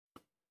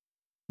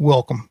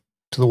Welcome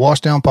to the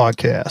Washdown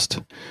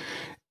podcast.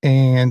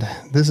 And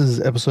this is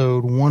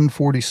episode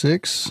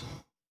 146.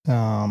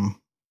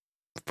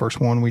 First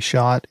one we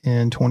shot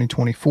in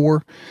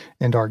 2024.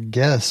 And our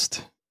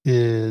guest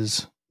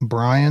is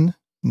Brian,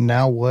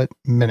 now what,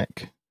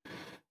 Minick.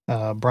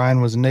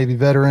 Brian was a Navy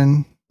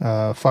veteran,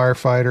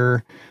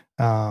 firefighter.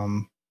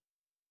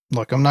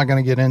 Look, I'm not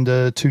going to get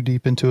into too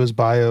deep into his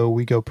bio.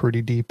 We go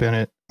pretty deep in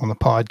it on the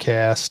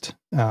podcast.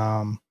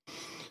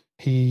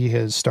 He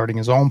is starting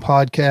his own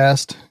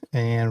podcast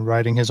and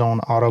writing his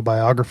own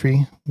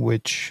autobiography,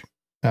 which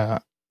I'm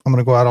going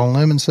to go out on a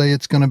limb and say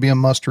it's going to be a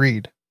must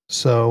read.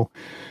 So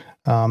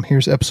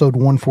here's episode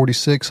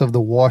 146 of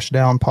the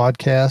Washdown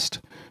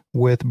podcast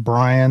with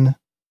Brian,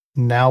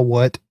 now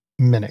what,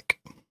 Minick.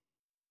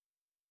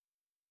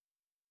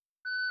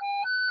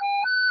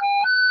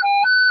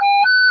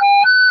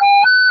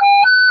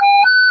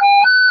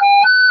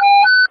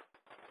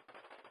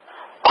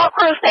 All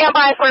crews stand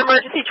by for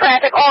emergency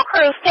traffic. All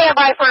crews stand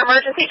by for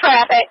emergency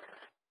traffic.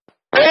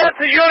 That's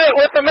the unit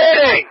with the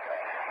Mayday.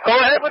 Go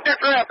ahead with your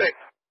traffic.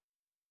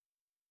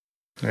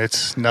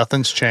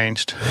 Nothing's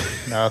changed.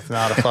 Not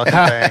a fucking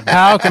thing.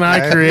 How can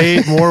I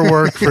create more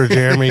work for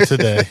Jeremy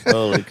today?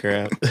 Holy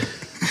crap.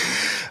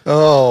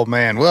 Oh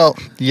man. Well,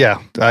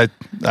 yeah, I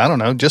don't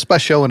know. Just by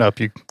showing up,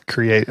 you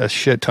create a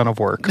shit ton of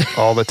work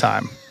all the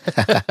time.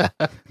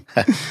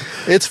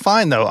 It's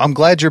fine though. I'm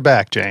glad you're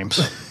back, James.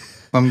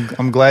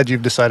 I'm glad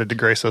you've decided to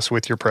grace us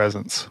with your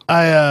presence.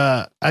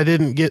 I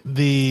didn't get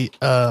the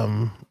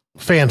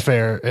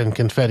fanfare and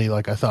confetti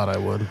like I thought I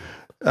would.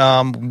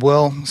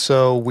 Well,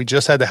 so we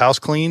just had the house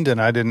cleaned and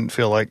I didn't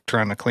feel like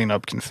trying to clean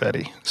up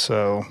confetti.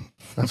 So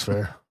that's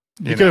fair.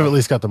 You could have at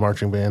least got the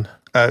marching band.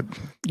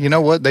 You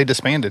know what? They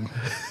disbanded.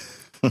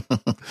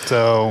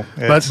 So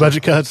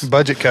budget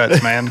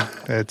cuts, man.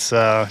 It's,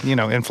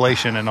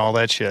 inflation and all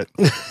that shit.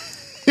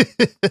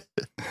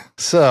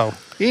 So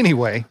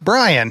anyway,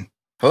 Brian.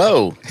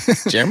 Hello,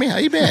 Jeremy. How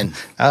you been?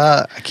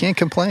 I can't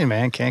complain,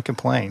 man. Can't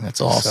complain.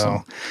 That's awesome.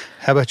 So,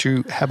 how about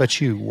you?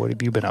 What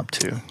have you been up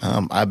to?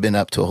 I've been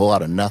up to a whole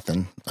lot of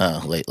nothing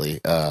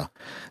lately.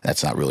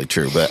 That's not really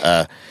true,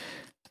 but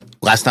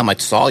last time I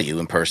saw you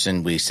in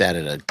person, we sat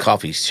at a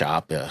coffee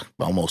shop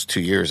almost 2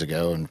 years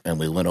ago, and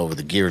we went over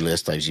the gear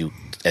list as you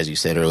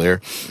said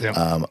earlier,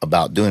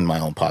 about doing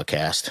my own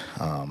podcast.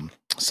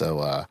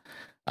 So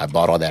I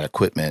bought all that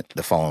equipment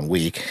the following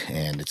week,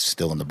 and it's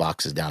still in the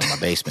boxes down in my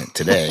basement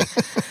today.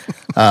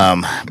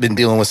 Been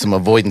dealing with some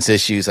avoidance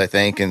issues, I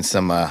think, and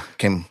some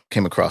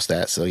came across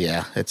that. So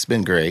yeah, it's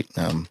been great.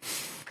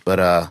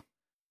 But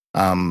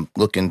I'm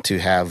looking to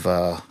have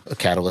a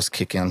catalyst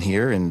kick in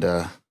here and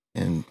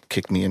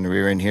kick me in the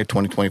rear end here.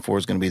 2024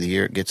 is going to be the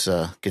year it gets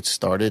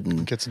started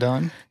and gets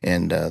done.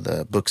 And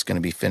the book's going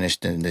to be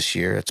finished in this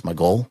year. It's my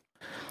goal.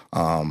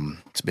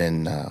 It's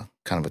been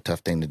kind of a tough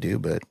thing to do,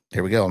 but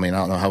here we go. I mean, I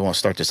don't know how I want to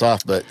start this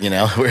off, but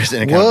where's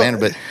in a kind of banner.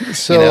 But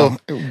so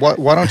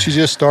why don't you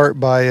just start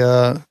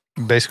by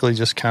basically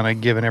just kind of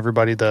giving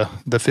everybody the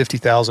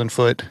 50,000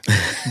 foot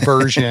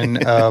version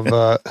of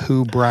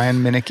who Brian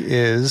Minick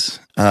is,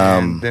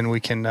 and then we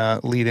can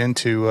lead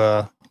into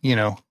the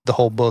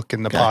whole book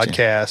and the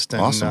podcast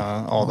and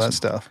awesome. All that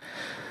stuff.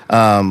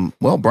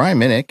 Well, Brian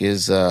Minick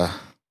is a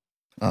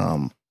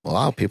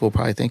lot of people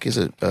probably think he's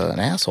an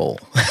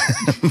asshole.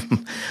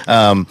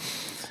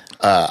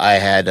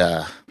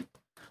 I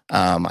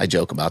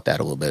joke about that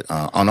a little bit.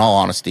 On all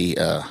honesty,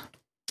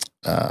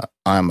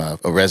 I'm a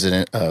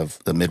resident of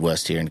the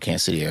Midwest here in the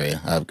Kansas City area.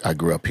 I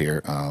grew up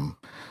here.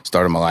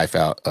 Started my life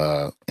out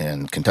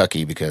in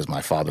Kentucky because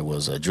my father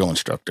was a drill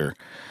instructor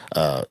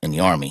in the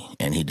Army,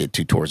 and he did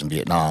 2 tours in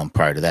Vietnam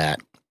prior to that,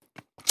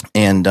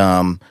 and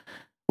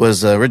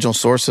was the original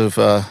source of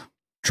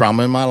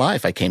trauma in my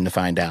life. I came to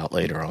find out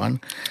later on.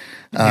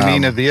 You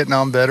mean a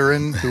Vietnam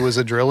veteran who was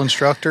a drill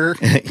instructor?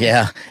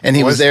 Yeah, and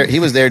he was there. He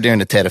was there during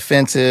the Tet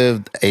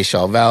Offensive, A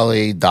Shaw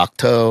Valley, Doc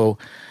To.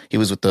 He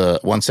was with the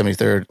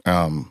 173rd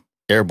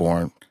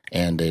Airborne,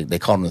 and they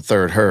called him the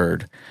Third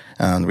Herd.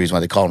 The reason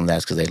why they called him that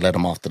is because they let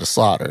him off to the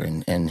slaughter,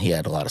 and he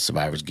had a lot of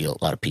survivor's guilt,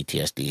 a lot of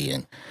PTSD,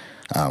 and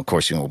of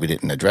course, we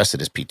didn't address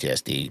it as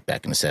PTSD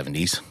back in the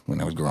 70s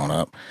when I was growing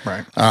up.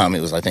 Right.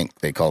 It was, I think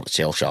they called it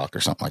shell shock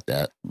or something like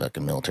that back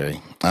in the military.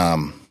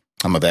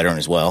 I'm a veteran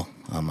as well.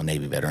 I'm a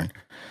Navy veteran.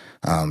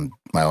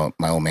 My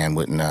old man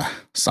wouldn't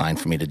sign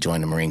for me to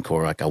join the Marine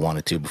Corps like I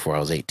wanted to before I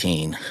was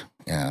 18.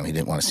 He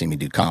didn't want to see me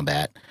do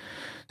combat.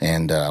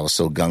 And I was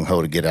so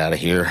gung-ho to get out of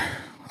here.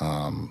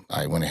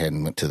 I went ahead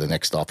and went to the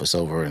next office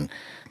over, and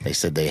they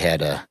said they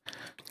had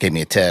gave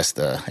me a test,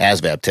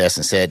 ASVAB test,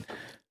 and said,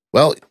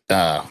 well,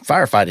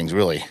 firefighting is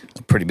really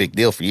a pretty big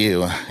deal for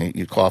you.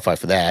 You qualify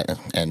for that.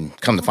 And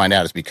come to find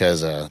out it's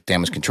because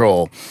damage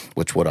control,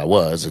 which what I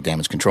was, a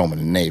damage controlman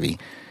in the Navy,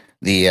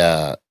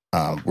 the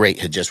rate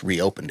had just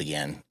reopened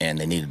again, and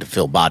they needed to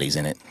fill bodies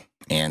in it.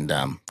 And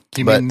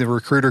you mean the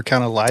recruiter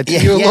kind of lied to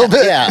you a little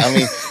bit? Yeah, I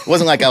mean, it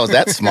wasn't like I was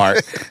that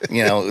smart.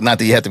 Not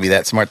that you have to be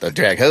that smart to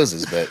drag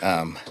hoses, but it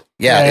was.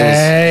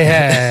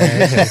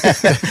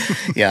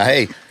 Yeah,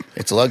 hey,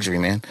 it's a luxury,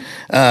 man.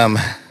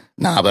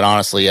 But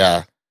honestly,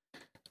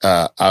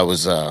 I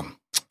was,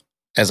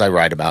 as I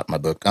write about in my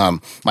book,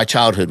 my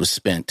childhood was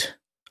spent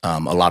a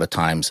lot of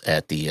times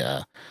at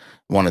the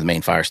one of the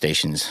main fire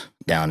stations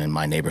down in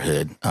my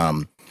neighborhood.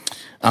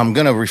 I'm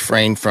going to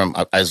refrain from,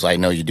 as I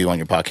know you do on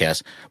your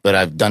podcast, but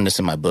I've done this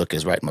in my book,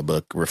 is writing my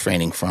book,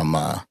 refraining from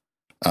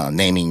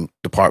naming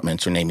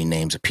departments or naming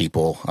names of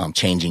people,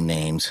 changing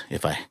names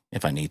if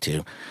I need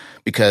to,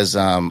 because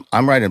I'm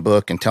writing a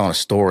book and telling a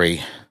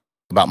story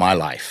about my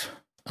life,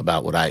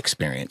 about what I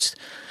experienced.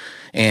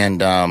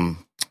 And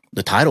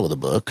the title of the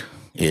book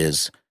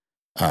is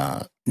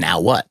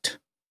Now What?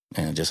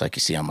 And just like you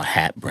see on my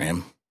hat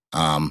brim,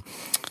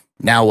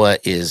 Now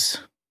What is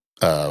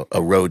a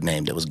road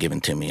name that was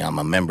given to me. I'm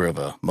a member of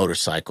a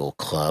motorcycle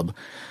club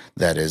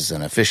that is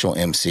an official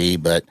MC,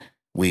 but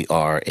we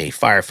are a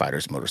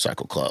firefighters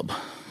motorcycle club,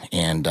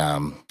 and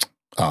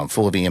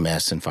full of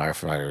EMS and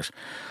firefighters.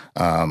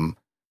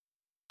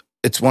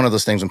 It's one of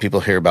those things when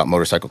people hear about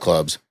motorcycle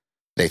clubs,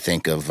 they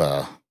think of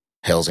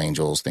Hell's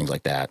Angels, things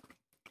like that.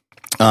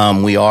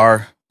 We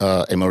are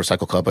a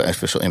motorcycle club, an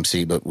official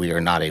MC, but we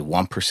are not a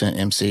 1%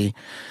 MC.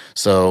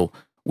 So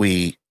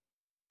we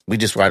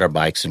just ride our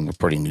bikes and we're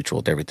pretty neutral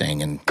with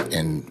everything,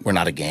 and we're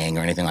not a gang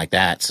or anything like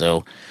that.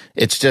 So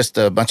it's just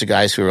a bunch of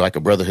guys who are like a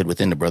brotherhood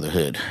within the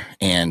brotherhood.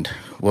 And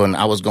when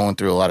I was going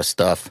through a lot of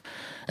stuff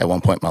at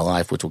one point in my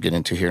life, which we'll get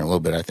into here in a little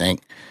bit, I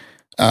think,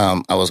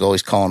 I was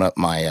always calling up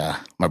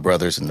my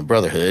brothers in the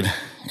brotherhood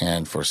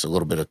and for a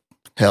little bit of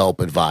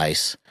help,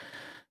 advice,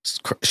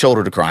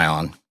 shoulder to cry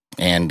on.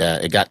 And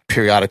it got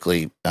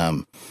periodically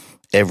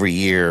every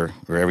year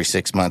or every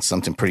 6 months,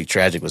 something pretty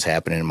tragic was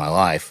happening in my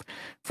life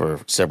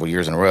for several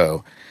years in a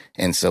row.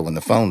 And so when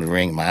the phone would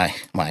ring,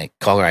 my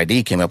caller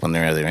ID came up on the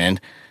other end.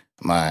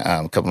 My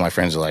a couple of my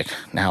friends were like,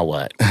 now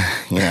what?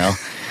 You know?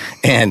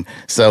 And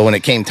so when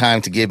it came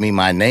time to give me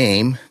my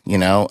name, you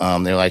know,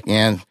 they're like,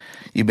 yeah,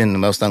 you've been the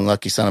most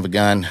unlucky son of a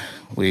gun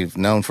we've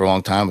known for a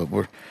long time, but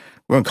we're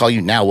going to call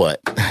you Now What?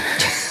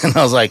 And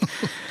I was like,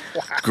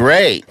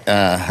 great.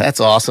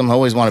 That's awesome. I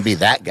always want to be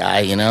that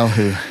guy, you know,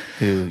 who,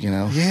 you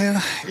know.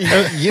 Yeah.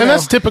 And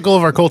that's typical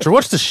of our culture.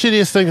 What's the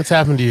shittiest thing that's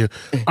happened to you?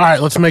 All right,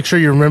 let's make sure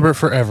you remember it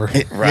forever.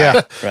 Right.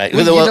 Yeah. Right.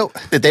 Well,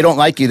 if they don't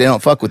like you, they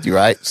don't fuck with you,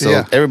 right?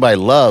 So everybody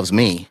loves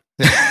me.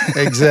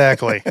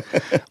 Exactly.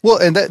 Well,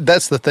 and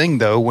that's the thing,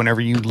 though.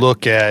 Whenever you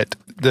look at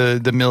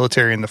the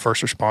military and the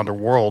first responder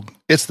world,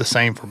 it's the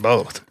same for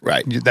both.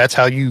 Right. That's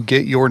how you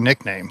get your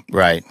nickname.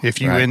 Right. If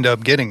you end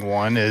up getting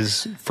one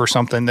is for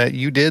something that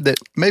you did that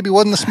maybe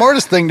wasn't the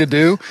smartest thing to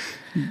do.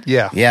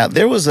 Yeah. Yeah.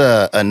 There was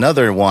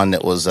another one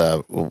that was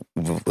on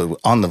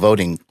the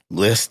voting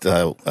list.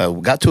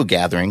 Got to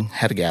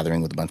had a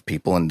gathering with a bunch of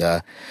people, and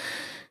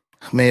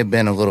may have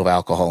been a little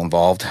alcohol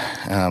involved.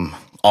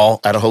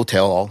 All at a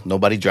hotel,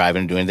 nobody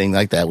driving or doing anything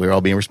like that. We were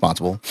all being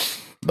responsible,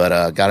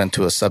 but got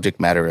into a subject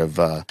matter of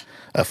a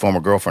former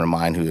girlfriend of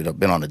mine who had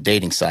been on a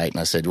dating site. And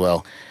I said,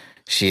 well,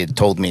 she had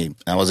told me,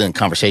 I was in a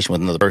conversation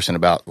with another person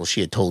about, well,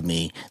 she had told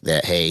me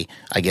that, hey,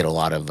 I get a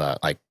lot of,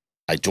 I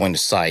joined the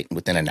site.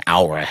 Within an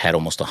hour, I had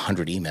almost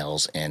 100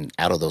 emails. And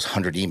out of those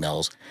 100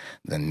 emails,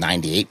 then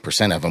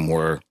 98% of them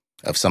were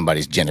of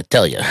somebody's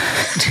genitalia.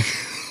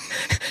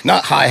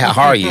 Not, hi,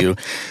 how are you?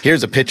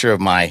 Here's a picture of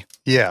my...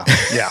 Yeah.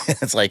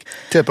 It's like...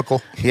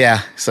 Typical.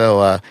 Yeah.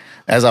 So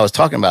as I was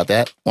talking about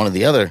that, one of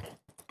the other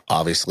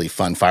obviously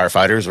fun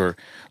firefighters were,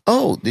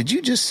 oh, did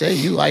you just say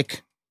you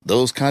like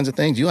those kinds of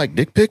things? You like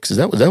dick pics? Is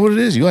that what it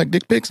is? You like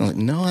dick pics? I'm like,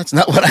 no, that's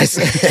not what I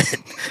said.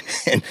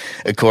 And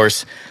of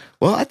course,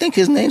 well, I think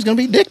his name's going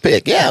to be Dick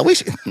Pic. Yeah, we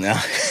should. No,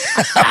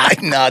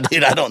 no,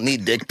 dude, I don't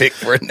need Dick Pic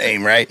for a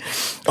name, right?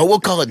 Oh, we'll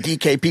call it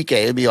DKPK.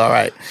 It'll be all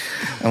right.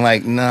 I'm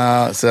like,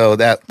 no. So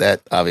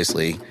that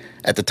obviously,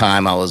 at the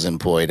time, I was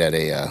employed at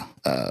a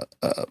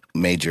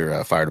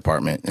major fire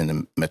department in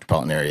the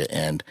metropolitan area,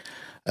 and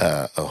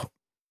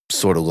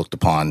sort of looked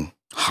upon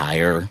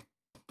higher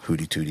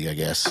hooty tooty, I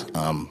guess,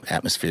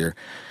 atmosphere,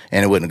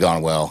 and it wouldn't have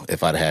gone well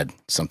if I'd had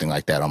something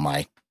like that on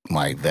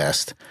my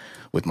vest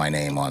with my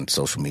name on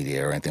social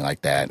media or anything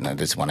like that. And I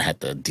just want to have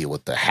to deal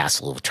with the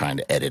hassle of trying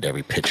to edit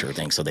every picture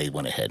thing. So they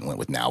went ahead and went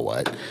with Now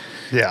What?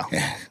 Yeah.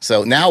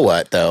 So Now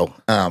What, though?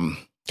 God,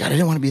 I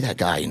didn't want to be that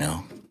guy, you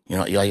know,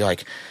 you're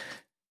like,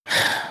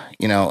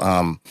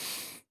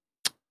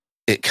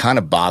 it kind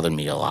of bothered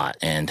me a lot.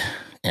 And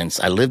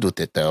I lived with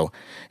it, though.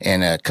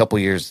 And a couple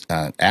years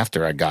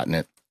after I'd gotten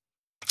it,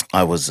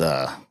 I was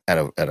at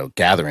a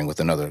gathering with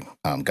another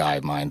guy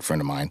of mine,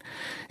 friend of mine,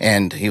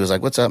 and he was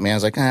like, "What's up, man?" I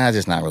was like,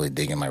 just not really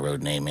digging my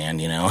road name, man,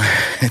 you know."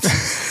 And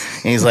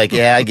he's like,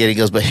 "Yeah, I get it." He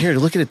goes, "But here,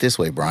 look at it this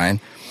way, Brian."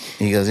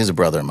 He goes, he's a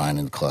brother of mine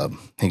in the club.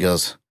 He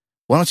goes,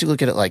 "Why don't you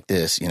look at it like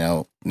this? You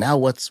know, now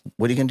what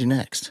are you gonna do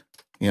next?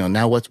 You know,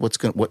 now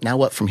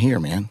what from here,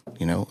 man?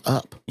 You know,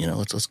 up. You know,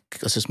 let's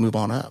just move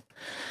on up."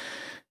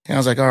 And I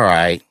was like, "All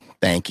right,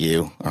 thank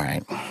you, all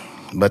right."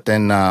 But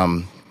then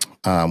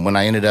when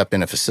I ended up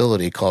in a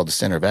facility called the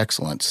Center of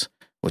Excellence,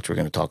 which we're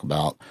going to talk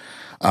about,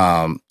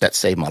 that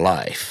saved my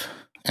life.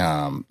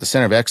 The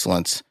Center of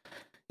Excellence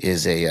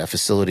is a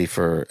facility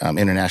for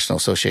International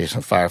Association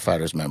of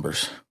Firefighters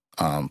members,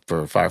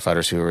 for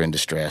firefighters who are in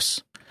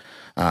distress,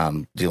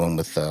 dealing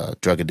with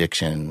drug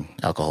addiction,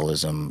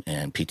 alcoholism,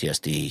 and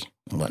PTSD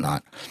and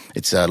whatnot.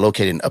 It's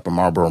located in Upper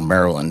Marlboro,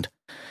 Maryland,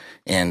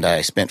 and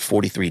I spent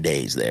 43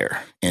 days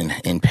there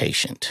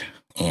inpatient.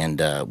 And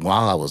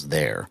while I was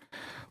there,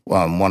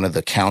 one of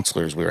the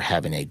counselors, we were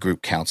having a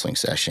group counseling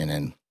session,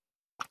 and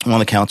one of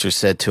the counselors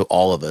said to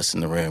all of us in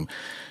the room,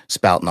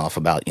 spouting off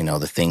about,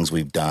 the things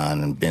we've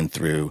done and been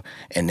through.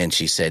 And then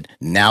she said,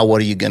 "Now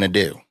what are you going to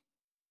do?"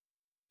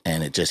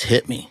 And it just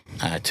hit me.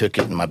 I took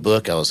it in my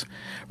book. I was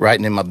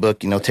writing in my book,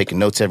 taking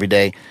notes every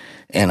day.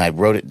 And I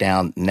wrote it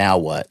down. Now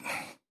what?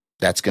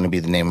 That's going to be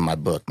the name of my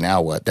book.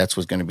 Now what? That's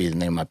what's going to be the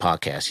name of my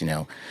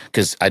podcast,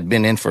 because I'd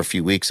been in for a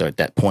few weeks at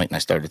that point, and I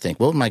started to think,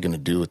 what am I going to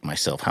do with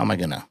myself? How am I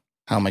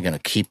going to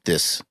keep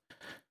this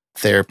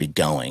therapy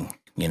going?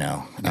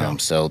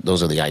 So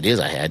those are the ideas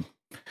I had.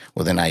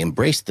 Well, then I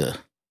embraced the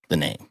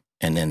name.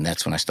 And then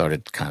that's when I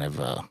started kind of,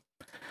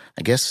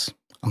 I guess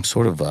I'm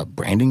sort of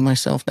branding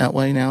myself that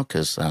way now,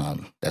 because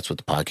that's what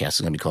the podcast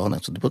is going to be called. And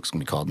that's what the book's going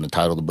to be called. And the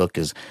title of the book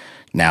is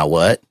Now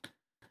What?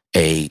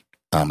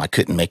 I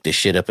couldn't make this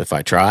shit up if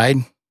I tried.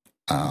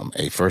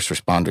 A first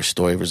responder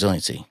story of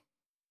resiliency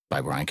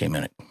by Brian K.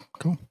 Minick.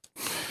 Cool.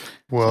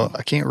 Well,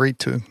 I can't wait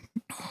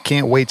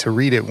to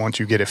read it once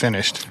you get it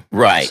finished.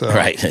 Right,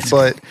 right.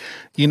 But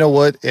you know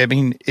what? I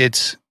mean,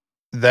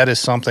 that is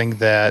something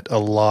that a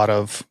lot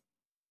of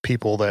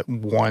people that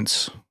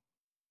once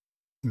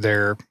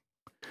they're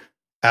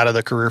out of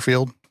the career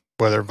field,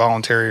 whether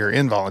voluntary or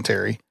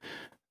involuntary,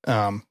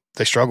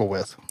 they struggle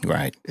with.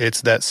 Right.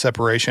 It's that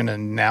separation,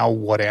 and now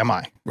what am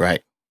I?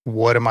 Right.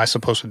 What am I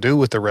supposed to do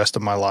with the rest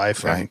of my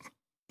life? Right. And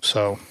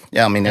so,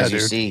 yeah, I mean, as you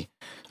see,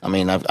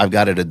 I've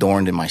got it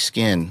adorned in my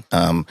skin.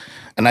 And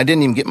I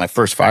didn't even get my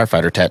first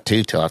firefighter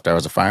tattoo till after I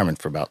was a fireman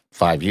for about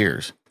 5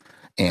 years.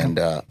 And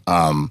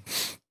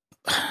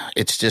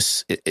it's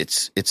just,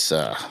 it's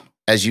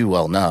as you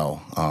well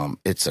know,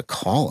 it's a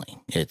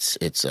calling.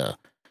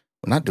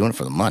 We're not doing it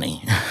for the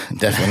money.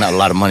 Definitely not a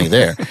lot of money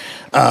there.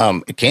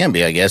 It can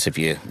be, I guess, if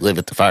you live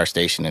at the fire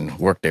station and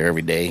work there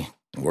every day,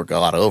 work a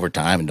lot of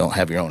overtime and don't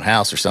have your own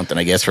house or something,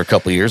 I guess, for a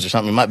couple of years or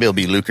something. You might be able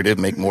to be lucrative,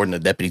 make more than a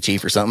deputy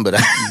chief or something. But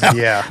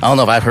yeah, I don't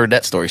know if I've heard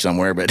that story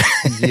somewhere, but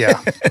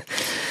yeah.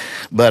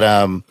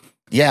 But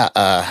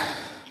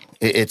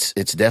it's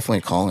definitely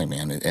a calling,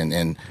 man.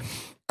 And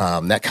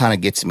that kind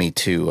of gets me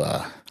to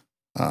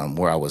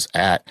where I was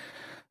at.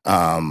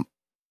 Kind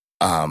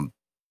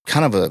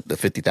of the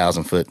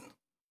 50,000 foot,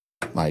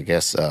 I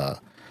guess,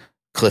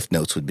 cliff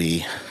notes would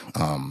be,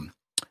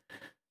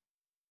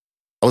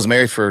 I was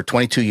married for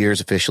 22 years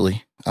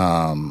officially.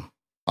 I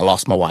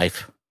lost my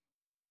wife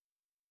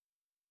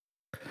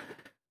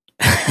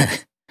to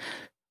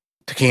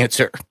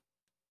cancer.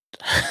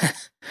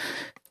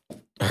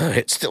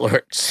 It still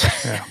hurts.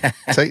 Yeah.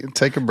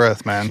 Take a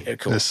breath, man. Yeah,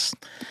 cool. It's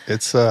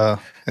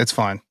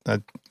fine.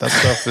 That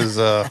stuff is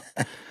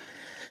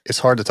it's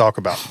hard to talk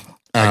about.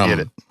 I get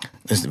it.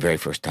 This is the very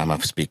first time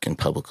I'm speaking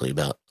publicly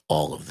about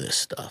all of this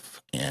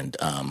stuff, and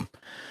it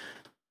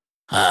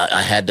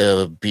had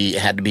to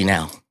be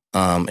now.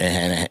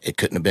 And it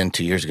couldn't have been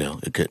 2 years ago.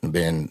 It couldn't have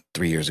been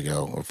 3 years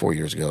ago or 4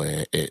 years ago.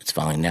 It's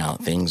finally now.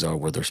 Things are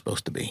where they're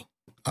supposed to be.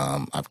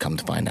 I've come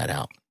to find that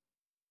out.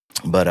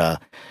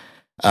 But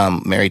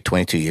married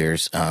 22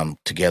 years,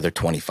 together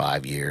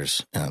 25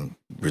 years,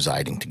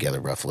 residing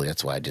together roughly.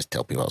 That's why I just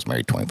tell people I was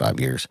married 25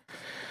 years.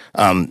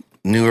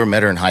 Knew her,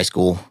 met her in high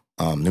school.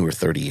 Knew her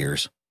 30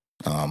 years.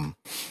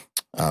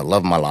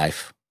 Love my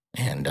life,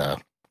 and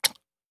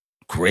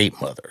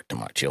great mother to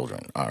my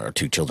children, our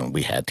two children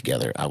we had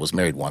together. I was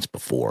married once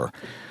before,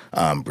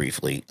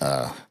 briefly,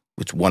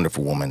 which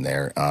wonderful woman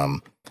there,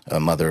 a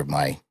mother of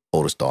my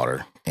oldest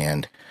daughter.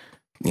 And,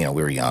 we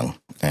were young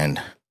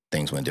and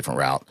things went a different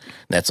route.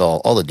 That's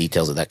all the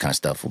details of that kind of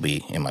stuff will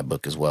be in my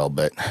book as well.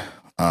 But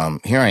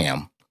here I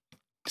am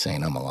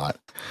saying I'm a lot.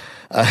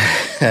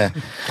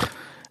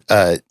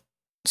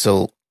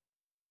 So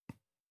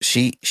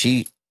she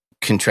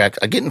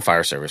I get in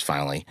fire service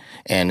finally,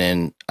 and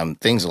then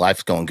things in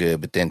life going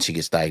good, but then she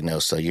gets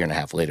diagnosed a year and a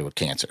half later with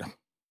cancer.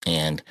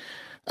 And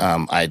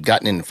I had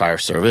gotten into fire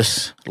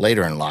service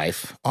later in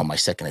life on my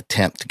second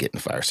attempt to get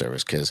into fire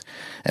service because,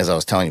 as I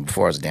was telling you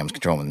before, I was a damage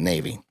control in the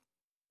Navy.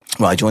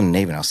 Well, I joined the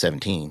Navy when I was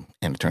 17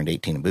 and I turned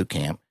 18 in boot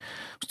camp. I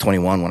was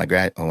 21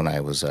 when I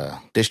was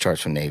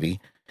discharged from Navy.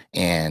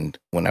 And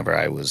whenever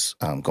I was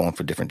going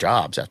for different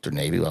jobs after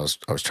Navy, I was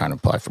trying to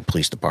apply for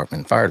police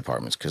department and fire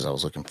departments because I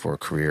was looking for a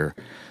career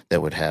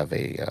that would have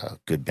a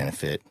good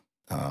benefit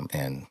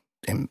and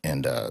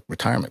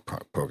retirement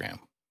program.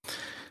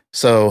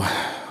 So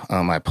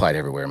I applied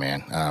everywhere,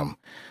 man.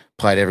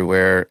 Applied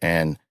everywhere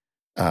and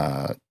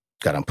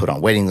got put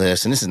on waiting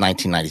lists. And this is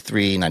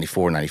 1993,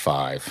 94,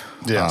 95.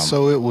 Yeah,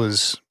 so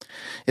it's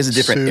a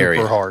different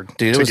area. Super hard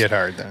to get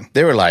hired then.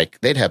 They were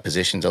like, they'd have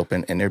positions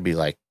open and there'd be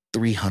like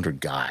 300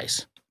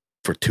 guys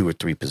for 2 or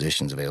 3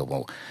 positions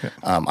available. Yeah.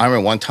 I remember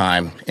one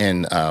time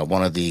in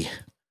one of the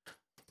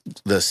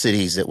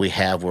cities that we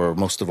have where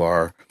most of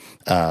our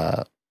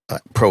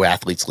pro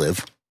athletes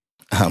live.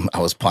 I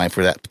was applying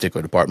for that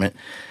particular department,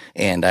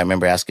 and I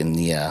remember asking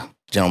the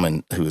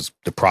gentleman who was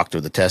the proctor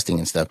of the testing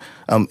and stuff,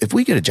 if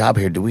we get a job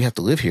here, do we have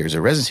to live here? Is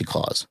there a residency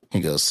clause? He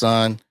goes,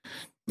 son,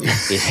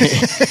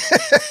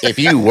 if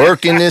you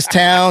work in this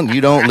town,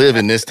 you don't live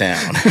in this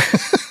town.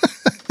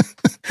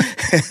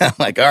 I'm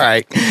like, all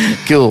right,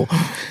 cool.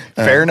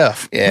 Fair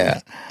enough.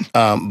 Yeah.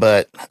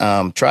 But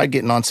tried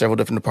getting on several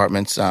different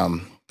departments.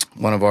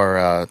 One of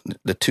our,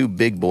 the two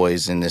big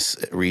boys in this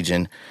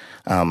region,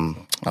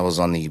 I was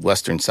on the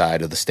western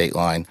side of the state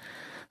line,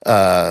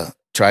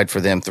 tried for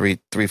them three,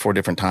 4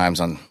 different times.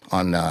 On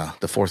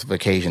the fourth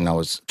occasion I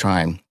was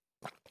trying,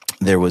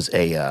 there was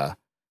a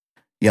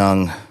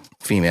young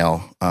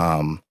female,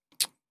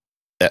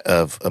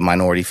 of a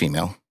minority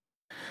female.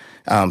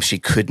 She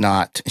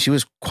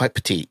was quite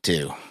petite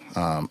too.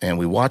 And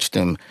we watched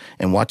them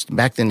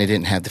back then. They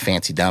didn't have the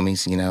fancy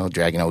dummies,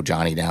 dragging old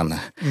Johnny down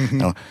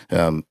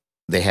the,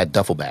 they had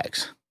duffel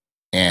bags.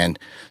 And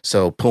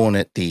so pulling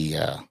it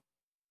the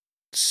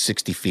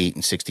 60 feet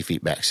and 60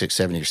 feet back,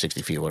 70 or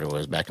 60 feet, whatever it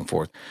was, back and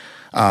forth.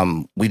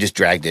 We just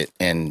dragged it.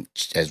 And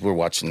as we're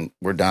watching,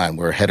 we're done.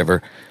 We're ahead of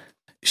her.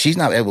 She's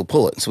not able to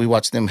pull it. So we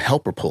watched them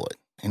help her pull it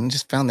and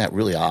just found that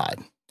really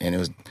odd. And it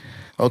was,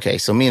 okay,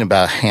 so me and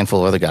about a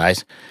handful of other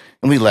guys,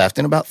 and we left.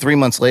 And about 3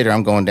 months later,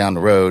 I'm going down the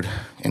road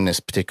in this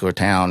particular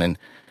town and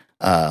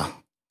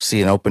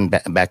see an open,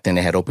 back then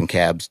they had open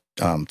cabs,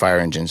 fire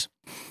engines.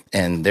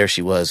 And there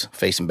she was,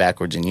 facing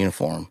backwards in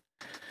uniform.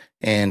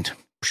 And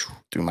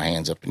threw my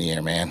hands up in the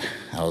air, man.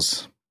 I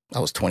was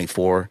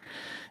 24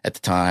 at the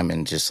time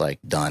and just like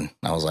done.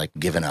 I was like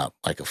giving up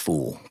like a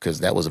fool, because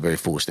that was a very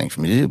foolish thing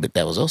for me to do. But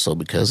that was also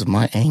because of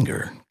my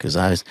anger, because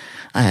I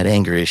had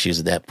anger issues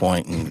at that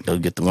point, and you'll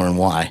get to learn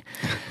why.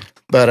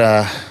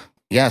 But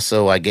yeah,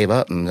 so I gave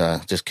up and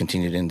just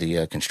continued in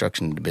the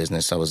construction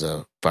business. I was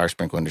a fire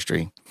sprinkler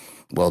industry,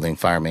 welding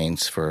fire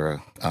mains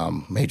for a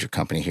major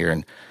company here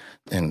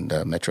in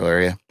the metro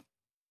area.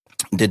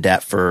 Did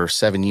that for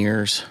 7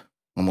 years,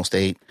 almost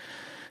 8.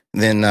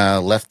 Then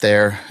left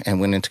there and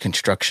went into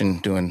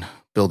construction,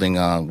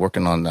 building,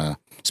 working on the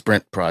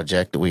Sprint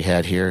project that we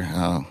had here,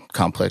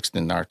 complex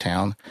in our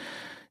town.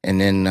 And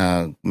then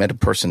met a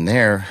person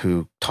there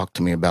who talked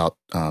to me about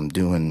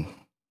doing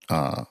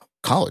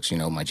college,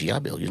 my GI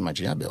Bill, using my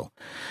GI Bill.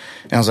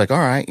 And I was like, all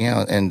right,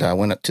 and I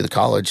went up to the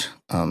college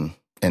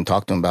and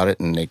talked to them about it,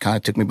 and they kind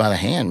of took me by the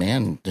hand,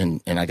 man.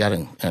 And I got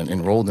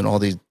enrolled in all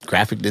these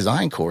graphic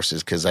design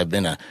courses because I've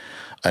been a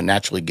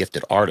naturally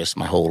gifted artist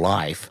my whole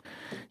life.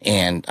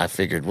 And I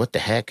figured, what the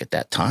heck at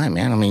that time,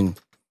 man? I mean,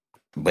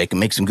 I can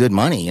make some good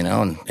money,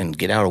 and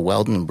get out of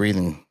welding and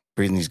breathing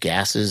these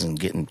gases and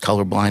getting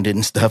color blinded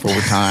and stuff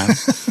over time.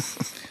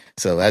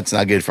 So that's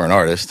not good for an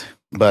artist.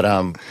 But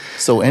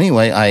so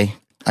anyway,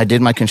 I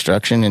did my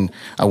construction, and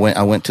I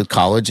went to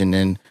college, and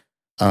then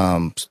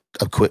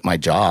I quit my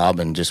job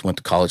and just went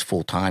to college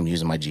full time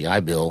using my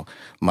GI Bill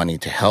money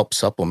to help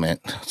supplement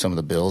some of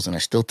the bills. And I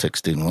still took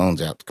student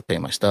loans out to pay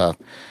my stuff.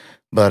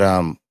 But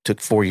took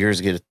 4 years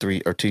to get a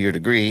 3 or 2 year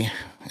degree.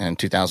 And in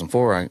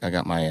 2004, I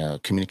got my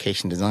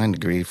communication design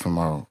degree from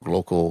our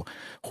local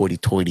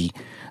hoity-toity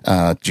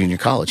junior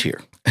college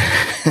here.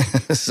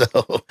 So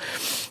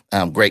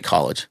great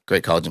college.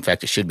 In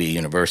fact, it should be a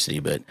university,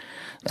 but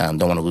don't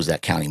want to lose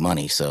that county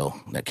money. So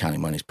that county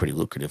money is pretty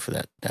lucrative for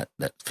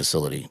that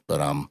facility.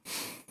 But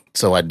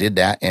so I did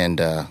that, and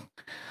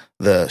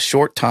the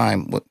short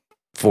time,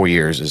 4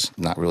 years is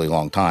not really a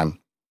long time.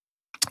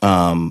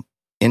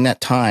 In that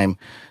time,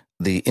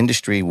 the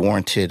industry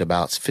warranted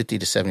about $50,000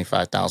 to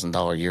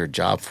 $75,000 a year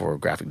job for a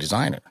graphic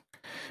designer.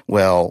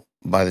 Well,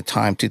 by the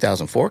time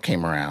 2004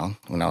 came around,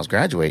 when I was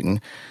graduating,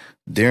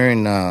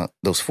 during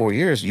those 4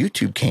 years,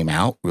 YouTube came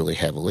out really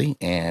heavily,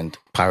 and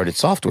pirated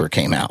software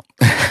came out.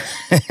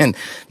 And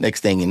next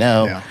thing you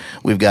know,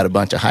 We've got a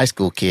bunch of high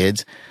school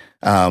kids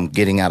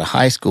getting out of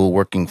high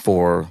school,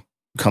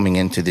 coming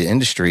into the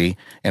industry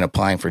and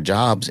applying for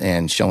jobs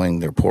and showing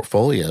their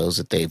portfolios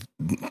that they've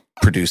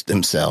produced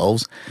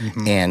themselves.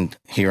 Mm-hmm. And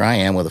here I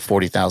am with a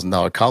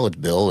 $40,000 college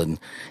bill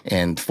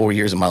and 4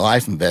 years of my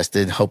life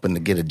invested, hoping to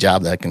get a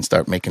job that I can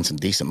start making some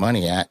decent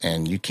money at.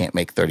 And you can't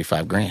make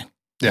 $35,000.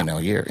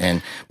 A year.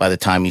 And by the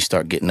time you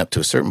start getting up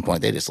to a certain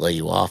point, they just lay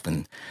you off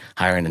and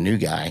hiring a new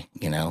guy,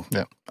 Yeah.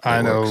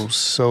 I know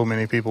so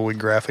many people with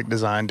graphic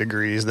design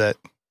degrees that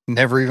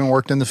never even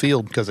worked in the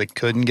field because they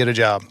couldn't get a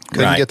job,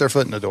 couldn't get their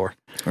foot in the door.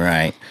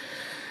 Right.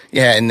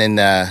 Yeah. And then,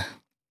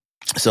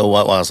 so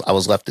what I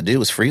was left to do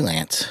was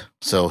freelance.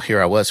 So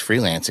here I was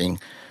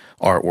freelancing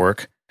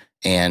artwork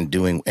and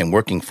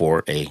working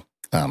for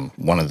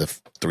one of the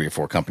 3 or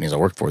 4 companies I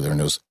worked for there in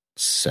those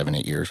 7,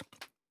 8 years.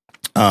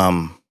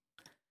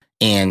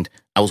 And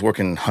I was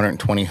working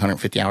 120,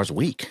 150 hours a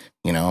week.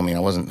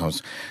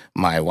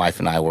 My wife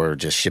and I were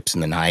just ships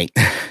in the night,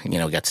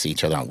 got to see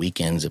each other on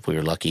weekends if we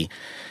were lucky,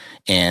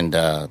 and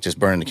just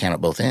burning the can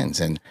at both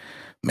ends. And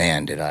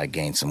man, did I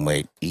gain some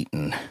weight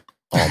eating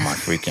all my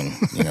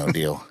freaking,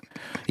 deal,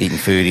 eating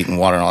food, eating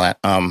water and all that.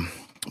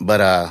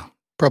 But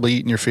probably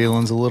eating your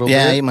feelings a little bit.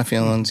 Yeah, I ate my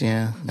feelings.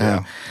 Yeah.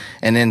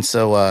 And then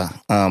so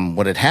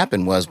what had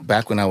happened was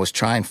back when I was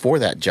trying for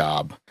that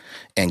job,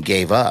 and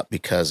gave up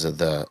because of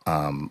the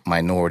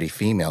minority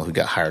female who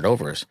got hired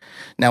over us.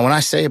 Now, when I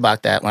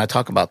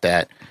talk about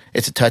that,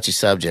 it's a touchy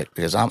subject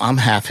because I'm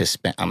half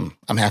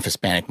half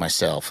Hispanic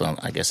myself.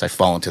 I guess I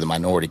fall into the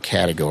minority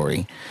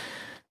category.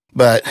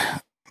 But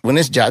when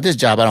this job,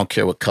 I don't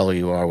care what color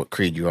you are, what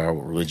creed you are,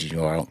 what religion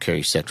you are. I don't care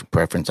your sexual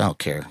preference. I don't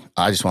care.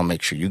 I just want to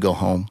make sure you go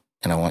home,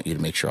 and I want you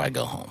to make sure I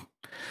go home.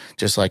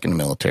 Just like in the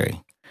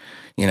military.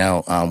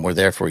 We're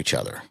there for each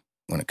other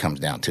when it comes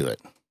down to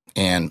it.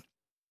 And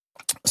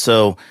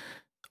so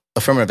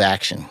affirmative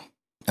action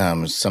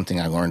is something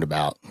I learned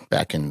about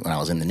back when I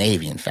was in the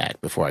Navy, in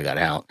fact, before I got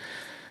out.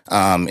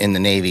 In the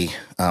Navy,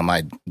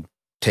 I'd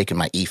taken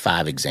my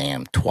E5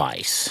 exam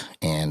twice,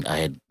 and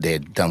they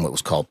had done what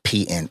was called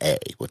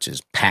PNA, which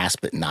is pass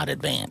but not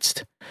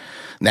advanced.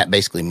 And that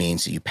basically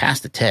means that you pass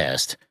the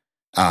test.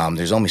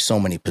 There's only so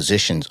many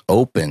positions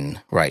open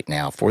right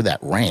now for that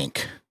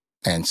rank.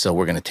 And so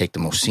we're going to take the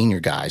most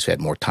senior guys who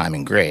had more time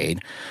and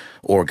grade,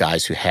 or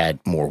guys who had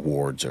more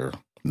awards or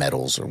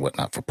medals or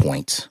whatnot for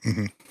points.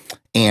 Mm-hmm.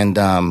 And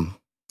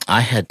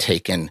I had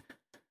taken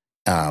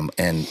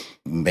and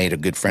made a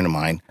good friend of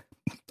mine.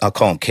 I'll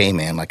call him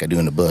K-Man like I do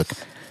in the book.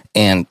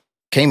 And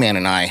K-Man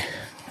and I,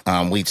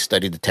 we'd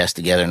studied the test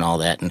together and all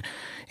that. And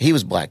he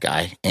was a black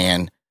guy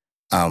and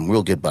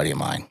real good buddy of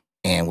mine.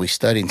 And we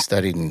studied,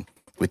 and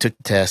we took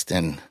the test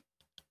and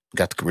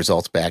got the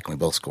results back, and we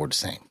both scored the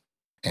same.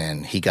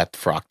 And he got the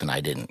frocked and I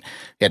didn't.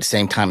 We had the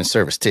same time in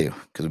service too,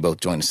 because we both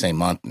joined the same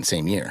month and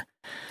same year.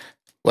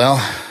 Well,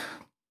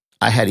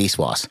 I had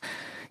ESWAS.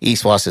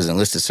 ESWAS is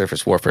Enlisted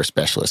Surface Warfare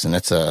Specialist, and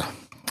that's a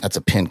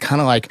pin,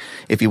 kind of like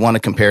if you want to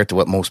compare it to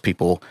what most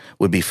people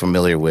would be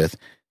familiar with.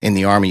 In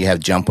the Army, you have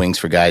jump wings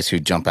for guys who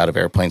jump out of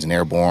airplanes and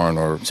airborne,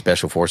 or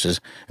special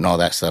forces and all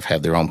that stuff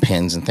have their own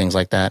pins and things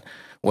like that.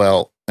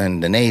 Well,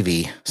 in the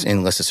Navy,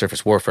 Enlisted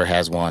Surface Warfare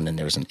has one, and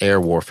there's an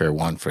air warfare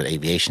one for the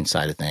aviation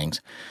side of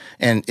things.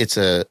 And it's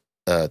a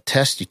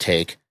test you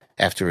take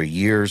after a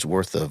year's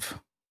worth of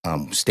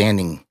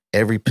standing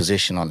every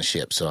position on the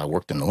ship. So I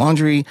worked in the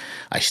laundry,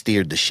 I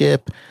steered the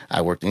ship,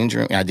 I worked in the engine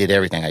room, I did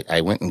everything.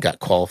 I went and got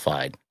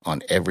qualified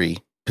on every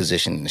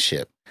position in the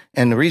ship.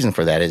 And the reason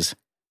for that is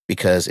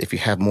because if you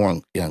have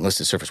more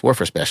enlisted surface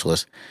warfare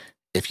specialists,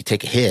 if you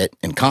take a hit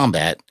in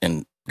combat,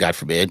 and God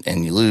forbid,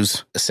 and you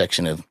lose a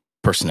section of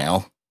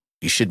personnel,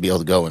 you should be able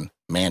to go and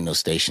man those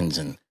stations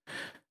and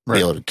be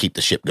able to keep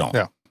the ship going.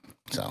 Yeah.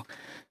 So,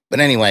 but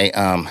anyway,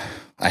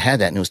 I had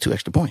that, and it was 2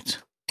 extra points.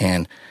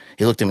 And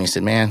he looked at me and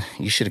said, "Man,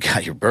 you should have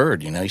got your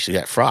bird. You should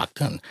have got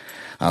frocked." And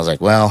I was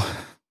like, "Well,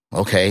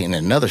 okay." And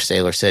then another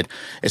sailor said,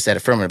 "It's that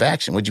affirmative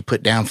action. What'd you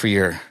put down for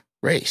your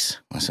race?"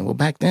 I said, "Well,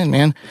 back then,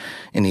 man,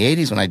 in the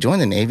 80s when I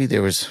joined the Navy,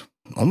 there was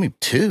only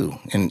 2.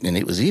 And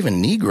it was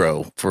even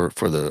Negro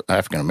for the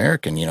African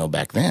American,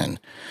 back then.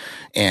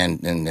 And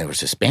then there was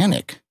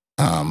Hispanic.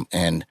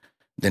 And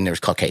then there was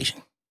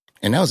Caucasian.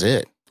 And that was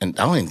it. And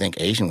I don't even think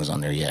Asian was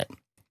on there yet.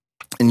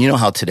 And you know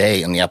how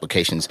today in the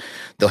applications,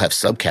 they'll have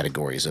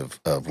subcategories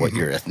of what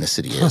your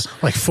ethnicity is.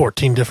 Like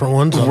 14 different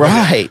ones.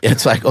 Right.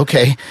 It's like,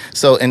 okay.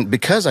 So, and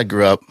because I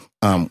grew up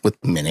with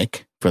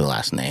Minick for the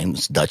last name,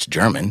 it's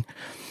Dutch-German,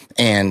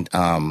 and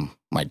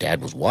my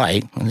dad was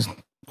white, I just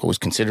always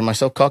considered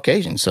myself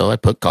Caucasian. So I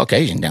put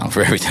Caucasian down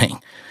for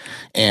everything.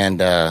 And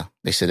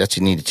they said, "That's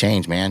you need to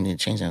change, man. You need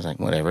to change." And I was like,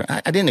 whatever.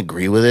 I didn't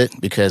agree with it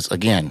because,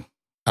 again,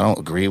 I don't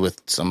agree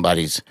with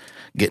somebody's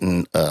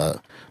getting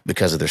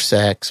because of their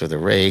sex or their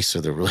race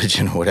or their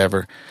religion or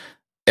whatever.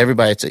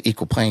 Everybody, it's an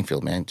equal playing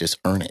field, man. Just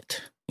earn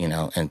it,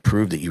 and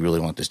prove that you really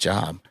want this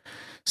job.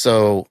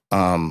 So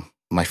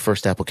my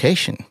first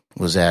application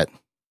was at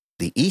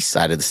the east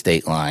side of the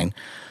state line,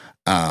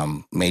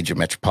 Major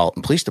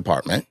Metropolitan Police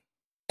Department.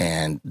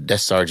 And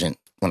desk sergeant,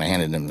 when I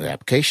handed him the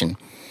application,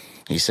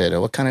 he said,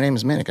 "What kind of name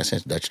is Minick?" I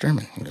said,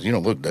 "Dutch-German." He goes, "You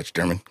don't look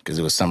Dutch-German," because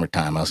it was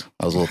summertime. I was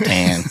a little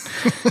tan,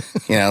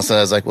 So I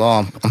was like,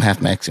 "Well, I'm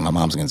half Mexican. My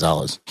mom's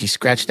Gonzalez." He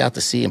scratched out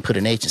the C and put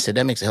an H and said,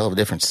 "That makes a hell of a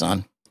difference,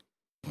 son."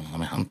 I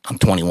mean, I'm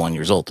 21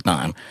 years old at the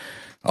time.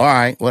 All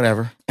right,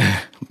 whatever.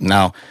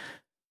 Now,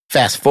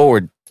 fast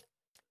forward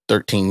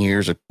 13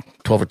 years or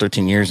 12 or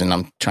 13 years, and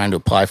I'm trying to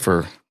apply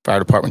for fire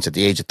departments at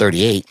the age of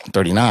 38,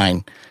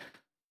 39.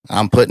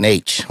 I'm putting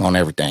H on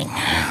everything.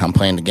 I'm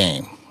playing the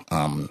game.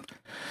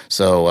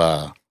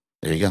 So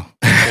there you go.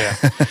 Yeah.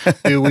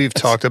 Dude, we've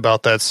talked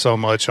about that so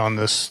much on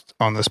this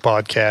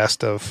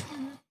podcast of,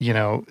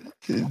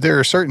 there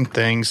are certain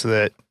things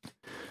that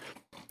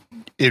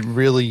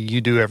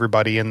you do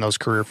everybody in those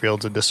career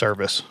fields a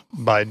disservice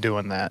by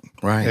doing that.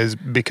 Right. Is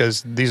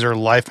because these are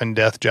life and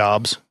death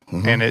jobs,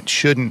 and it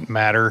shouldn't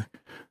matter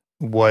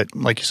what,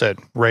 like you said,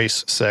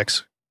 race,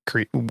 sex,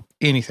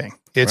 anything.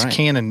 It's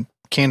can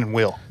and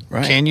will.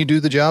 Right. Can you do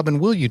the job,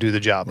 and will you do the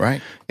job?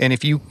 Right. And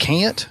if you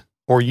can't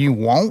or you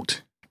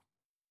won't,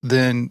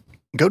 then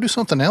go do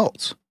something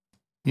else,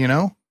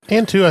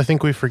 And too, I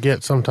think we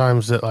forget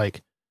sometimes that,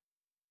 like,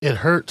 it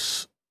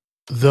hurts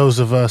those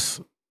of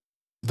us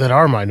that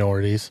are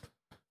minorities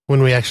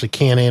when we actually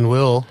can and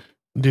will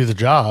do the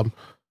job.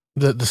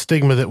 the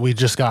stigma that we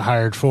just got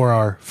hired for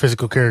our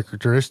physical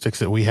characteristics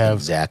that we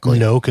have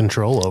no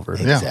control over.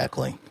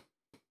 Exactly.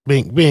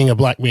 Being a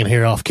black man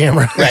here off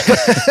camera. Right.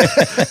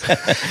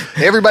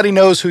 Everybody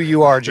knows who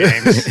you are,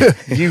 James.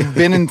 You've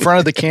been in front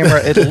of the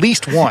camera at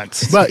least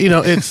once. But,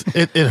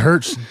 it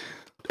hurts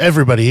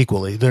everybody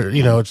equally.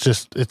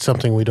 It's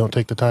something we don't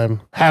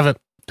haven't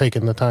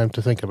taken the time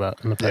to think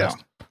about in the past.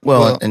 Yeah.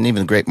 Well, and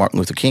even the great Martin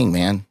Luther King,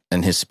 man,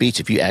 and his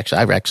speech,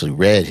 I've actually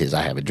read his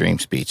I Have a Dream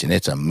speech, and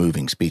it's a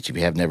moving speech. If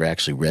you have never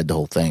actually read the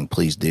whole thing,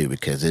 please do,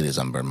 because it is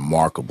a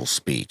remarkable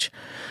speech.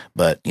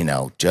 But,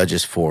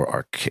 judges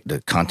for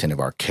the content of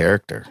our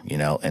character,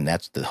 and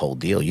that's the whole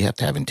deal. You have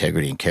to have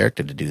integrity and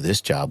character to do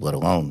this job, let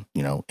alone,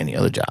 any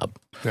other job.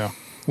 Yeah.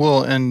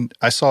 Well, and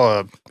I saw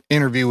an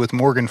interview with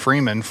Morgan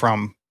Freeman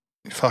from,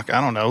 I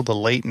don't know, the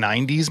late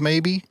 90s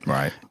maybe.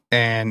 Right.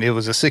 And it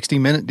was a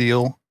 60-minute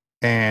deal,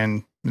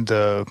 and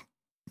the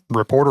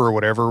reporter or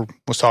whatever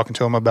was talking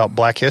to him about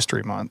Black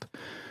History Month.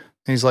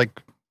 And he's like,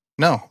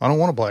 no, I don't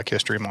want a Black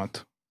History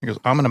Month. He goes,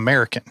 I'm an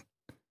American.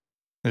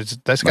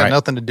 That's got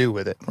nothing to do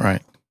with it.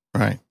 Right.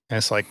 And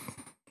it's like,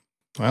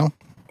 well.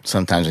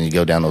 Sometimes when you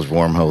go down those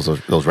wormholes,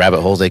 those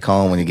rabbit holes they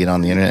call them when you get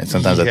on the internet,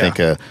 sometimes I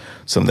think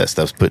some of that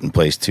stuff's put in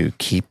place to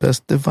keep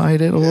us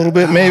divided a little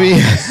bit, maybe.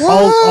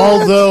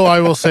 Although I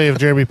will say, if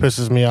Jeremy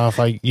pisses me off,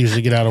 I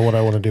usually get out of what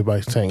I want to do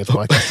by saying it's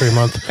Black History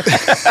Month.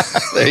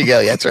 There you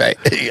go. That's right.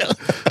 There you go.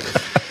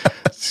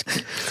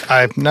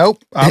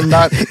 Nope, I'm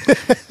not.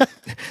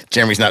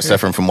 Jeremy's not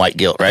suffering from white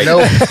guilt, right?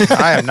 Nope,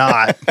 I am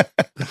not.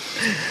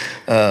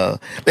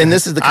 And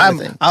this is the kind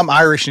of thing. I'm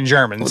Irish and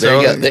German, well,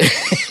 so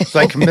it's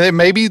like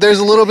maybe there's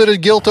a little bit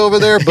of guilt over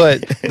there,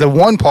 but the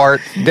one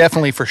part,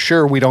 definitely for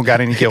sure, we don't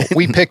got any guilt.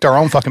 We picked our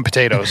own fucking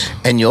potatoes.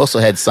 And you also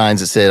had signs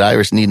that said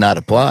Irish need not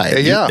apply.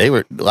 Yeah.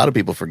 A lot of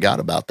people forgot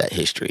about that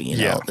history.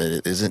 That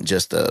it isn't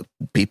just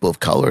people of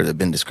color that have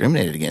been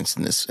discriminated against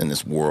in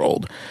this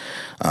world.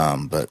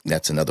 But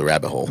that's another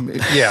rabbit hole.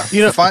 Yeah.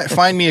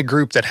 Find me a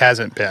group that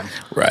hasn't been.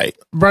 Right.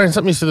 Brian,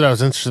 something you said that I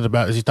was interested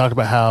about is you talked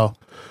about how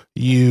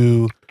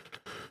you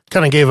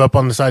kind of gave up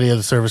on this idea of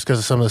the service because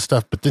of some of the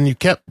stuff, but then you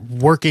kept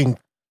working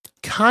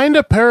kind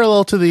of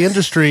parallel to the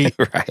industry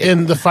right.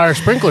 in the fire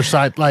sprinkler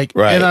side. Right.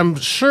 And I'm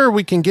sure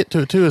we can get to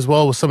it too as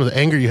well with some of the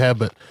anger you had,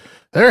 but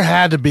there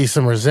had to be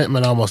some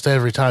resentment almost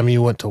every time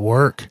you went to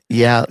work.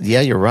 Yeah,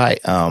 you're right.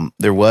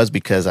 There was,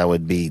 because I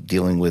would be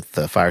dealing with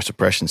fire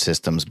suppression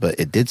systems, but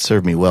it did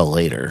serve me well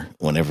later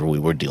whenever we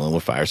were dealing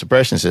with fire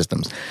suppression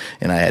systems,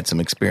 and I had some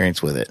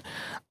experience with it.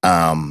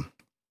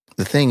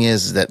 The thing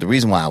is that the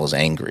reason why I was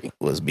angry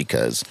was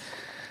because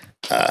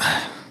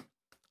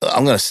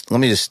let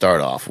me just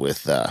start off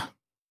with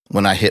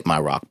when I hit my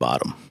rock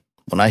bottom.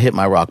 When I hit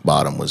my rock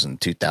bottom was in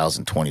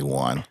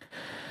 2021.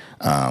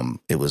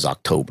 It was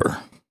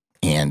October.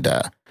 And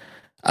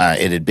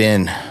it had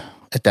been,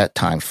 at that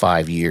time,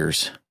 5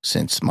 years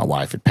since my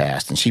wife had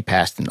passed. And she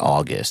passed in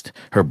August.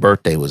 Her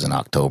birthday was in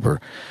October.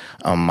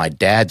 My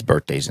dad's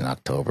birthday's in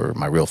October,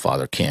 my real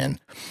father, Ken.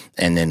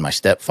 And then my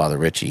stepfather,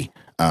 Richie,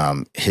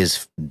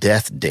 his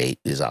death date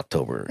is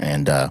October.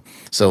 And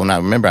so when I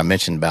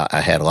mentioned about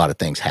I had a lot of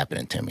things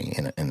happening to me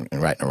in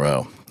right in a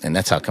row. And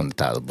that's how come the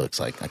title of the book's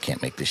like, I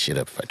can't make this shit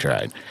up if I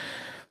tried.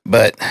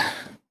 But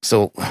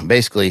so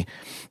basically,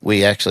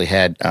 we actually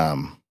had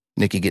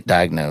Nikki get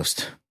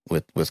diagnosed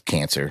with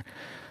cancer.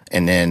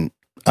 And then,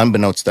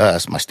 unbeknownst to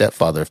us, my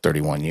stepfather of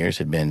 31 years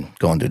had been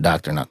going to a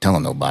doctor and not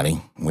telling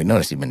nobody. We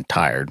noticed he'd been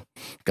tired,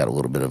 got a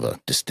little bit of a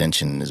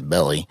distension in his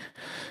belly.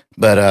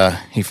 But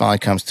he finally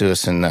comes to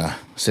us and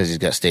says he's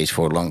got stage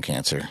 4 lung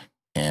cancer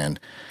and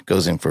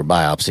goes in for a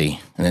biopsy.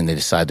 And then they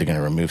decide they're going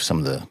to remove some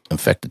of the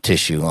infected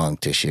lung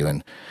tissue,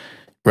 and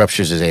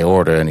ruptures his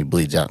aorta, and he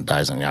bleeds out and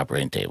dies on the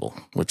operating table,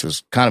 which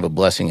was kind of a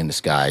blessing in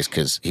disguise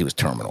because he was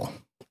terminal.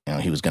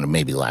 He was going to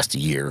maybe last a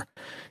year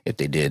if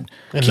they did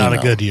and chemo. Not a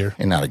good year.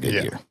 And not a good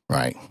year,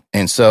 right.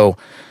 And so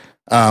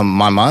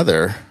my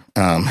mother,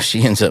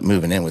 she ends up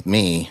moving in with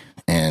me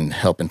and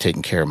helping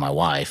taking care of my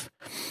wife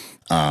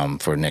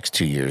for the next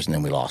 2 years, and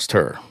then we lost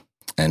her.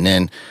 And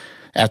then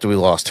after we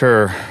lost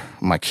her,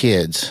 my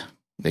kids,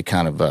 they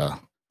kind of,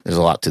 there's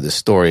a lot to this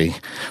story,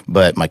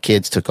 but my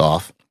kids took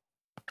off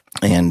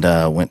and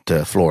went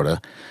to Florida.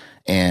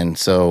 And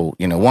so,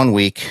 1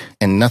 week,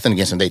 and nothing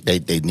against them,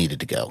 they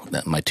needed to go.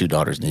 My 2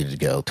 daughters needed to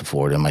go to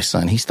Florida. And my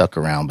son, he stuck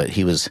around, but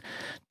he was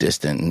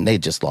distant, and they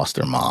just lost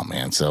their mom,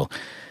 man. So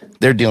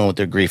they're dealing with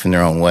their grief in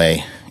their own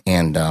way.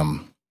 And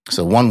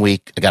so 1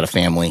 week, I got a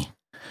family.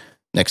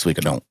 Next week,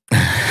 I don't.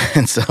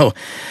 And so,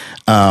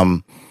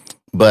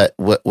 but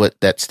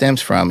what that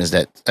stems from is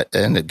that I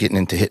ended up getting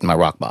into hitting my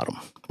rock bottom,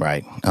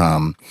 right?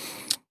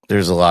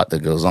 There's a lot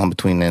that goes on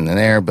between then and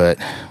there, but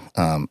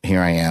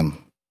here I am,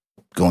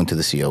 going to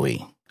the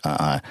COE.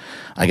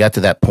 I got to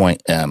that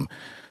point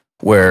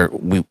where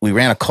we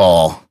ran a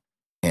call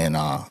in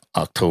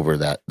October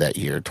that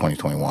year,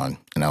 2021,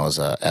 and I was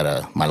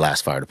at my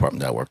last fire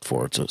department that I worked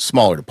for. It's a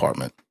smaller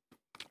department,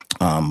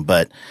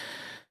 but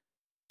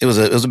it was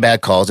a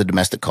bad call. It was a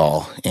domestic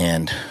call,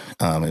 and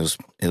it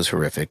was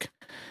horrific.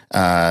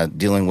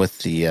 Dealing with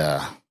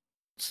the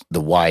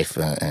the wife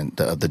and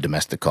the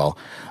domestic call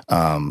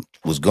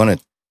was going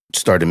to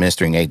start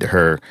administering aid to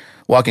her.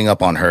 Walking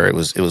up on her, it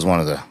was one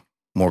of the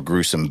more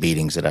gruesome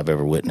beatings that I've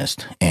ever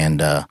witnessed.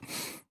 And I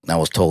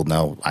was told,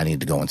 no, I need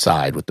to go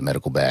inside with the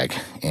medical bag.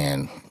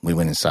 And we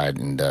went inside,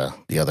 and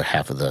the other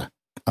half of the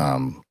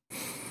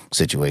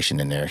situation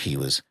in there, he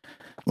was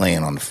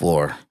laying on the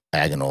floor,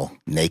 agonal,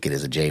 naked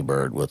as a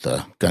jaybird with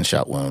a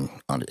gunshot wound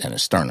in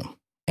his sternum.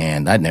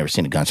 And I'd never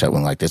seen a gunshot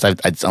wound like this.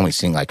 I'd only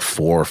seen like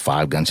 4 or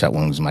 5 gunshot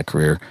wounds in my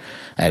career.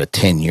 I had a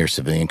 10-year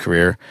civilian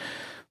career,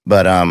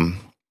 but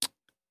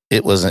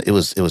it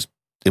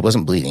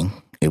wasn't bleeding.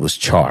 It was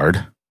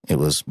charred. It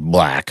was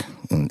black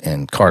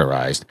and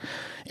cauterized.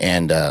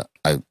 And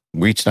I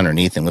reached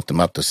underneath and lifted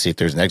him up to see if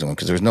there's an exit wound,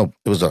 because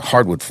it was a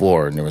hardwood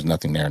floor and there was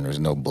nothing there and there was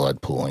no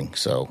blood pooling.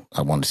 So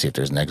I wanted to see if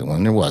there's an exit wound,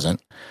 and there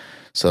wasn't.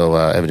 So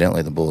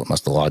evidently the bullet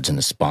must have lodged in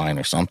the spine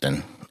or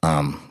something.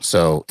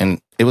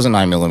 And it was a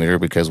 9mm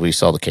because we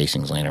saw the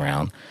casings laying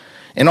around,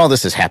 and all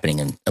this is happening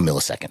in a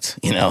milliseconds.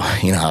 You know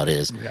how it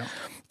is. Yeah.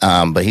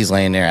 But he's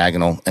laying there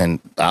agonal, and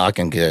all I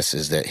can guess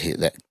is that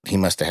he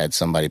must have had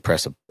somebody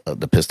press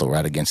the pistol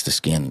right against the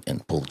skin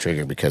and pull the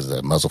trigger, because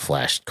the muzzle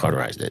flash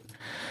cauterized it.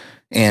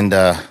 And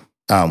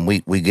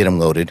we get him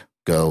loaded,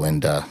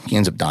 and he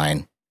ends up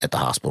dying at the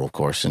hospital, of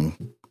course.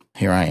 And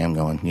here I am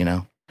going,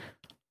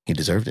 he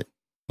deserved it.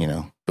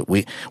 But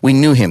we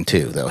knew him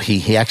too, though.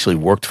 He actually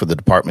worked for the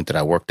department that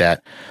I worked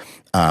at.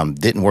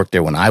 Didn't work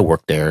there when I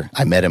worked there.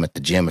 I met him at the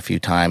gym a few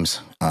times,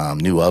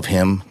 knew of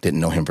him, didn't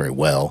know him very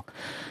well.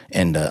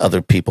 And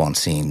other people on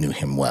scene knew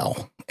him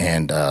well.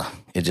 And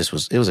it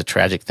was a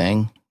tragic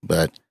thing,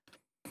 but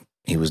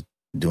he was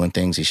doing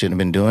things he shouldn't have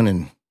been doing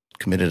and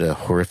committed a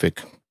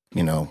horrific,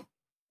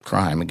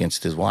 crime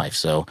against his wife.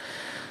 So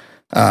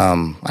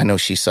I know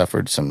she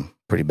suffered some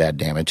pretty bad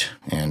damage,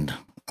 and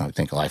I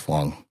think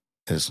lifelong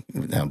is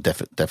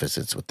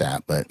deficits with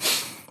that. But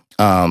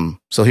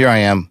so here I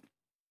am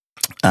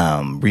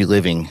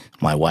reliving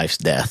my wife's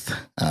death.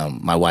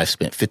 My wife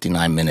spent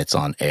 59 minutes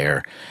off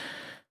air.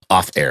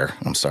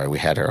 I'm sorry, we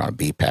had her on a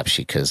BPAP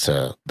sheet because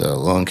the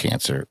lung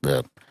cancer,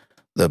 the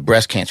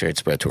breast cancer had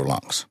spread to her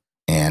lungs.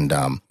 And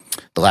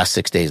the last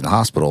 6 days in the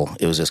hospital,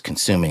 it was just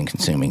consuming,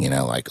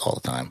 like all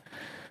the time.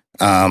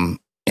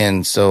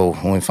 And so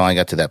when we finally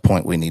got to that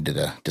point, we needed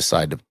to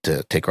decide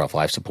to take her off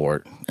life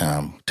support.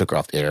 Took her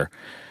off the air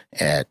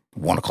at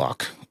 1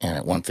 o'clock, and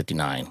at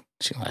 1:59,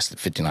 she lasted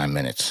 59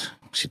 minutes.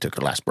 She took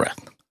her last breath.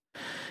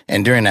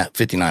 And during that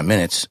 59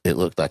 minutes, it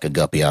looked like a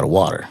guppy out of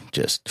water.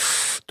 Just,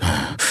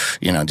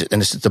 and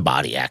this is the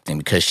body acting,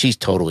 because she's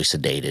totally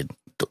sedated.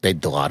 They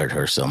dilaudid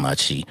her so much.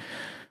 She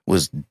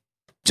was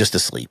just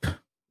asleep.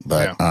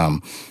 But,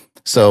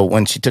 so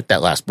when she took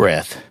that last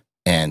breath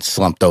and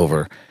slumped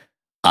over,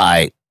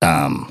 I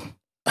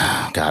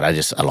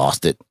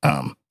lost it.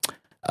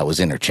 I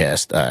was in her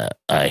chest.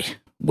 I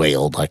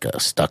wailed like a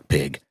stuck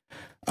pig.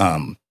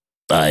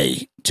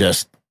 I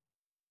just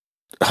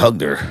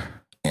hugged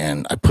her,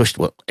 and I pushed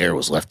what air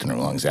was left in her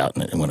lungs out,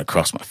 and it went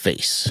across my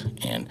face.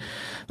 And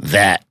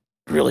that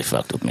really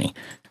fucked with me.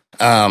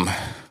 I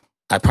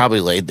probably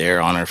laid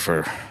there on her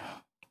for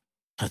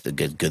a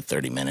good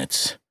 30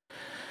 minutes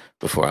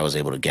before I was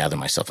able to gather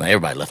myself. And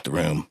everybody left the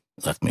room,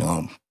 left me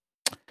alone.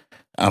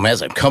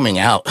 As I'm coming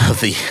out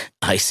of the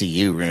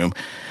ICU room,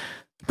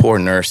 poor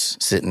nurse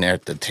sitting there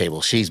at the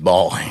table, she's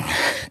bawling.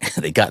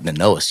 They gotten to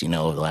know us,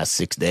 over the last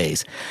 6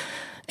 days.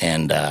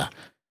 And I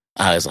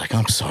was like,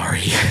 I'm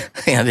sorry.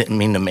 I didn't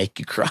mean to make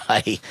you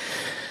cry.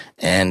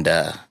 And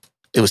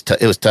it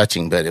was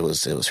touching, but it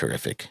was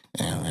horrific.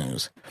 And it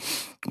was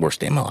the worst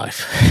day of my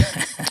life.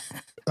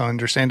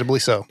 Understandably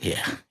so.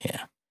 Yeah.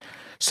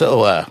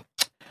 So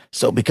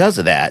because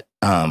of that,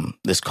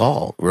 this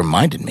call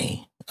reminded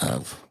me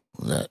of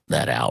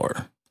that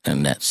hour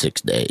and that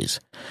 6 days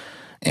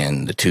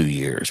and the 2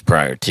 years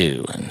prior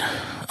to. And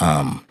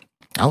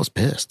I was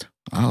pissed.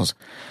 I was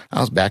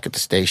back at the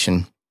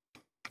station,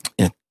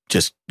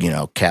 just,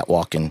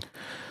 catwalking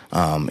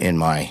in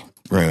my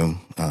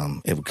room,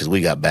 because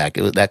we got back.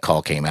 That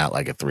call came out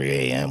like at 3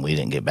 a.m. We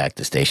didn't get back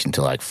to the station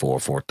until like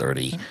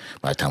 4:30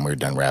 by the time we were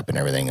done wrapping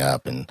everything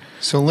up. And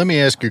so let me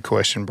ask you a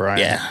question, Brian.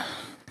 Yeah.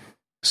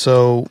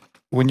 So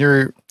when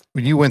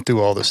you went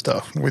through all this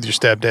stuff with your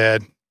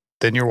stepdad,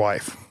 then your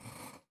wife,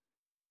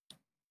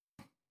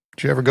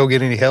 did you ever go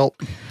get any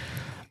help?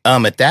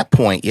 At that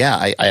point,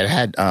 yeah, I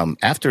had,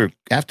 after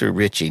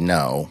Richie,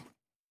 no,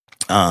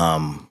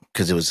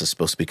 because it was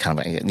supposed to be kind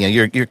of,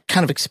 you're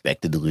kind of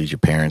expected to lose your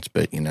parents,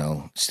 but,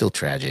 still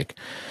tragic.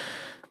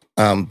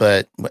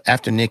 But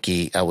after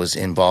Nikki, I was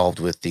involved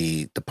with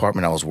the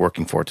department I was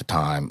working for at the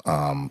time,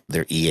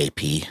 their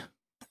EAP,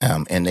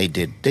 and they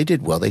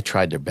did well. They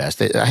tried their best.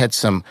 I had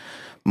some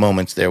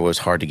moments there was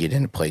hard to get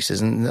into places.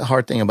 And the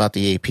hard thing about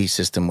the EAP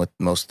system with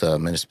most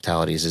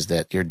municipalities is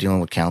that you're dealing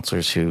with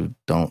counselors who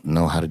don't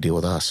know how to deal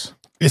with us.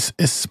 It's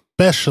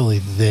especially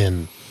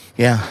then.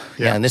 Yeah.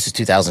 And this is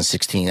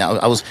 2016.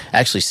 I was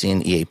actually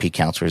seeing EAP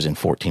counselors in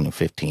 14 and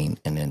 15,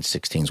 and then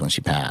 16 is when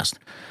she passed.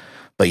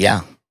 But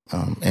yeah,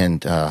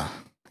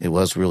 it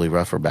was really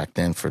rougher back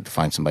then to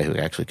find somebody who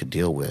actually could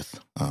deal with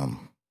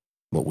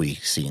what we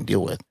see and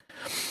deal with.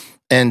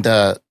 And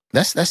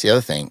that's the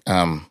other thing.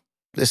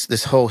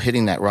 This whole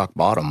hitting that rock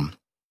bottom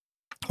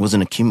was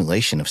an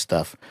accumulation of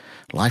stuff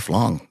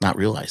lifelong, not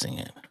realizing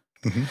it.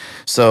 Mm-hmm.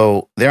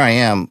 So there I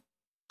am.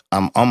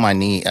 I'm on my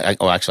knee. I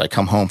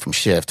come home from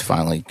shift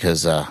finally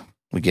because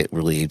we get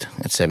relieved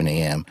at 7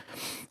 a.m.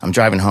 I'm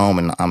driving home,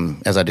 and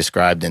I'm, as I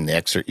described in the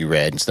excerpt you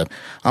read and stuff,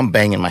 I'm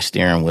banging my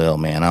steering wheel,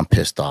 man. I'm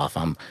pissed off.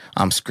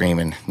 I'm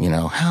screaming,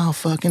 how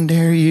fucking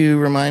dare you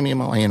remind me of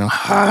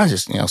my,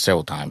 just,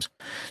 several times,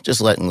 just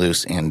letting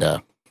loose. And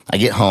I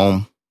get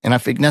home, and I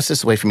figure that's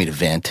just a way for me to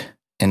vent.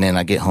 And then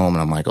I get home,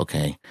 and I'm like,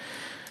 okay,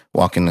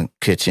 walk in the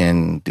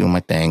kitchen, doing my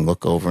thing,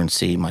 look over and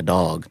see my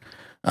dog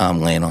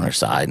laying on her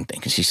side and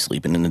thinking she's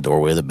sleeping in the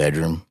doorway of the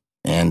bedroom.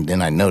 And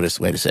then I notice,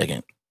 wait a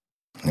second,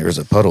 there's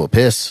a puddle of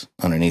piss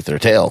underneath her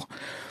tail.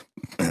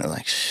 And I'm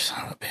like,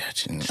 son of a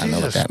bitch. And I know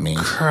what that means.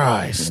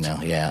 Christ.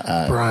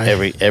 Yeah. Brian.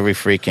 Every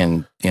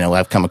freaking,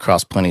 I've come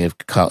across plenty of,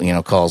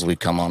 calls. We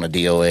come on a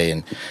DOA,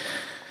 and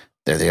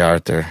there they are.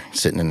 They're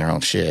sitting in their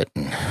own shit.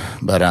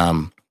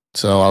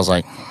 So I was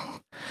like,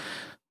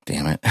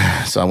 damn it.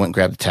 So I went and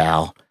grabbed a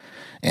towel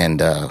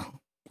and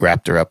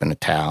wrapped her up in a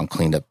towel and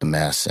cleaned up the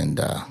mess. And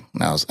I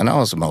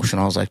was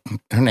emotional. I was like,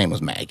 her name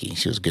was Maggie.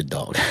 She was a good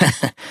dog.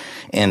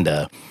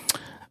 And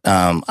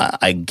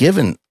I'd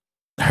given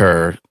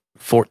her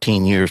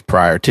 14 years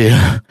prior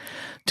to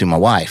my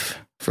wife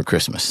for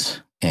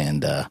Christmas.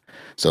 And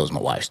so it was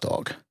my wife's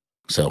dog.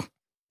 So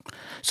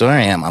there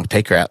I am. I'll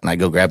take her out, and I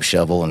go grab a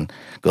shovel and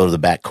go to the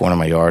back corner of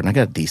my yard. And I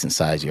got a decent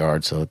sized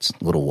yard, so it's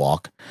a little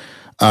walk.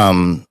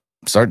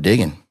 Start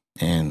digging.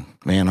 And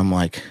man, I'm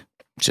like,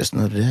 just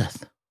another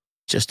death.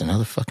 Just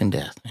another fucking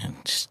death, man.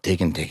 Just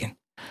digging.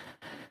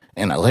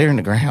 And I lay her in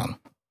the ground.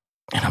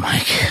 And I'm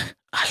like,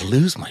 I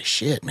lose my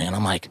shit, man.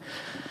 I'm like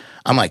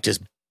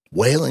just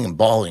wailing and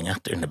bawling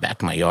out there in the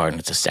back of my yard. And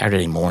it's a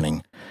Saturday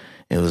morning.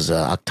 It was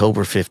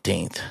October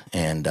 15th.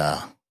 And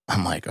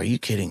I'm like, are you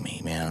kidding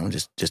me, man? I'm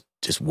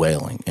just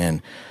wailing.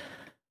 And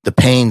the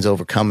pain's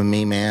overcoming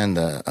me, man.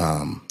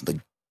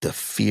 The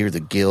fear, the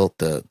guilt,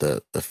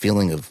 the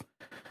feeling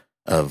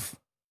of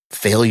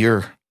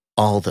failure,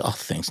 all the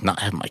things, not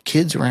having my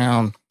kids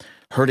around,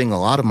 hurting a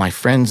lot of my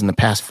friends in the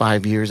past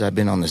 5 years. I've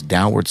been on this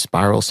downward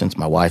spiral since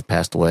my wife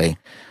passed away.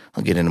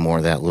 I'll get into more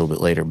of that a little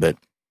bit later, but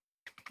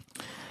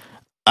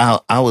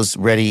I was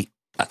ready.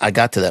 I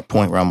got to that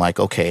point where I'm like,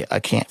 okay, I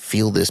can't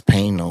feel this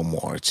pain no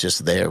more. It's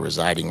just there,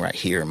 residing right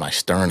here in my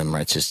sternum.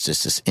 Right? It's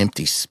just this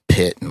empty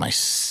pit in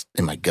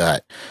my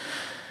gut,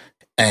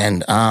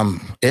 and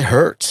it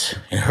hurts.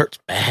 It hurts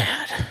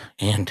bad,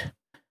 and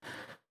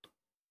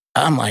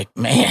I'm like,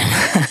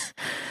 man,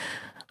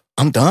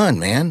 I'm done,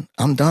 man.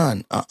 I'm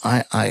done.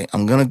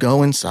 I'm gonna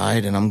go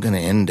inside and I'm gonna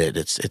end it.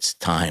 It's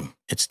time.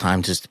 It's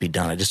time just to be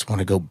done. I just want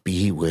to go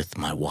be with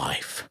my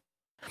wife.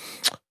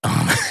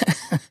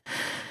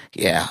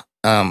 Yeah.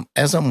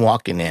 As I'm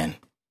walking in,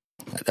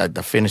 I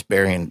finished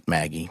burying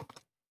Maggie.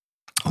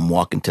 I'm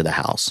walking to the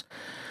house.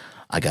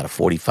 I got a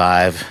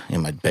 45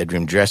 in my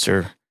bedroom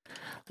dresser.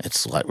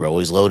 It's like we're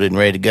always loaded and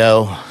ready to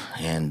go.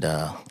 And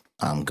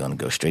I'm going to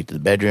go straight to the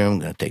bedroom. I'm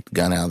going to take the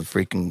gun out of the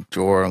freaking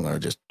drawer. I'm going to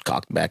just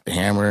cock back the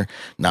hammer,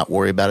 not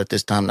worry about it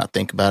this time, not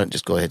think about it.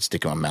 Just go ahead,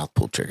 stick it in my mouth,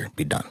 pull trigger,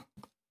 be done.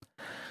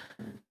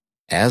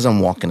 As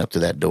I'm walking up to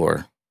that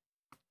door,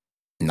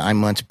 9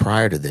 months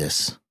prior to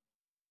this,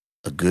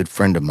 a good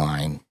friend of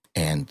mine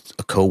and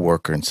a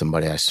coworker and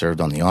somebody I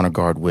served on the honor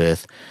guard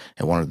with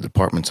at one of the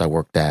departments I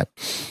worked at,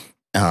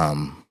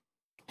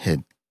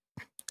 had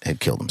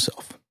killed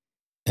himself.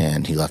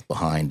 And he left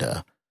behind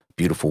a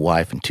beautiful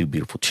wife and two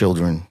beautiful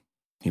children.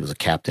 He was a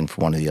captain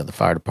for one of the other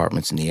fire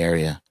departments in the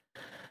area.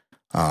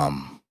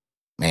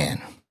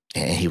 Man,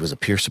 and he was a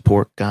peer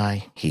support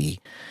guy. He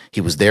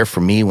was there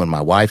for me when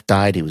my wife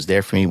died. He was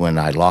there for me when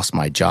I lost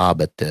my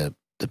job at the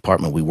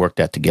department we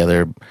worked at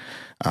together.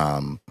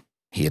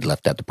 He had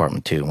left that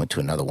department too and went to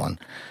another one.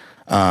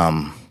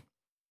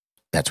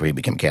 That's where he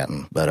became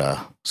captain.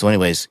 But so,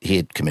 anyways, he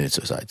had committed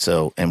suicide.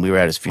 So, and we were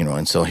at his funeral.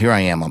 And so here I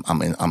am.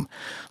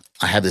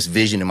 I have this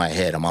vision in my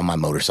head. I'm on my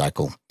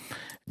motorcycle.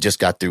 Just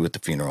got through with the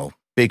funeral,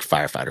 big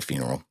firefighter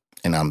funeral,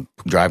 and I'm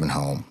riding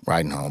home,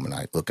 and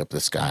I look up at the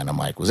sky and I'm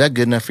like, "Was that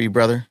good enough for you,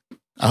 brother?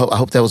 I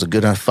hope that was a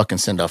good enough fucking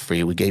send off for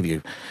you.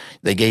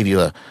 They gave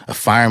you a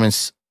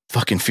fireman's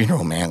fucking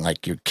funeral, man.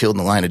 Like you're killed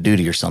in the line of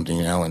duty or something,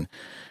 you know." And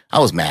I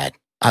was mad.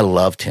 I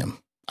loved him.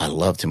 I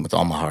loved him with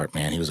all my heart,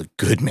 man. He was a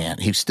good man.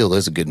 He still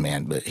is a good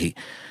man, but he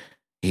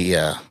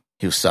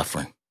was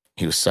suffering.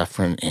 He was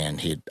suffering,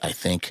 and I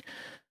think,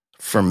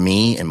 for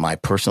me and my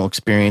personal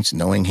experience,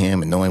 knowing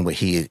him and knowing what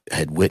he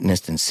had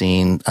witnessed and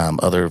seen,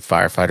 other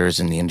firefighters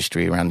in the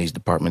industry around these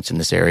departments in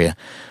this area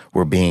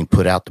were being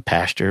put out to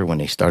pasture when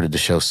they started to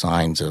show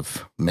signs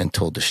of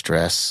mental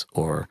distress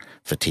or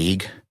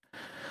fatigue.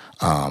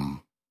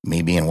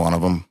 Me being one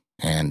of them,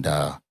 and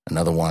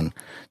another one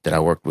that I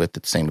worked with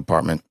at the same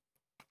department.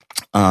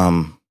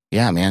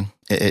 Yeah, man.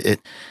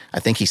 I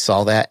think he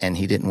saw that and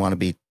he didn't want to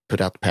be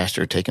put out the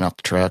pasture, taken off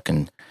the truck,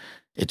 and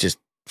it just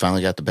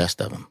finally got the best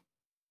of him.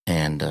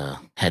 And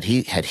had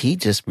he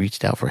just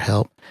reached out for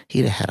help,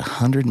 he'd have had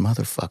 100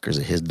 motherfuckers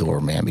at his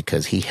door, man,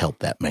 because he helped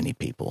that many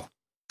people.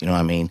 You know what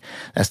I mean?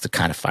 That's the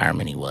kind of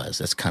fireman he was.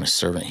 That's the kind of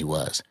servant he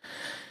was.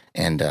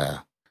 And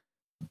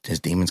his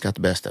demons got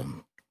the best of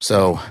him.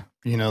 So,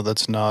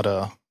 it's not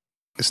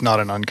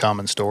an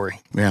uncommon story.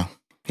 Yeah.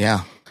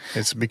 Yeah.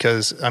 It's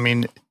because, I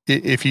mean,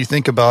 if you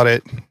think about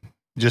it,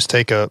 just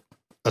take a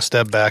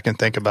step back and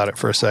think about it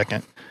for a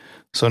second.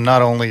 So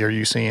not only are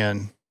you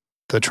seeing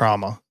the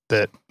trauma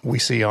that we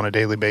see on a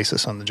daily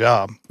basis on the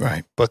job,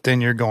 right, but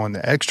then you're going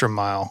the extra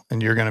mile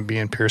and you're going to be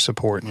in peer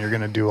support and you're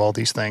going to do all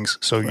these things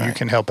so you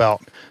can help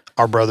out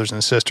our brothers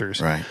and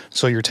sisters. Right.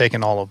 So you're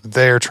taking all of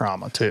their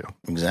trauma too.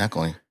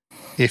 Exactly.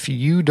 If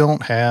you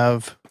don't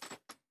have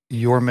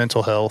your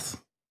mental health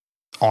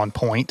on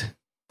point,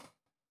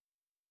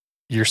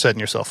 you're setting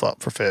yourself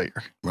up for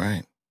failure.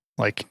 Right.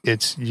 Like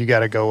you got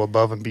to go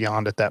above and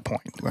beyond at that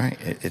point. Right.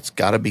 It's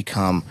got to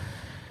become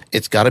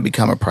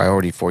a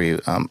priority for you.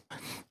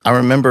 I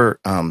remember,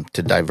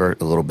 to divert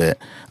a little bit,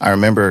 I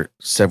remember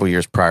several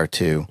years prior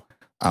to,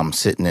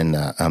 sitting in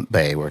the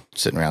bay, we're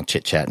sitting around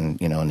chit-chatting,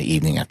 in the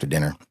evening after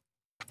dinner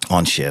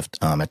on shift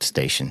at the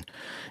station.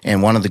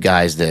 And one of the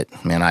guys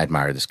that, man, I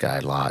admired this guy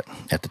a lot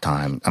at the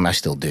time. I mean, I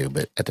still do,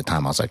 but at the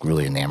time I was like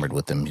really enamored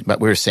with him. But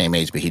we were the same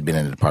age, but he'd been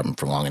in the department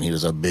for long, and he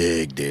was a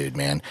big dude,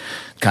 man.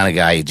 Kind of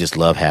guy you just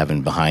love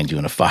having behind you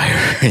in a fire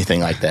or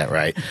anything like that,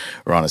 right?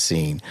 Or on a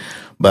scene.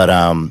 But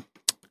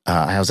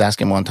I was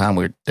asking him one time,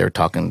 we were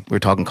talking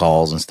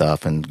calls and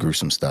stuff and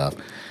gruesome stuff.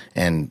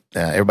 And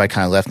everybody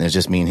kind of left, and it was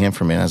just me and him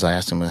for a minute. As I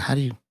asked him, how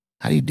do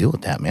you deal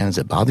with that, man? Does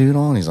it bother you at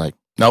all? And he's like,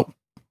 nope.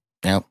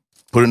 Yeah,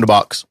 put it in the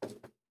box.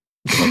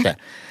 Okay.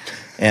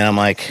 And I'm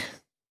like,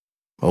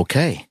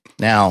 okay.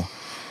 Now,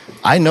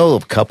 I know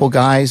a couple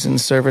guys in the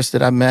service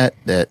that I've met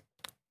that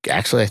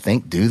actually I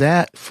think do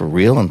that for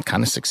real and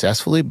kind of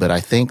successfully, but I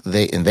think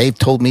they've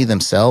told me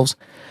themselves,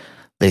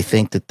 they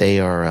think that they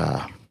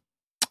are,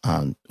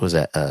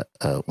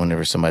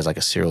 whenever somebody's like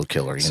a serial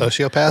killer,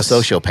 sociopath? A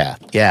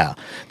sociopath. Yeah.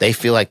 They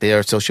feel like they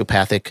are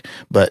sociopathic,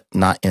 but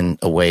not in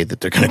a way that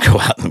they're going to go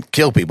out and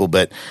kill people,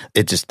 but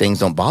things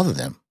don't bother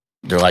them.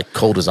 They're like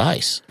cold as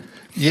ice.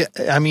 Yeah.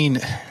 I mean,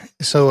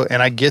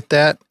 and I get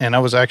that. And I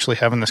was actually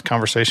having this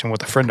conversation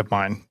with a friend of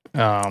mine.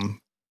 And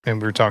we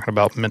were talking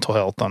about mental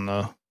health on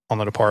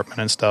the department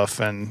and stuff.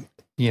 And,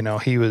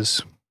 he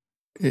was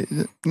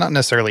not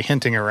necessarily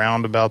hinting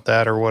around about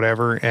that or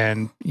whatever.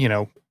 And,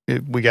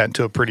 we got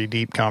into a pretty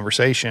deep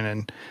conversation,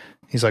 and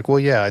he's like, well,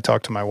 yeah, I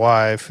talked to my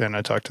wife and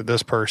I talked to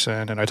this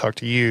person and I talked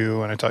to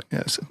you and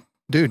I said,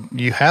 dude,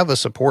 you have a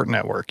support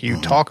network.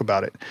 You talk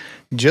about it.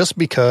 Just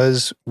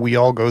because we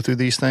all go through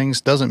these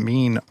things doesn't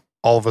mean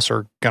all of us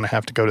are going to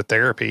have to go to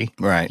therapy.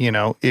 Right.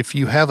 If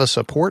you have a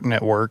support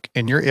network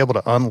and you're able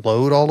to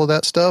unload all of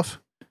that stuff,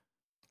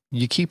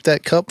 you keep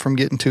that cup from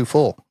getting too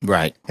full.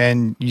 Right.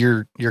 And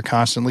you're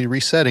constantly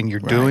resetting. You're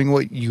doing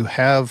what you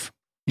have.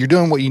 You're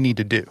doing what you need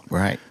to do.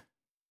 Right.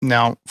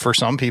 Now, for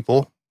some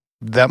people,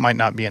 that might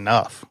not be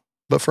enough,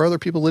 but for other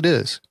people, it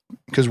is,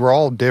 because we're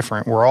all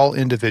different. We're all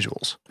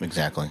individuals.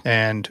 Exactly.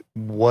 And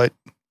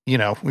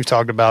we've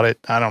talked about it,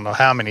 I don't know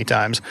how many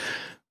times.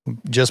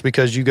 Just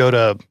because you go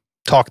to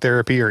talk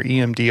therapy or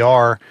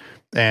EMDR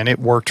and it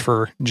worked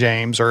for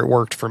James or it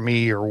worked for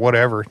me or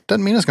whatever,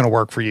 doesn't mean it's going to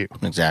work for you.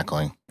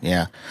 Exactly.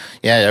 Yeah.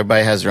 Yeah.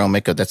 Everybody has their own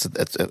makeup.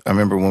 I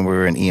remember when we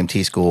were in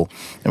EMT school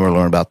and we were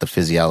learning about the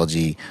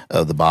physiology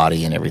of the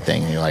body and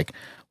everything. And you're like,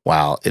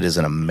 wow, it is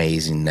an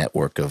amazing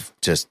network of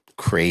just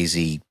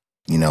crazy,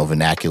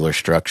 vernacular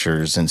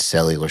structures and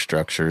cellular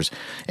structures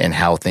and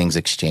how things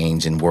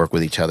exchange and work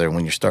with each other. And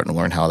when you're starting to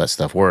learn how that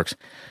stuff works,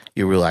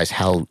 you realize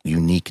how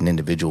unique an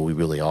individual we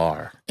really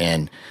are.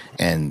 And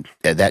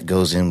that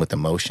goes in with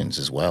emotions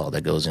as well.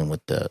 That goes in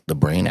with the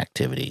brain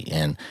activity.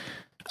 And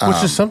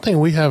which is something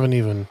we haven't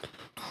even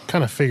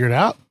kind of figured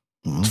out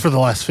for the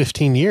last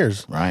 15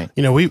 years. Right.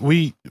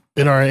 We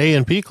in our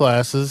A&P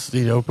classes,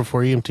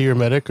 before EMT or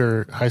medic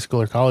or high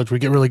school or college, we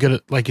get really good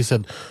at, like you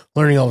said,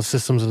 learning all the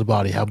systems of the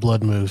body, how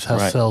blood moves, how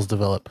cells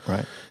develop.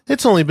 Right.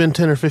 It's only been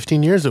 10 or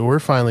 15 years that we're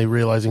finally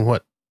realizing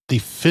what the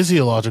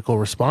physiological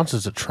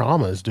responses to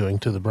trauma is doing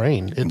to the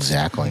brain.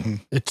 Exactly.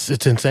 It's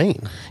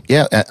insane.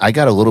 Yeah. I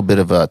got a little bit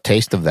of a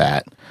taste of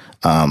that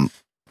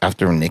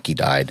after Nikki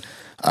died.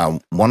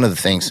 One of the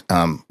things,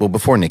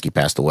 before Nikki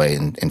passed away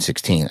in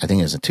 16, I think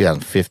it was in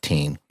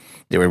 2015,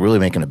 they were really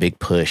making a big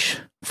push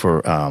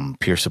for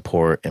peer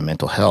support and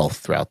mental health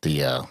throughout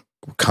the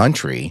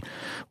country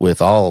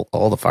with all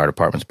the fire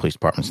departments, police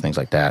departments, things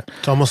like that.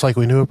 It's almost like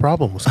we knew a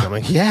problem was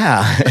coming.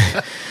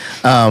 Yeah.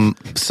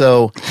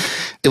 So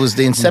it was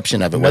the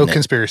inception of it. No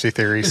conspiracy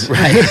theories.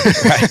 Right.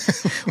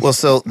 Well,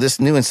 so this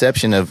new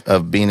inception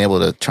of being able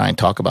to try and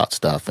talk about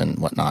stuff and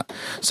whatnot.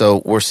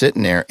 So we're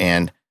sitting there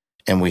and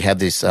we had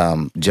this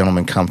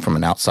gentleman come from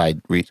an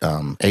outside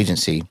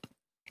agency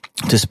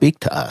to speak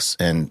to us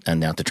and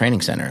at the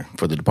training center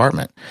for the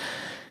department.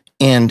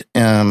 And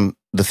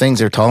the things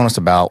they're telling us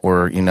about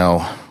were,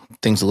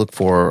 things to look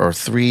for are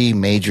 3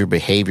 major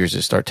behaviors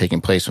that start taking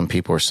place when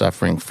people are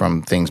suffering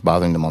from things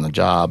bothering them on the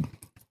job.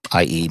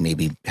 i.e.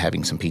 maybe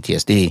having some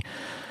PTSD,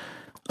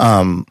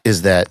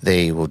 is that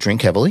they will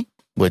drink heavily,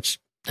 which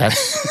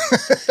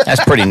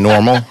that's pretty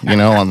normal,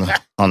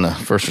 on the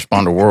first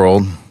responder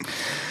world,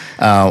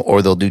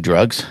 or they'll do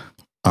drugs,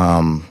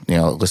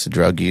 illicit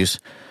drug use,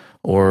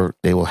 or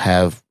they will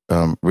have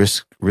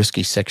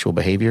risky sexual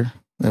behavior.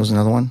 That was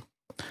another one.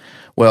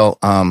 Well,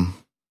 I'm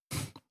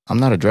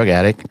not a drug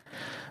addict.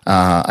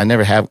 I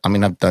never have. I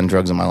mean, I've done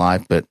drugs in my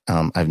life, but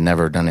I've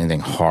never done anything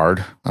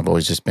hard. I've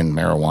always just been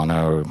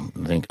marijuana,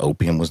 or I think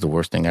opium was the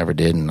worst thing I ever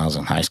did when I was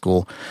in high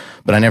school.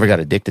 But I never got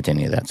addicted to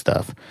any of that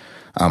stuff.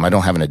 I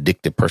don't have an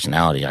addictive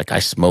personality. Like, I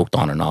smoked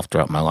on and off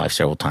throughout my life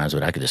several times,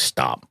 but I could just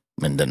stop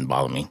and it didn't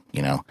bother me,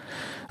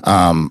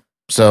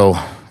 So,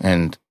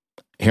 and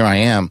here I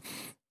am.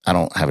 I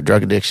don't have a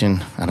drug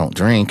addiction. I don't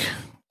drink.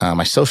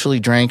 I socially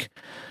drank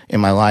in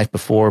my life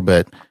before,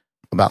 but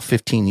about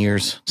 17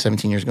 years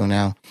ago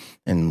now,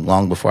 and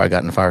long before I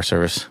got in the fire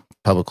service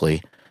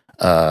publicly,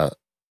 I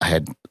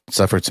had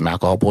suffered some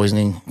alcohol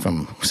poisoning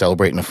from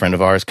celebrating a friend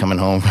of ours coming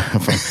home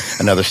from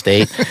another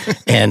state.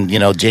 And,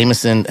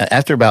 Jameson,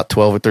 after about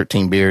 12 or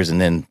 13 beers and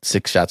then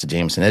 6 shots of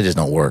Jameson, it just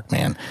don't work,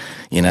 man.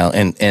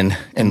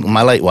 And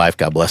my late wife,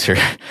 God bless her,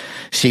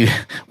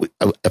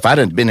 if I'd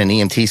have been in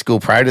EMT school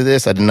prior to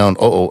this, I'd have known,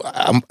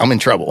 I'm in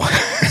trouble.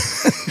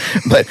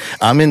 But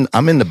I'm in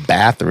the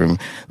bathroom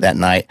that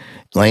night,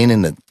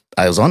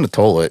 I was on the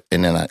toilet,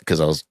 and then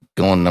because I was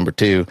going number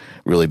 2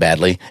 really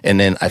badly, and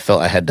then I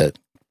felt I had to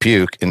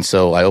puke, and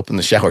so I opened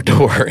the shower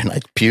door and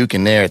I puke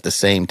in there at the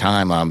same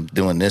time I'm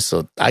doing this,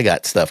 so I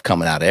got stuff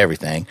coming out of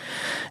everything,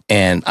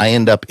 and I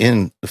end up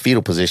in the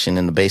fetal position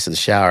in the base of the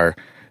shower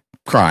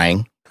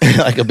crying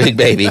like a big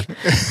baby,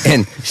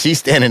 and she's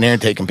standing there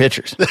and taking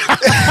pictures.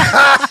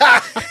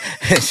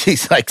 And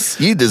she's like,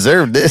 "You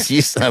deserve this,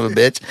 you son of a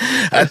bitch.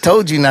 I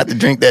told you not to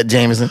drink that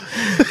Jameson."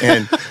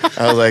 And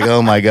I was like,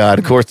 oh my God.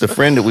 Of course, the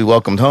friend that we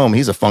welcomed home,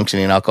 he's a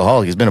functioning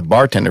alcoholic. He's been a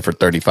bartender for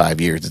 35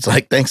 years. It's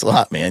like, thanks a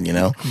lot, man,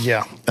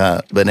 Yeah.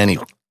 But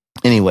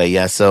anyway,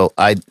 yeah, so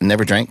I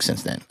never drank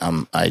since then.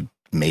 I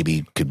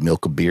maybe could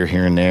milk a beer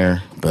here and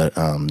there, but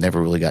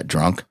never really got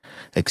drunk,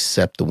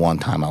 except the one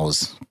time I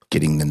was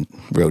getting the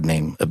road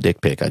name of Dick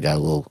Pick. I got a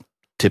little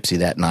tipsy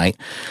that night,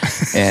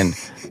 and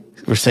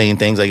we're saying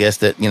things, I guess,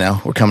 that,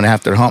 were coming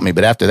after to haunt me.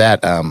 But after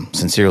that,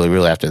 sincerely,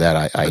 really after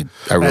that, I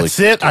really... That's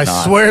it? I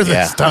swear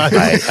this time.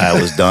 I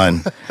was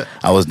done.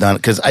 I was done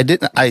because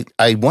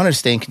I wanted to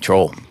stay in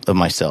control of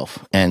myself.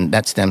 And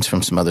that stems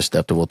from some other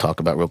stuff that we'll talk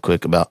about real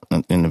quick about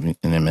in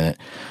a minute,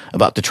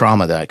 about the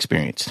trauma that I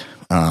experienced.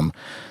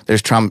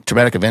 There's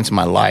traumatic events in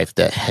my life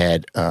that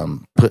had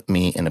put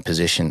me in a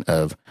position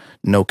of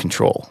no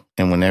control.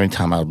 And every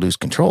time I would lose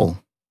control,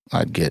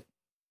 I'd get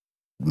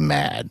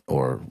mad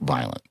or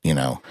violent,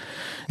 well,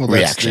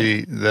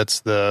 reaction.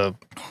 That's the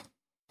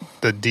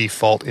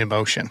default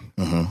emotion,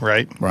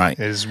 right? Right.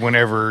 Is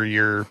whenever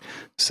you're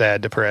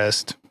sad,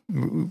 depressed,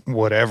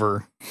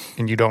 whatever,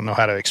 and you don't know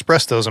how to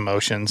express those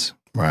emotions,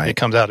 right, it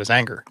comes out as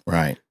anger.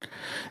 Right.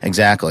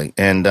 Exactly.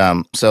 And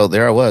so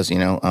there I was,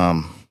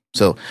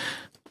 so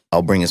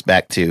I'll bring us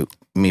back to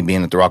me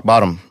being at the rock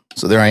bottom.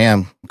 So there I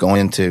am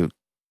going to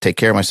take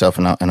care of myself,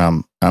 and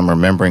I'm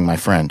remembering my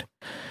friend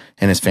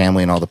and his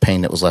family and all the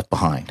pain that was left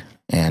behind.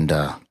 And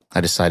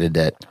I decided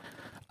that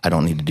I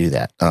don't need to do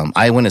that.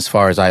 I went as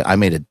far as I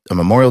made a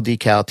memorial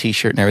decal,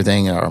 T-shirt and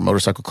everything. Our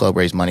motorcycle club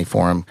raised money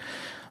for him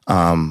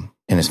and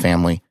his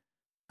family.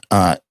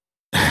 Man,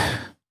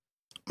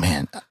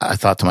 I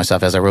thought to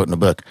myself as I wrote in the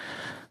book,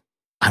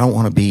 I don't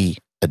want to be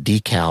a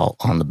decal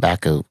on the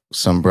back of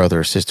some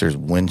brother or sister's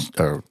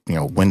window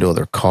of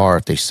their car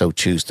if they so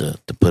choose to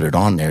put it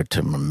on there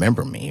to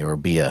remember me, or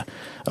be a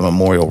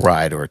memorial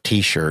ride or a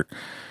T-shirt.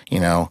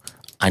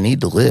 I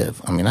need to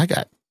live. I mean, I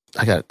got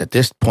at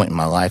this point in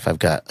my life, I've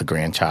got a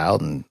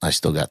grandchild, and I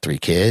still got 3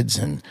 kids,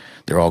 and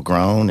they're all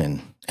grown,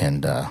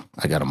 and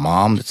I got a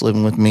mom that's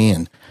living with me,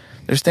 and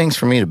there's things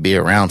for me to be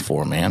around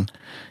for, man.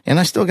 And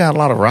I still got a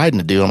lot of riding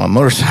to do on my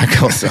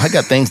motorcycle, so I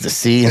got things to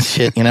see and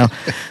shit,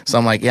 So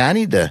I'm like, yeah, I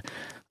need to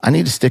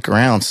stick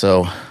around.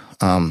 So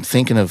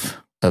thinking of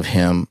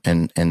him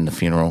and the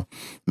funeral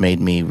made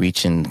me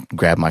reach and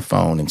grab my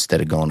phone instead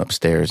of going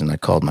upstairs, and I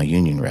called my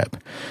union rep.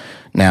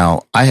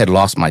 Now, I had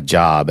lost my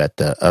job at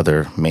the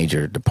other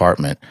major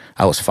department.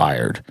 I was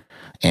fired,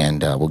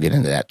 and we'll get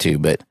into that too.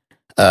 But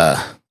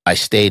I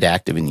stayed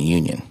active in the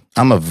union.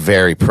 I'm a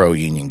very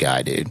pro-union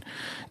guy, dude.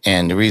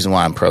 And the reason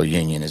why I'm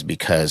pro-union is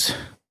because,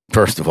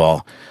 first of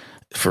all,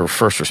 for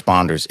first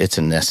responders, it's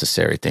a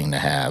necessary thing to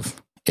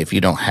have. If you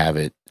don't have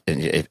it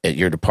at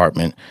your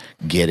department,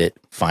 get it,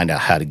 find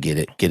out how to get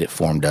it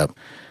formed up.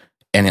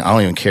 And I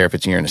don't even care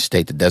if you're in a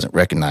state that doesn't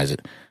recognize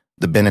it.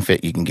 The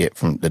benefit you can get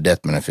from the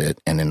death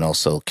benefit, and then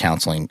also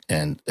counseling,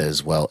 and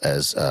as well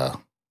as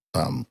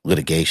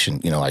litigation,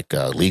 like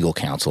legal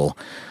counsel,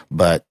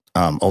 but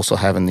also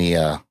having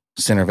the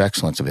Center of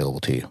Excellence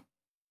available to you.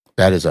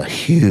 That is a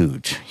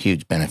huge,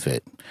 huge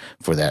benefit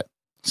for that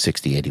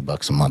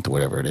 $60-$80 a month or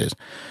whatever it is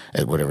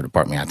at whatever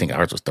department. I think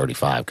ours was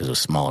 35 because it was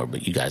smaller,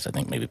 but you guys I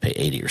think maybe pay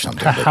 80 or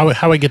something.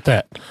 How we get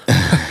that?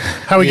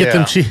 How we get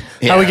them cheap?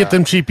 How we get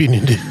them cheap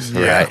union dues?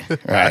 Right.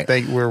 I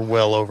think we're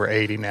well over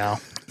 80 now.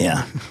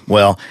 Yeah.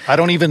 Well, I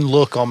don't even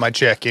look on my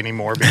check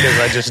anymore because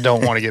I just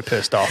don't want to get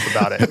pissed off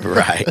about it.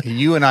 Right.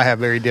 You and I have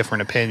very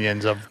different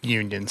opinions of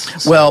unions.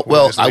 So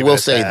I will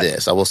say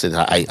this.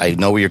 I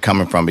know where you're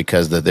coming from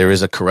because there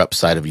is a corrupt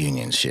side of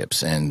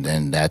unionships,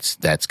 and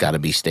that's got to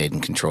be stayed in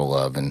control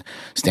of and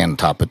stand on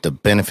top. But the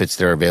benefits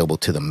that are available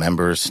to the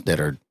members that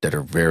are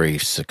very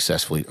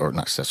successfully or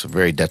not successful,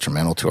 very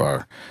detrimental to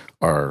our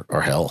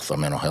health, our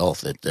mental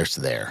health, it's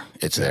there.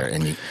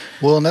 And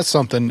and that's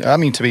something, I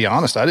mean, to be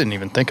honest, I didn't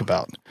even think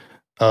about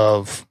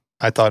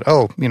I thought,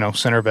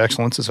 Center of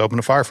Excellence is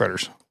open to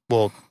firefighters.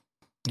 Well,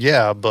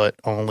 yeah, but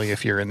only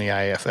if you're in the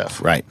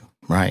IAFF. Right.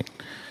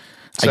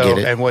 So, I get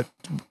it.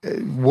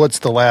 And what's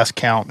the last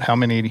count? How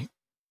many,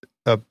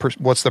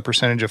 what's the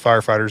percentage of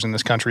firefighters in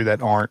this country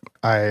that aren't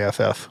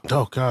IAFF?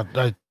 Oh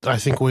God. I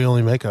think we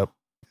only make up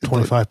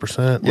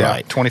 25%. Yeah,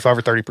 Right. 25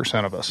 or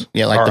 30% of us.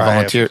 Yeah, like are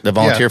the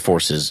volunteer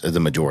force is the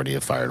majority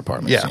of fire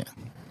departments. Yeah.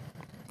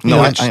 No,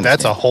 I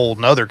that's a whole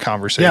nother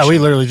conversation. Yeah, we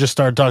literally just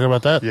started talking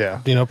about that. Yeah.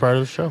 Prior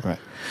to the show. Right.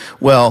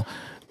 Well,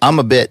 I'm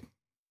a bit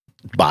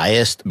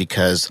biased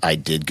because I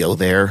did go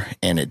there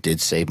and it did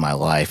save my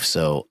life.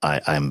 So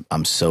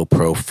I'm so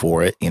pro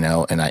for it,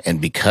 and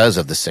because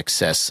of the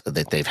success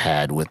that they've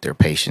had with their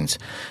patients,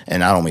 and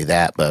not only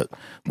that, but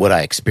what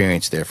I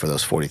experienced there for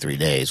those 43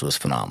 days was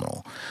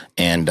phenomenal.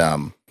 And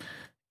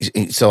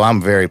so I'm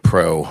very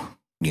pro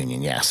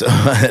union. Yeah. So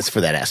that's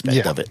for that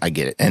aspect of it. I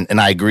get it. And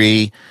I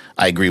agree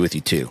with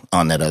you too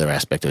on that other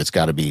aspect of it. It's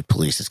got to be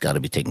police. It's got to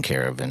be taken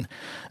care of. And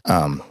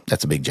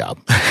that's a big job.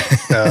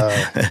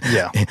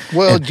 Yeah.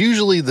 Well,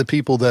 usually the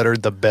people that are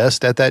the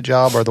best at that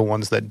job are the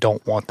ones that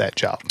don't want that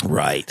job.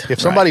 Right.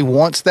 If somebody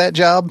wants that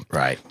job,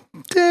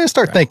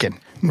 start thinking.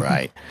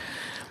 Right.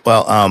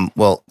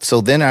 Well, so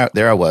then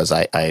there I was.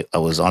 I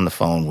was on the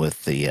phone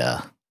with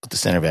the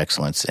Center of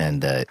Excellence,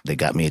 and they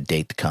got me a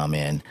date to come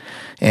in,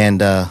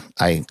 and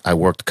I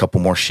worked a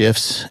couple more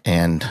shifts,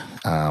 and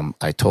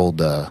I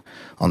told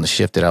on the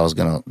shift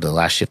that the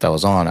last shift I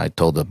was on, I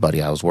told the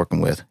buddy I was working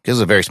with, because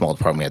it was a very small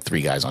department, we had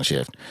 3 guys on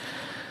shift.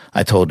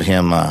 I told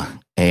him,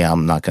 hey,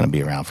 I'm not going to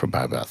be around for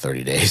about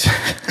 30 days,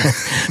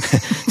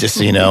 just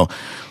so you know.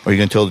 Are you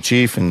going to tell the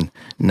chief? And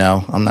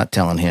no, I'm not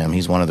telling him.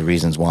 He's one of the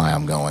reasons why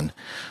I'm going,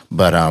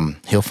 but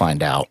he'll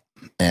find out.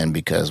 And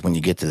because when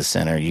you get to the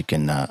center, you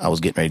can, I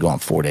was getting ready to go on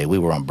 4-day. We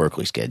were on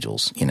Berkeley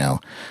schedules, I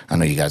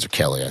know you guys are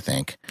Kelly, I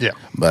think. Yeah.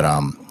 But,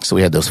 so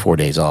we had those 4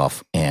 days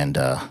off, and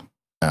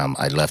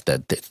I left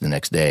the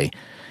next day,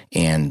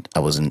 and I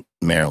was in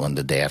Maryland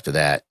the day after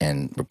that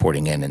and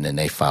reporting in, and then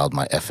they filed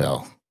my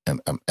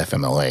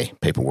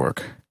FMLA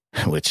paperwork,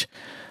 which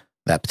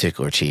that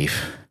particular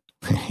chief,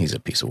 he's a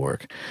piece of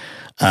work.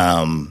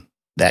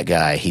 That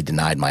guy, he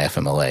denied my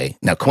FMLA.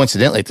 Now,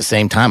 coincidentally, at the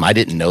same time, I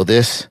didn't know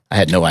this. I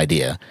had no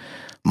idea.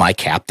 My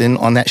captain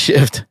on that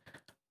shift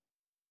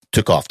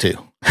took off too.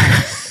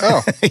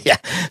 Oh. Yeah.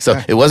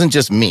 So it wasn't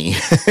just me.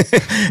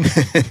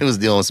 It was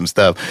dealing with some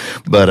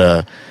stuff.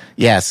 But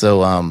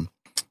so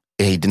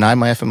he denied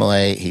my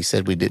FMLA. He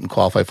said we didn't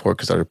qualify for it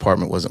because our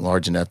department wasn't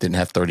large enough, didn't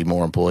have 30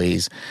 more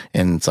employees.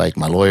 And it's like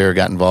my lawyer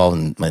got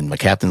involved, and my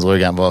captain's lawyer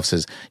got involved,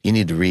 says, you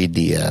need to read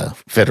the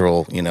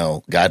federal,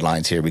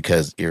 guidelines here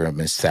because you're a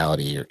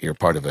municipality, you're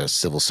part of a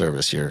civil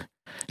service.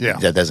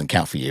 That doesn't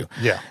count for you.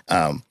 Yeah.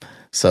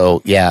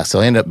 So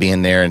I ended up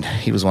being there, and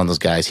he was one of those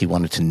guys. He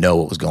wanted to know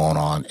what was going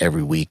on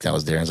every week that I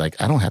was there. I was like,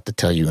 I don't have to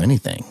tell you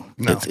anything.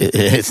 No.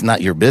 It's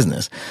not your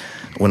business.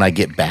 When I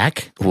get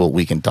back,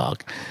 we can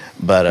talk.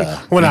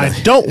 But when I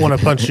don't want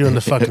to punch you in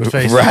the fucking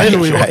face, then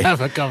we will have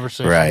a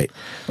conversation. Right.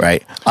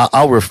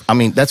 I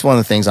mean, that's one of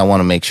the things I want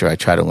to make sure I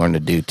try to learn to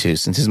do too.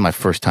 Since this is my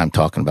first time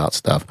talking about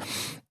stuff,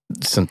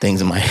 some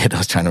things in my head I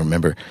was trying to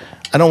remember.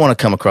 I don't want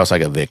to come across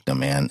like a victim,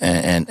 man.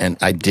 And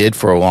I did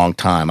for a long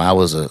time.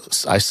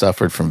 I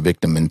suffered from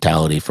victim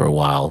mentality for a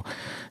while,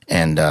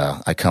 and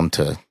I come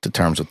to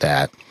terms with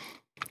that.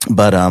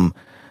 But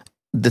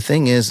the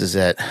thing is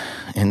that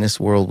in this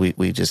world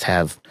we just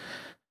have,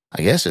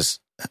 I guess,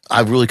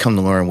 I've really come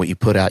to learn what you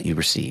put out, you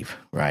receive,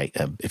 right?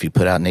 If you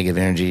put out negative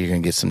energy, you're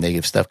going to get some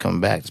negative stuff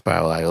coming back. It's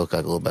probably why I look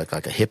like a little bit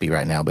like a hippie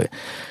right now, but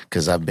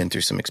because I've been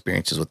through some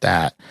experiences with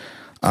that.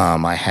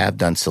 I have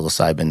done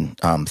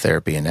psilocybin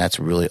therapy, and that's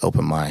really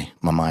opened my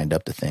mind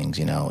up to things,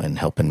 and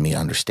helping me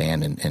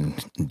understand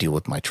and deal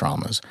with my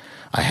traumas.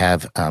 I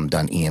have done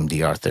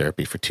EMDR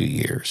therapy for 2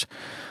 years.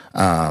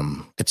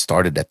 It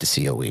started at the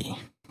COE.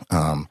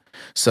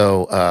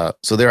 So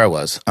there I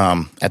was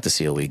at the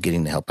COE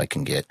getting the help I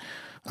can get.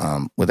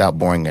 Without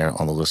boring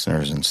all the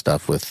listeners and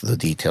stuff with the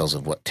details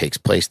of what takes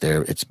place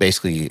there, it's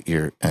basically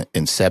you're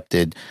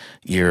incepted,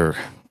 you're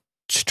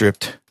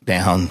stripped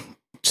down,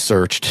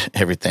 searched,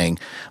 everything,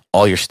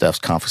 all your stuff's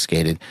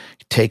confiscated,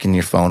 taking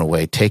your phone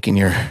away, taking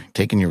your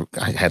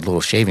I had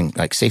little shaving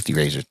like safety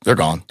razors, they're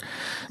gone.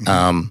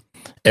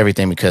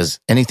 Everything, because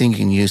anything you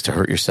can use to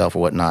hurt yourself or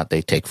whatnot,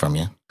 they take from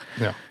you.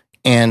 Yeah.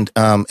 And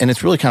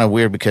it's really kind of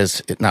weird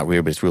because not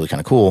weird, but it's really kind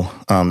of cool.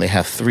 They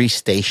have 3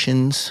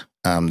 stations.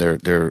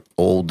 They're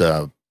old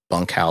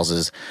bunk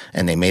houses,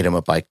 and they made them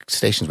up like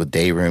stations with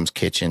day rooms,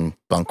 kitchen,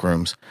 bunk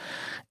rooms.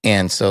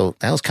 And so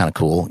that was kind of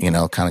cool, you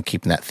know, kind of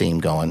keeping that theme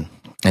going.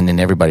 And then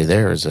everybody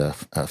there is a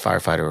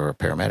firefighter or a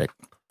paramedic.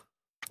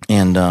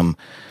 And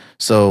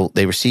so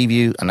they receive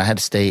you, and I had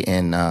to stay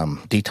in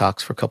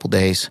detox for a couple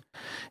days.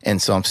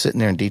 And so I'm sitting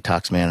there in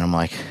detox, man, and I'm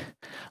like,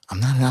 I'm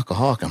not an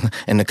alcoholic.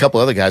 And a couple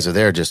other guys are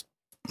there just,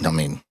 I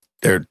mean,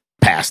 they're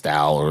passed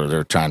out or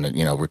they're trying to,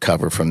 you know,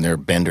 recover from their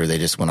bender they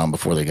just went on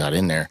before they got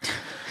in there.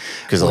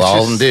 Because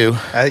all of them do.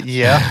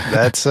 Yeah,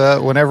 that's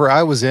whenever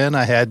I was in,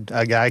 I had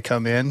a guy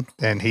come in,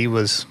 and he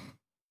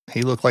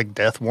looked like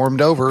death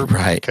warmed over.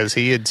 Right. Because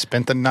he had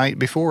spent the night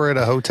before at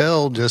a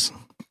hotel just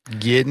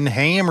getting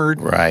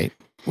hammered. Right.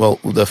 Well,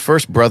 the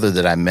first brother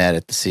that I met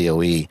at the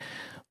COE,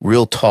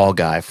 real tall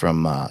guy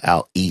from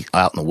out in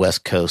the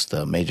West Coast,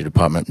 the major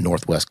department,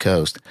 Northwest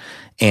Coast,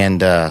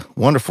 and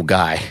wonderful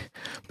guy.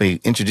 But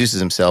he introduces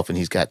himself, and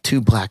he's got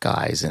 2 black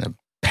eyes and a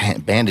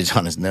bandage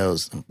on his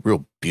nose,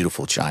 real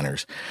beautiful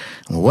shiners.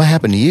 I'm like, what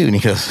happened to you? And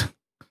he goes,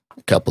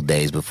 a couple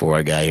days before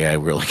I got here, I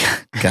really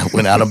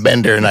went out a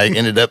bender, and I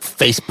ended up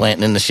face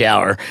planting in the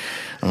shower.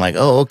 I'm like,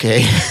 oh,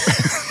 okay.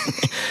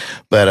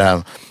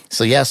 But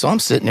so I'm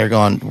sitting there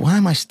going, why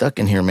am I stuck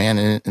in here,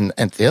 man?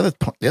 And the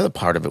other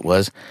part of it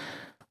was,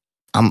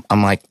 I'm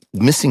like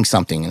missing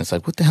something, and it's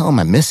like, what the hell am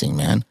I missing,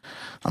 man?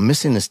 I'm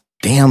missing this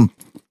damn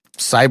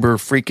cyber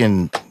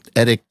freaking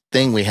edict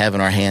thing we have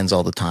in our hands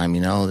all the time,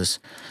 you know, this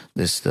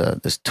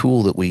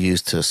tool that we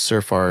use to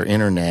surf our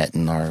internet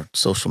and our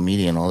social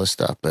media and all this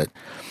stuff. But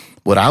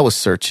what I was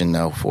searching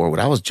though for, what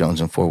I was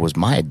jonesing for, was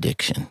my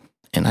addiction,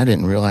 and I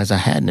didn't realize I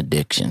had an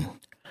addiction.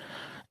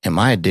 And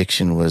my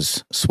addiction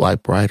was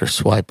swipe right or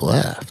swipe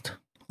left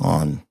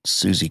on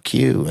Susie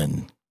Q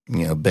and,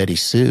 you know, Betty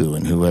Sue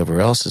and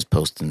whoever else is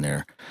posting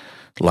their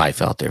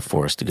life out there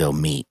for us to go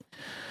meet.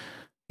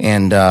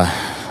 And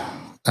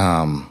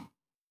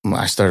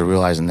I started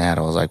realizing that.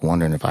 I was like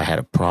wondering if I had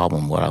a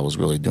problem, what I was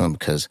really doing,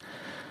 because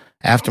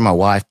after my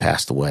wife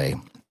passed away,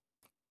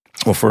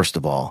 well, first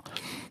of all,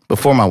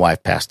 before my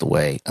wife passed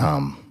away,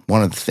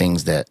 one of the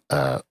things that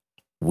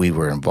we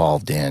were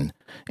involved in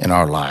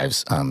our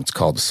lives, it's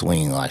called the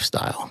swinging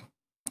lifestyle.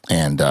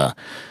 And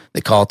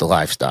they call it the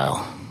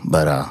lifestyle,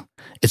 but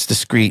it's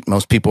discreet.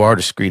 Most people are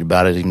discreet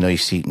about it, even though you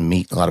see and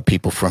meet a lot of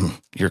people from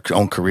your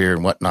own career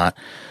and whatnot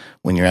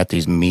when you're at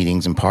these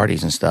meetings and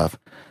parties and stuff.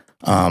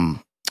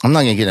 I'm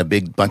not going to get in a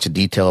big bunch of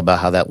detail about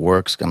how that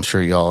works. I'm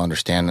sure you all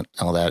understand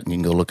all that, and you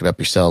can go look it up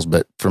yourselves.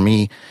 But for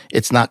me,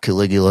 it's not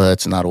Caligula.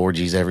 It's not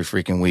orgies every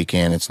freaking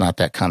weekend. It's not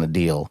that kind of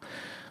deal.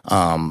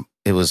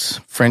 It was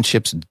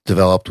friendships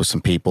developed with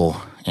some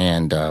people,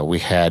 and we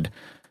had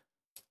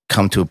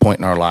come to a point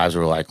in our lives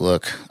where we're like,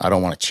 look, I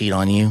don't want to cheat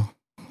on you,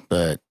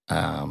 but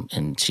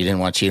and she didn't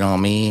want to cheat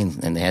on me,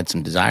 and they had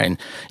some desire, and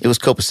it was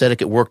copacetic.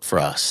 It worked for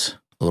us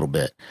a little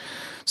bit.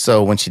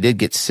 So when she did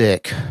get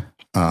sick,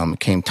 it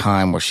came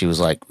time where she was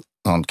like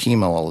on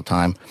chemo all the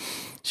time.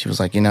 She was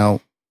like, you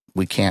know,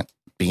 we can't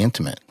be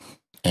intimate.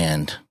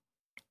 And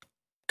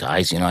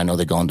guys, you know, I know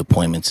they go on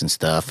deployments and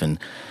stuff and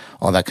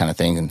all that kind of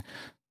thing. And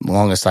the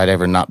longest I'd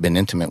ever not been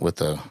intimate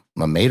with a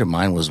mate of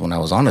mine was when I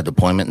was on a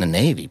deployment in the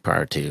Navy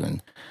prior to.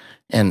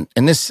 And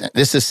this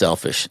is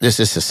selfish. This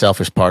is a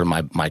selfish part of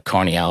my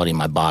carnality,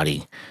 my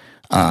body.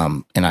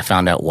 And I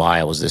found out why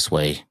I was this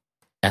way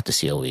at the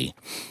COE,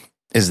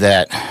 is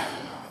that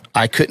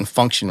I couldn't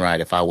function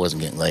right if I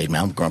wasn't getting laid.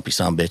 Man, I'm a grumpy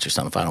son of a bitch or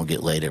something if I don't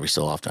get laid every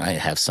so often. I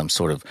have some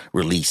sort of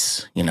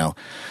release, you know.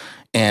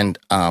 And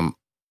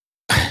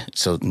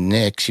so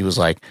Nick, she was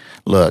like,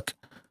 look,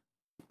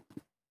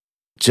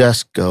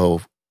 just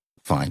go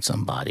find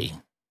somebody.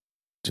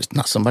 Just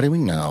not somebody we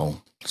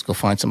know. Just go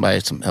find somebody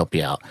to help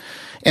you out.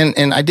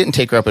 And I didn't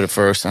take her up at it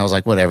first. I was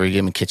like, whatever, you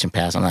give me kitchen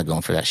pass. I'm not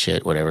going for that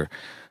shit, whatever.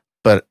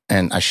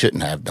 And I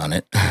shouldn't have done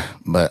it,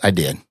 but I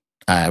did.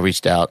 I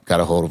reached out, got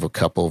a hold of a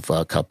couple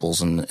of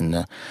couples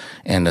and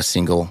a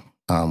single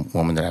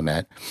woman that I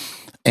met.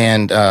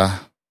 And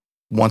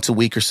once a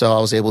week or so, I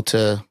was able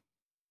to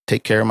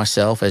take care of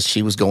myself as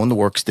she was going to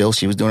work still.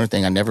 She was doing her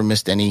thing. I never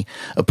missed any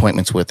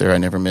appointments with her. I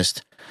never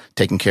missed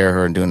taking care of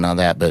her and doing all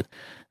that. But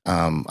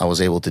I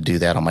was able to do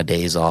that on my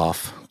days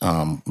off,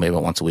 maybe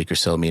once a week or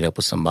so, meet up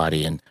with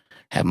somebody and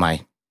have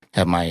my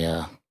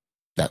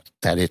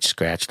that itch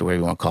scratched, or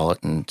whatever you want to call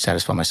it, and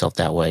satisfy myself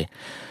that way.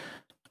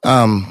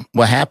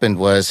 What happened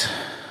was,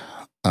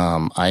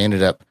 I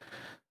ended up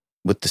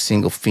with the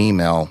single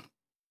female,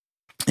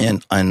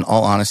 and in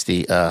all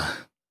honesty,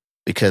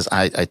 because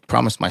I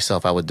promised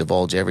myself I would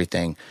divulge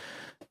everything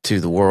to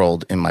the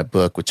world in my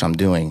book, which I'm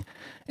doing.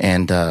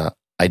 And,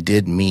 I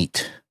did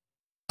meet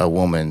a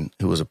woman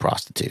who was a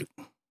prostitute.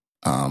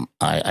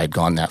 I'd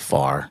gone that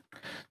far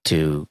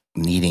to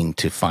needing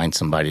to find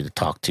somebody to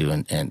talk to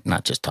and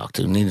not just talk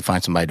to, needing to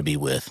find somebody to be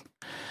with.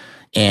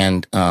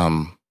 And,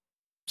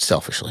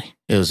 selfishly,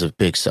 it was a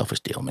big selfish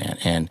deal, man.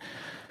 And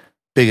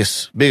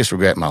biggest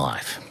regret in my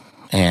life.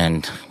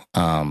 And,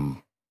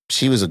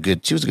 she was a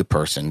good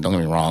person. Don't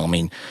get me wrong. I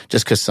mean,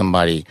 just because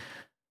somebody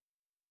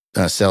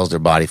sells their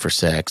body for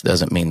sex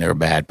doesn't mean they're a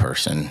bad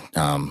person.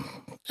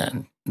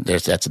 And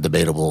that's a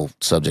debatable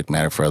subject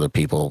matter for other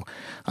people.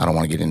 I don't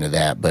want to get into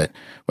that, but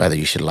whether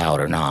you should allow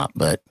it or not.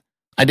 But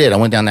I did. I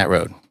went down that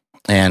road,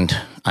 and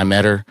I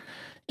met her,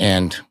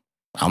 and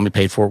I only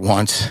paid for it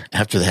once.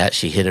 After that,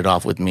 she hit it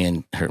off with me,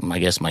 and I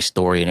guess my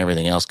story and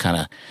everything else kind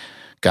of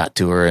got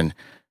to her, and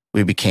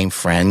we became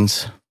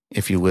friends,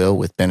 if you will,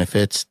 with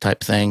benefits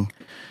type thing.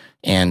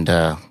 And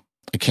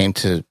it came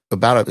to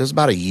it was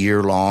about a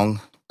year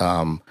long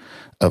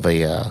of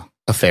a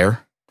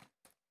affair.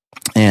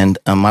 And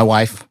my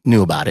wife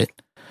knew about it,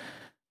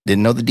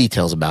 didn't know the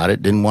details about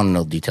it, didn't want to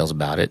know the details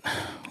about it.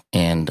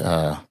 And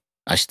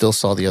I still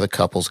saw the other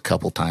couples a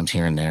couple times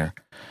here and there.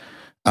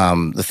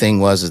 The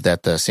thing is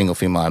that the single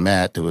female I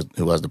met,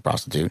 who was the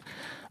prostitute,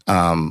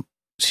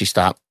 she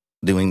stopped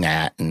doing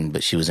that,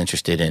 but she was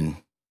interested in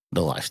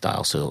the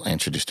lifestyle. So I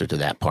introduced her to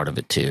that part of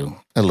it too,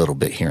 a little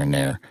bit here and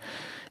there.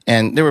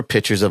 And there were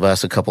pictures of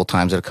us a couple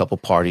times at a couple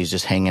parties,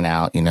 just hanging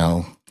out,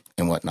 and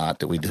whatnot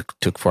that we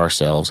took for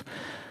ourselves.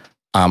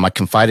 I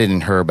confided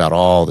in her about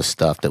all the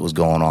stuff that was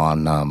going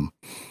on.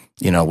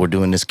 We're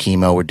doing this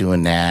chemo, we're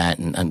doing that.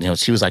 And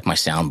she was like my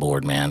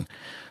soundboard, man.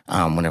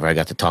 Whenever I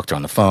got to talk to her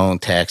on the phone,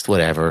 text,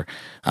 whatever,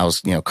 I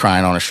was,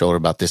 crying on her shoulder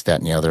about this, that,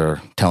 and the other,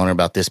 telling her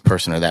about this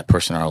person or that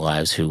person in our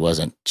lives who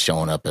wasn't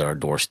showing up at our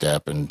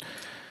doorstep and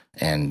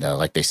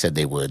like they said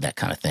they would, that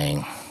kind of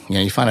thing.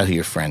 You find out who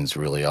your friends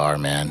really are,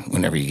 man,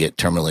 whenever you get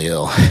terminally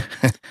ill.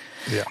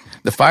 Yeah.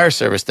 The fire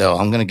service, though,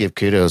 I'm going to give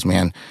kudos,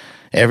 man.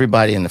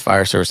 Everybody in the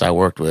fire service I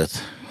worked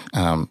with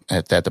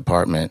at that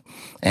department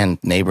and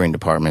neighboring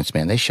departments,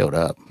 man, they showed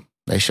up.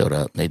 They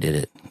did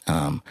it.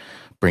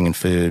 Bringing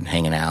food,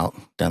 hanging out,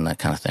 done that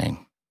kind of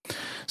thing.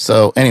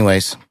 So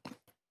anyways,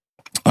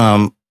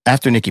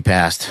 after Nikki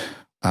passed,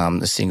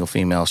 the single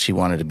female, she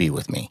wanted to be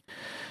with me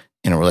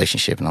in a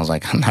relationship. And I was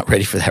like, I'm not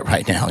ready for that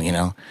right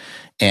now,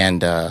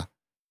 And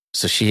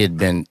so she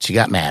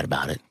got mad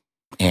about it.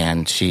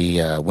 And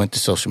she went to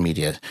social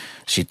media.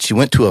 She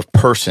went to a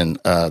person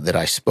that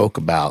I spoke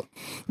about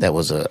that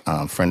was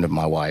a friend of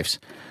my wife's.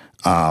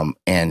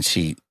 And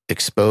she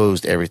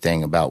exposed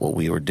everything about what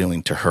we were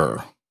doing to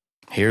her.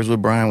 Here's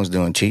what Brian was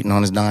doing, cheating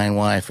on his dying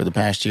wife for the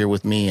past year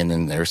with me. And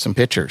then there's some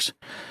pictures.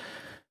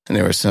 And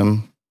there were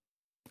some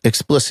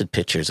explicit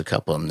pictures, a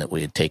couple of them that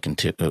we had taken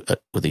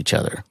with each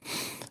other.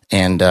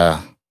 And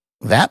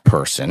that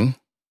person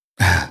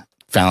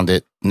found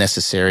it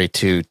necessary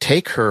to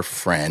take her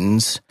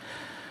friends,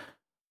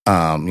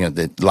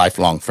 the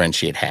lifelong friend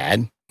she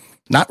had,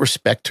 not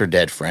respect her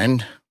dead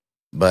friend,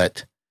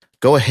 but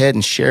go ahead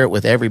and share it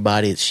with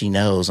everybody that she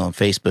knows on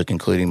Facebook,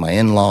 including my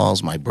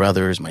in-laws, my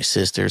brothers, my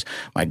sisters,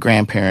 my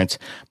grandparents,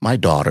 my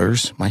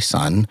daughters, my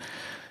son,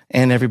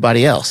 and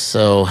everybody else.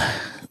 So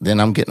then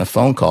I'm getting a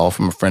phone call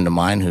from a friend of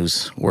mine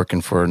who's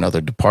working for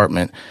another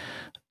department,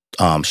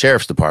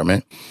 sheriff's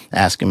department,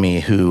 asking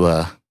me who,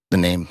 the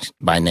name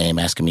by name,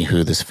 asking me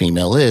who this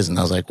female is. And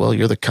I was like, well,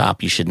 you're the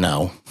cop, you should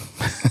know.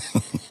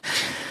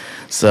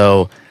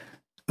 So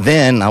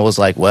then I was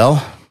like,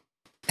 well,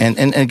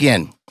 and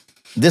again,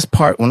 this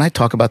part, when I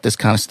talk about this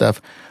kind of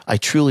stuff, I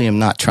truly am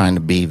not trying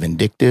to be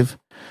vindictive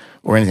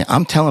or anything.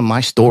 I'm telling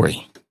my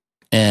story,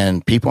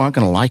 and people aren't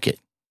going to like it.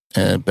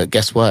 But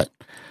guess what?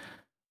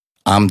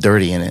 I'm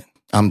dirty in it.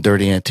 I'm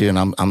dirty in it too,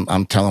 and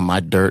I'm telling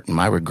my dirt and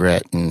my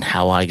regret and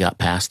how I got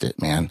past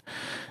it, man.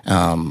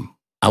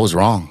 I was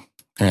wrong,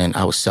 and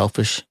I was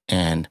selfish,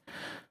 and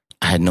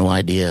I had no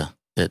idea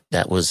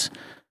that was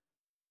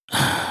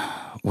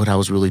what I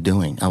was really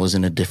doing. I was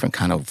in a different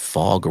kind of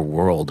fog or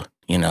world,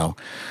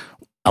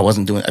 I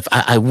wasn't doing it.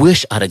 I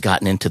wish I'd have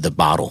gotten into the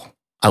bottle.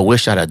 I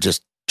wish I'd have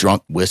just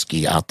drunk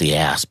whiskey out the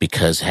ass,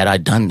 because had I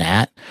done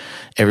that,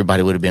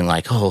 everybody would have been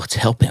like, oh, let's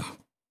help him,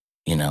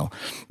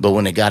 But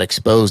when it got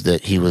exposed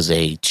that he was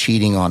a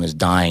cheating on his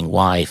dying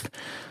wife,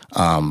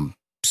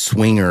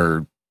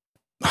 swinger,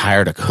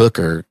 hired a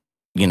hooker,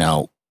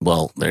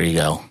 well, there you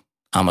go.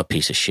 I'm a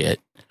piece of shit.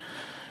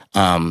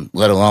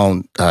 Let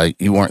alone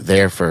you weren't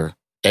there for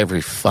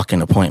every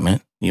fucking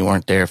appointment. You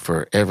weren't there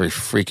for every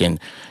freaking,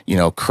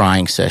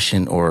 crying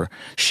session, or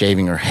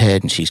shaving her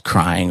head and she's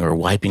crying, or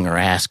wiping her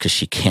ass because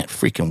she can't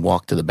freaking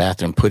walk to the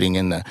bathroom, putting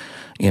in the,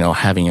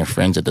 having your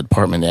friends at the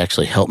department to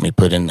actually help me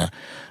put in the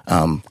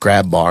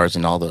grab bars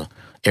and all the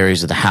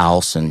areas of the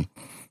house. And,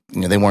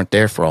 they weren't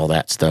there for all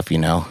that stuff,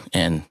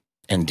 and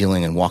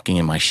dealing and walking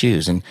in my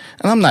shoes. And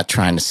I'm not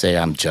trying to say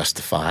I'm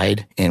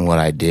justified in what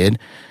I did.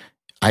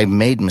 I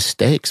made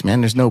mistakes, man.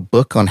 There's no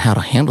book on how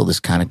to handle this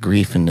kind of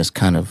grief and this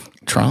kind of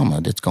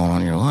trauma that's going on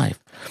in your life.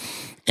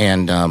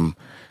 And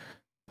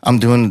I'm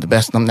doing the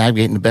best. I'm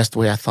navigating the best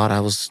way I thought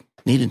I was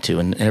needed to.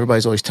 And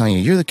everybody's always telling you,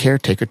 you're the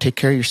caretaker. Take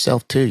care of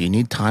yourself too. You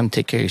need time to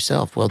take care of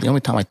yourself. Well, the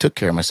only time I took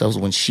care of myself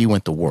was when she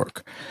went to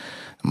work.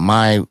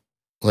 My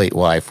late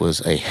wife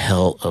was a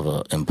hell of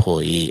an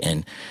employee,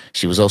 and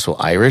she was also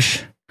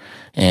Irish.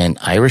 And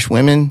Irish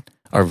women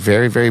are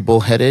very, very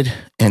bullheaded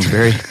and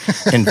very,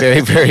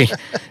 very.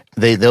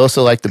 They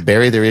also like to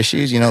bury their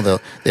issues. They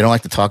don't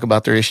like to talk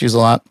about their issues a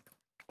lot.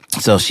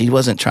 So she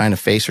wasn't trying to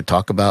face or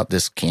talk about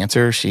this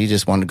cancer. She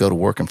just wanted to go to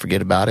work and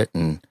forget about it.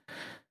 And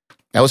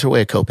that was her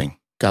way of coping.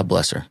 God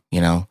bless her,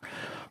 you know.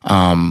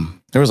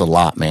 There was a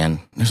lot, man.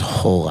 There's a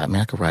whole lot. I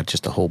mean, I could write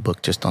just a whole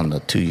book just on the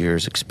 2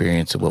 years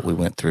experience of what we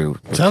went through.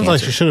 Sounds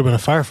like she should have been a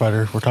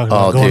firefighter. We're talking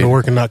about going to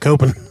work and not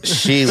coping.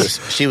 She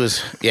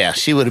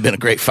would have been a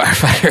great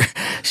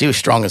firefighter. She was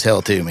strong as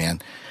hell too,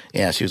 man.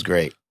 Yeah, she was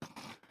great.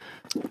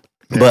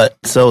 Yeah. But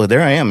so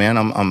there I am, man.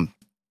 I'm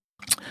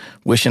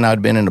wishing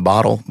I'd been in the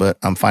bottle, but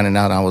I'm finding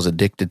out I was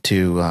addicted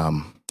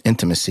to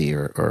intimacy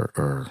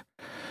or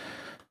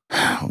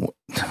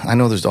I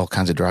know there's all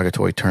kinds of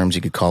derogatory terms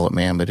you could call it,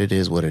 man, but it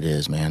is what it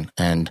is, man.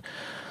 And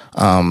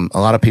a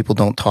lot of people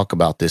don't talk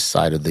about this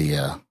side of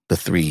the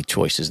three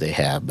choices they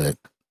have, but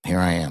here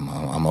I am.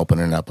 I'm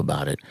opening up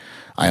about it.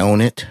 I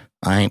own it.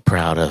 I ain't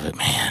proud of it,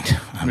 man.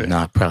 I'm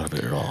not proud of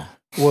it at all.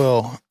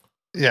 Well,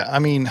 yeah, I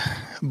mean,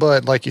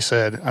 but like you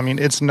said, I mean,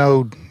 it's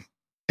no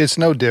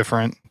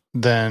different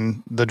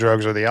than the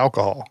drugs or the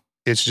alcohol.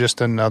 It's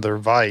just another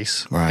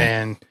vice. Right.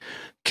 And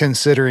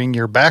considering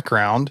your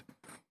background,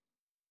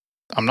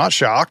 I'm not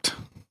shocked.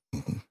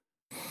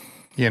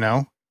 You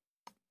know?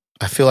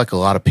 I feel like a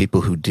lot of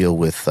people who deal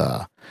with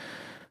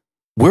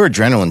we're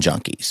adrenaline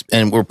junkies,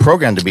 and we're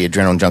programmed to be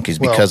adrenaline junkies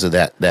because of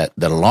that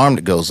alarm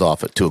that goes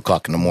off at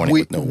 2:00 in the morning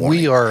with no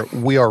warning.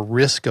 We are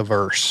risk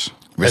averse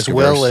as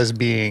well as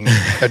being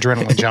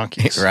adrenaline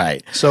junkies.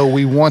 Right. So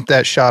we want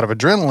that shot of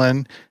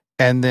adrenaline,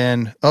 and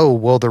then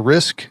the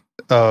risk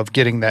of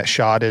getting that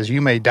shot is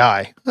you may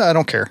die. I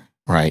don't care.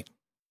 Right.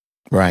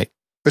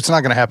 It's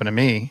not going to happen to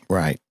me.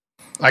 Right.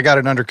 I got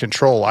it under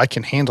control. I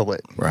can handle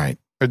it. Right.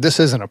 Or this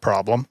isn't a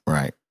problem.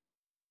 Right.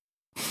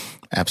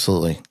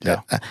 Absolutely.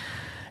 Yeah.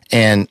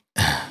 And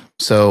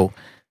so,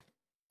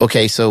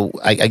 okay, so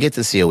I get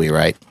to the COE,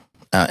 right?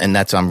 And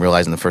that's,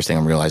 the first thing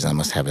I'm realizing I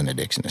must have an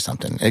addiction to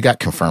something. It got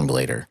confirmed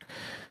later.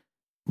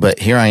 But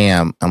here I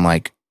am. I'm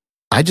like,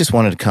 I just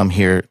wanted to come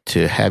here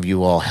to have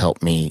you all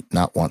help me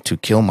not want to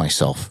kill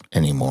myself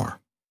anymore.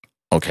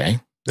 Okay.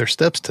 There's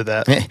steps to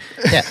that.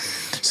 Yeah.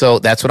 So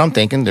that's what I'm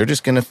thinking. They're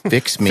just going to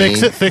fix me.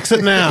 Fix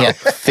it now. Yeah.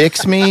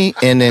 Fix me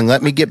and then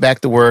let me get back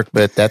to work.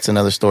 But that's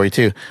another story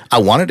too. I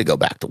wanted to go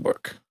back to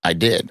work. I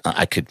did.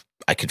 I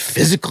could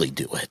physically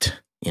do it,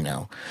 you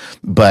know,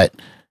 but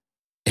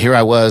here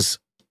I was.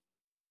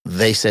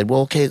 They said,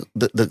 well, okay,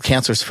 the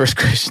counselor's first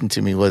question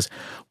to me was,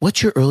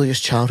 what's your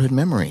earliest childhood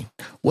memory?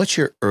 What's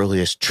your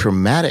earliest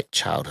traumatic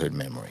childhood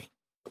memory?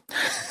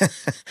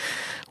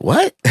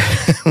 What?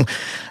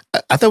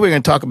 I thought we were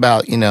going to talk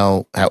about, you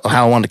know, how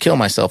I wanted to kill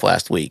myself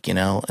last week, you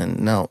know, and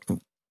no,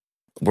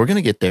 we're going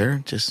to get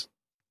there. Just,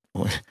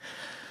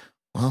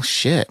 well,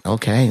 shit.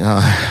 Okay.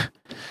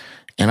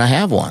 And I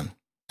have one.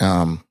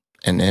 And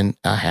then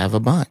I have a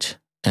bunch.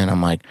 And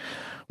I'm like,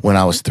 when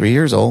I was 3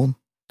 years old,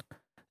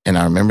 and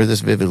I remember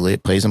this vividly,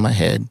 it plays in my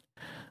head.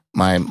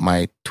 My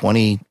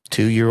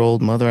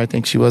 22-year-old mother, I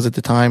think she was at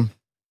the time,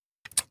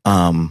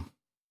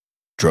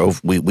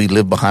 we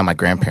lived behind my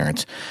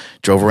grandparents,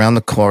 drove around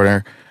the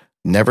corner,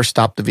 never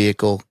stopped the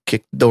vehicle,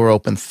 kicked the door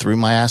open, threw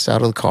my ass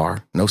out of the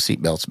car, no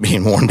seatbelts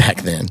being worn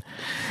back then.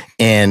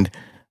 And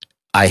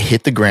I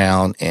hit the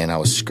ground and I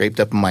was scraped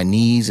up on my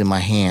knees and my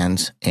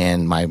hands.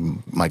 And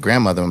my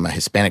grandmother, my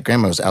Hispanic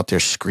grandmother, was out there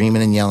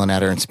screaming and yelling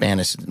at her in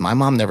Spanish. My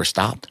mom never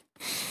stopped.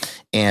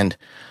 And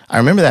I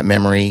remember that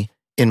memory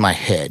in my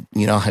head.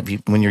 You know,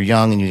 when you're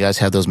young and you guys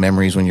have those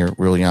memories when you're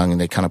real young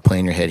and they kind of play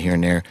in your head here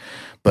and there,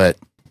 but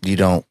you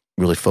don't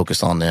really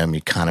focus on them.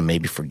 You kind of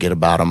maybe forget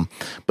about them.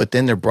 But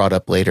then they're brought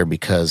up later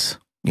because,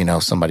 you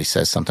know, somebody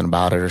says something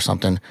about it or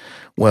something.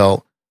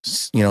 Well,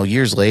 you know,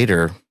 years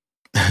later,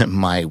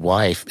 my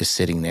wife is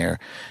sitting there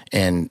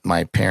and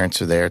my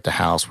parents are there at the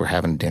house. We're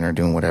having dinner,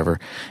 doing whatever.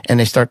 And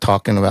they start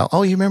talking about,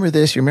 oh, you remember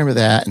this, you remember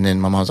that. And then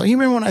my mom's like, you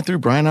remember when I threw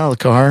Brian out of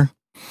the car?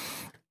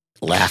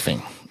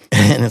 Laughing.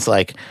 And it's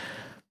like,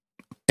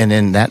 and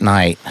then that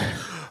night,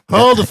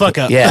 hold the fuck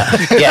up. Yeah.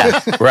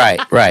 Right.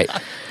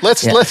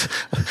 Let's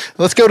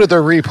go to the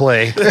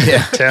replay.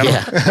 Yeah, Tim.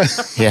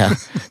 Yeah.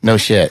 No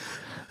shit.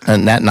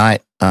 And that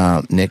night,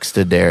 Nick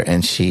stood there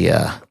and she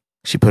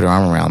put her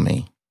arm around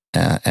me,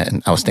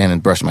 and I was standing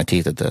brushing my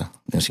teeth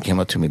and she came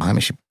up to me behind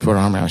me. She put her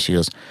arm around me. She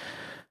goes,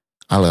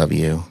 "I love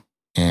you,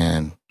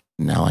 and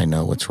now I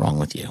know what's wrong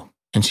with you."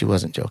 And she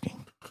wasn't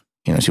joking.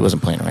 You know, she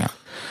wasn't playing around.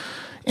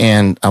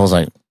 And I was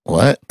like,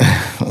 what?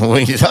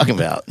 What are you talking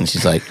about? And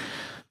she's like,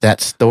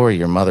 that story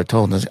your mother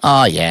told. And I was like,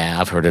 oh, yeah,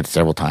 I've heard it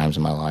several times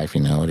in my life.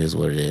 You know, it is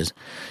what it is.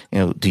 You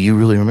know, do you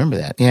really remember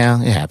that?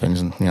 Yeah, it happens.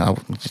 And, you know,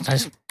 I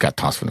just got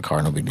tossed from the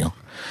car. No big deal.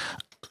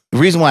 The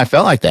reason why I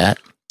felt like that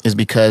is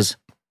because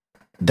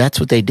that's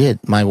what they did.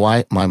 My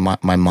wife, my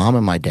mom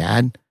and my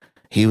dad,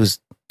 he was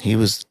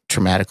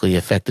traumatically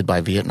affected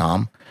by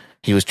Vietnam.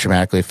 He was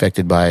traumatically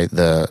affected by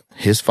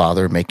his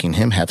father making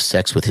him have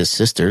sex with his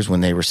sisters when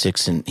they were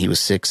 6 and he was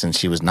 6 and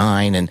she was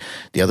 9 and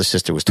the other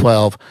sister was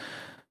 12.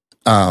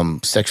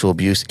 Sexual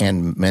abuse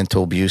and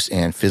mental abuse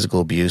and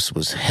physical abuse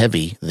was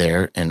heavy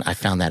there. And I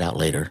found that out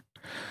later.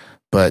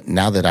 But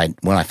now that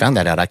when I found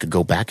that out, I could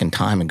go back in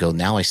time and go,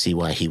 now I see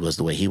why he was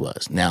the way he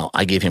was. Now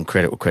I give him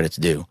credit where credit's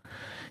due.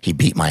 He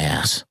beat my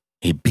ass.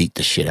 He beat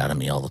the shit out of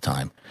me all the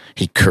time.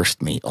 He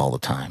cursed me all the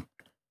time,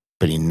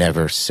 but he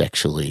never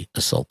sexually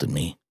assaulted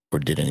me or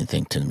did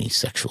anything to me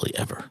sexually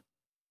ever.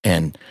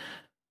 And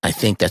I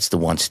think that's the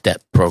one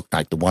step,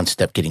 the one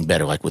step getting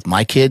better. Like with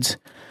my kids,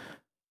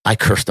 I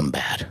cursed them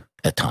bad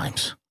at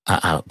times,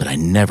 but I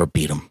never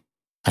beat them.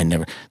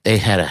 They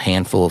had a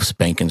handful of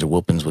spankings or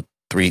whoopings with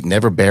 3,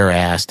 never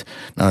bare-assed,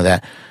 none of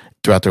that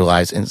throughout their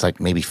lives. And it's like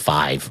maybe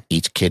 5.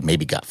 Each kid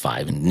maybe got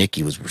 5. And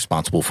Nikki was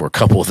responsible for a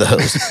couple of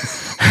those.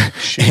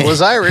 She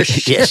was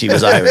Irish. Yeah, she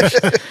was Irish.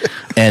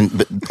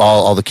 But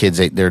all the kids,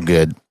 they're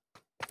good.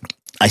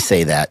 I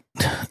say that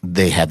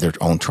they have their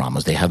own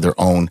traumas. They have their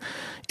own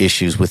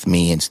issues with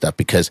me and stuff,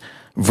 because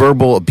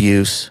verbal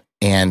abuse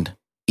and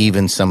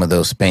even some of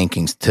those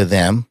spankings to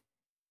them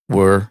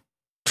were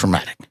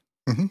traumatic.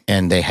 Mm-hmm.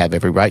 And they have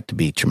every right to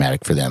be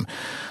traumatic for them.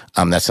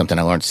 That's something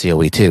I learned at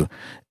COE too.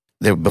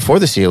 Before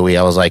the COE,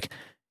 I was like,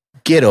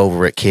 get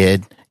over it,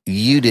 kid.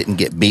 You didn't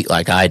get beat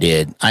like I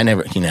did. I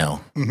never,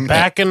 Mm-hmm.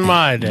 Back in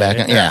my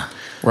day. Yeah,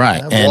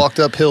 right. I walked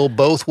uphill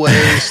both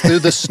ways through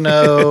the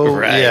snow.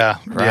 Right, yeah,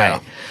 right. Yeah.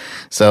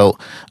 So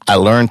I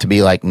learned to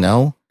be like,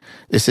 no,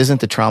 this isn't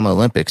the trauma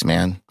Olympics,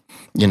 man.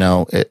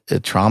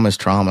 Trauma is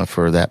trauma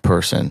for that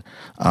person.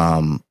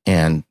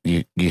 And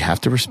you have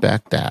to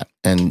respect that.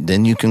 And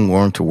then you can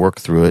learn to work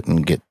through it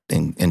and get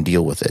and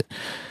deal with it.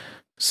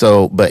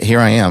 So, but here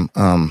I am,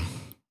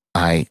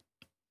 I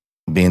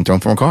being thrown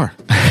from a car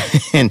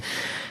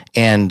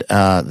and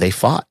they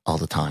fought all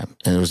the time.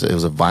 And it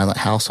was a violent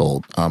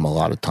household. A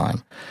lot of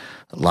time,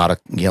 a lot of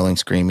yelling,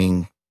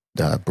 screaming,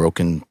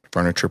 broken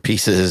furniture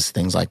pieces,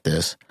 things like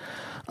this.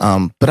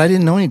 But I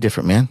didn't know any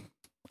different, man.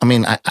 I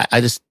mean,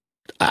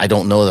 I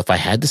don't know if I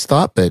had to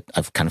stop, but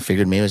I've kind of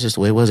figured maybe it's just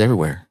the way it was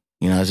everywhere.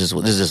 This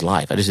is just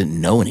life. I just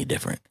didn't know any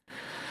different.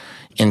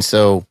 And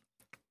so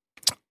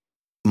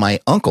my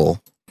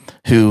uncle,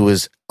 who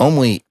was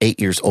only 8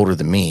 years older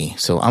than me,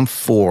 so I'm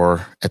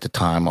 4 at the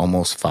time,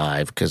 almost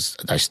 5, because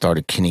I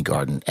started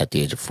kindergarten at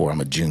the age of 4.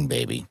 I'm a June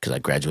baby because I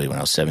graduated when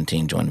I was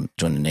 17, joined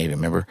the Navy,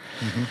 remember?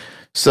 Mm-hmm.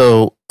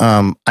 So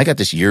I got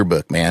this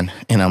yearbook, man,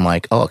 and I'm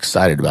like all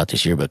excited about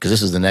this yearbook because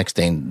this is the next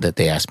thing that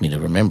they asked me to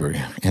remember.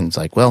 And it's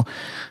like, well,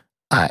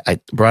 I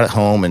brought it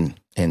home,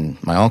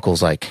 and my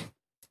uncle's like,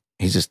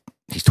 he's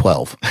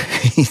 12.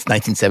 He's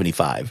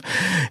 1975.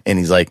 And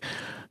he's like,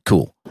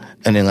 cool.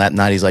 And then that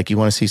night he's like, you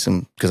want to see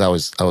some, because I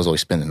was always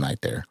spending the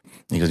night there.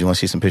 And he goes, you want to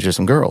see some pictures of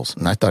some girls?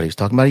 And I thought he was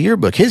talking about a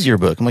yearbook, his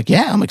yearbook. I'm like,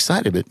 yeah, I'm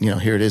excited, but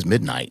here it is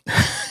midnight.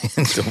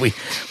 And so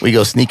we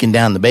go sneaking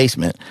down the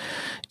basement,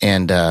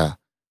 and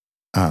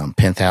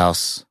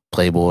Penthouse,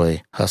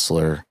 Playboy,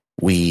 Hustler,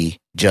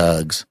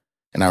 Jugs.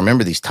 And I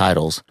remember these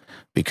titles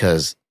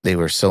because they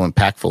were so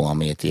impactful on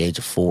me at the age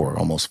of 4,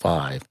 almost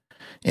 5,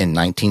 in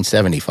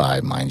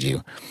 1975, mind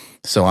you.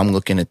 So I'm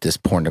looking at this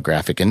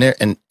pornographic,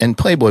 and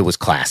Playboy was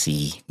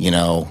classy,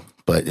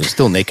 but it was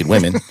still naked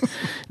women.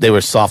 They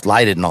were soft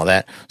lighted and all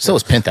that. So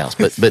was Penthouse,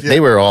 but they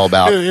were all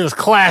about. It was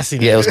classy.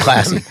 Yeah, it was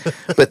classy.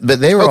 But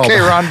they were okay,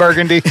 all Ron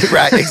Burgundy.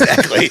 Right,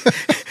 exactly.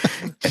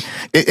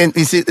 And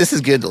you see, this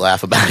is good to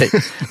laugh about it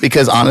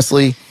because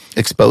honestly,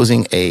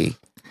 exposing a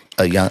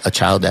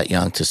child that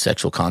young to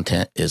sexual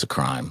content is a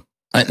crime.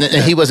 And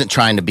he wasn't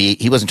trying to be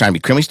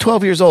criminal. He's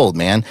 12 years old,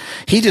 man.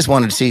 He just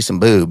wanted to see some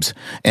boobs,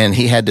 and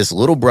he had this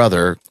little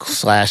brother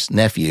 /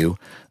 nephew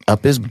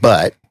up his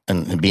butt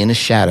and be in his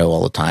shadow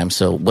all the time.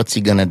 So what's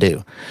he gonna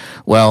do?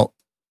 Well,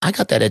 I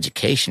got that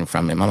education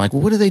from him. I'm like,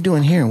 well, what are they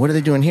doing here? And what are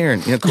they doing here?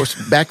 And of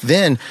course, back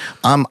then,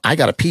 I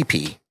got a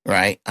pee-pee,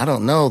 right? I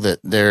don't know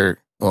that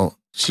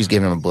she's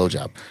giving him a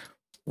blowjob.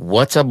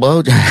 What's a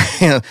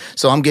blowjob?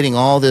 So I'm getting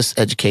all this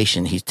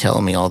education. He's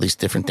telling me all these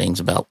different things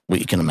about what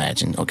you can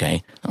imagine.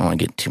 Okay. I don't want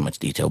to get too much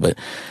detail, but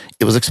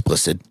it was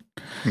explicit.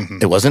 Mm-hmm.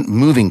 It wasn't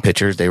moving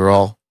pictures. They were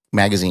all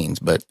magazines,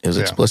 but it was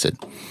explicit.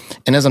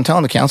 And as I'm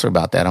telling the counselor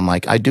about that, I'm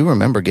like, I do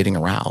remember getting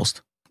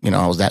aroused.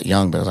 I was that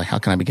young, but I was like, how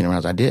can I be getting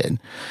aroused? I did.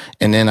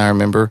 And then I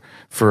remember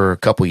for a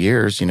couple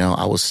years,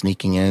 I was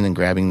sneaking in and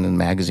grabbing the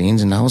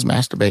magazines, and I was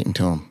masturbating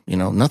to them.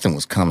 Nothing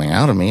was coming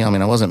out of me. I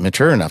mean, I wasn't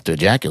mature enough to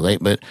ejaculate,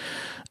 but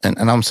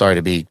and I'm sorry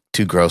to be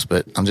too gross,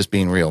 but I'm just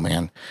being real,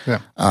 man. Yeah.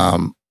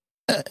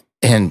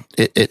 And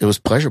it was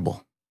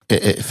pleasurable.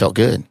 It felt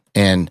good.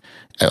 And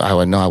I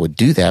would know I would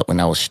do that when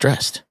I was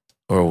stressed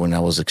or when I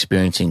was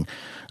experiencing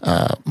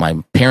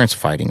my parents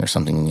fighting or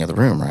something in the other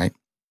room, right?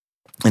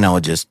 And I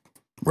would just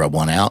rub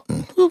one out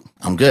and whoop,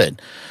 I'm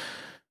good.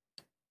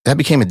 That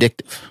became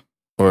addictive,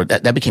 or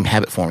that became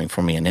habit forming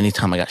for me. And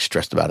anytime I got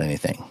stressed about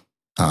anything.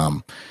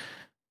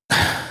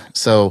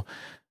 So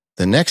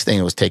the next thing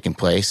that was taking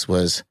place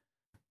was,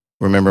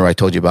 remember I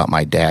told you about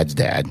my dad's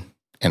dad,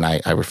 and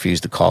I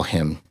refused to call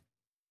him.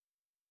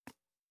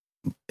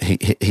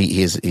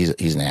 He's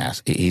an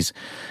ass. He's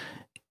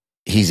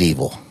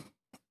evil,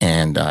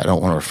 and I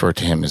don't want to refer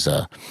to him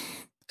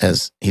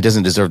as he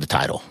doesn't deserve the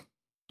title.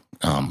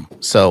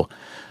 So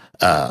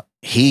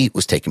he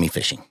was taking me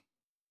fishing,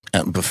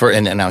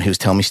 and now he was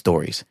telling me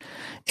stories.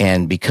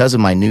 And because of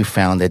my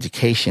newfound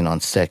education on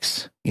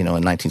sex, in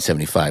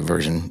 1975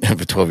 version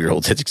of a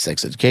 12-year-old's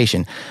sex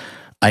education,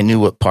 I knew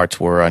what parts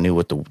were. I knew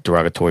what the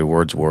derogatory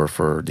words were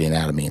for the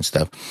anatomy and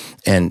stuff.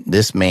 And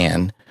this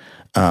man,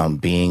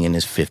 being in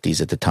his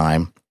 50s at the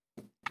time,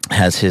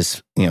 has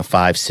his,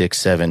 5, 6,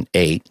 7,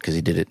 8, because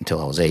he did it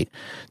until I was 8,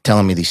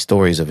 telling me these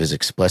stories of his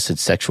explicit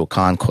sexual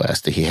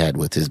conquest that he had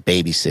with his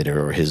babysitter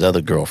or his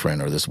other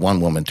girlfriend or this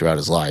one woman throughout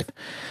his life.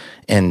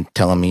 And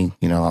telling me,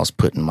 I was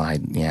putting my,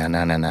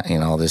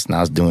 all this, and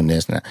I was doing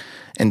this,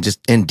 and just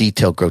in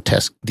detail,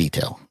 grotesque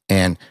detail.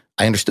 And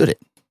I understood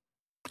it.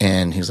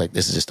 And he was like,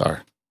 this is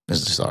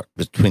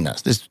between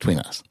us. This is between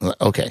us. I'm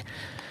like, okay.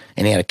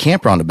 And he had a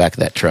camper on the back of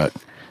that truck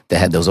that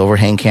had those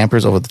overhang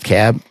campers over the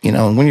cab.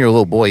 And when you're a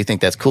little boy, you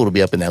think that's cool to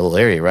be up in that little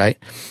area, right?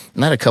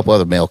 And I had a couple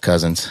other male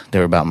cousins. They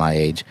were about my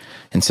age,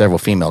 and several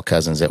female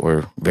cousins that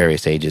were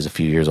various ages, a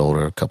few years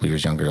older, a couple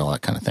years younger, all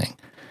that kind of thing.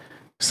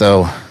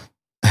 So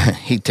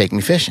he'd take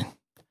me fishing.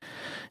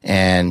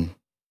 And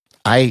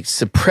I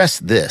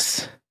suppressed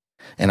this,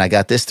 and I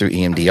got this through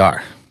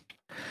EMDR.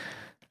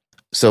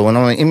 So when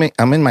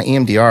I'm in my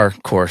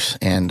EMDR course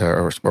and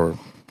or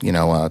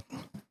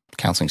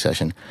counseling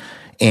session,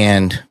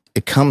 and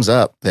it comes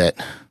up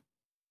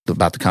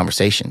about the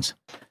conversations,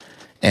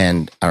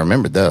 and I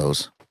remembered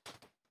those,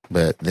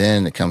 but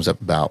then it comes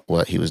up about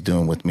what he was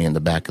doing with me in the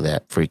back of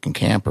that freaking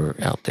camper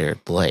out there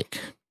at the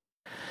lake.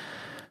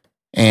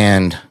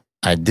 And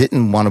I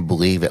didn't want to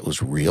believe it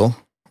was real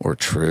or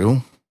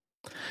true.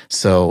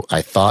 So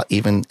I thought,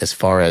 even as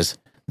far as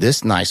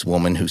this nice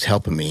woman who's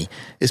helping me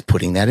is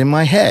putting that in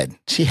my head.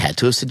 She had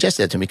to have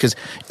suggested that to me, because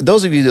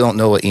those of you that don't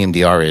know what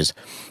EMDR is,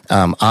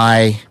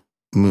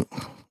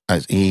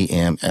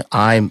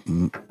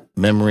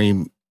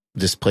 memory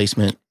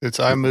displacement. It's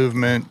eye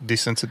movement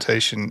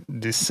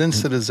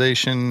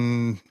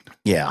desensitization.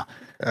 Yeah.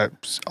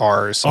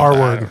 R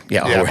word.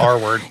 Yeah, R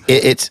word.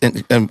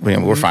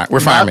 We're fine.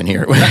 We're firemen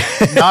here.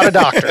 Not a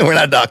doctor. We're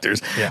not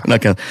doctors. Yeah.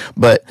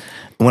 But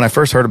when I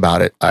first heard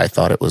about it, I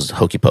thought it was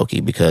hokey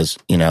pokey because,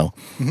 you're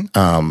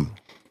going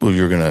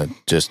to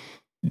just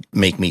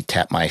make me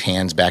tap my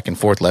hands back and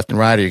forth, left and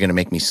right, or you're going to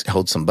make me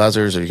hold some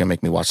buzzers, or you're going to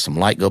make me watch some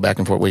light go back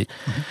and forth. Okay.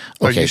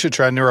 Well, you should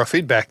try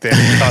neurofeedback then.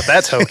 You thought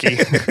that's hokey.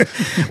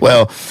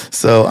 Well,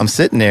 so I'm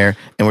sitting there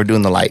and we're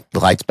doing the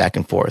lights back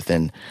and forth,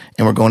 and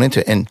we're going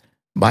into it. And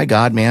by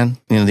God, man,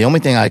 the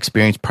only thing I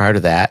experienced prior to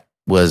that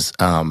was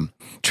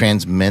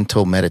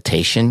transmental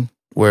meditation,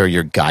 where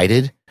you're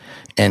guided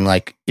and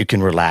like you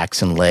can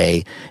relax and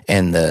lay,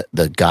 and the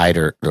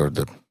guider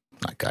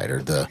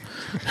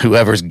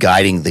whoever's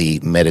guiding the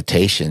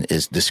meditation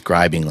is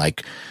describing,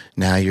 like,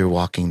 now you're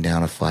walking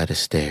down a flight of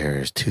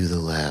stairs to the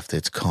left.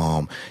 It's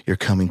calm. You're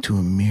coming to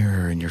a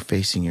mirror and you're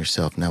facing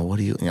yourself. Now, what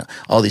do you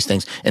all these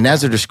things. And as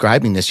they're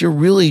describing this, you're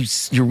really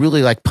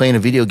like playing a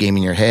video game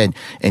in your head,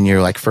 and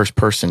you're like first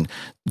person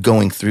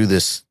going through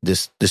this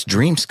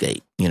dream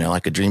state,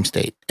 like a dream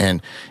state.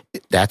 And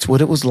that's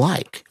what it was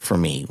like for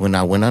me when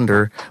I went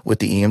under with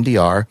the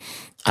EMDR.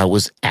 I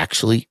was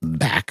actually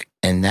back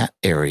in that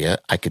area.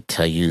 I could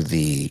tell you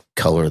the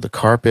color of the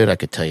carpet. I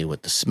could tell you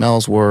what the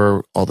smells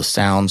were, all the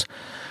sounds.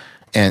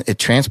 And it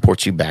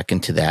transports you back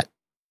into that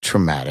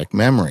traumatic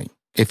memory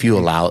if you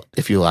allow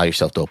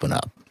yourself to open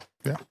up.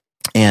 Yeah.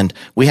 And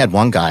we had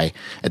one guy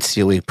at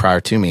COE prior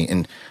to me,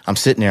 and I'm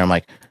sitting there, I'm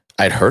like,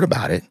 I'd heard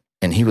about it,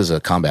 and he was a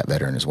combat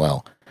veteran as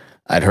well.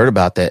 I'd heard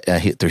about that.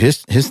 Through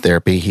his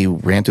therapy, he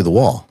ran through the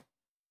wall.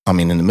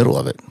 In the middle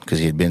of it, because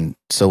he had been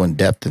so in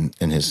depth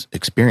in his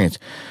experience.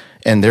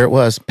 And there it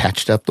was,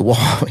 patched up the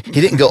wall. He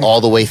didn't go all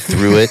the way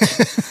through it.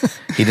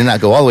 He did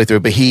not go all the way through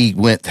it, but he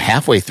went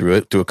halfway through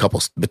it,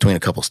 between a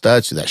couple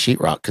studs through that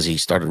sheetrock, because he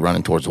started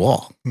running towards the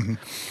wall. Mm-hmm.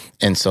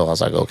 And so I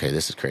was like, okay,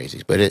 this is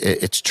crazy. But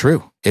it's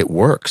true. It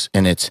works.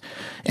 And it's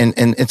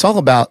all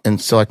about, and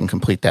so I can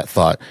complete that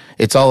thought,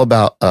 it's all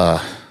about,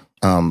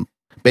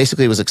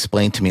 basically it was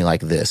explained to me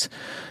like this.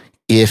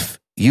 If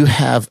you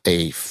have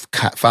a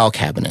file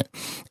cabinet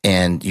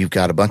and you've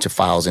got a bunch of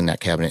files in that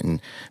cabinet,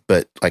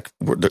 but like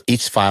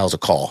each file is a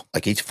call,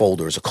 like each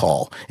folder is a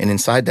call. And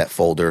inside that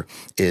folder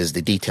is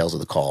the details of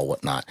the call,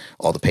 whatnot,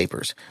 all the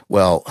papers.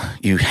 Well,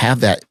 you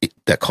have that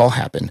call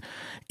happen.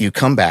 You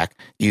come back,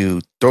 you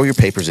throw your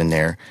papers in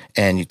there,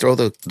 and you throw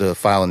the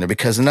file in there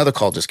because another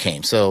call just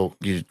came. So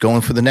you're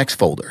going for the next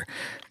folder.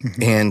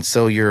 Mm-hmm. And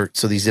so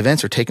these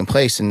events are taking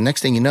place. And the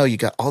next thing you know, you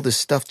got all this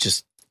stuff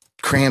just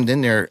crammed in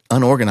there,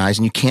 unorganized,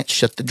 and you can't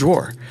shut the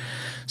drawer.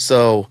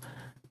 So,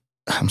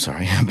 I'm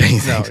sorry, I'm being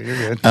things. No,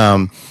 you're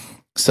good.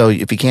 So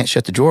if you can't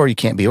shut the drawer, you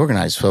can't be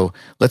organized. So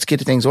let's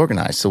get things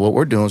organized. So what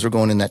we're doing is we're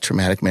going in that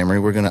traumatic memory.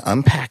 We're going to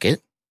unpack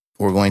it.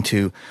 We're going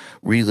to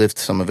relive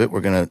some of it.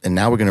 And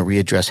now we're going to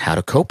readdress how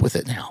to cope with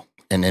it now,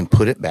 and then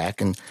put it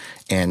back and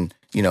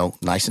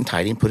nice and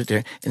tidy, and put it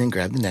there, and then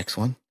grab the next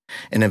one.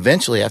 And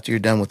eventually, after you're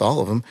done with all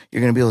of them,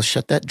 you're going to be able to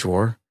shut that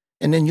drawer.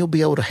 And then you'll be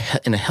able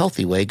to, in a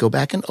healthy way, go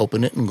back and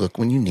open it and look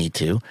when you need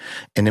to,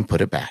 and then put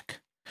it back,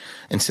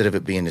 instead of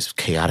it being this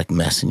chaotic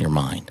mess in your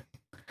mind.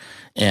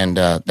 And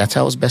that's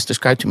how it was best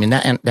described to me.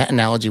 And that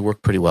analogy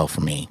worked pretty well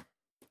for me.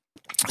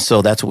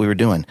 So that's what we were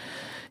doing.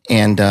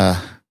 And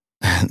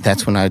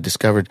that's when I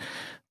discovered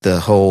the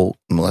whole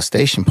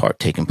molestation part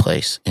taking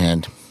place.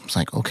 And I was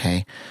like,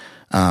 okay.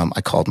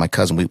 I called my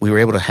cousin. We were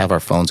able to have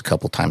our phones a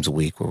couple times a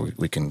week where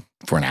we can,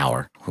 for an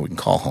hour, where we can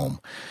call home.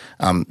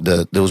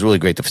 It was really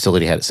great. The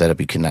facility had it set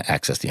up. You couldn't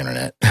access the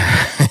internet.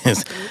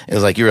 It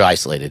was like you were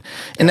isolated.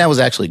 And that was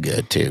actually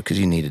good too, because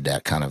you needed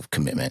that kind of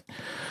commitment.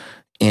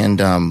 And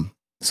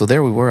so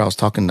there we were.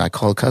 I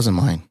called a cousin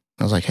of mine.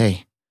 I was like,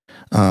 hey,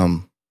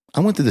 I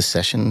went through this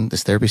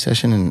therapy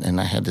session,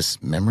 and I had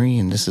this memory,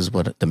 and this is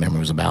what the memory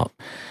was about.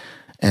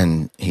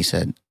 And he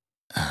said,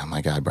 oh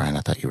my God, Brian,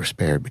 I thought you were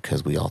spared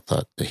because we all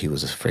thought that he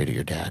was afraid of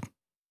your dad.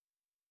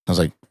 I was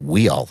like,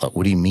 we all thought?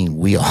 What do you mean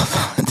we all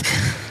thought?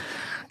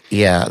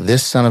 Yeah,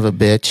 this son of a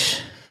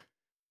bitch.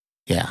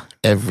 Yeah,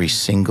 every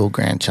single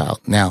grandchild.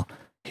 Now,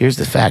 here's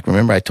the fact.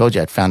 Remember, I told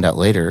you I'd found out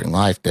later in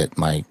life that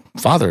my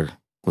father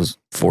was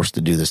forced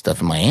to do this stuff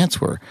and my aunts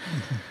were.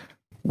 Mm-hmm.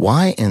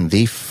 Why in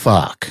the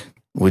fuck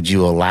would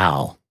you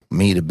allow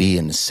me to be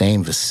in the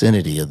same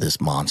vicinity of this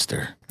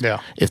monster?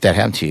 Yeah. If that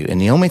happened to you. And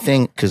the only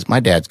thing, because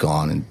my dad's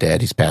gone and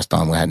he's passed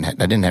on. I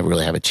didn't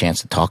really have a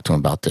chance to talk to him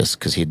about this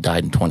because he had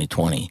died in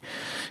 2020.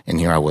 And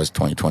here I was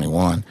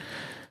 2021.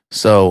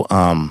 So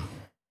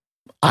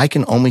I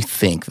can only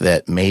think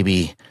that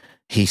maybe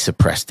he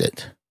suppressed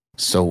it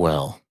so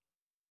well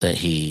that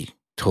he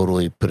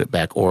totally put it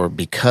back, or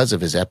because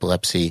of his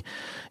epilepsy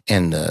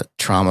and the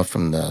trauma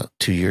from the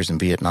 2 years in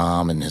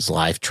Vietnam and his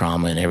life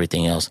trauma and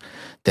everything else,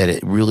 that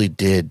it really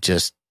did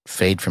just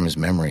fade from his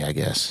memory, I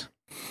guess.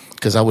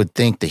 Because I would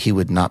think that he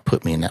would not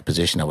put me in that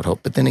position, I would hope.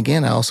 But then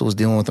again, I also was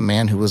dealing with a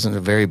man who wasn't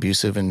very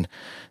abusive and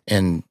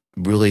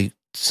really,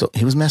 so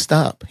he was messed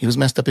up. He was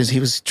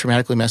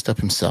traumatically messed up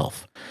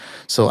himself.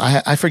 So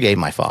I forgave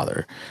my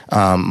father.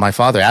 My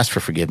father asked for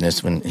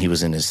forgiveness when he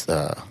was in his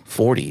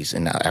 40s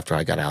and after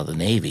I got out of the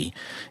Navy.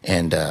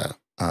 And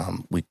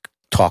we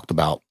talked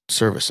about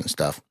service and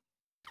stuff.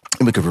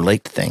 And we could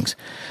relate to things.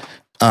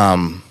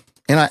 And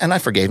I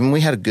forgave him. We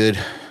had a good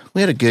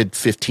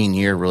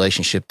 15-year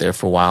relationship there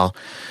for a while.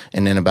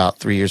 And then about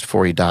 3 years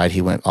before he died,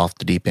 he went off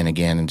the deep end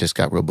again and just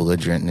got real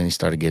belligerent. And then he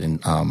started getting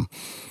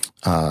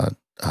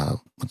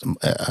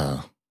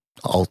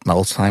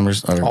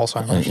Alzheimer's.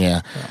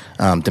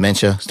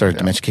 Dementia.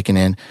 Dementia kicking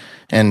in.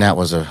 And that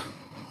was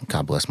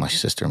God bless my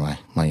sister,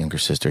 my younger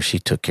sister. She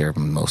took care of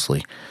him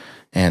mostly.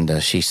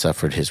 And she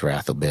suffered his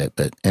wrath a bit,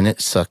 and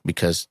it sucked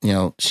because,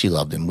 she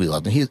loved him. We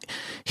loved him.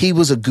 He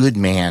was a good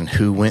man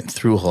who went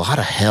through a lot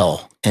of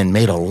hell and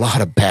made a lot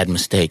of bad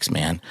mistakes,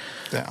 man.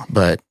 Yeah.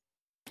 But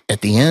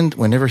at the end,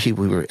 whenever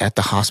we were at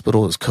the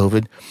hospital, it was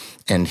COVID,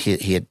 and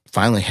he had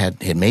finally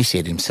had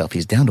emaciated himself.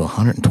 He's down to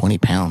 120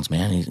 pounds,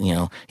 man. He's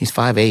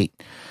 5'8",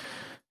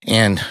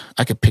 and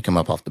I could pick him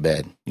up off the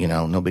bed,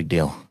 no big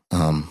deal.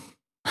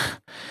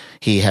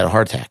 He had a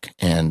heart attack,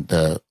 and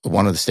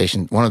one of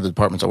the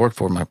departments I worked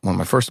for, one of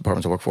my first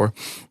departments I worked for,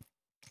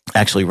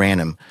 actually ran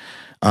him.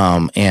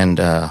 And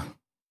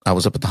I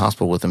was up at the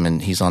hospital with him,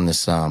 and he's on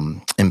this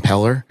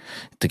impeller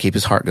to keep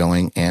his heart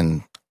going,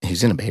 and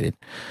he's intubated.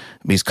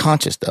 But he's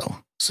conscious, though.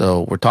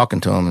 So we're talking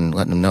to him and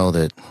letting him know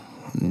that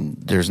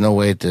there's no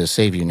way to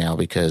save you now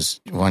because,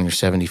 one, you're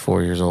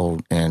 74 years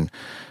old, and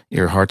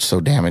your heart's so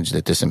damaged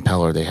that this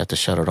impeller, they have to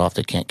shut it off.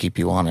 They can't keep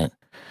you on it.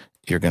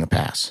 You're going to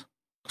pass.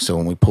 So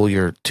when we pull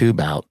your tube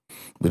out,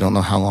 we don't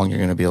know how long you're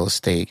going to be able to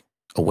stay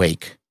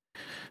awake.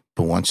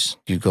 But once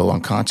you go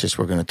unconscious,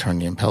 we're going to turn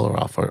the impeller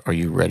off. Are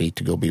you ready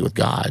to go be with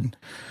God?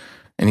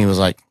 And he was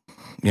like,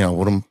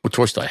 what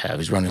choice do I have?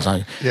 He's running his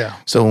eye. Yeah.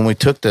 So when we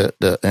took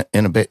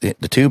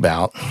the tube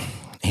out,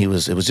 it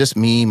was just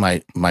me,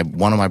 my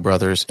one of my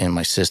brothers, and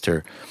my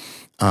sister.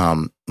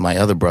 My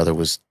other brother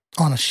was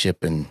on a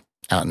ship and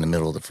out in the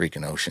middle of the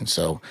freaking ocean.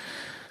 So,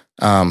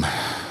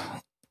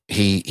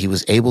 He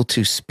was able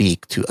to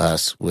speak to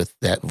us with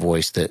that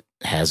voice that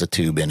has a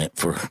tube in it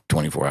for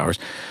 24 hours.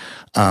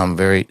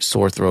 Very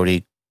sore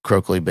throaty,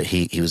 croakily, but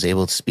he was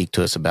able to speak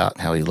to us about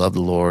how he loved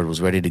the Lord,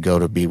 was ready to go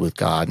to be with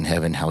God in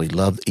heaven, how he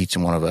loved each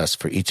and one of us,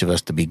 for each of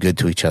us to be good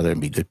to each other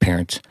and be good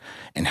parents,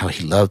 and how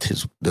he loved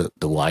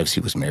the wives he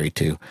was married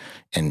to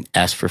and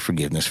asked for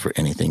forgiveness for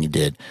anything he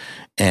did.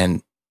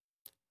 And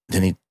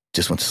then he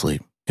just went to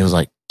sleep. It was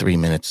like 3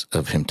 minutes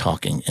of him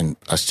talking and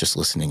us just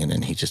listening, and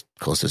then he just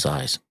closed his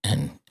eyes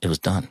and it was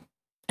done.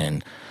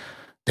 And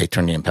they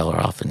turned the impeller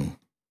off, and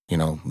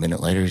a minute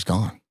later he's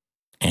gone.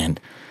 And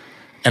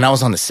I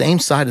was on the same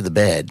side of the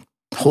bed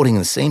holding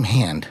the same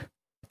hand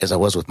as I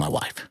was with my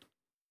wife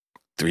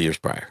 3 years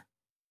prior,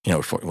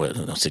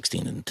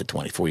 16 to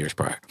 20, 4 years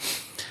prior.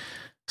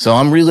 So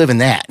I'm reliving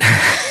that.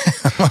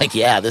 I'm like,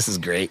 yeah, this is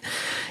great.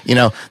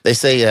 They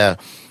say,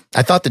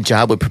 I thought the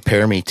job would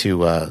prepare me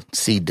to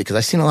see, because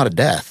I've seen a lot of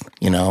death,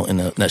 in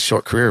that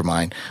short career of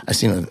mine. I've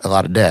seen a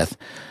lot of death,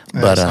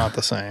 but it's not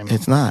the same.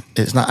 It's not.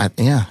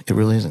 Yeah, it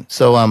really isn't.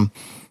 So,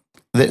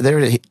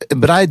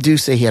 but I do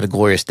say he had a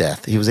glorious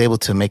death. He was able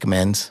to make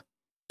amends,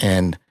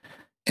 and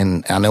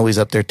I know he's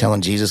up there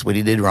telling Jesus what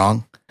he did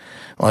wrong,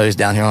 while he was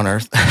down here on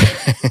Earth.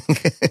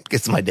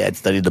 Because my dad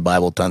studied the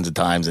Bible tons of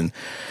times, and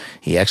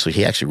he actually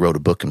wrote a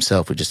book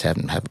himself. We just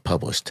haven't have it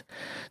published.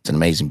 It's an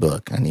amazing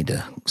book. I need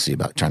to see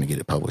about trying to get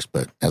it published,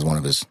 but as one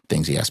of his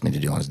things he asked me to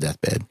do on his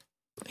deathbed,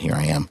 here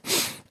I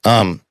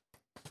am.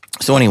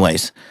 So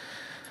anyways,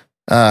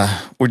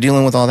 we're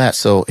dealing with all that.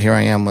 So here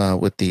I am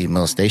with the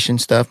molestation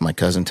stuff. My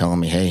cousin telling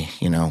me, hey,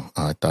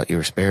 I thought you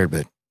were spared,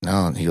 but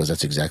no. He goes,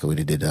 that's exactly what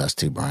he did to us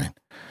too, Brian.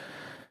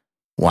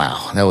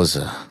 Wow, that was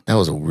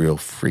a real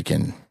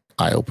freaking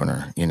eye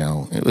opener.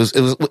 It was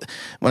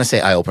when I say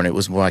eye opener, it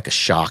was more like a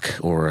shock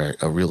or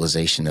a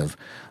realization of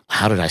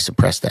how did I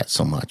suppress that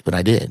so much, but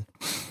I did.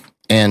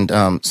 And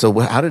so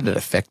how did it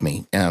affect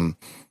me?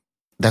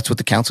 That's what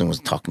the counseling was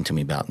talking to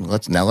me about.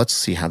 Let's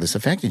see how this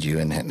affected you,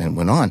 and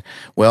went on.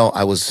 Well,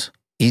 I was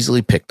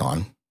easily picked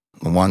on.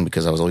 One,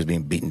 because I was always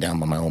being beaten down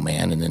by my old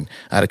man, and then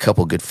I had a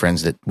couple of good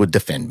friends that would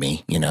defend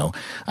me.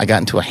 I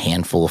got into a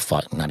handful of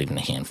fights, not even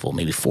a handful,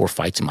 maybe 4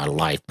 fights in my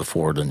life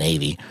before the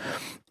Navy,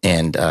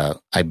 and I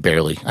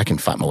can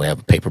fight my way out of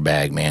a paper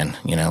bag, man.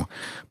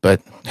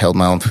 But held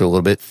my own for a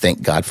little bit.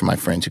 Thank God for my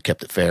friends who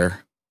kept it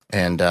fair,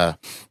 and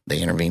they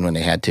intervened when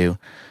they had to.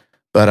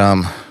 But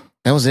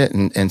that was it.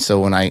 And so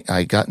when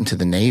I got into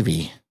the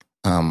Navy,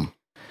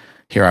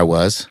 here I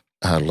was.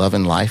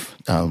 Loving life,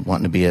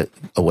 wanting to be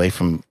away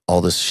from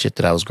all this shit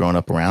that I was growing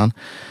up around.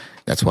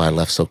 That's why I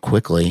left so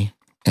quickly.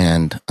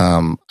 And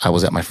I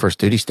was at my first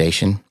duty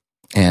station,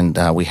 and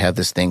we had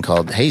this thing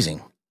called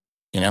hazing.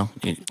 You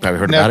probably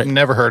heard about it?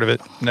 Never heard of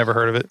it. Never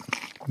heard of it.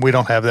 We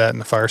don't have that in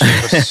the fire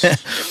service.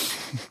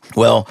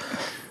 Well,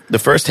 the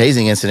first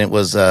hazing incident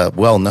was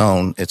well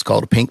known. It's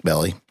called a pink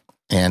belly.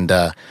 And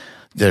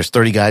there's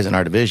 30 guys in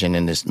our division,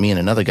 and me and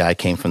another guy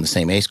came from the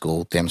same A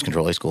school, damage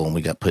control A school, and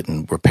we got put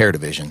in repair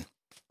division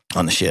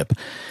on the ship.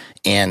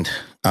 And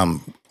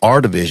our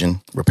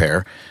division,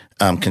 repair,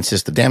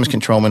 consists of damage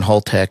controlmen,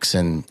 hull techs,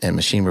 and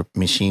machine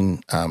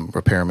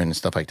repairmen and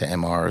stuff like that,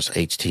 MRs,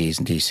 HTs,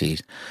 and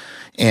DCs.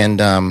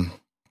 And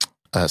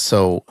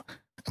so,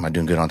 am I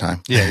doing good on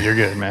time? Yeah, you're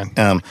good,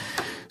 man.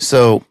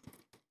 So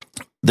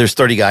there's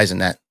 30 guys in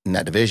that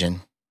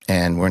division,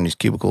 and we're in these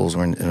cubicles,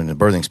 we're in the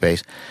berthing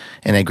space,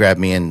 and they grabbed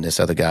me and this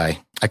other guy.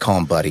 I call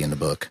him Buddy in the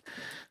book.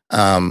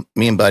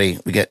 Me and Buddy,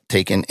 we get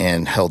taken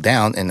and held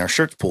down, and our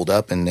shirts pulled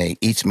up, and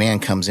each man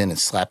comes in and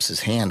slaps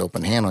his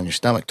open hand on your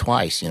stomach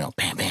twice,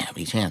 bam, bam,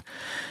 each hand,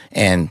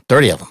 and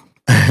 30 of them.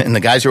 And the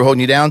guys who were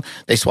holding you down,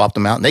 they swapped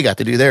them out, and they got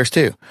to do theirs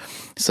too.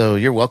 So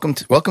you're welcome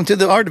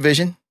to our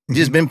division. You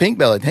just been pink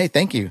bellied. Hey,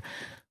 thank you.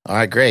 All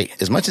right, great.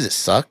 As much as it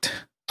sucked,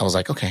 I was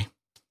like, okay,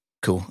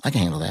 cool. I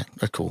can handle that.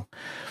 That's cool.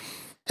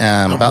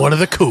 I'm one of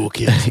the cool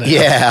kids now.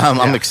 Yeah,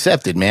 I'm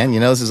accepted, man.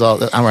 This is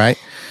all. All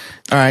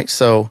right.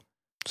 So.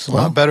 It's a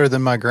lot better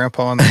than my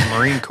grandpa in the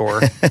Marine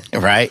Corps.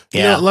 Right?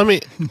 Yeah. Let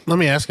me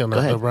ask you on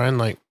that, though, Brian.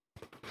 Like,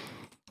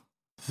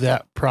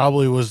 that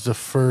probably was the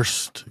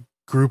first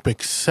group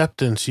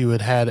acceptance you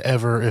had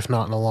ever, if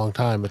not in a long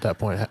time at that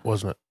point,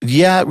 wasn't it?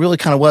 Yeah, it really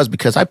kind of was,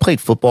 because I played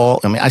football.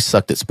 I mean, I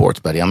sucked at sports,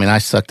 buddy. I mean, I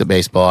sucked at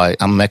baseball.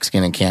 I'm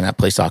Mexican and can't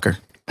play soccer.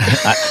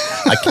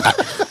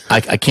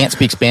 I can't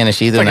speak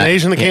Spanish either. It's like an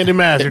Asian that can't do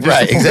math.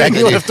 Right,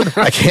 exactly.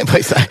 I can't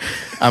play soccer.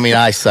 I mean,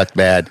 I sucked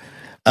bad.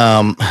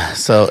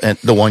 So and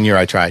the 1 year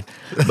I tried,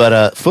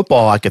 but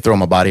football, I could throw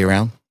my body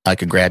around. I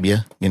could grab you,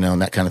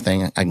 and that kind of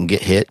thing. I can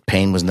get hit.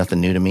 Pain was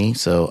nothing new to me.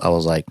 So I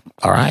was like,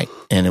 all right.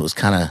 And it was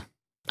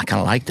I kind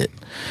of liked it.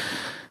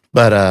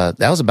 But,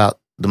 that was about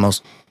the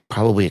most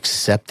probably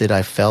accepted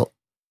I felt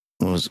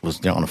was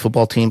on a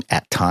football team.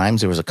 At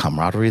times there was a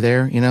camaraderie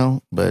there,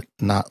 but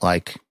not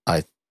like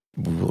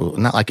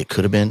it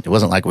could have been. It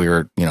wasn't like we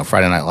were,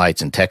 Friday Night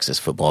Lights in Texas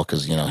football,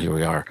 because here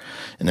we are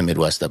in the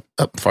Midwest,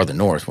 up farther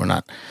north. We're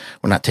not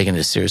taking it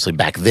as seriously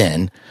back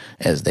then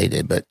as they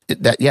did. But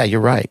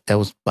you're right. That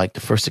was like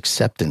the first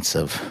acceptance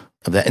of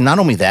that. And not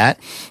only that,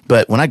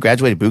 but when I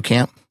graduated boot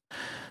camp,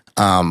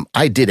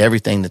 I did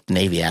everything that the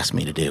Navy asked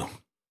me to do,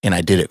 and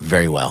I did it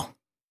very well.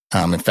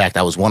 In fact,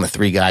 I was one of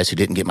 3 guys who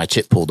didn't get my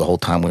chip pulled the whole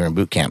time we were in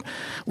boot camp,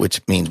 which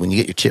means when you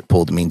get your chip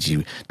pulled, it means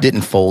you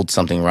didn't fold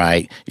something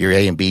right, your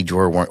A and B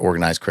drawer weren't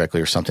organized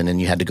correctly or something,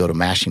 and you had to go to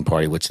mashing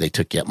party, which they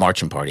took you up,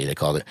 marching party, they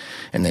called it,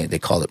 and they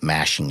called it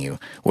mashing you,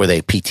 where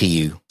they PT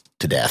you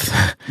to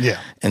death. Yeah.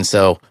 And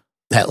so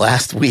that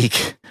last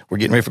week, we're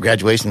getting ready for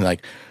graduation, and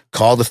like,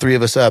 call the 3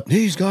 of us up.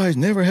 These guys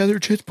never had their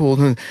chips pulled.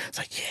 And it's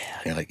like, yeah.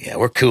 You're like, yeah,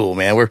 we're cool,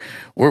 man.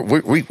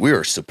 We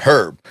are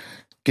superb.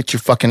 Get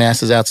your fucking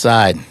asses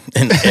outside.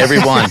 And every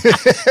one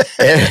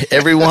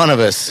of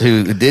us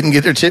who didn't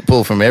get their chip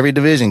pulled from every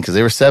division, because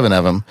there were 7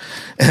 of them,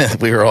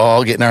 we were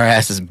all getting our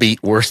asses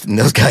beat worse than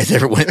those guys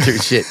ever went through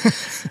shit.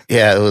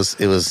 Yeah,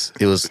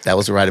 that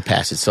was a rite of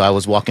passage. So I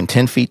was walking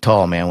 10 feet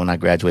tall, man, when I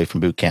graduated from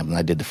boot camp, and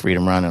I did the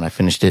Freedom Run, and I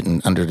finished it,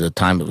 and under the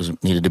time it was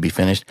needed to be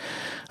finished,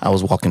 I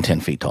was walking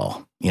 10 feet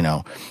tall.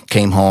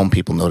 Came home,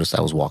 people noticed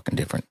I was walking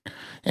different.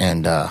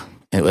 And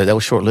that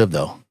was short-lived,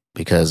 though,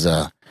 because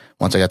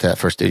once I got to that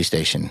first duty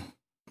station,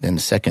 then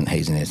the second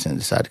hazing incident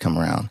decided to come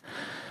around.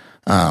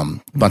 A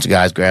bunch of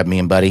guys grabbed me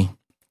and Buddy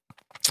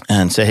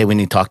and said, hey, we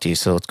need to talk to you,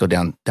 so let's go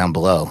down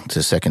below to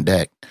the second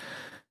deck.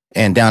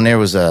 And down there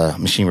was a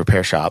machine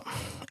repair shop.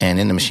 And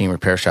in the machine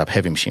repair shop,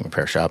 heavy machine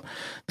repair shop,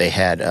 they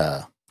had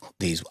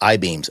these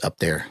I-beams up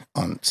there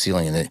on the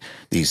ceiling and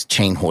these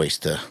chain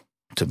hoists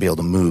to be able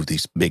to move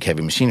these big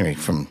heavy machinery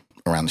from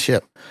around the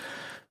ship.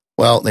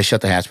 Well, they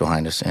shut the hatch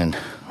behind us and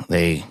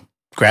they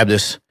grabbed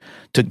us,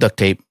 took duct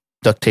tape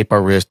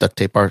our wrists, duct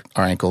tape our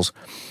ankles,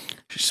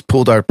 just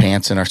pulled our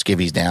pants and our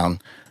skivvies down,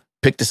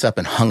 picked us up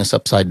and hung us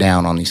upside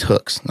down on these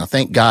hooks. Now,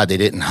 thank God they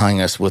didn't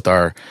hang us with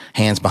our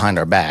hands behind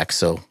our backs.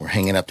 So we're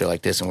hanging up there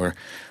like this and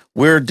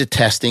we're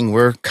detesting,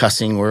 we're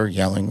cussing, we're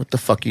yelling, what the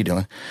fuck are you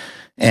doing?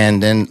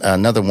 And then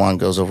another one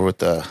goes over with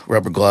the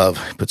rubber glove,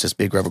 puts this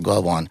big rubber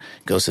glove on,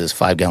 goes to this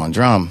 5-gallon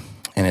drum,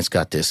 and it's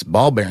got this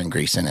ball bearing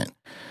grease in it,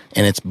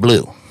 and it's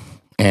blue.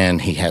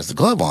 And he has the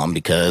glove on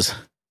because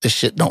this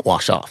shit don't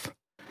wash off.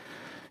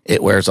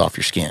 It wears off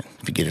your skin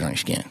if you get it on your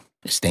skin.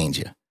 It stains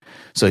you.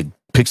 So he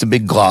picks a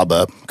big glob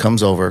up,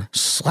 comes over,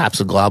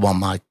 slaps a glob on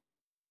my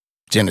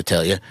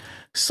genitalia,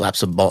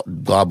 slaps a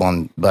glob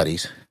on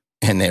Buddy's,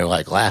 and they're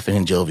like laughing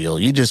and jovial.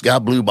 You just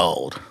got blue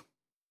balled.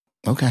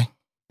 Okay.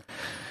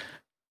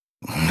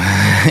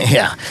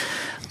 Yeah.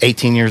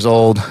 18 years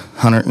old,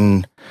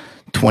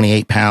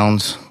 128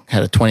 pounds,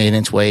 had a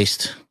 28-inch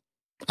waist.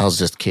 I was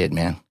just a kid,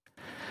 man.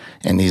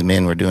 And these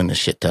men were doing this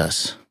shit to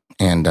us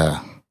and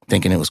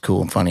thinking it was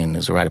cool and funny and it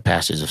was a rite of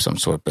passage of some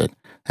sort, but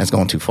that's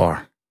going too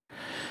far.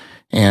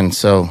 And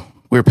so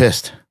we were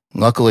pissed.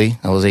 Luckily,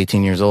 I was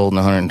 18 years old and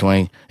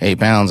 128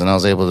 pounds, and I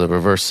was able to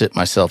reverse sit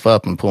myself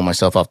up and pull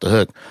myself off the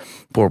hook.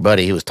 Poor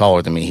Buddy, he was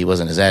taller than me. He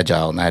wasn't as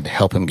agile, and I had to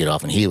help him get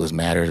off, and he was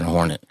madder than a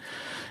hornet.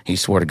 He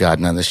swore to God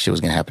none of this shit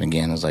was going to happen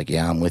again. I was like,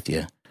 yeah, I'm with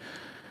you.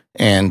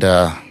 And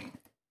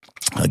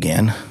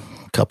again,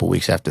 a couple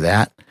weeks after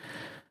that,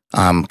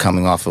 I'm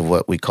coming off of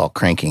what we call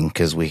cranking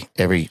because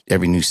every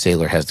new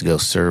sailor has to go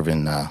serve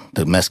in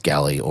the mess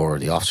galley or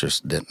the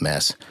officers'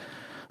 mess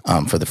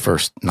for the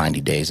first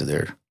 90 days of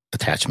their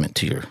attachment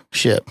to your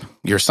ship.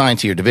 You're assigned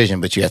to your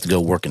division, but you have to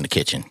go work in the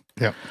kitchen.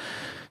 Yep.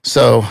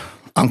 So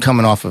I'm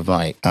coming off of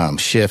my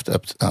shift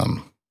up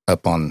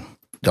on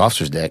the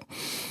officer's deck,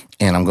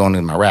 and I'm going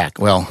into my rack.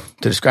 Well,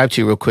 to describe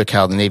to you real quick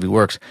how the Navy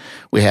works,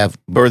 we have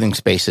berthing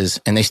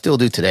spaces, and they still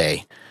do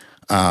today.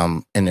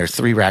 And they're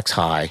 3 racks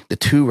high. The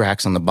 2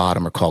 racks on the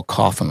bottom are called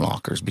coffin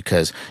lockers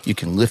because you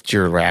can lift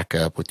your rack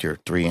up with your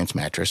 3-inch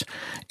mattress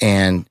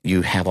and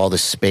you have all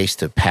this space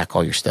to pack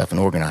all your stuff and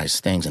organize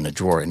things in a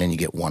drawer, and then you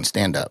get 1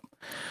 stand-up.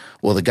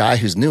 Well, the guy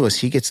who's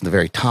newest, he gets to the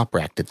very top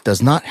rack that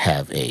does not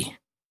have a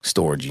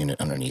storage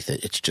unit underneath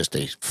it. It's just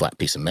a flat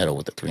piece of metal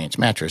with a 3-inch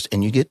mattress,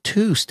 and you get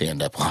 2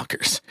 stand-up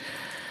lockers.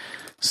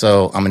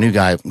 So I'm a new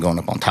guy going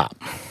up on top.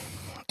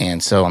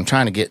 And so I'm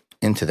trying to get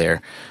into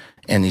there.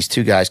 And these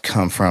 2 guys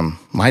come from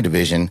my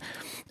division,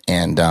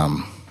 and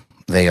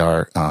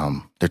they're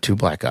 2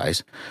 black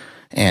guys,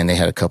 and they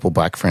had a couple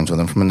black friends with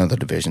them from another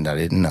division that I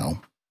didn't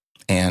know,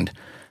 and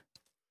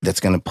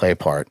that's going to play a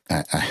part.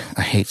 I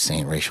hate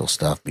saying racial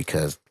stuff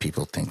because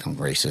people think I'm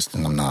racist,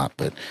 and I'm not,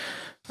 but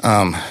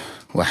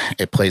well,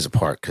 it plays a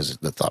part because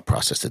of the thought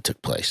process that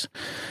took place.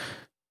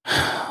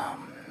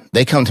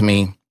 They come to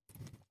me,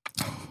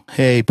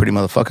 hey, pretty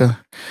motherfucker.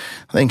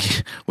 I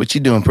think, what you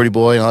doing, pretty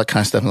boy, and all that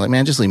kind of stuff. I'm like,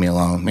 man, just leave me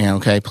alone, man,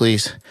 okay,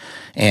 please.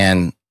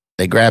 And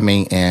they grab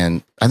me,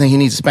 and I think he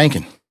needs a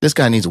spanking. This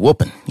guy needs a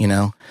whooping, you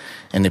know?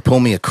 And they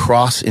pull me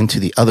across into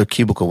the other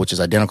cubicle, which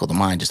is identical to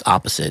mine, just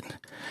opposite.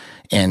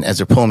 And as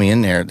they're pulling me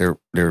in there, they're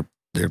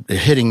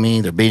hitting me,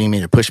 they're beating me,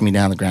 they're pushing me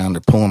down the ground,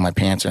 they're pulling my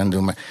pants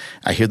around.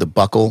 I hear the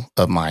buckle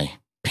of my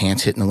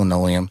pants hitting the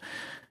linoleum.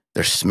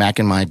 They're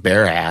smacking my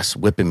bare ass,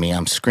 whipping me.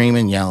 I'm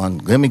screaming, yelling,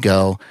 let me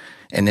go.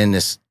 And then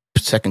this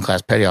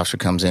second-class petty officer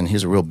comes in.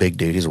 He's a real big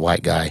dude. He's a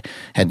white guy.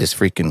 Had this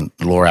freaking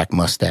Lorac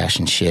mustache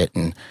and shit,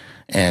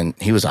 and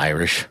he was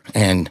Irish.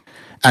 And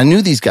I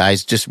knew these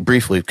guys just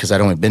briefly because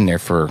I'd only been there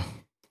for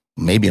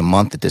maybe a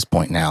month at this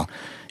point now.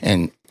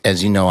 And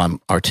as you know, I'm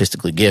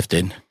artistically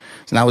gifted.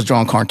 So I was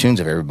drawing cartoons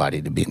of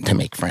everybody to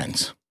make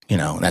friends. You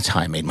know, that's how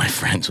I made my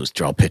friends, was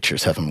draw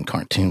pictures of them in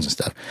cartoons and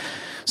stuff.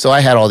 So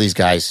I had all these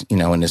guys, you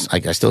know, and this, I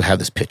still have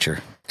this picture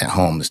at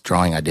home, this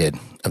drawing I did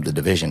of the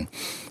division.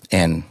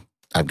 And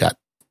I've got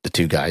the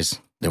 2 guys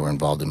that were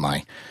involved in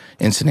my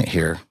incident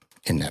here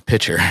in that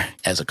picture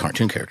as a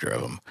cartoon character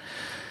of them.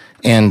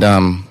 And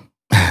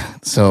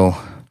so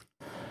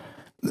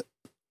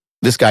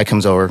this guy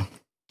comes over.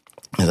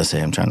 As I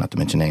say, I'm trying not to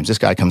mention names. This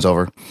guy comes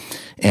over,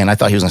 and I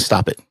thought he was going to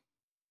stop it.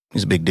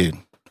 He's a big dude.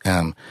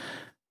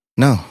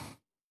 No.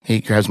 He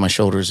grabs my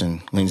shoulders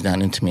and leans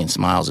down into me and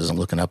smiles as I'm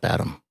looking up at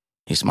him.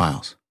 He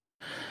smiles.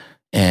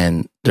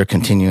 And they're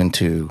continuing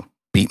to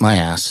beat my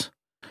ass,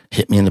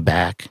 hit me in the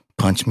back,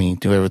 punch me,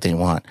 do everything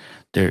they want.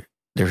 They're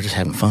just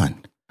having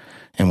fun.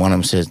 And one of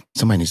them says,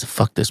 somebody needs to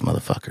fuck this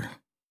motherfucker.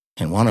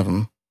 And one of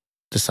them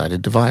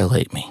decided to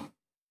violate me.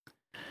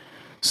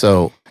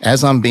 So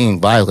as I'm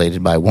being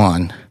violated by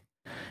one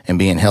and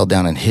being held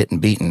down and hit and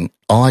beaten,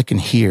 all I can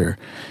hear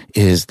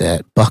is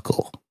that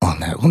buckle on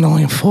that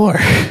linoleum floor.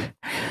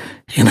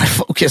 And I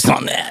focus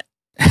on that.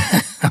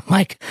 I'm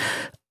like,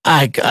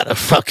 I gotta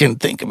fucking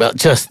think about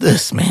just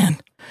this,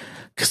 man.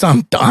 Because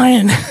I'm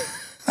dying.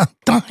 I'm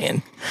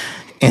dying.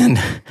 And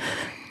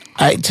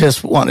I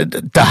just wanted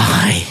to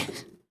die.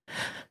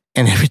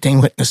 And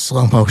everything went into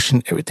slow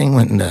motion. Everything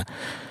went into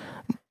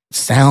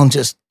sound,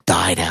 just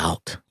died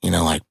out,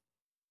 like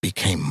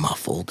became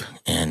muffled.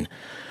 And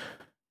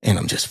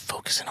I'm just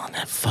focusing on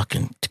that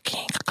fucking,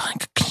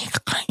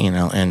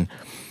 and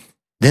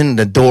then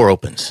the door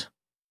opens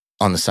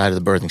on the side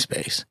of the birthing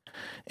space.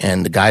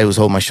 And the guy who was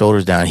holding my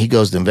shoulders down, he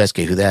goes to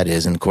investigate who that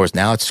is. And, of course,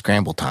 now it's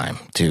scramble time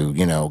to,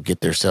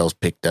 get their cells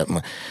picked up.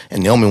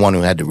 And the only one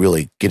who had to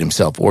really get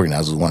himself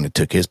organized was the one who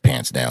took his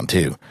pants down,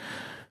 too.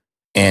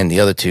 And the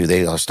other two,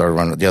 they all started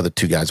running. The other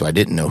two guys who I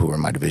didn't know who were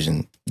in my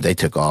division, they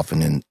took off.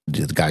 And then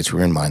the guys who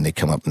were in mine, they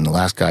come up. And the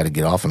last guy to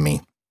get off of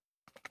me,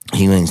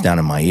 he leans down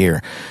in my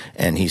ear.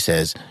 And he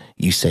says,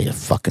 "You say a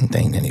fucking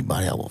thing to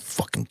anybody, I will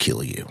fucking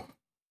kill you."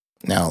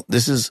 Now,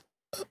 this is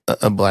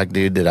a black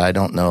dude that I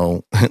don't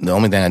know. The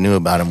only thing I knew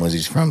about him was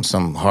he's from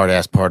some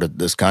hard-ass part of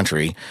this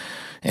country,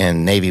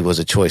 and Navy was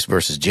a choice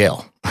versus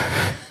jail.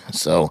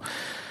 So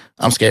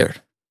I'm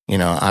scared.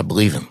 I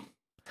believe him.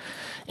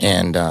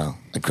 And I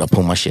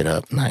pull my shit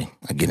up, and I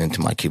get into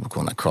my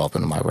cubicle, and I crawl up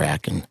into my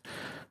rack and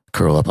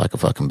curl up like a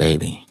fucking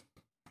baby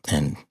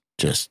and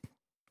just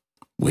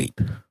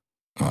weep.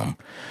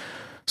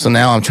 So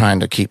now I'm trying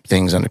to keep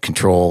things under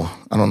control.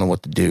 I don't know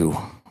what to do.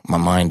 My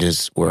mind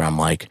is where I'm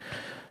like,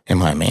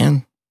 am I a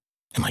man?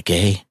 Am I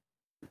gay?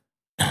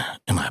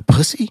 Am I a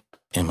pussy?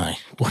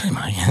 What am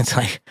I? And it's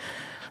like,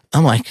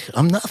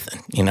 I'm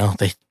nothing,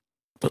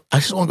 but I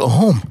just want to go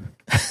home.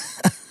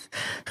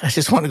 I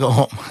just want to go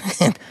home.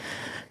 And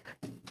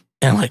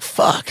I'm like,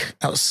 fuck.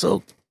 I was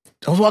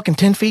walking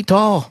 10 feet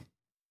tall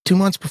 3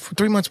 months before,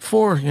 4 months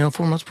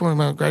before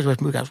my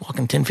graduation, I was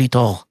walking 10 feet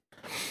tall.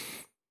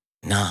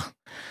 Nah.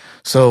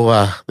 So,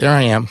 there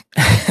I am.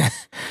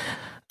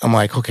 I'm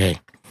like, okay.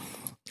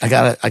 I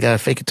gotta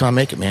fake it till I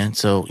make it, man.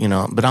 So,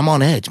 but I'm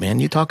on edge, man.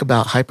 You talk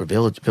about hyper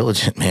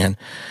vigilant, man.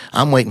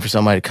 I'm waiting for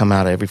somebody to come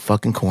out of every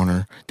fucking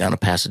corner down a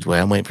passageway.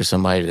 I'm waiting for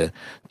somebody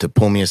to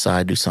pull me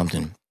aside, do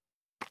something.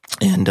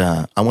 And,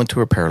 I went to a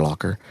repair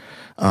locker,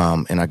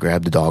 and I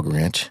grabbed the dog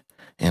wrench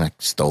and I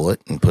stole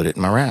it and put it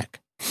in my rack.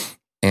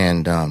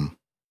 And,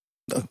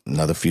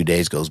 another few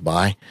days goes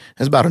by.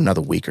 It's about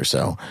another week or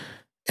so.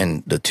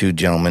 And the two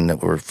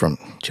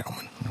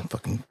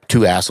fucking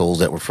two assholes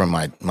that were from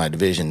my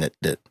division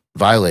that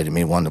violated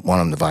me, one of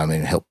them that violated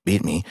and helped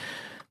beat me,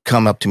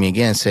 come up to me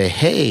again and say,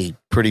 "Hey,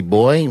 pretty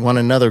boy, you want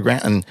another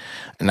grand?"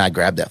 And I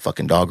grabbed that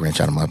fucking dog wrench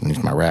out of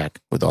underneath my rack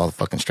with all the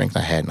fucking strength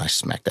I had, and I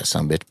smacked that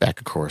son of a bitch back,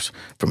 of course,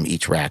 from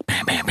each rack.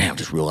 Bam, bam, bam,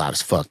 just real loud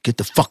as fuck. "Get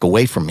the fuck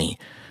away from me.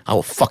 I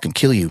will fucking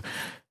kill you."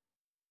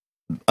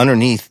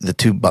 Underneath the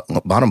two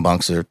bottom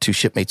bunks, there are two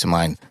shipmates of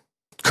mine,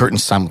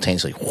 curtains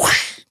simultaneously,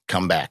 whoosh,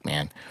 come back,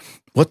 man.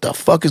 What the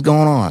fuck is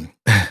going on?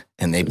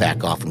 And they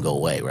back off and go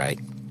away, right?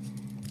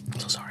 I'm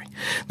so sorry.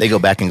 They go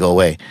back and go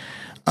away.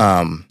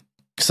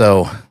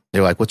 So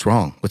they're like, "What's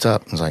wrong? What's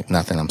up?" I was like,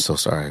 "Nothing. I'm so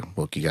sorry. I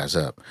woke you guys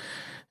up."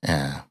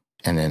 And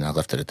then I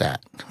left it at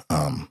that.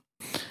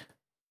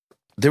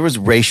 There was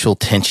racial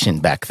tension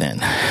back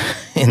then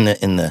in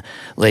the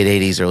late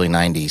 80s, early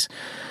 90s.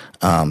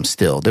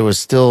 Still, there was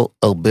still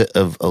a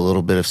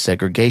little bit of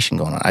segregation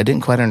going on. I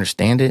didn't quite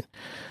understand it.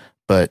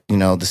 But, the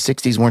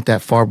 60s weren't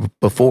that far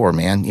before,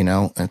 man,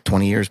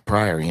 20 years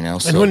prior,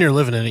 So. And when you're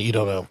living in it, you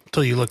don't know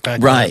until you look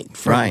back. Right.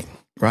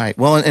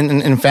 Well, and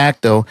in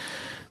fact, though,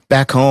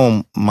 back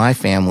home, my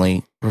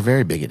family were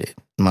very bigoted.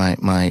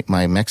 My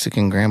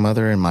Mexican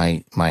grandmother and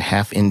my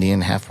half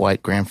Indian, half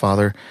white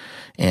grandfather,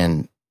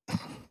 and,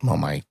 well,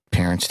 my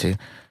parents, too.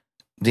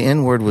 The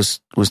N-word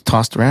was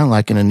tossed around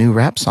like in a new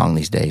rap song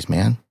these days,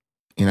 man.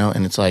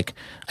 And it's like,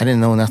 I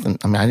didn't know nothing.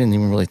 I mean, I didn't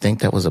even really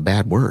think that was a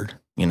bad word.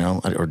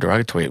 Or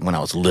derogatory when I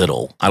was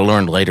little. I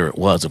learned later it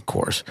was, of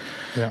course.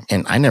 Yeah.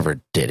 And I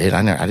never did it.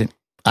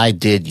 I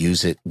did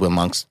use it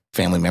amongst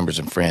family members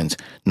and friends,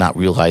 not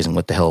realizing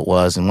what the hell it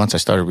was. And once I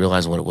started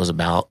realizing what it was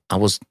about, I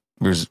was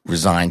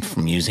resigned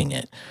from using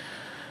it.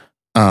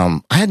 I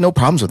had no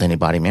problems with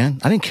anybody, man.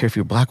 I didn't care if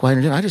you were black, white,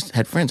 or different. I just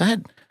had friends. I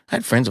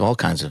had friends of all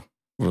kinds of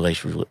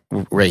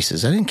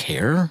races. I didn't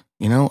care.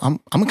 I'm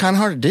a kind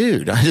of hearted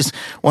dude. I just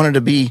wanted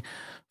to be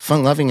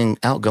fun loving and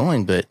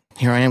outgoing. But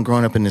here I am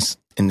growing up in this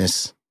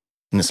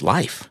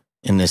life,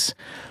 in this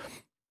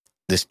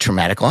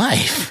traumatic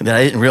life that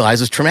I didn't realize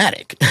was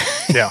traumatic.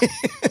 Yeah.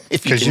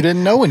 Because you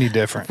didn't know any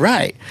different.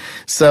 Right.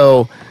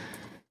 So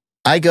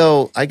I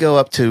go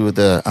up to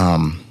the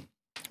I'm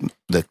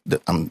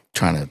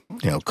trying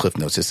to, cliff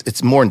notes.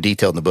 It's more in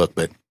detail in the book,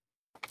 but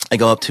I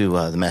go up to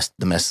the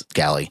mess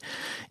galley,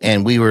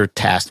 and we were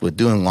tasked with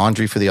doing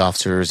laundry for the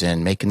officers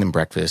and making them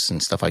breakfast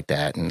and stuff like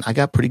that. And I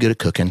got pretty good at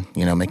cooking,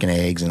 making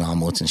eggs and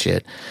omelets and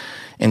shit.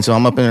 And so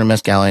I'm up in the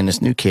mess galley, and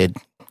this new kid,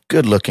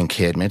 good-looking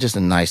kid, man, just a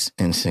nice,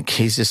 innocent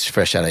kid. He's just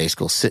fresh out of high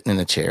school, sitting in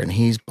a chair, and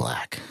he's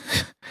black.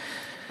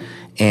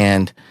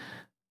 And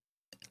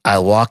I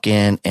walk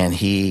in, and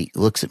he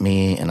looks at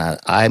me, and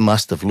I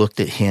must have looked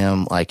at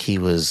him like he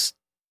was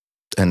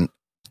a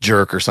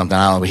jerk or something.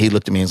 I don't know, but he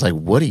looked at me and was like,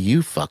 "What are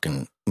you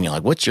fucking,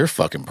 what's your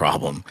fucking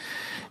problem?"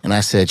 And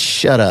I said,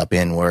 "Shut up,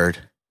 N-word."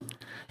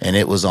 and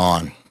it was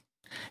on.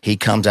 He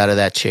comes out of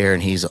that chair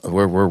and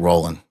we're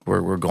rolling.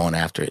 We're going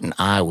after it. And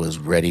I was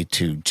ready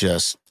to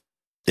just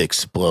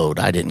explode.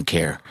 I didn't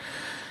care.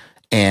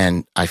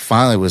 And I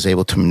finally was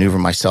able to maneuver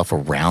myself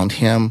around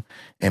him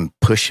and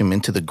push him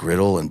into the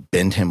griddle and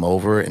bend him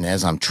over. And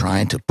as I'm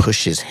trying to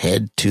push his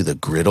head to the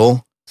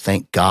griddle,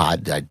 thank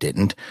God I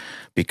didn't,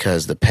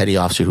 because the petty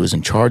officer who was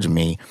in charge of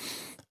me,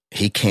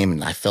 he came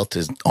and I felt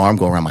his arm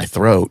go around my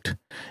throat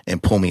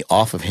and pull me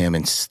off of him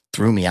and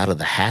threw me out of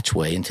the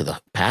hatchway into the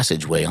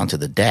passageway onto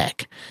the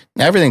deck.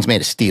 Now, everything's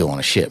made of steel on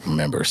a ship,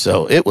 remember?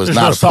 So it was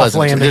not a pleasant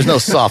landing. There's no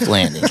soft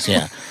landings,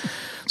 yeah.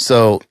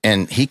 So,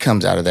 and he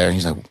comes out of there and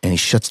he's like, and he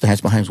shuts the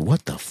hatch behind him.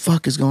 What the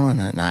fuck is going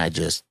on? And I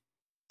just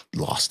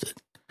lost it.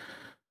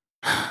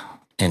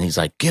 And he's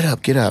like, get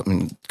up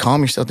and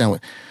calm yourself down.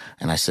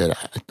 And I said,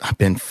 I've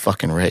been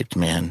fucking raped,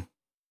 man.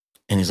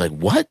 And he's like,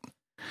 what?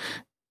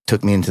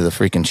 Took me into the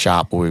freaking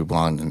shop where we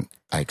belonged, and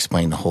I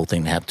explained the whole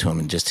thing that happened to him,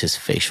 and just his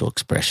facial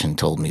expression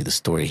told me the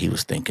story he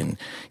was thinking.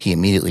 He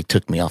immediately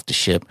took me off the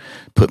ship,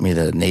 put me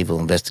to Naval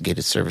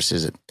Investigative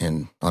Services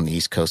on the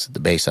East Coast at the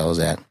base I was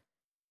at.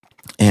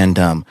 And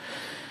the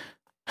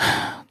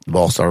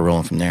ball started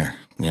rolling from there.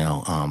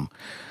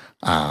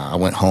 I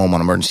went home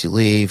on emergency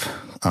leave.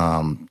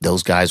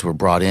 Those guys were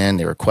brought in.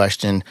 They were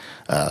questioned.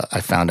 I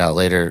found out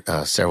later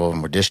several of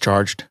them were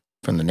discharged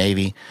from the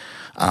Navy.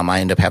 I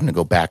ended up having to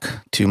go back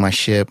to my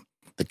ship.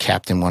 The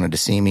captain wanted to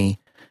see me.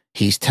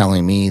 He's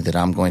telling me that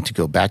I'm going to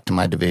go back to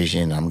my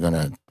division. I'm going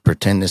to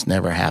pretend this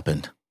never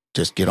happened.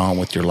 Just get on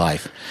with your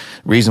life.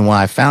 Reason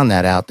why I found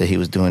that out that he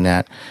was doing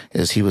that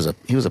is he was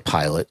a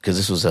pilot,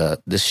 because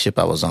this ship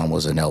I was on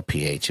was an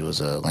LPH. It was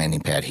a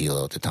landing pad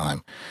helo at the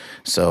time.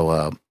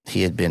 So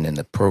he had been in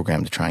the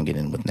program to try and get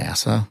in with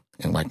NASA,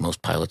 and like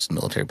most pilots,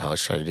 military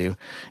pilots try to do.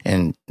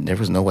 And there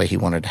was no way he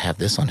wanted to have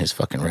this on his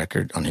fucking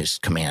record, on his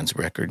command's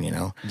record,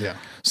 Yeah.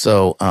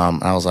 So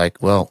I was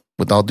like, well,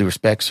 with all due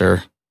respect,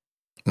 sir,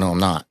 no, I'm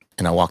not.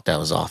 And I walked out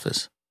of his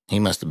office. He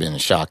must have been in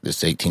shock.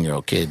 This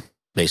 18-year-old kid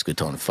basically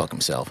told him to fuck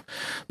himself,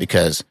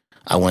 because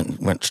I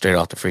went straight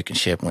off the freaking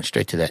ship, went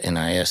straight to that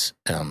NIS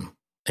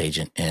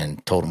agent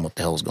and told him what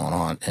the hell was going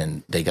on.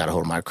 And they got a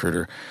hold of my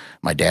recruiter.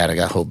 My dad, I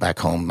got hold back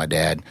home. My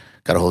dad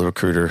got a hold of the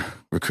recruiter.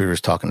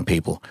 Recruiter's talking to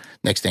people.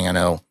 Next thing I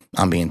know,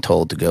 I'm being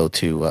told to go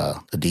to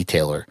a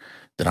detailer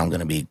that I'm going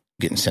to be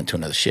getting sent to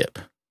another ship.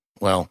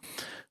 Well,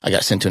 I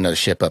got sent to another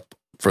ship up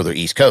further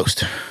East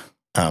Coast.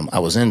 I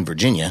was in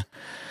Virginia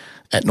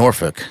at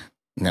Norfolk,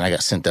 and then I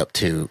got sent up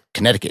to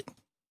Connecticut,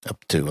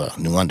 up to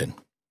New London.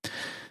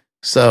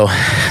 So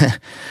I'm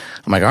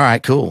like, all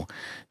right, cool.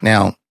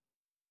 Now,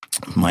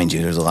 mind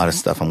you, there's a lot of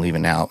stuff I'm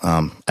leaving out.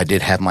 I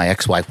did have my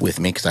ex-wife with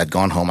me because I'd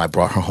gone home. I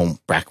brought her home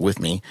back with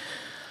me.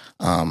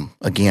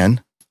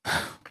 Again,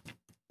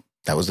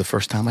 that was the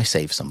first time I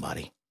saved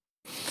somebody.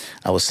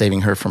 I was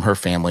saving her from her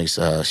family's.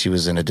 She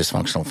was in a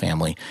dysfunctional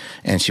family,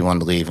 and she wanted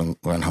to leave and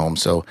run home.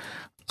 So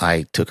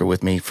I took her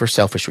with me for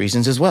selfish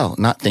reasons as well,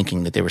 not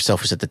thinking that they were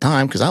selfish at the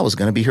time, because I was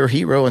going to be her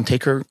hero and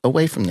take her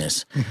away from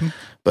this. Mm-hmm.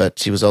 But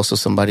she was also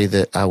somebody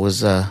that I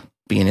was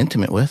being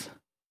intimate with.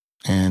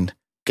 And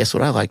guess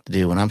what I like to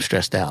do when I'm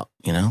stressed out,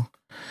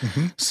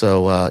 Mm-hmm.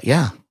 So,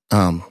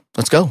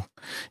 let's go.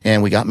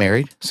 And we got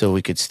married so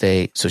she could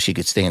stay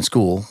in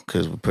school,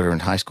 because we put her in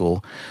high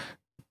school.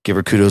 Give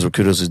her kudos where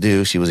kudos is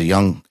due. She was a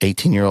young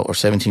 18-year-old or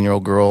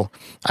 17-year-old girl.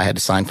 I had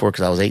to sign for her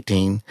because I was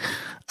 18.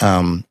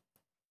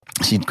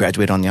 She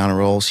graduated on the honor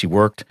roll. She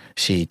worked.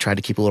 She tried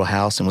to keep a little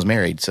house and was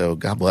married. So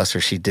God bless her.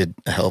 She did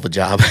a hell of a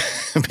job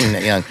being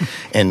that young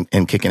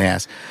and kicking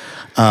ass.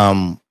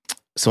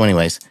 So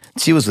anyways,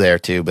 she was there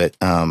too, but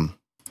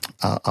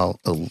I'll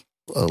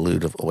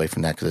allude away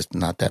from that because it's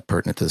not that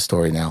pertinent to the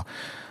story now.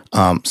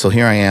 So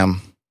here I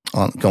am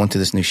going to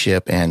this new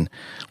ship, and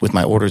with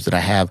my orders that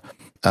I have,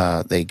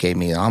 they gave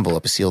me an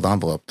envelope, a sealed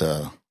envelope,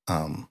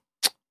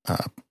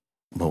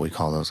 what we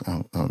call those,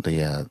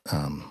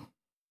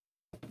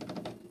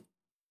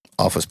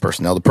 office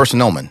personnel, the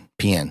personnelman,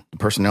 PN, the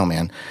personnel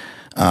man,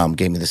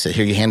 gave me this, said,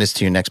 here, you hand this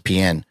to your next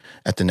PN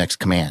at the next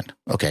command.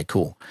 Okay,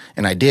 cool.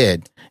 And I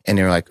did. And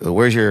they were like,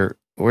 where's your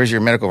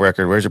medical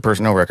record? Where's your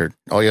personnel record?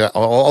 Oh yeah,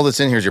 all that's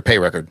in here is your pay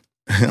record.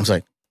 I was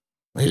like,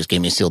 they just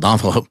gave me a sealed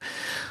envelope.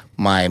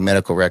 My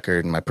medical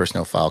record and my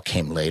personnel file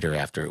came later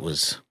after it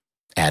was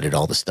added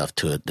all the stuff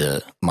to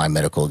it. My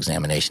medical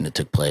examination that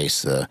took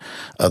place,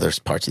 other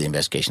parts of the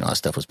investigation, all that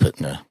stuff was put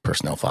in the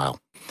personnel file.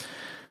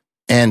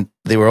 And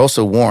they were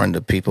also warned,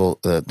 the people,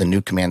 the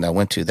new command I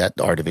went to, that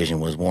our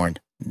division was warned,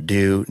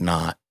 do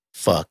not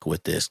fuck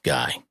with this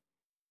guy.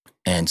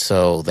 And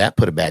so that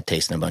put a bad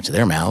taste in a bunch of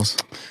their mouths.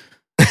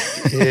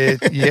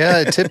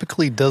 It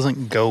typically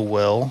doesn't go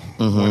well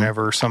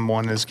whenever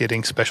someone is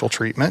getting special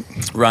treatment.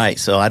 Right.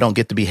 So I don't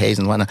get to be hazed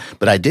and whatnot.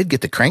 But I did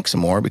get to crank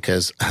some more,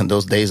 because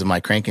those days of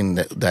my cranking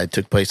that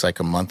took place like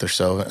a month or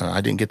so,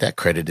 I didn't get that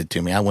credited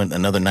to me. I went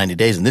another 90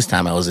 days, and this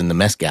time I was in the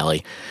mess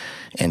galley,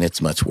 and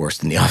it's much worse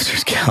than the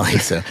officer's galley.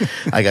 So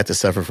I got to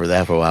suffer for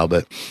that for a while.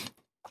 But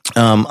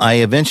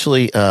I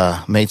eventually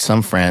made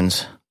some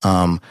friends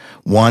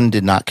One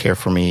did not care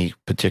for me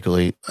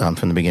particularly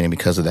from the beginning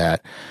because of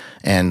that.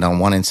 And on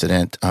one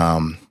incident,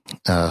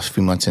 a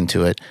few months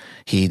into it,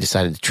 he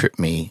decided to trip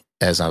me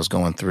as I was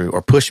going through,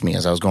 or push me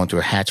as I was going through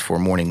a hatch for a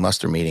morning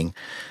muster meeting.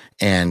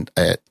 And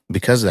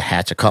because of the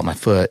hatch, I caught my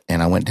foot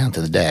and I went down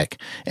to the deck.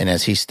 And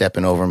as he's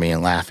stepping over me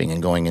and laughing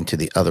and going into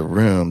the other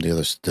room,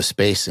 the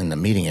space in the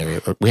meeting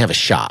area, we have a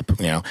shop,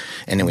 and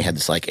then we had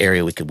this like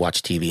area we could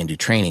watch TV and do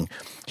training.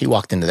 He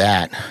walked into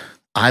that.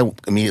 I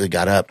immediately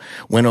got up,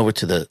 went over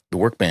to the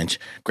workbench,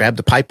 grabbed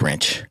the pipe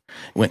wrench,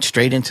 went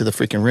straight into the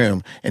freaking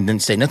room, and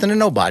didn't say nothing to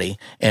nobody.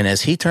 And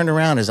as he turned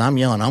around, as I'm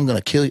yelling, I'm going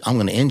to kill you, I'm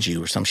going to end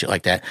you, or some shit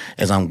like that,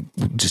 as I'm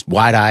just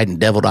wide-eyed and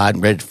devil-eyed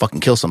and ready to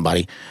fucking kill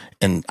somebody,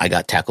 and I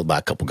got tackled by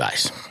a couple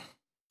guys.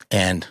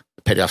 And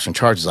the petty officer in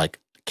charge is like,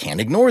 can't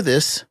ignore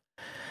this,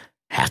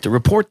 have to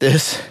report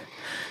this.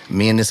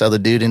 Me and this other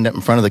dude end up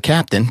in front of the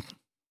captain,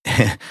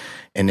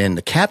 and then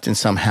the captain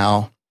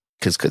somehow,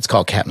 because it's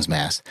called captain's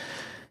mast,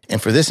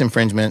 and for this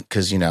infringement,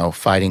 because,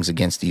 fighting's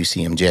against the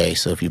UCMJ,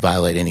 so if you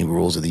violate any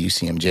rules of the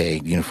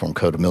UCMJ, Uniform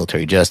Code of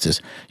Military Justice,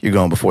 you're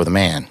going before the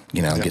man,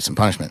 and get some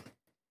punishment.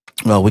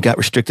 Well, we got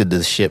restricted to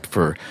the ship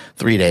for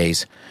 3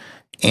 days,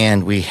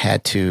 and we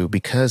had to,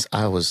 because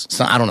I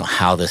don't know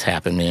how this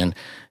happened, man.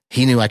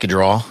 He knew I could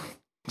draw,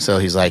 so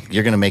he's like,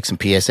 you're going to make some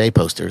PSA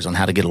posters on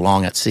how to get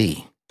along at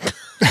sea.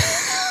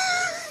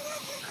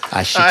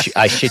 I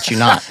shit you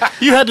not.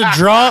 You had to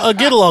draw a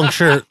get-along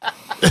shirt.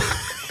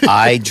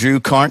 I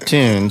drew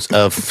cartoons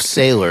of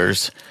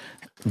sailors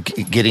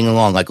getting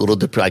along, like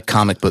like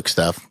comic book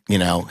stuff,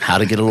 how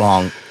to get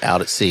along out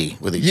at sea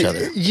with each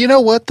other. You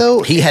know what,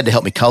 though? He had to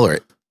help me color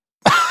it.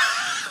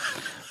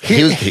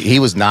 He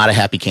was not a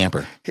happy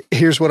camper.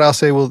 Here's what I'll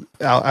say. Well,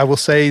 I will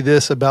say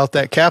this about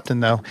that captain,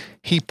 though.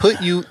 He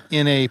put you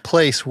in a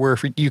place where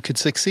you could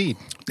succeed.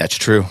 That's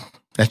true.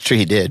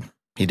 He did.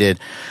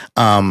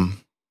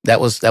 That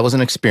was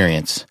an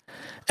experience.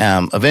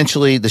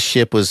 Eventually, the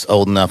ship was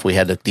old enough. We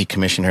had to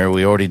decommission her.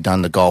 We already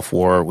done the Gulf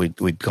War.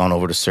 We'd gone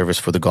over to service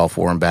for the Gulf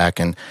War and back,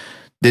 and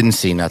didn't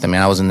see nothing. I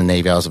mean, I was in the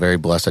Navy. I was very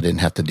blessed. I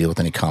didn't have to deal with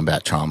any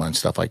combat trauma and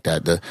stuff like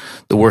that.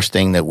 The worst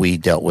thing that we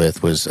dealt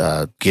with was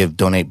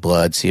donate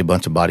blood, see a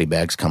bunch of body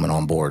bags coming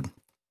on board,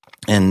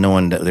 and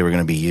knowing that they were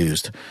going to be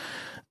used.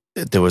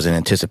 There was an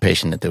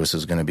anticipation that this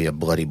was going to be a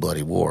bloody,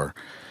 bloody war.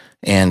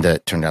 And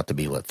it turned out to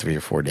be, 3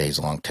 or 4 days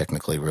long,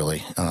 technically,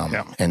 really.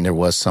 And there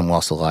was some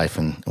loss of life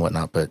and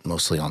whatnot, but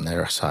mostly on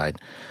their side.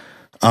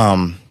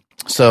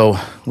 So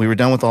we were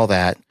done with all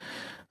that.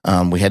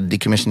 We had to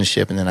decommission the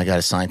ship, and then I got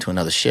assigned to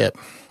another ship,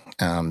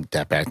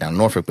 that back down in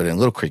Norfolk, but in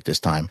Little Creek this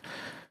time.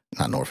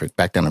 Not Norfolk,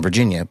 back down in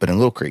Virginia, but in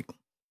Little Creek.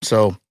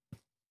 So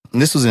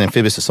this was an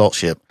amphibious assault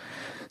ship.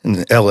 In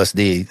the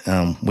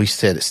LSD, we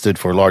said it stood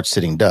for large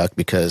sitting duck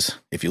because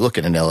if you look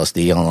at an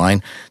LSD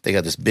online, they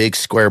got this big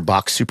square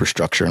box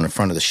superstructure in the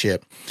front of the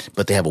ship,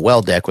 but they have a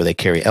well deck where they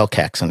carry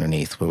LCACs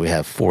underneath, where we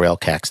have 4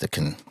 LCACs that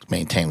can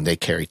maintain. They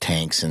carry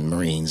tanks and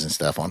Marines and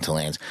stuff onto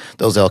lands.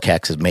 Those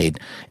LCACs have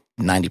made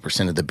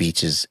 90% of the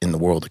beaches in the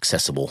world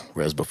accessible,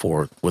 whereas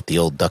before with the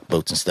old duck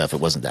boats and stuff, it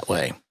wasn't that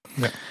way.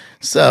 Yeah.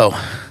 So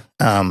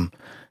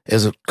it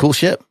was a cool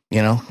ship,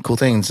 cool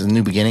thing. It's a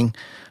new beginning.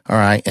 All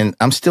right. And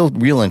I'm still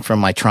reeling from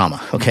my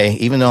trauma. Okay.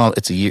 Even though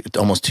it's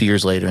almost 2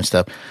 years later and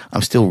stuff,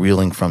 I'm still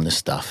reeling from this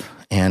stuff.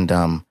 And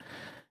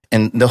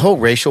the whole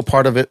racial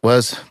part of it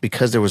was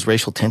because there was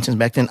racial tensions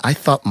back then. I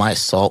thought my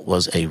assault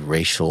was a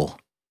racial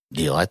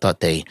deal. I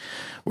thought they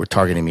were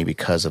targeting me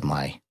because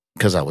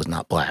I was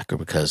not black or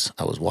because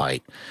I was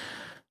white.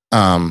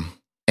 And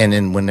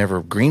then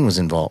whenever green was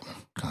involved,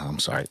 I'm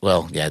sorry.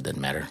 Well, yeah, it doesn't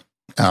matter.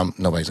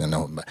 Nobody's going to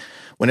know. But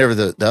whenever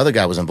the other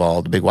guy was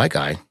involved, the big white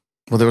guy,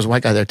 well, there was a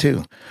white guy there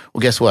too.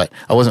 Well, guess what?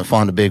 I wasn't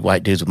fond of big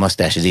white dudes with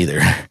mustaches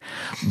either.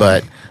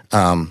 But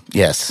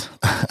yes,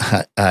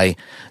 and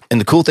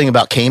the cool thing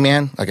about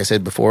K-Man, like I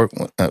said before,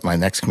 my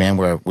next command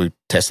where we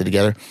tested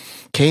together,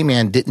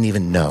 K-Man didn't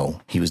even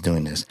know he was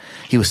doing this.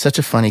 He was such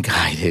a funny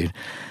guy, dude.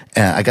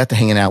 I got to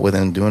hanging out with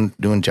him,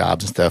 doing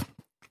jobs and stuff.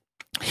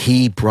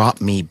 He brought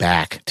me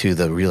back to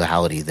the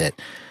reality that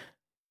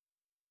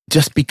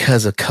just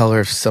because of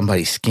color of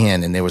somebody's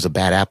skin and there was a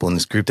bad apple in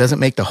this group doesn't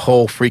make the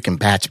whole freaking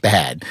batch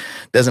bad.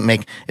 It doesn't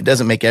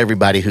make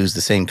everybody who's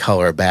the same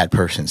color a bad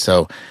person.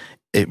 So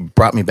it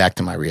brought me back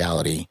to my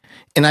reality.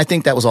 And I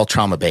think that was all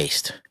trauma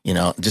based,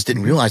 just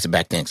didn't realize it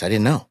back then because I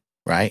didn't know.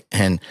 Right.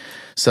 And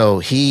so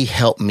he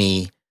helped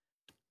me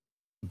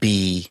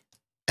be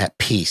at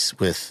peace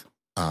with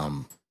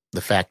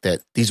the fact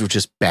that these were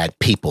just bad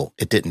people.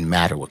 It didn't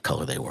matter what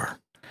color they were.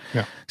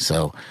 Yeah.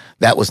 So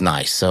that was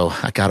nice. So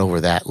I got over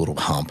that little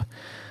hump.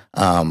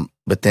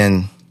 But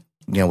then,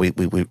 we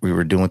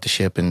were doing with the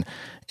ship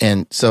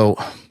and so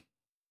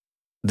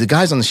the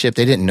guys on the ship,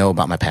 they didn't know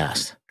about my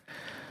past.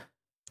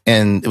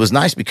 And it was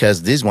nice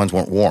because these ones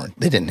weren't warned.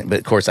 They didn't. But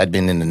of course, I'd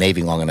been in the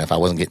Navy long enough. I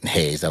wasn't getting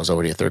hazed. I was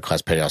already a 3rd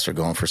class petty officer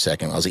going for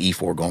 2nd. I was an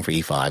E4 going for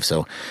E5.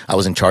 So I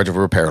was in charge of a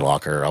repair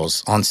locker. I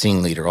was on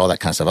scene leader, all that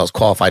kind of stuff. I was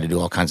qualified to do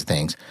all kinds of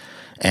things.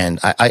 And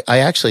I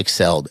actually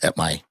excelled at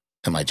my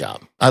at my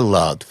job. I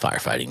loved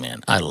firefighting,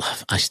 man.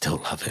 I still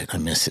love it. I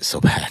miss it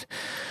so bad.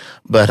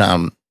 But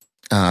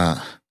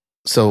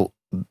so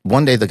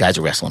one day the guys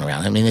are wrestling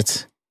around.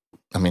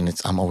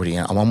 I'm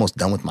almost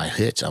done with my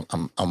hitch.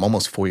 I'm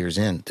almost 4 years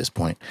in at this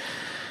point,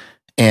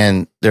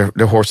 and they're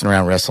horsing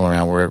around, wrestling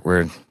around.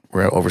 We're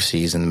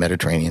overseas in the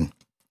Mediterranean,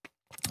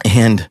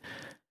 and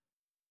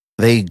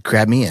they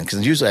grab me in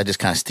because usually I just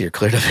kind of steer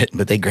clear of it,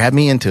 but they grab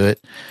me into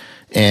it,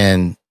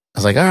 and I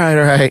was like, all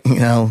right,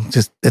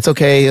 just it's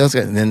okay.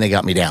 And then they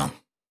got me down,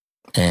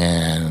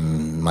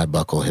 and my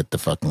buckle hit the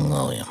fucking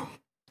linoleum.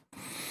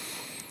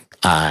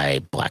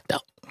 I blacked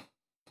out.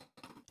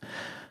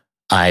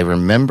 I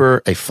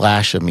remember a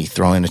flash of me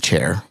throwing a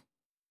chair,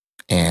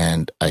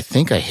 and I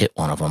think I hit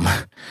one of them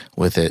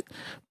with it,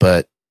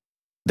 but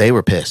they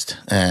were pissed,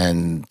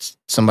 and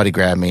somebody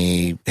grabbed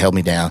me, held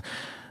me down.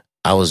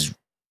 I was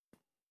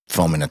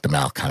foaming at the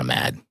mouth, kind of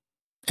mad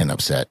and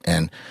upset,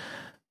 and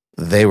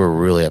they were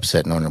really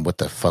upset and wondering what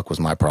the fuck was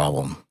my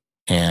problem,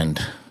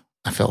 and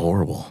I felt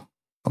horrible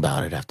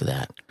about it after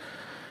that.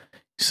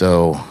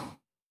 So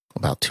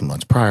about 2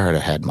 months prior, I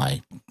had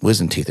my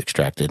wisdom teeth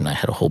extracted, and I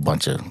had a whole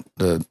bunch of,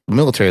 the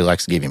military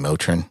likes to give you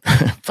Motrin,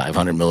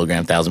 500 milligram,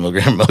 1,000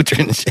 milligram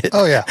Motrin and shit.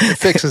 Oh yeah, it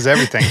fixes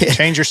everything. Yeah.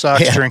 Change your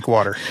socks, drink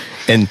water.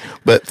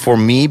 But for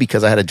me,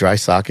 because I had a dry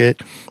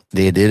socket,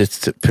 they did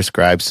to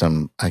prescribe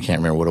some, I can't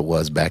remember what it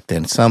was back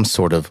then, some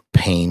sort of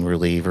pain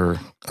reliever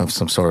of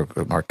some sort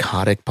of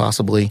narcotic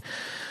possibly.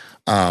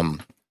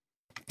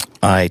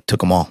 I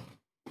took them all.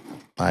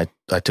 I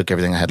took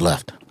everything I had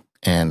left,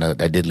 and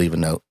I did leave a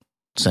note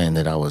saying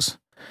that I was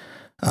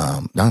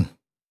done.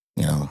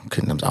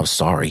 I was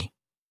sorry,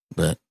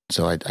 but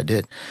so I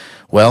did.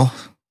 Well,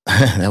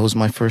 that was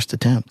my first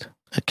attempt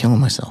at killing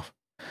myself.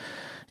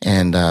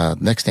 And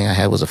next thing I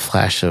had was a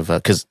flash of,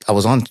 because I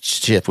was on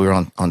shift, we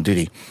were on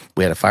duty.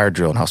 We had a fire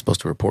drill, and I was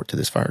supposed to report to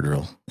this fire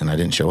drill, and I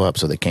didn't show up,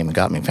 so they came and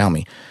got me and found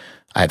me.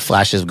 I had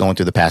flashes going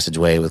through the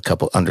passageway with a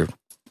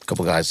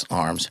couple guys'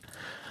 arms.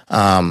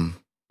 Then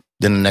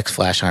the next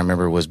flash I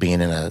remember was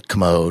being in a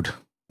commode,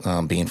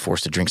 being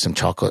forced to drink some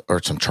chocolate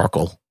or some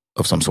charcoal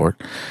of some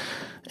sort.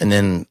 And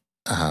then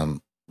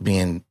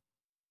being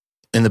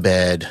in the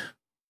bed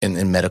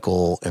in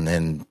medical, and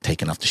then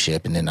taken off the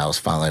ship. And then I was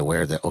finally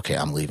aware that, okay,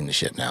 I'm leaving the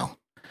ship now.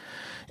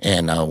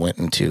 And I went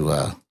into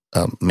a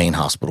main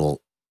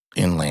hospital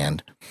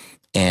inland.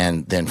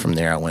 And then from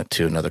there, I went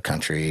to another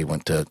country,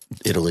 went to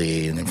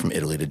Italy, and then from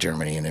Italy to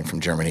Germany, and then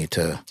from Germany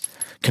to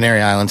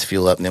Canary Islands,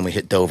 fuel up, and then we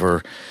hit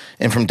Dover.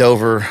 And from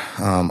Dover,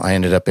 I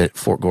ended up at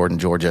Fort Gordon,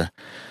 Georgia.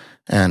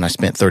 And I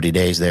spent 30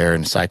 days there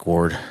in the psych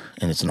ward,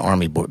 and it's an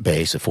Army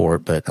base, a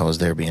fort, but I was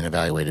there being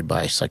evaluated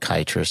by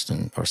psychiatrists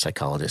or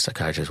psychologists,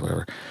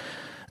 whatever.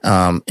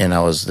 And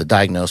I was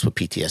diagnosed with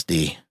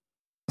PTSD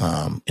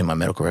in my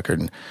medical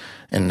record,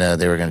 and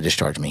they were going to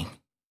discharge me.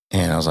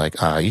 And I was like,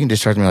 you can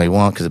discharge me all you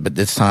want, but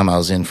this time I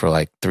was in for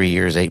like 3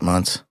 years, 8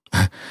 months.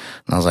 And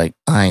I was like,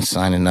 I ain't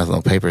signing nothing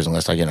on papers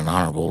unless I get an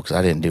honorable, because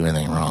I didn't do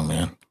anything wrong,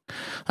 man.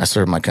 I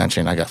served my country,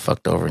 and I got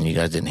fucked over, and you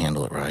guys didn't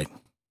handle it right.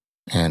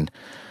 And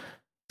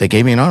they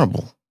gave me an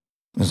honorable.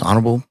 It was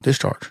honorable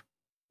discharge,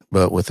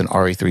 but with an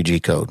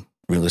RE3G code,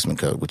 reenlistment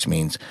code, which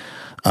means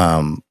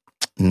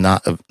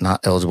not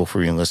eligible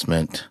for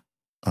reenlistment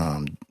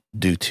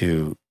due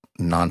to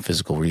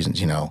non-physical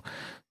reasons,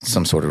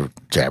 some sort of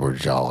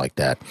jabber-jaw like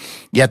that.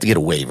 You have to get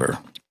a waiver.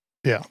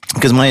 Yeah.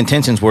 Because my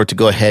intentions were to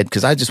go ahead,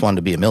 because I just wanted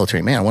to be a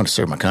military man. I wanted to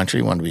serve my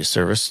country, wanted to be a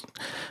service.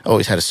 I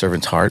always had a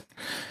servant's heart.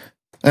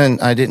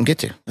 And I didn't get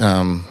to.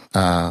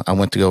 I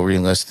went to go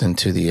reenlist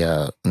into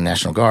the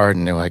National Guard,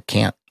 and they were like,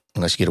 can't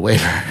unless you get a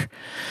waiver.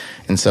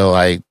 And so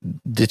I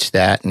ditched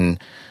that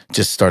and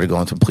just started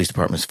going to police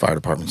departments, fire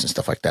departments, and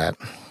stuff like that,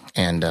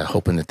 and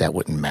hoping that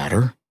wouldn't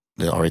matter,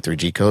 the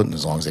RE3G code, and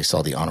as long as they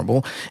saw the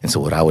honorable. And so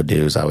what I would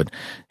do is I would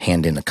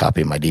hand in a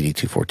copy of my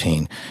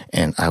DD-214,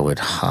 and I would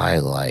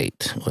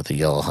highlight with a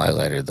yellow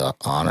highlighter the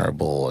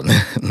honorable and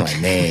my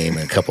name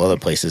and a couple other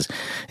places,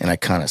 and I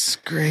kind of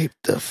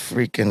scraped the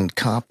freaking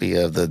copy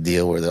of the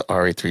deal where the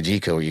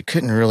RE3G code, where you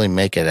couldn't really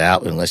make it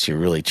out unless you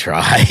really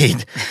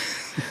tried.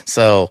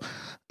 So,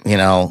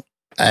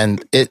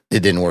 and it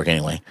didn't work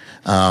anyway.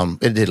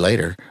 It did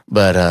later,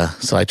 but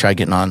so I tried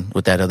getting on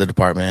with that other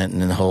department,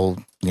 and then the whole,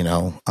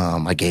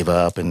 I gave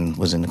up and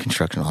was in the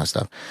construction and all that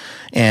stuff.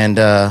 And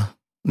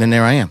then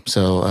there I am.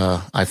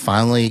 So I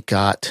finally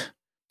got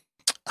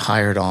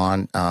hired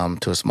on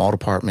to a small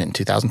department in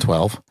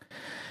 2012,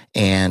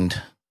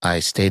 and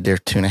I stayed there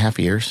 2.5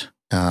 years.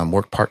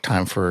 Worked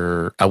part-time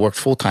I worked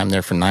full-time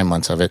there for 9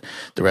 months of it.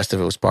 The rest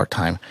of it was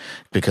part-time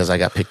because I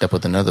got picked up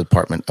with another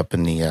department up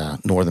in the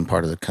northern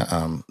part of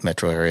the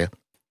metro area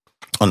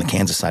on the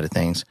Kansas side of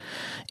things.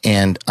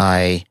 And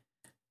I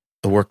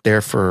worked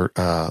there for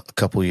a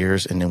couple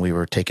years, and then we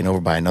were taken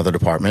over by another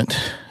department,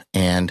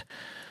 and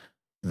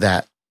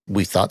that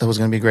we thought that was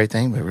going to be a great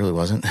thing, but it really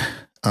wasn't.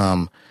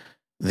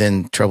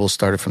 Then trouble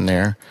started from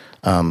there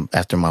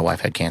after my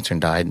wife had cancer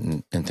and died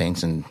and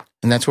things, and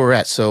that's where we're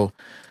at. So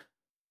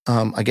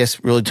I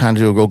guess really trying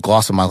to do a real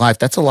gloss of my life.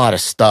 That's a lot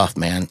of stuff,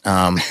 man.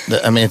 I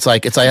mean, it's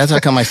like that's how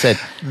come I said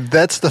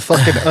that's the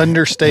fucking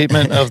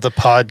understatement of the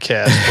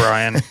podcast,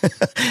 Brian.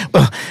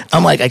 Well,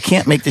 I'm like, I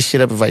can't make this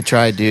shit up if I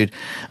try, dude.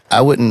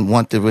 I wouldn't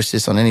want to wish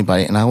this on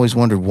anybody. And I always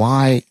wondered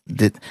I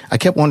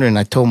kept wondering.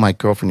 I told my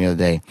girlfriend the other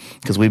day,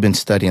 because we've been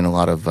studying a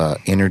lot of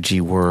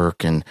energy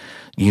work and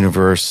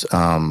universe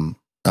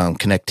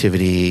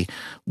connectivity.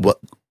 What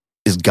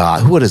is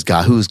God? What is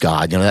God? Who's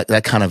God? You know,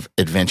 that kind of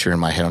adventure in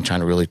my head. I'm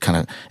trying to really kind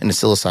of, in the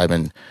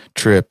psilocybin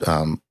trip,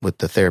 with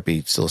the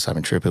therapy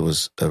psilocybin trip, it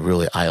was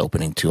really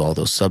eye-opening to all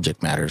those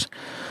subject matters.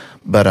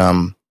 But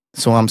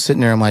so I'm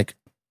sitting there, I'm like,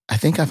 I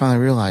think I finally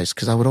realized,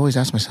 because I would always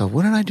ask myself,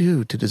 what did I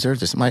do to deserve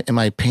this? Am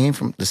I paying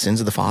from the sins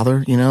of the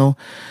father? You know,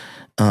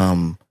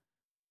 I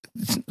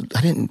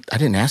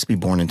didn't ask to be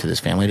born into this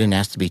family. I didn't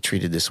ask to be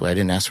treated this way. I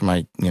didn't ask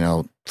for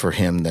for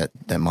him, that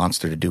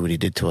monster, to do what he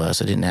did to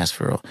us. I didn't ask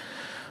for,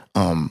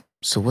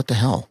 so what the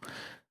hell?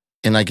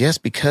 And I guess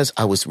because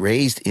I was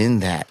raised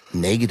in that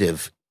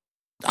negative,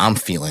 I'm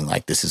feeling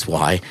like this is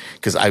why,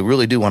 because I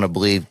really do want to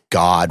believe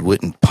God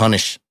wouldn't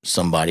punish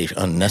somebody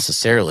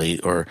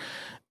unnecessarily or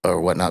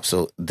whatnot.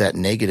 So that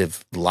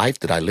negative life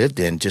that I lived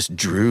in just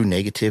drew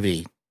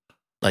negativity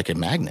like a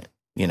magnet,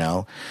 you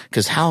know,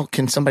 because how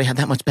can somebody have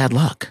that much bad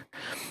luck?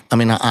 I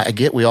mean, I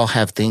get we all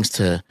have things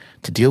to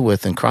deal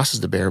with and crosses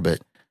to bear, but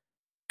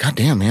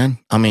goddamn, man.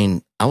 I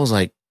mean, I was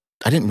like,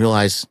 I didn't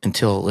realize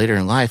until later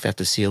in life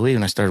after COE,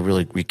 when I started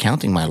really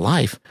recounting my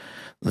life,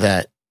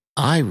 that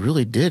I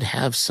really did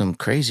have some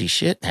crazy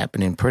shit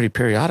happening pretty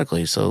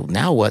periodically. So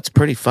now what's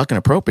pretty fucking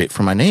appropriate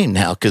for my name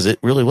now, because it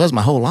really was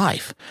my whole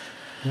life.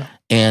 Yeah.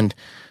 And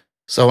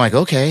so I'm like,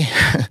 okay,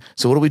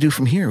 so what do we do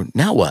from here?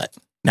 Now what?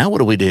 Now what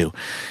do we do?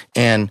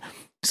 And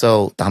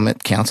so I'm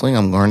at counseling,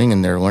 I'm learning,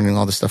 and they're learning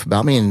all this stuff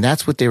about me. And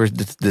that's what they were,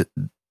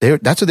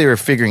 that's what they were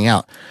figuring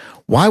out.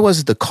 Why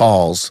was the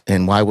calls,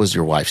 and why was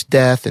your wife's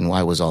death, and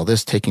why was all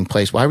this taking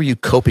place? Why were you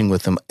coping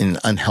with them in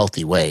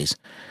unhealthy ways?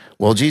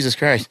 Well, Jesus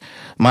Christ,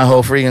 my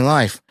whole freaking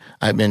life,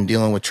 I've been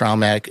dealing with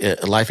traumatic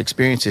life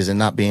experiences and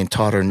not being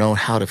taught or know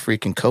how to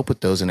freaking cope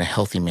with those in a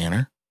healthy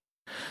manner.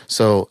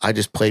 So I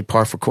just played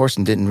par for course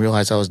and didn't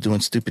realize I was doing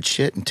stupid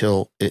shit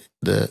until I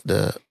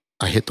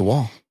hit the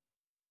wall.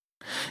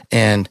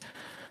 And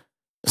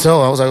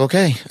so I was like,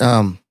 okay,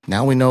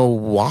 now we know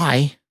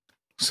why.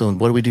 So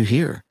what do we do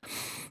here?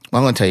 Well,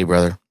 I'm going to tell you,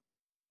 brother,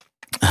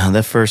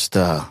 that first,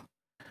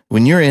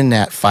 when you're in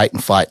that fight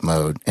and flight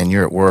mode and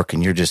you're at work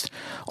and you're just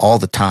all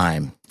the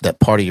time, that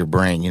part of your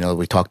brain, you know,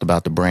 we talked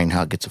about the brain,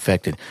 how it gets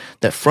affected.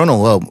 That frontal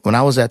lobe, when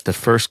I was at the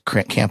first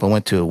camp, I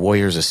went to a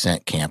Warriors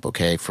Ascent camp,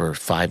 okay, for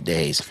 5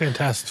 days.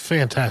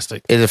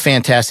 Fantastic. It's a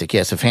fantastic,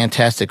 yes, a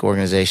fantastic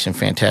organization,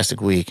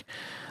 fantastic week.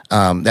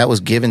 That was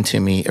given to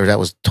me, or that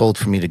was told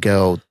for me to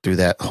go through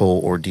that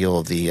whole ordeal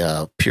of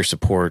the peer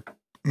support.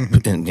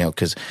 Mm-hmm. And, you know,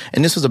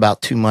 and this was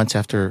about 2 months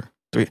after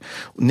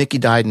Nikki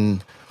died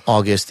in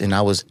August, and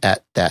I was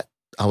at that.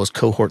 I was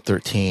cohort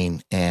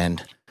 13,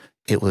 and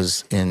it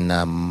was in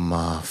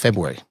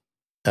February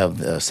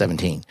of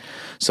 17.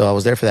 So I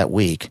was there for that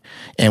week,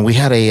 and we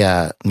had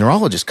a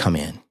neurologist come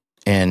in,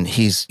 and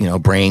he's, you know,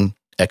 brain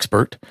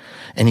expert,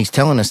 and he's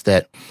telling us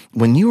that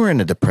when you are in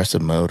a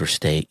depressive mode or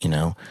state, you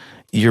know,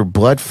 your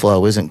blood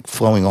flow isn't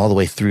flowing all the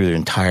way through the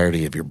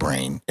entirety of your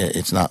brain.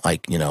 It's not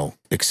like, you know,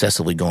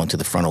 excessively going to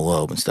the frontal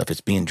lobe and stuff. It's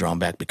being drawn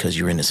back because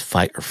you're in this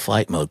fight or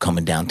flight mode,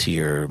 coming down to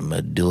your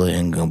medulla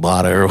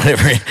oblongata or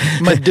whatever.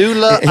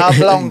 Medulla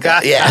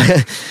oblongata.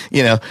 Yeah.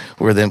 You know,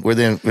 where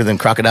them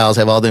crocodiles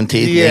have all them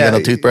teeth. Yeah. You ain't got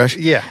no toothbrush.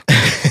 Yeah.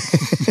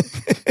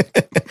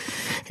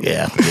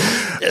 Yeah.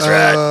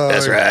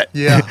 That's right.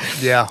 Yeah.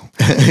 Yeah.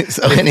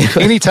 So anyway.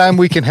 Anytime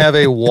we can have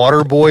a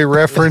Waterboy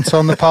reference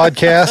on the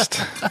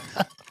podcast,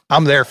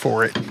 I'm there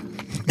for it.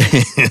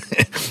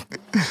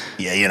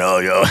 Yeah, you know,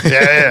 yo.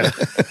 Yeah.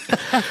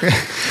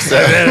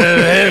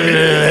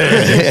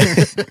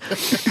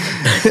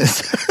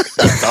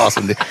 That's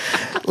awesome, dude.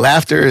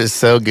 Laughter is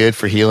so good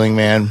for healing,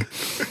 man.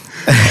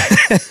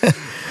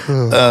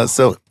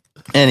 So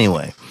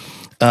anyway,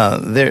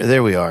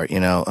 there we are.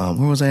 You know,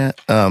 where was I at?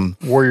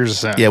 Warriors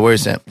Ascent. Yeah,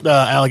 Warriors Ascent.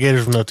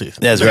 Alligators with no teeth.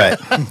 That's right.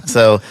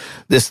 So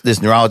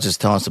this neurologist is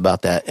telling us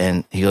about that,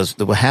 and he goes,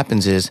 what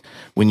happens is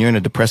when you're in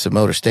a depressive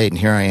mode or state, and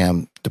here I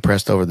am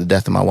depressed over the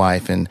death of my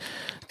wife, and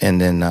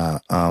then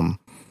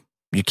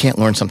you can't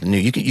learn something new.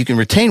 You can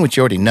retain what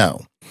you already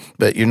know,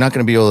 but you're not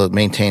going to be able to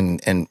maintain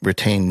and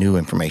retain new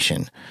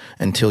information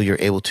until you're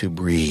able to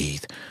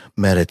breathe,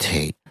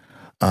 meditate,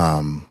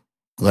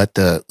 let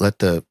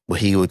the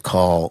what he would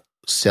call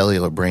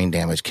cellular brain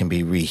damage can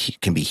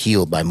be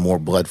healed by more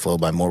blood flow,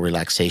 by more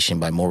relaxation,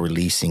 by more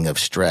releasing of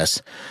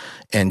stress,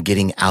 and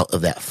getting out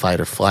of that fight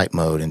or flight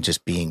mode and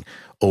just being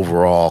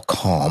overall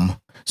calm,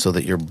 so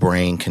that your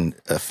brain can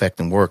affect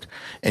and work.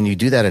 And you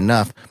do that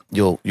enough,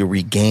 you'll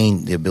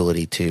regain the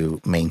ability to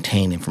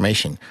maintain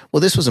information. Well,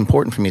 this was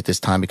important for me at this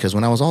time, because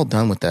when I was all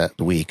done with that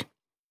week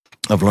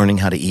of learning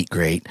how to eat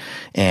great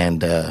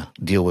and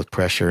deal with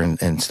pressure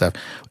and stuff,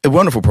 a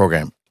wonderful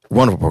program.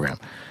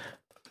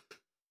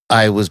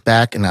 I was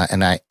back, and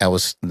I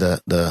was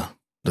the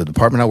the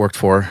department I worked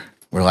for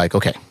were like,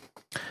 okay,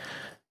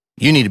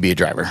 you need to be a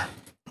driver.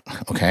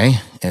 Okay.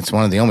 It's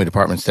one of the only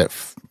departments that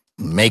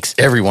makes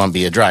everyone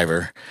be a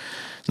driver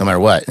no matter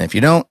what. And if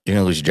you don't, you're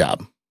going to lose your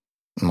job.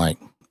 I'm like,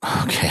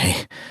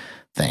 okay,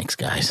 thanks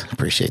guys.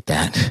 Appreciate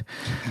that.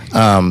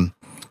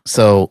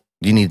 So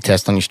you need to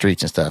test on your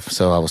streets and stuff.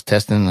 So I was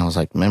testing and I was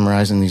like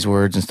memorizing these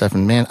words and stuff.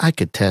 And man, I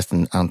could test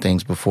on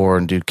things before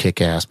and do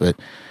kick ass, but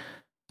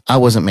I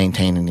wasn't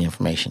maintaining the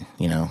information,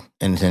 you know,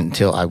 and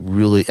until I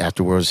really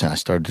afterwards, I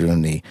started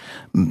doing the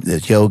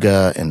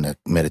yoga and the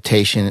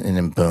meditation, and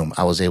then boom,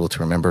 I was able to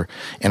remember.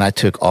 And I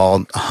took all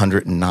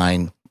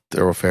 109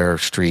 thoroughfare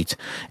streets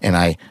and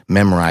I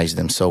memorized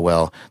them so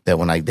well that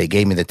when they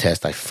gave me the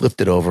test, I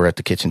flipped it over at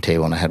the kitchen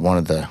table, and I had one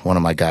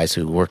of my guys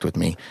who worked with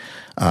me.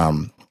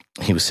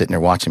 He was sitting there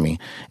watching me,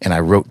 and I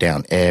wrote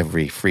down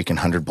every freaking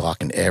 100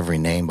 block and every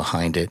name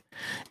behind it.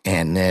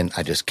 And then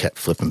I just kept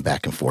flipping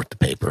back and forth the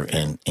paper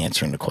and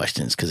answering the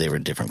questions because they were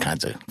different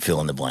kinds of fill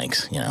in the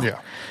blanks, you know. Yeah.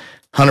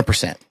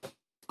 100%.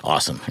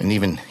 Awesome. And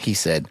even he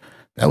said,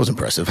 that was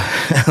impressive.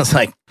 I was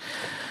like,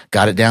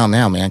 got it down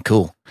now, man.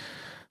 Cool.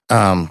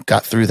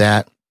 Got through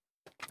that.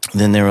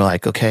 Then they were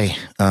like, okay.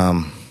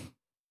 I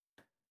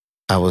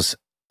was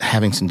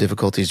having some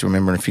difficulties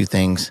remembering a few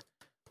things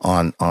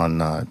on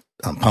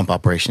pump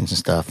operations and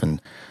stuff,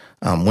 and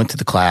went to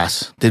the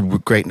class.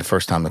 Did great in the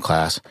first time in the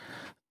class.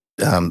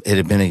 It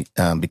had been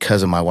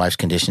because of my wife's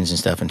conditions and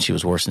stuff, and she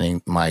was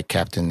worsening. My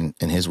captain,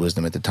 in his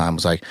wisdom at the time,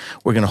 was like,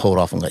 we're going to hold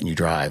off on letting you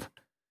drive.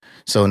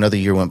 So another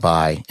year went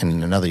by, and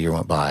then another year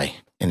went by,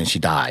 and then she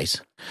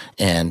dies.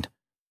 And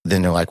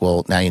then they're like,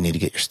 well, now you need to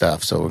get your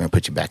stuff, so we're going to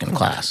put you back in the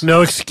class.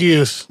 No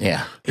excuse.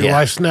 Yeah. Your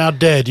wife's now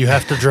dead. You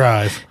have to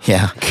drive.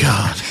 Yeah.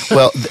 God.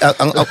 Well,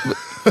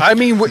 I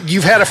mean,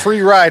 you've had a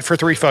free ride for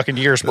 3 fucking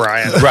years,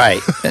 Brian. right.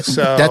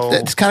 So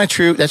that's kind of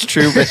true. That's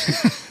true. But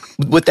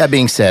with that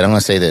being said, I'm going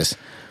to say this.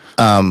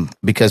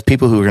 Because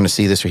people who are going to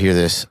see this or hear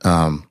this,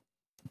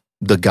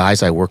 the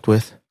guys I worked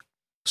with,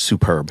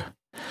 superb,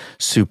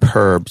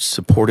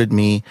 supported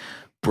me,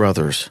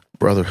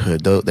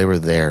 brotherhood. They were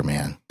there,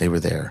 man. They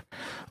were there.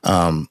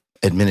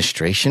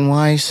 Administration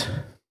wise,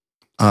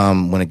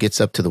 when it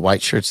gets up to the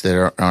white shirts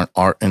that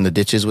aren't in the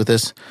ditches with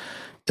us,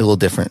 a little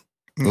different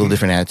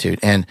attitude.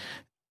 And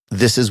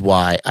this is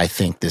why I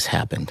think this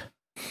happened,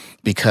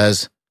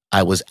 because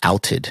I was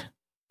outed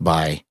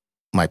by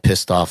my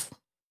pissed off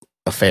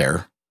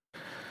affair.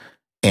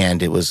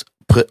 And it was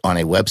put on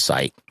a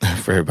website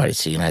for everybody to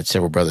see. And I had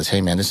several brothers,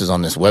 hey, man, this is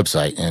on this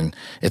website. And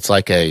it's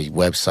like a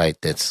website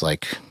that's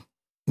like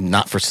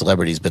not for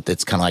celebrities, but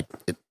that's kind of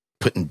like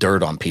putting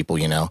dirt on people,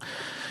 you know.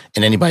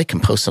 And anybody can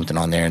post something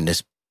on there and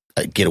just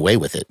get away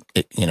with it,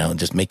 you know, and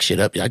just make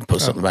shit up. I can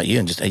post something about you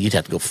and just you'd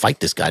have to go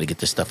fight this guy to get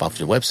this stuff off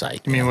your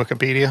website. You mean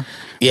Wikipedia?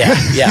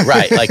 Yeah,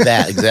 right, like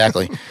that,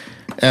 exactly.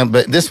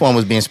 But this one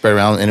was being spread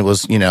around, and it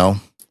was, you know,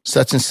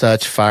 such and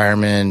such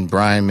fireman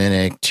Brian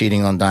Minick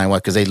cheating on dying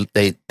wife, because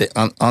they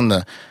on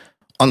the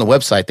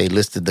website they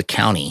listed the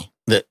county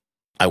that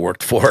I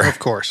worked for, Of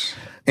course.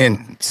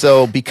 And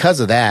so because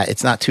of that,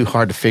 it's not too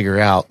hard to figure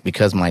out,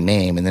 because my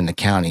name and then the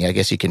county, I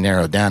guess you can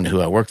narrow it down to who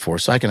I worked for.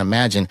 So I can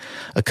imagine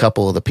a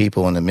couple of the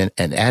people in the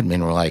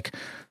admin were like,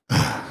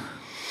 ugh.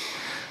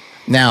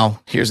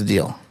 Now here's the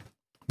deal: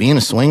 being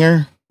a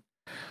swinger,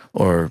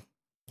 or,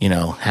 you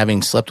know,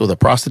 having slept with a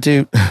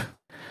prostitute,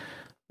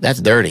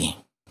 that's dirty.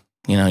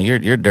 You know,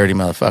 you're a dirty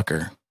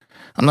motherfucker.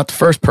 I'm not the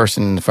first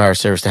person in the fire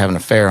service to have an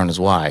affair on his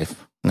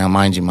wife. Now,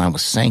 mind you, mine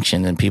was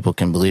sanctioned, and people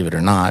can believe it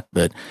or not,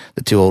 but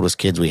the 2 oldest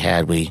kids we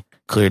had, we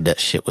cleared that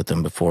shit with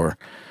them before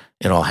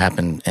it all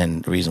happened.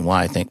 And the reason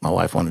why I think my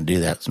wife wanted to do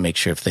that was make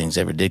sure if things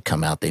ever did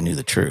come out, they knew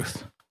the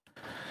truth.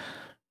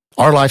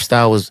 Our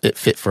lifestyle it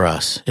fit for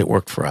us. It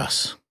worked for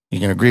us.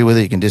 You can agree with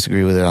it, you can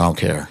disagree with it, I don't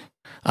care.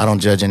 I don't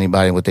judge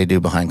anybody what they do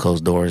behind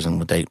closed doors and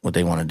what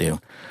they want to do.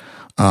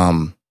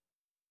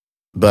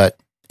 But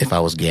if I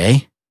was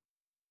gay,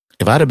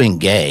 if I'd have been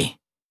gay,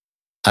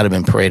 I'd have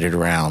been paraded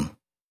around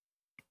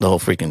the whole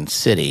freaking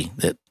city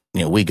that,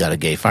 you know, we got a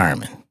gay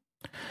fireman.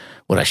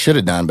 What I should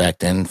have done back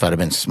then, if I'd have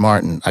been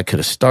smart, and I could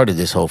have started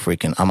this whole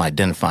freaking I'm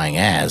identifying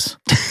as,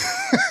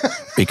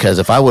 because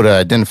if I would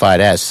have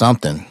identified as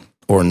something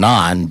or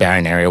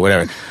non-binary or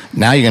whatever,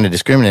 now you're going to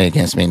discriminate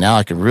against me. Now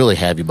I could really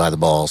have you by the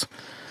balls.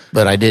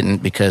 But I didn't,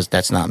 because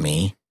that's not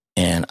me,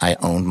 and I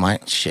owned my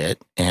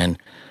shit. And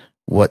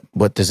what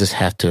does this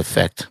have to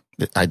affect?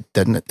 It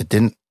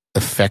didn't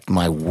affect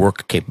my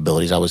work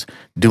capabilities. I was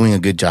doing a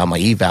good job. My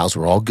evals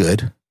were all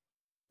good.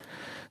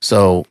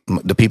 So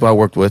the people I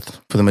worked with,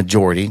 for the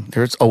majority,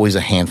 there's always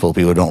a handful of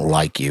people who don't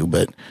like you,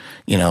 but,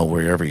 you know,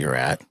 wherever you're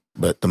at,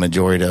 but the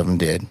majority of them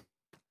did.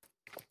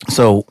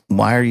 So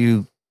why are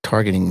you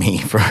targeting me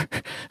for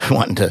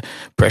wanting to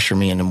pressure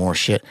me into more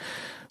shit?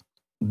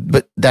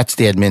 But that's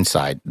the admin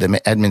side. The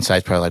admin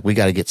side's probably like, we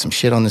got to get some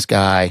shit on this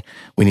guy.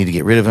 We need to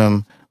get rid of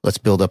him. Let's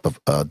build up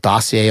a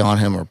dossier on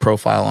him, or a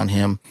profile on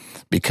him,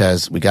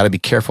 because we got to be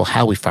careful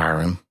how we fire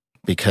him,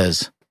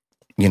 because,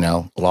 you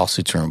know,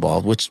 lawsuits are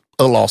involved, which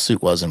a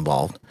lawsuit was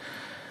involved.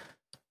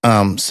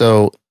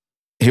 So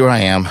here I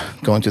am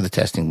going through the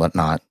testing,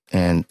 whatnot.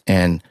 and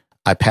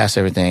I passed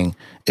everything.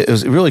 It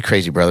was really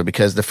crazy, brother,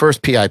 because the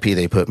first PIP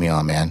they put me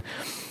on, man,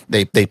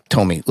 they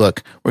told me,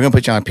 look, we're going to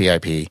put you on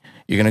PIP.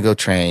 You're going to go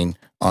train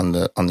on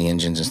the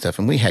engines and stuff.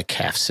 And we had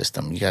CAF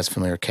system. You guys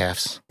familiar with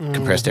CAFs?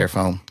 Compressed air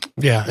foam?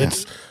 Yeah,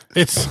 it's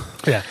It It's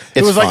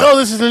was like, fun. oh,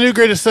 this is the new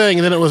greatest thing.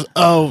 And then it was,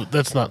 oh,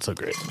 that's not so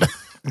great.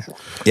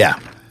 Yeah.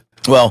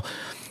 Well,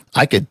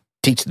 I could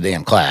teach the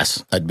damn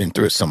class. I'd been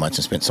through it so much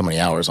and spent so many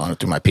hours on it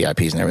through my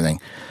PIPs and everything.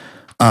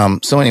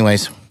 So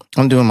anyways,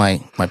 I'm doing my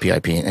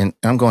PIP and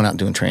I'm going out and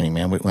doing training,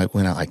 man. We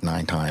went out like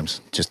 9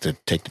 times just to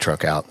take the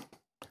truck out,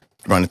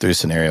 running through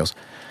scenarios.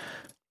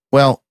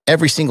 Well,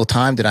 every single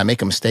time did I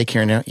make a mistake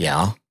here and there?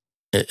 Yeah.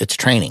 It's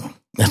training.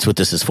 That's what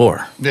this is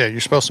for. Yeah,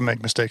 you're supposed to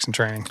make mistakes in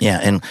training. Yeah.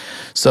 And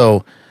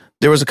so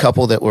there was a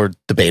couple that were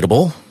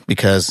debatable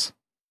because,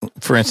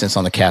 for instance,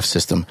 on the CAF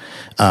system,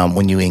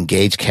 when you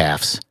engage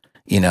CAFs,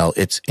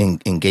 it's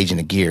engaging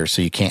a gear,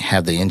 so you can't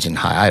have the engine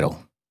high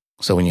idle.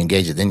 So when you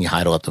engage it, then you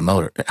idle up the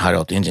motor,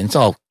 idle up the engine. It's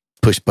all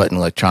push button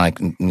electronic,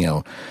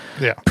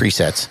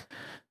 presets.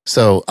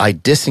 So I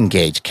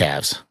disengaged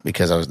calves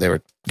because they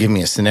were giving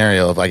me a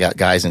scenario of I got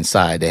guys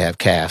inside, they have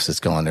calves that's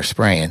going, they're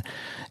spraying,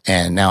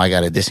 and now I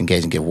got to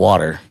disengage and give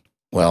water.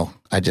 Well,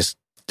 I just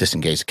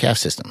disengaged the calf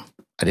system.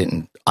 I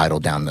didn't idle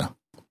down the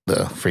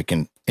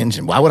freaking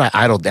engine. Why would I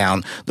idle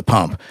down the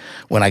pump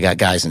when I got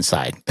guys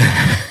inside?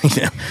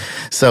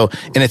 So,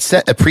 and it's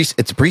set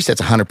it's a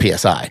preset's 100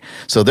 psi.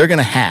 So they're going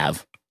to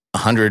have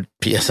 100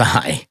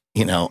 psi,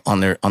 on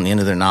the end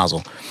of their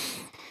nozzle.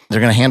 They're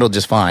going to handle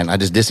just fine. I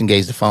just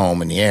disengage the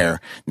foam in the air.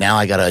 Now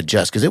I got to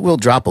adjust because it will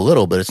drop a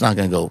little, but it's not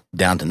going to go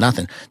down to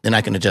nothing. Then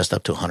I can adjust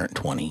up to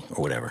 120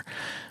 or whatever.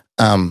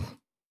 I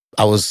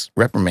was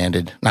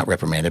not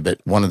reprimanded, but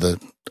one of the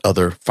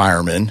other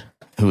firemen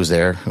who was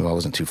there, who I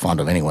wasn't too fond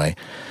of anyway,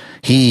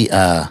 he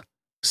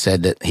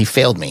said that he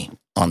failed me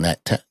on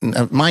that.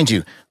 Mind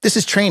you, this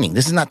is training.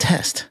 This is not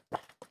test.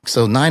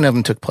 So 9 of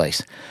them took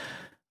place.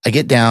 I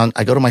get down,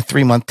 I go to my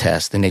 3-month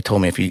test, and they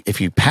told me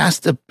if you pass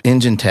the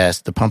engine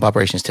test, the pump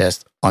operations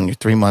test on your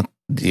 3-month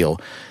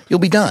deal, you'll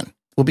be done.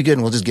 We'll be good,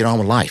 and we'll just get on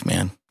with life,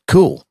 man.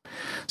 Cool.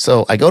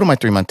 So I go to my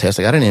 3-month test.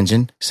 I got an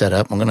engine set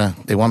up.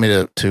 They want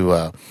me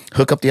to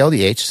hook up the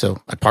LDH.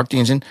 So I park the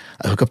engine.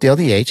 I hook up the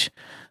LDH.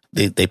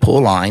 They pull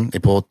a line. They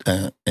pull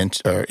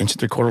inch and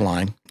 3/4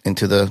 line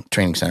into the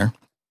training center,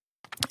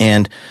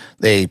 and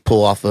they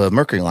pull off a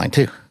mercury line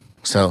too.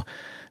 So.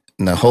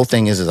 And the whole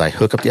thing is I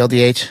hook up the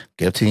LDH,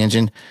 get up to the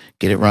engine,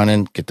 get it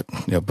running, get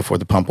the before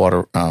the pump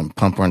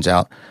runs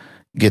out,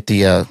 get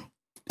the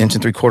inch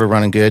and 3/4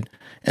 running good,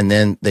 and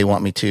then they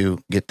want me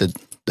to get the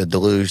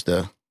deluge,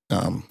 the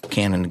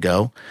cannon to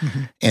go,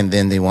 and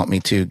then they want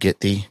me to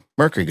get the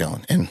mercury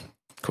going. And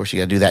of course, you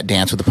got to do that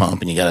dance with the pump,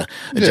 and you got to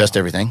adjust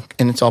everything,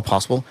 and it's all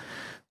possible.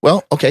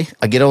 Well, okay,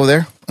 I get over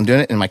there, I'm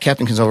doing it, and my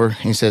captain comes over and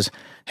he says,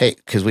 "Hey,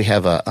 because we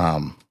have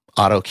a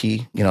auto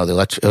key,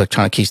 the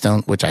electronic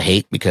keystone, which I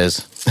hate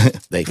because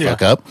they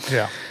fuck up."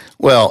 Yeah.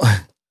 Well,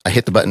 I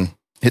hit the button.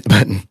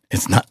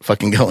 It's not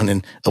fucking going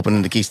and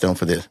opening the keystone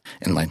for this.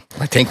 And my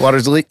tank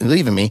water's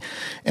leaving me,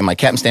 and my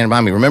captain standing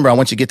by me. Remember, I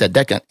want you to get that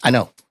deck gun. I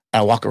know.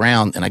 I walk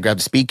around and I grab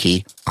the speed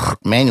key,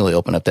 manually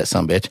open up that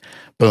sumbitch.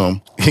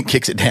 Boom, it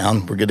kicks it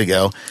down. We're good to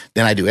go.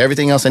 Then I do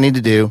everything else I need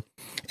to do.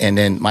 And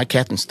then my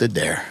captain stood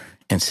there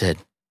and said,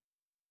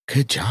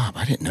 "Good job.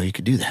 I didn't know you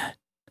could do that."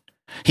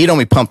 He'd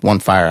only pumped one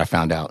fire, I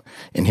found out,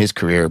 in his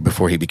career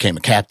before he became a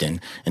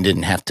captain and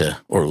didn't have to,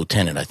 or a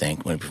lieutenant, I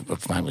think, when he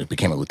finally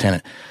became a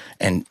lieutenant,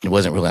 and it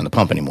wasn't really on the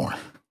pump anymore.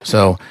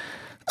 So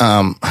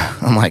I'm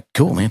like,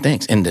 cool, man,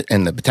 thanks. And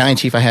the battalion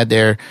chief I had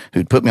there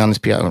who'd put me on this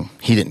PI,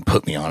 he didn't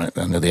put me on it.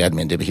 I know the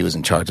admin did, but he was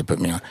in charge of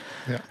putting me on.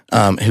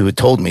 Yeah. Who had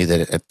told me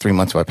that at 3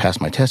 months if I passed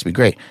my test, it'd be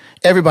great.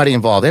 Everybody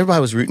involved, everybody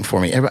was rooting for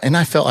me. And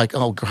I felt like,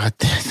 oh, God,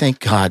 thank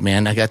God,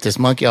 man. I got this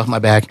monkey off my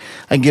back.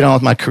 I can get on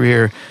with my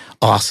career.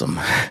 Awesome.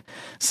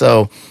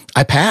 So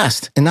I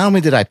passed. And not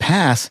only did I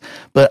pass,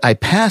 but I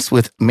passed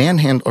with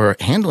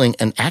handling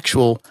an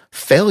actual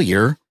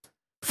failure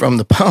from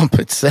the pump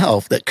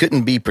itself that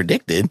couldn't be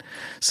predicted.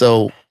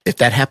 So if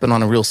that happened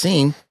on a real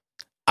scene,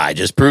 I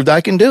just proved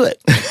I can do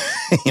it,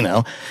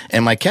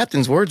 and my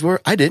captain's words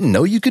were, "I didn't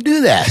know you could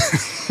do that."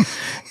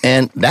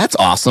 And that's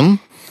awesome.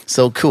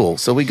 So cool.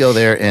 So we go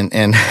there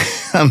and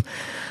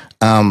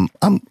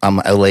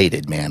I'm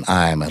elated, man.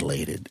 I'm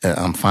elated.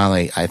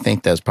 I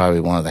think that's probably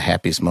one of the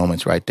happiest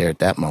moments right there at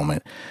that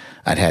moment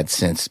I'd had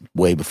since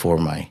way before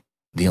my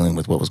dealing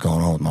with what was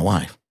going on with my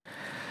wife.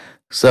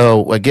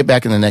 So I get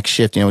back in the next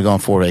shift, we go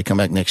on 4-day, come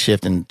back next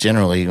shift. And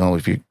generally,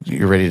 if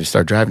you're ready to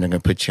start driving, they're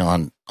going to put you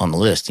on the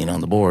list, on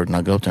the board. And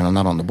I go up there and I'm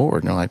not on the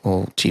board. And they're like,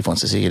 "Well, chief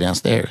wants to see you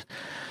downstairs."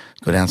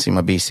 Go down and see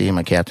my BC and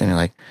my captain. They're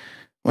like,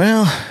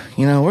 "Well,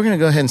 we're going to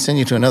go ahead and send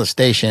you to another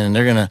station. And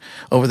they're going to,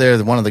 over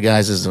there, one of the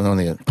guys is one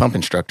of the pump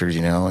instructors,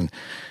 and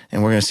we're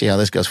going to see how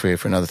this goes for you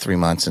for another 3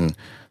 months." And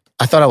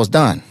I thought I was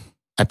done.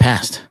 I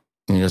passed.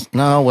 And he goes,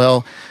 "No,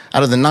 well,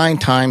 out of the 9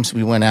 times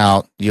we went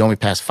out, you only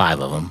passed 5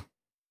 of them."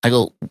 I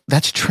go,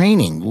 "That's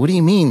training. What do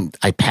you mean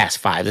I passed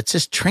 5? It's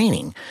just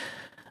training."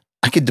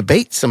 I could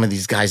debate some of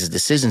these guys'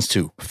 decisions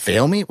to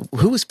fail me.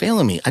 Who was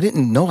failing me? I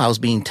didn't know I was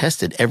being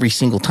tested every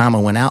single time I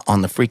went out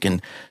on the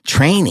freaking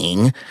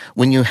training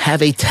when you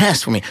have a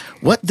test for me.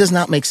 What does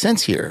not make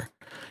sense here?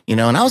 You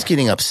know, and I was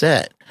getting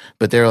upset,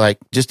 but they're like,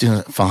 just do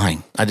it.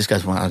 Fine. I just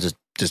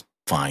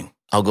fine.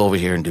 I'll go over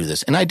here and do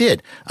this. And I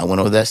did. I went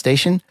over to that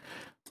station.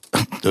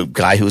 The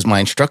guy who was my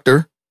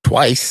instructor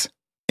twice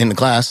in the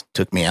class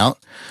took me out.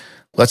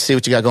 Let's see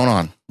what you got going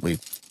on. We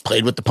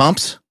played with the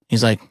pumps.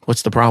 He's like,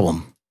 what's the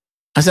problem?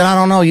 I said, I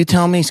don't know. You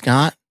tell me,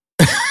 Scott.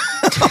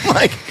 I'm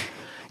like,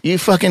 you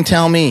fucking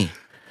tell me.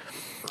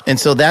 And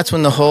so that's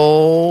when the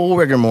whole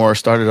rigmarole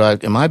started.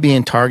 Like, am I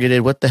being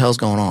targeted? What the hell's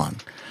going on?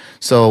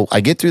 So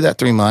I get through that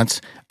 3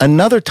 months.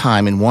 Another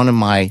time in one of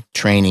my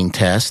training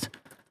tests,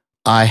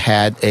 I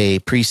had a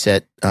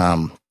preset.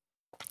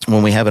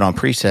 When we have it on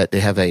preset,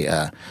 they have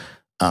a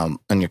on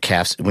your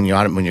calves. When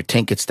your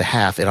tank gets to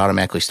half, it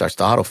automatically starts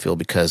to autofill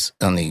because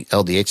on the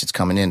LDH that's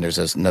coming in,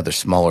 there's another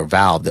smaller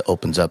valve that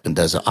opens up and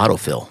does an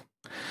autofill.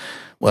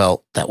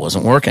 Well, that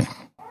wasn't working.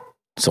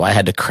 So I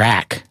had to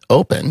crack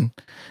open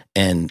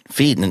and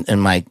feed.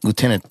 And my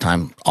lieutenant at the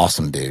time,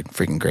 awesome dude,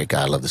 freaking great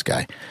guy. I love this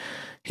guy.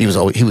 He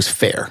was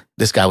fair.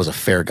 This guy was a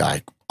fair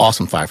guy.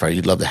 Awesome firefighter.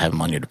 You'd love to have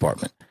him on your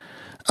department.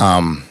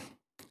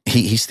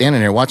 He's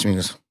standing there watching me.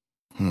 He goes,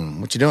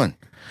 what you doing?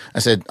 I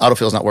said,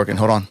 autofill's not working.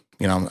 Hold on.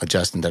 You know, I'm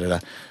adjusting, da-da-da.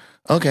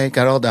 Okay,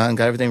 got it all done.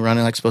 Got everything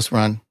running like it's supposed to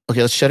run.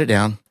 Okay, let's shut it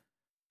down.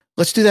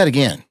 Let's do that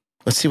again.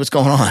 Let's see what's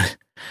going on.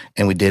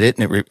 And we did it,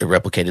 and it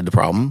replicated the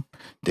problem.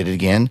 Did it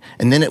again,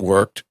 and then it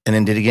worked, and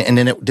then did it again, and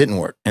then it didn't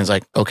work. And it's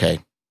like, okay,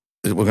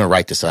 we're going to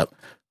write this up.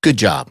 Good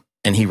job.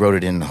 And he wrote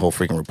it in the whole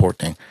freaking report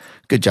thing.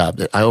 Good job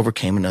that I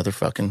overcame another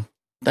fucking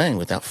thing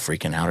without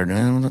freaking out or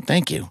doing it.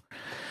 Thank you.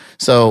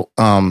 So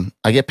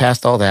I get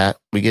past all that.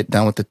 We get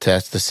done with the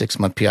test, the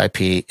 6-month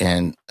PIP,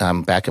 and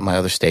I'm back at my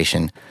other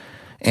station.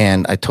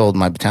 And I told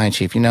my battalion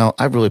chief, you know,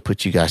 I've really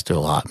put you guys through a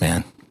lot,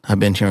 man. I've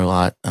been here a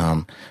lot.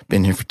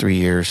 Been here for 3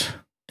 years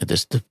at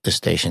this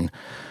station.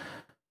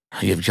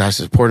 You guys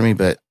supported me,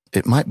 but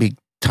it might be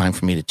time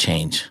for me to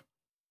change,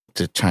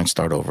 to try and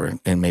start over.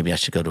 And maybe I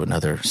should go to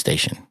another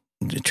station,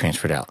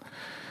 transferred out.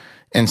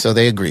 And so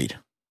they agreed.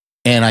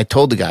 And I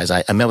told the guys,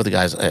 I met with the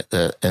guys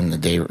in the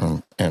day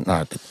room and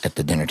at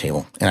the dinner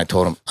table. And I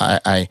told them,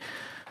 I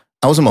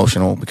was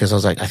emotional because I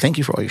was like, I thank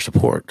you for all your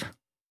support,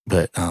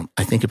 but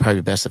I think it'd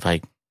probably be best if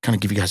I kind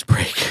of give you guys a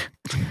break,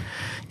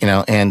 you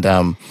know? And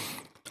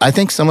I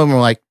think some of them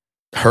were like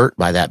hurt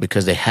by that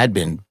because they had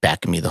been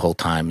backing me the whole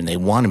time and they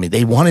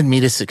wanted me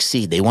to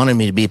succeed. They wanted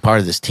me to be a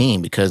part of this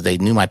team because they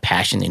knew my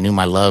passion, they knew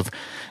my love,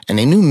 and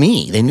they knew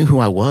me. They knew who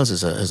I was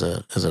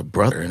as a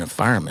brother and a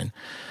fireman.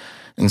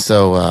 And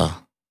so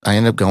I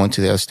ended up going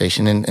to the other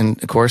station.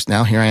 And of course,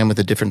 now here I am with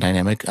a different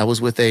dynamic. I was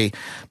with a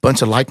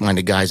bunch of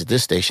like-minded guys at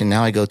this station.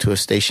 Now I go to a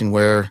station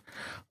where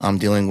I'm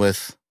dealing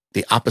with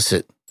the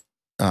opposite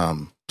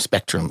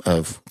spectrum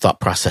of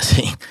thought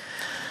processing.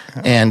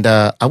 And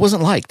I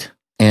wasn't liked.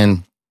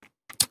 And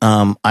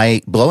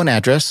I blow an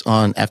address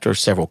after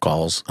several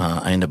calls.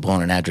 I end up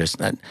blowing an address.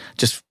 I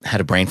just had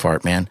a brain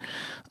fart, man.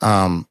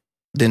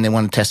 Then they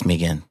want to test me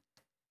again.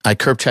 I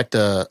curb checked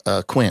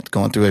a Quint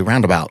going through a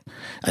roundabout.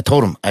 I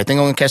told him, I think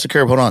I'm going to catch the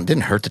curb. Hold on.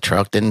 Didn't hurt the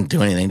truck. Didn't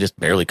do anything. Just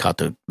barely caught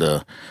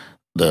the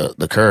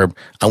curb.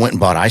 I went and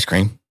bought ice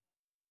cream.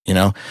 You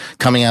know,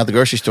 coming out of the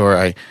grocery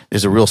store,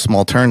 there's a real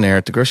small turn there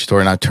at the grocery store.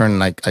 And I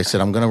turned and I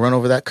said, I'm going to run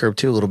over that curb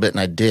too a little bit. And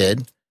I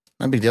did.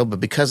 Not a big deal. But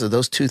because of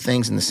those two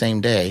things in the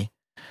same day,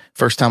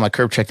 first time I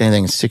curb checked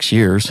anything in 6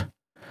 years,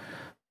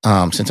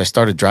 since I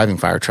started driving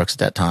fire trucks at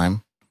that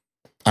time,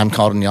 I'm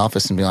called in the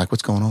office and be like,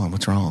 what's going on?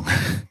 What's wrong?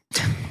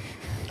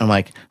 I'm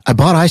like, I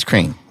bought ice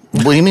cream.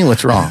 What do you mean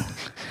what's wrong?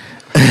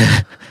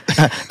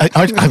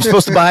 I'm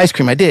supposed to buy ice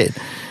cream. I did.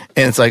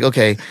 And it's like,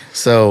 okay.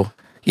 So,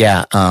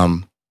 yeah,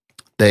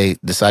 they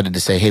decided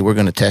to say, hey, we're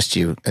going to test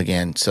you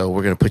again. So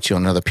we're going to put you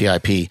on another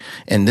PIP.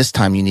 And this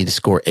time you need to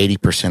score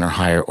 80% or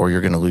higher or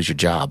you're going to lose your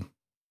job.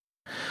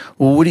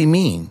 Well, what do you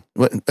mean?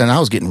 And I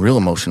was getting real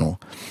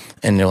emotional.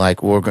 And they're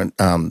like, well, we're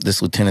going,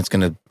 this lieutenant's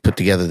going to put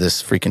together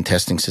this freaking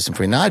testing system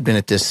for you. Now, I'd been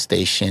at this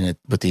station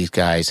with these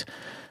guys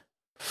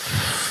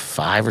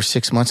 5 or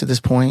 6 months at this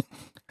point.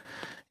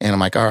 And I'm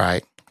like, all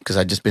right, because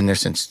I'd just been there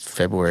since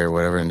February or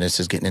whatever, and this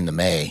is getting into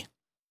May.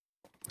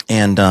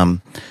 And,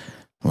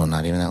 well,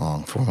 not even that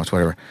long, 4 months,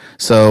 whatever.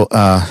 So,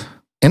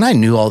 and I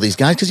knew all these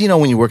guys, because, you know,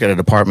 when you work at a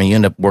department, you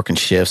end up working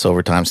shifts,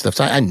 overtime stuff.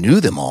 So I knew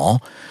them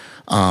all,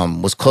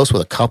 was close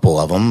with a couple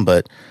of them,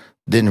 but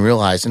didn't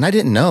realize, and I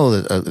didn't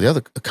know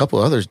that a couple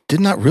of others did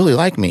not really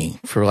like me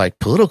for like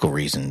political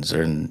reasons,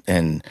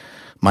 and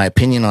my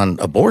opinion on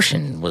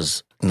abortion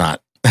was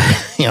not,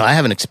 you know, I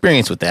have an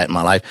experience with that in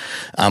my life.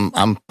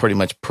 I'm pretty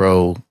much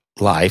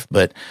pro-life,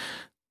 but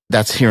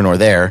that's here nor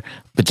there.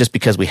 But just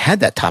because we had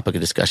that topic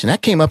of discussion,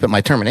 that came up at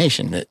my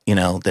termination, that, you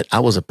know, that I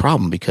was a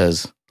problem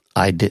because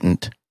I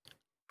didn't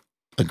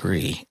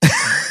agree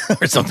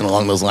or something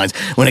along those lines.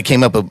 When it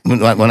came up,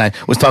 when I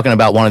was talking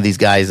about one of these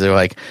guys, they're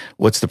like,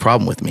 what's the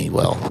problem with me?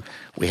 Well,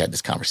 we had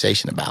this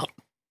conversation about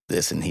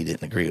this and he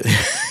didn't agree with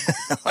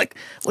it. I'm like,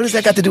 what does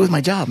that got to do with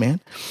my job,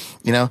 man?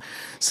 You know?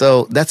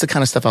 So that's the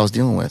kind of stuff I was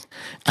dealing with.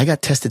 I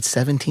got tested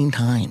 17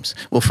 times.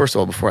 Well, first of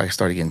all, before I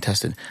started getting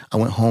tested, I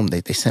went home.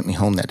 They sent me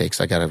home that day because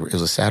it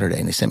was a Saturday,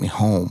 and they sent me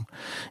home.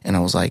 And I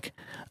was like,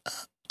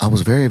 I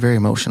was very, very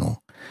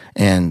emotional.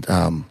 And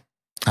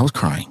I was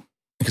crying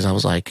because I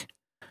was like,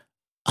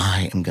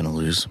 I am going to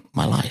lose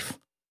my life.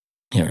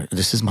 Here,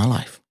 this is my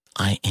life.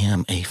 I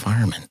am a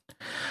fireman.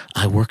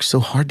 I worked so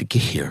hard to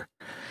get here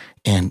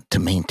and to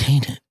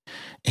maintain it.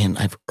 And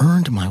I've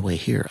earned my way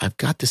here. I've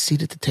got the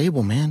seat at the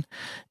table, man.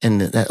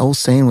 And that old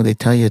saying where they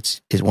tell you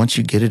it's once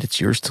you get it, it's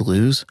yours to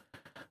lose.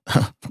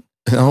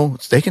 No,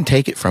 they can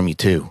take it from you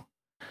too.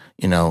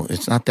 You know,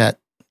 it's not that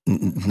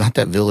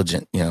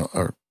vigilant, you know,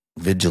 or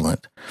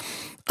vigilant.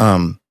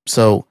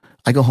 So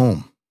I go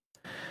home.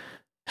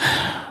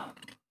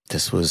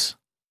 This was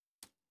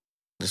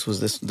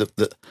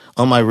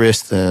on my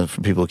wrist.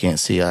 For people who can't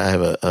see, I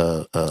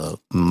have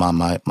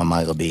my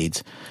Mila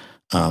beads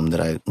that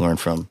I learned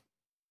from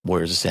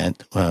Warriors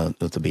Ascent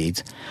with the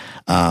beads,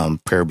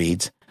 prayer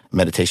beads,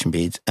 meditation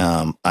beads.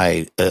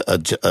 I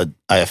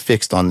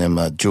affixed on them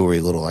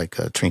jewelry, little like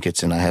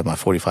trinkets, and I have my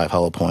 45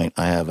 hollow point.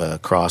 I have a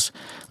cross.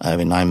 I have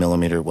a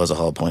 9mm. It was a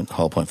hollow point.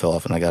 Hollow point fell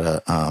off, and I got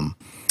a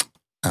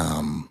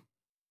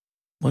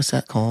what's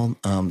that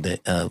called?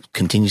 The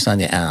continue sign.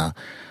 The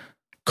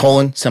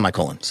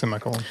semicolon.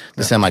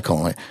 The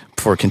semicolon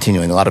for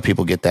continuing. A lot of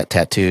people get that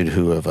tattooed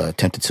who have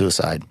attempted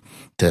suicide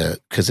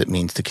because it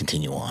means to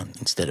continue on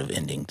instead of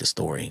ending the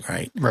story,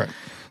 right? Right.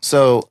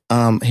 So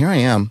here I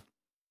am,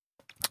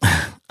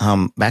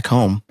 back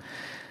home,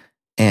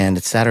 and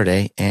it's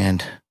Saturday,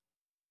 and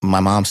my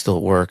mom's still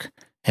at work,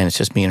 and it's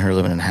just me and her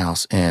living in the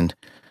house, and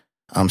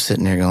I'm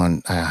sitting there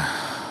going,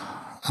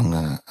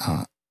 I'm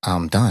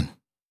done.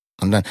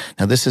 I'm done.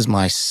 Now, this is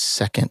my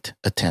second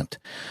attempt.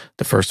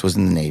 The first was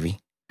in the Navy.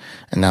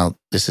 And now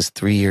this is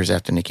 3 years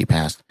after Nikki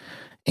passed.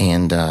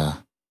 And I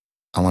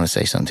want to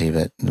say something to you,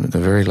 but the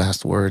very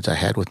last words I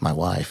had with my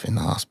wife in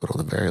the hospital,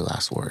 the very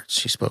last words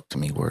she spoke to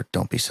me were,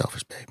 "Don't be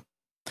selfish, babe."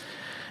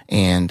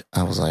 And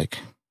I was like,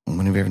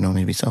 "When have you ever known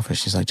me to be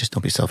selfish?" She's like, "Just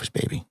don't be selfish,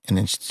 baby." And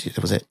then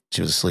that was it.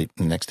 She was asleep.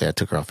 And the next day I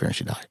took her off here and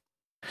she died.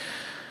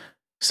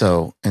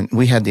 So, and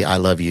we had the I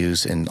love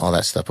yous and all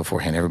that stuff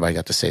beforehand. Everybody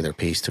got to say their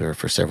piece to her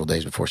for several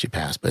days before she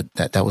passed. But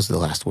that was the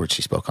last word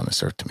she spoke on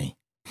this earth to me.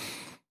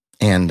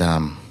 And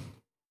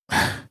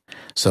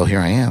so here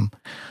I am.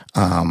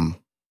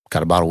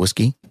 Got a bottle of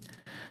whiskey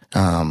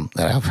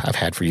that I've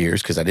had for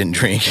years because I didn't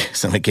drink.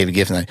 Somebody gave a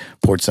gift and I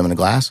poured some in a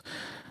glass.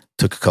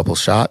 Took a couple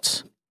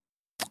shots.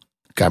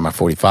 Got my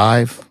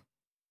 45.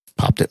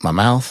 Popped it in my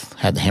mouth.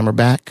 Had the hammer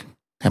back.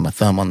 Had my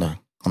thumb on the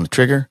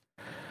trigger.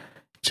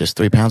 Just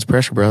 3 pounds of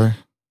pressure, brother.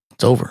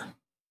 It's over,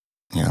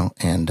 you know,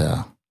 and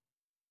I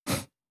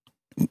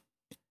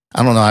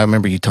don't know. I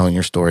remember you telling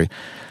your story.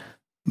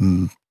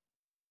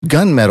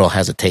 Gunmetal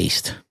has a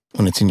taste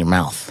when it's in your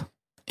mouth,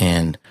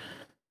 and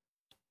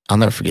I'll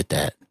never forget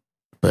that.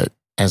 But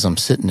as I'm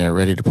sitting there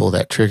ready to pull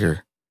that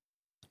trigger,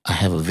 I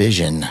have a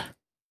vision,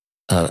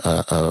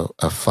 a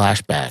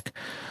flashback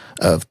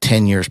of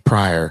 10 years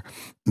prior,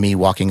 me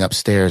walking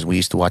upstairs. We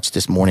used to watch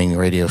this morning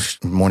radio,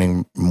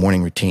 morning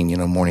routine, you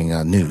know, morning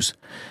news.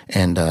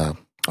 And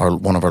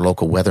one of our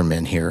local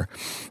weathermen here,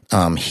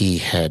 he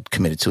had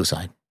committed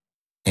suicide.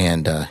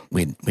 And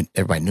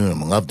everybody knew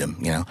him and loved him,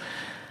 you know.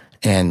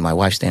 And my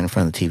wife's standing in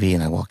front of the TV,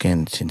 and I walk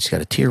in, and she's got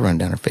a tear running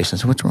down her face. I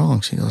said, "What's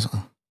wrong?" She goes,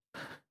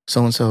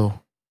 "So-and-so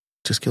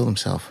just killed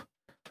himself."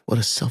 What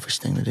a selfish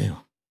thing to do.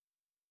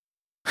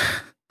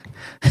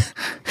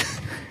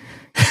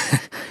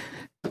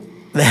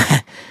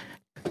 That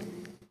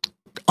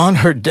on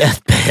her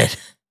deathbed,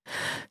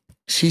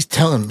 she's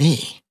telling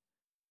me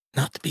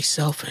not to be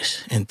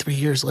selfish. And 3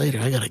 years later,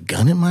 I got a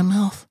gun in my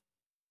mouth.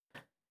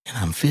 And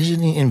I'm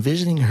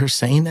envisioning her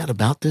saying that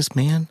about this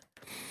man.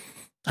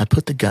 I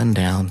put the gun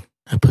down,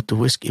 I put the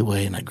whiskey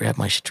away, and I grabbed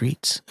my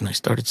streets, and I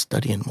started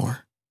studying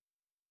more.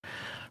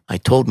 I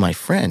told my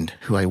friend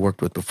who I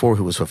worked with before,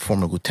 who was a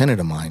former lieutenant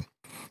of mine,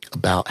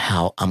 about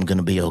how I'm going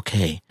to be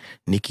okay.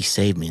 Nikki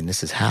saved me, and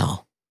this is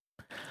how.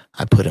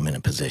 I put him in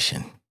a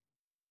position.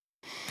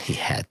 He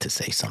had to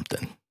say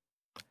something.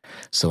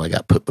 So I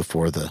got put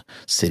before the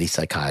city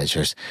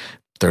psychiatrist,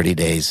 30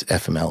 days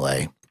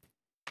FMLA.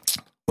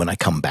 When I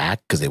come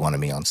back, because they wanted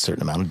me on a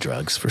certain amount of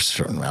drugs for a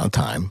certain amount of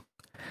time,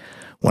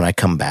 when I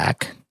come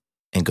back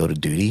and go to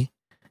duty,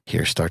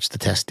 here starts the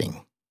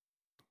testing.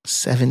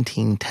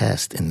 17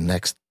 tests in the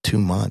next 2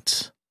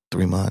 months,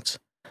 3 months.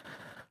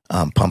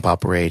 Pump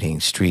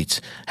operating,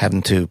 streets,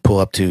 having to pull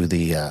up to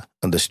the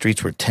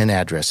streets were 10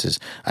 addresses.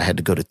 I had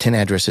to go to 10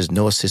 addresses,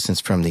 no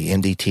assistance from the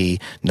MDT,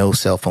 no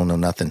cell phone, no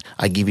nothing.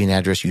 I give you an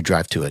address, you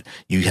drive to it.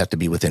 You have to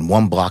be within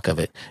 1 block of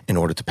it in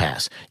order to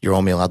pass. You're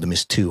only allowed to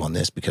miss 2 on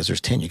this because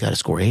there's 10. You got to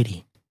score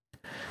 80.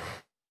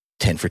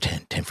 10 for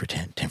 10, 10 for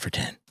 10, 10 for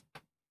 10.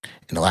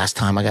 And the last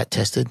time I got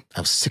tested, I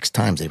was 6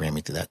 times they ran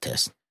me through that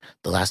test.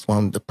 The last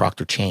one, the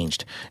proctor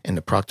changed, and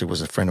the proctor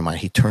was a friend of mine.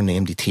 He turned the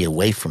MDT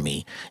away from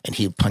me, and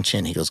he'd punch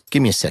in. He goes,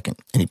 give me a second,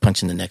 and he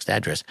punched in the next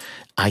address.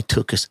 I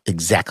took us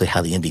exactly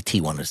how the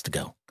MDT wanted us to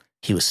go.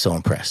 He was so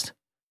impressed.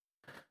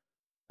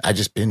 I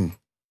just been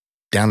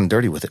down and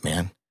dirty with it,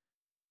 man.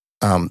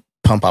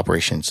 Pump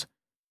operations.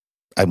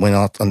 I went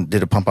out and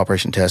did a pump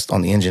operation test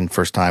on the engine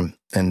first time,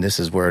 and this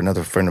is where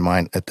another friend of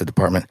mine at the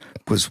department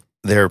was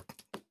there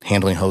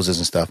handling hoses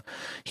and stuff.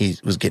 He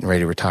was getting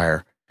ready to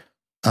retire.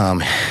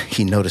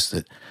 He noticed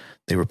that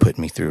they were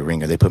putting me through a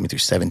ringer. They put me through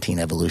 17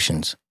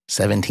 evolutions.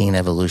 17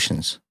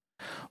 evolutions.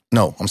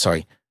 No, I'm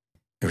sorry.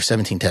 There were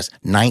 17 tests,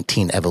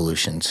 19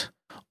 evolutions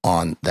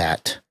on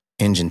that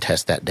engine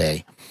test that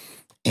day.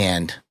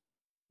 And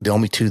the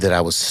only two that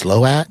I was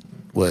slow at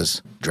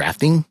was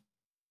drafting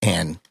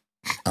and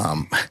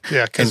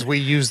yeah, because we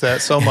use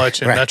that so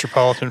much in Right.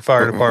 metropolitan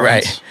fire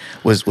departments.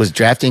 Right. Was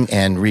drafting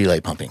and relay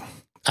pumping.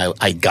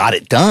 I got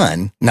it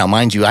done. Now,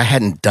 mind you, I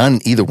hadn't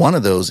done either one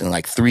of those in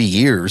like 3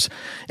 years,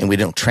 and we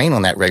don't train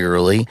on that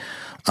regularly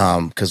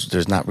because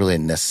there's not really a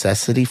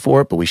necessity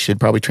for it, but we should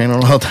probably train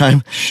on it all the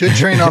time. Should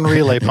train on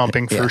relay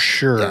pumping for Yeah.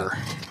 sure. Yeah.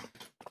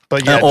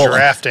 But yeah,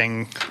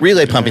 drafting.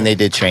 Relay pumping they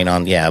did train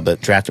on, yeah,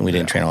 but drafting we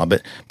didn't train on.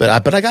 But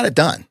I got it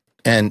done.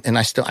 And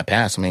I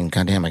passed. I mean,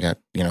 goddamn, I got,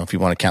 if you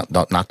want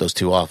to knock those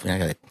two off, I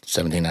got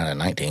 17 out of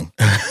 19.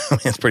 I mean,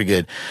 it's pretty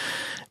good.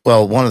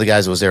 Well, one of the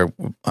guys that was there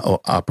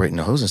operating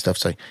the hose and stuff,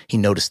 so he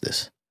noticed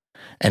this.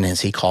 And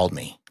as he called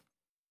me,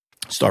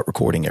 start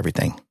recording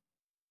everything.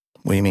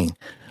 What do you mean?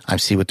 I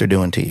see what they're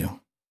doing to you.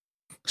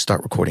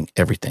 Start recording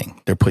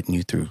everything. They're putting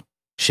you through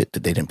shit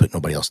that they didn't put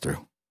nobody else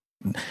through.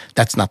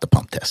 That's not the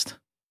pump test.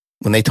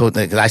 When they told,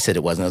 because I said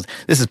it wasn't,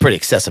 this is pretty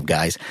excessive,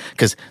 guys.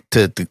 Because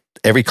to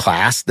every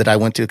class that I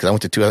went to, because I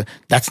went to two other,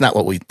 that's not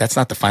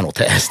the final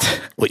test,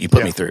 what you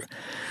put me through.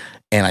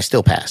 And I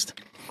still passed.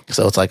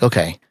 So it's like,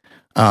 okay.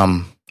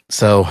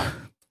 So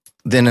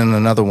then in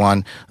another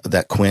one,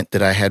 that quint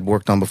that I had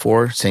worked on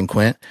before, same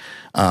quint,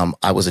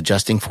 I was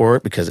adjusting for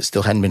it because it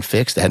still hadn't been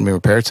fixed. It hadn't been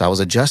repaired. So I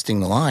was adjusting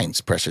the lines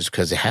pressures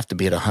because they have to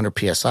be at 100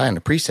 PSI on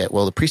the preset.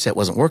 Well, the preset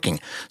wasn't working.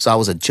 So I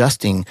was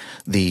adjusting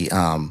the,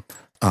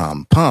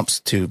 pumps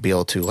to be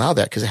able to allow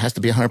that because it has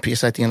to be 100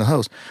 PSI at the end of the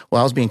hose.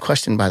 Well, I was being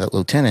questioned by that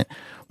lieutenant.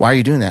 Why are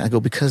you doing that? I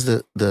go, because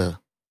the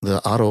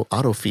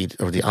auto feed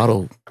or the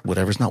auto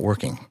whatever's not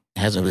working.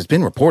 It's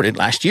been reported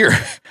last year.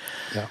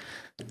 Yeah.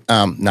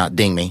 Not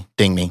ding me.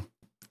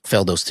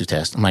 Failed those two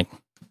tests. I'm like,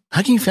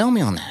 how can you fail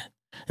me on that?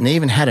 And they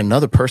even had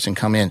another person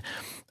come in,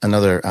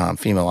 another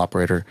female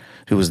operator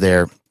who was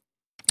there.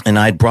 And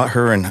I brought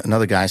her and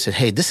another guy. Said,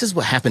 hey, this is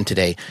what happened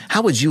today.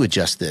 How would you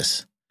adjust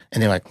this?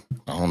 And they're like,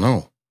 I don't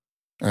know.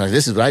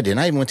 This is what I did. And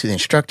I even went to the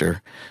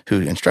instructor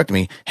who instructed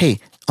me, hey,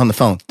 on the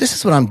phone, this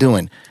is what I'm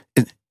doing.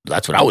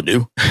 That's what I would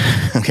do.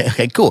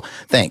 Okay, cool.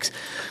 Thanks.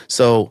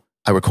 So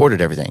I recorded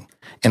everything.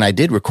 And I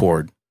did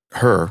record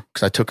her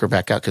because I took her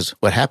back out because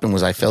what happened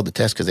was I failed the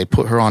test because they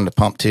put her on the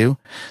pump too,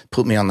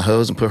 put me on the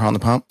hose and put her on the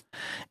pump.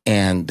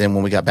 And then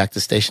when we got back to the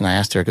station, I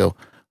asked her, I go,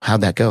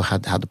 how'd that go?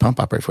 How'd the pump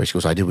operate for you? She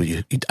goes, I did what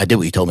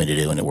you told me to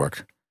do and it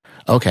worked.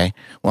 Okay.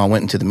 Well, I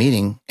went into the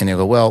meeting and they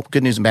go, well,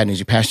 good news and bad news.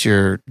 You passed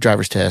your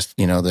driver's test,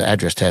 the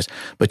address test,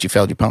 but you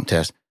failed your pump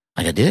test.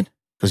 Like I did?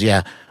 Because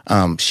yeah,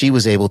 she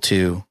was able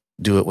to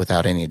do it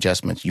without any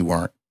adjustments. You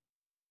weren't.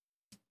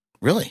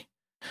 Really?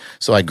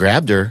 So I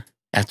grabbed her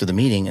after the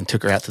meeting and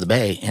took her out to the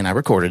bay and I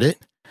recorded it.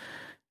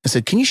 I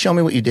said, can you show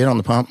me what you did on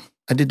the pump?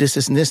 I did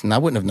this, and this, and I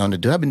wouldn't have known to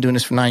do it. I've been doing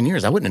this for 9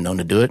 years. I wouldn't have known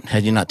to do it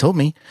had you not told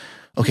me.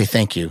 Okay,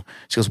 thank you.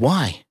 She goes,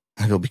 why?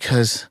 I go,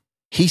 because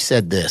he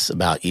said this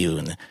about you.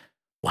 And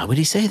why would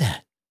he say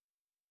that?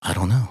 I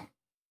don't know.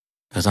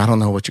 Because I don't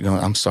know what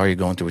I'm sorry you're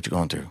going through what you're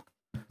going through.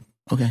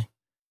 Okay.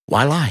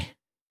 Why lie?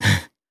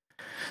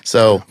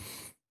 So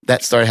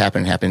that started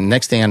happening.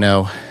 Next thing I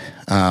know,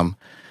 I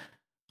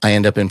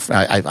end up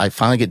I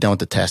finally get done with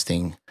the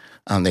testing.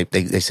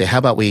 They say, how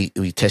about we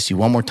test you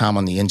one more time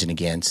on the engine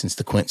again since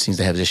the quint seems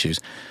to have issues.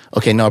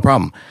 Okay, no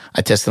problem.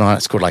 I tested on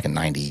it, scored like a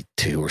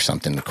 92 or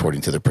something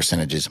according to the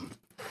percentages.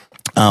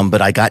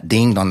 But I got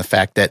dinged on the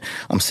fact that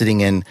I'm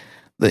sitting in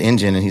the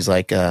engine and he's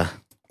like,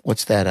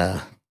 what's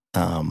that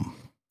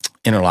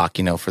interlock,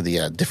 for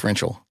the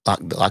differential,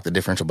 lock the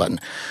differential button.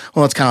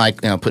 Well, it's kind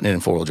of like, putting it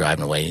in four-wheel drive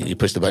in a way. You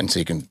push the button so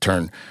you can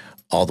turn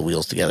all the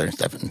wheels together and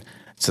stuff. And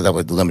so that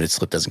way the limited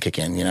slip doesn't kick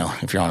in,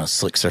 if you're on a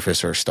slick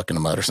surface or stuck in the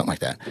mud or something like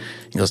that.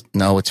 He goes,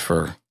 no, it's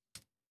for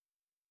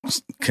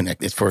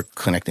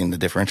connecting the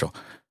differential.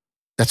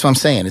 That's what I'm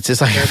saying. It's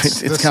just like,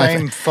 it's the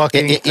same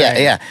fucking thing.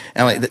 Yeah.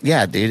 And I'm like,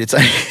 yeah, dude, it's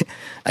like,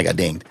 I got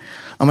dinged.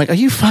 I'm like, are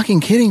you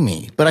fucking kidding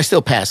me? But I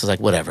still passed. I was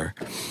like, whatever.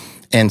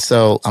 And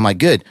so I'm like,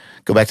 good.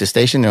 Go back to the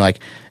station. They're like,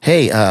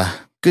 hey,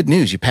 good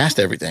news. You passed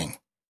everything.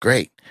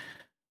 Great.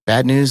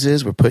 Bad news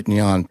is we're putting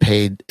you on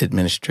paid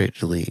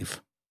administrative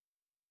leave.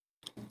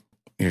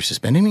 You're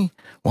suspending me?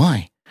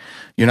 Why?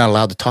 You're not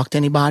allowed to talk to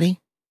anybody.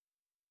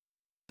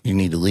 You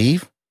need to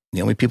leave.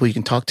 The only people you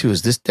can talk to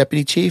is this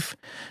deputy chief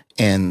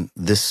and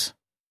this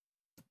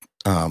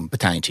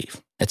battalion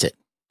chief. That's it.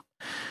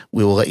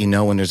 We will let you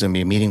know when there's going to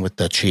be a meeting with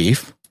the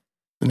chief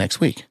the next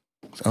week.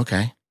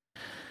 Okay.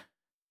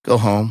 Go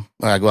home.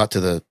 I go out to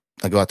the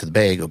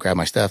bay, go grab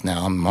my stuff.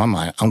 Now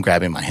I'm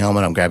grabbing my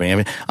helmet. I'm grabbing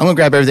everything. I'm going to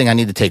grab everything I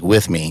need to take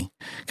with me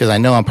because I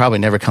know I'm probably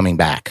never coming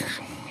back.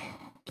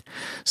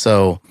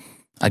 So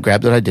I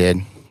grabbed what I did,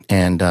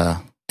 and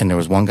there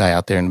was one guy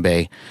out there in the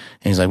bay,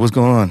 and he's like, "What's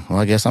going on?" Well,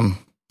 I guess I'm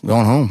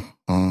going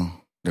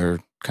home. They're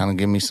kind of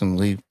giving me some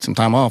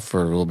time off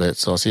for a little bit,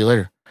 so I'll see you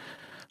later.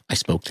 I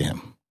spoke to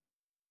him.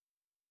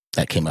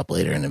 That came up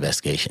later in the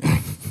investigation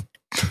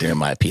during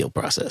my appeal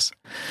process.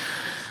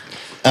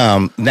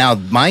 Now,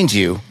 mind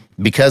you,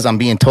 because I'm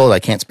being told I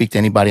can't speak to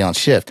anybody on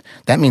shift,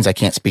 that means I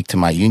can't speak to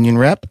my union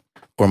rep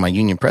or my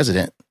union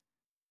president.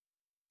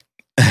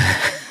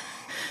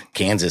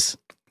 Kansas,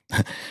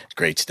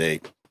 great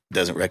state,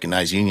 doesn't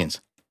recognize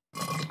unions.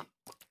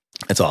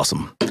 That's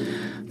awesome.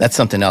 That's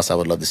something else I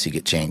would love to see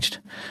get changed.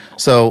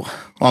 So,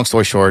 long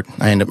story short,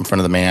 I end up in front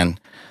of the man,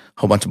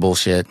 whole bunch of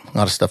bullshit. A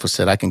lot of stuff was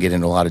said. I can get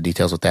into a lot of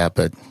details with that,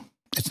 but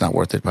it's not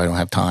worth it. I don't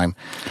have time.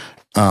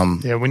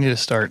 Yeah, we need to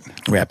start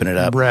wrapping it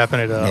up.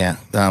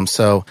 Yeah.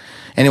 So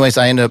anyways,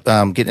 I ended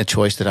up getting a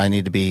choice that I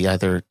need to be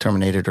either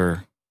terminated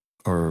or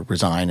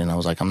resign. And I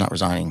was like, I'm not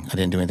resigning. I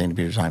didn't do anything to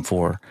be resigned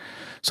for.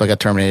 So I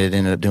got terminated,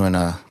 ended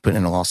up putting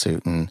in a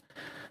lawsuit, and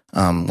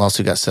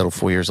lawsuit got settled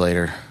 4 years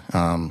later.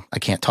 I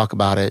can't talk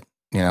about it,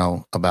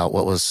 about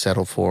what was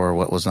settled for or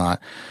what was not.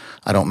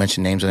 I don't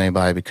mention names of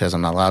anybody because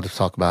I'm not allowed to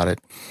talk about it.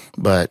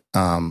 But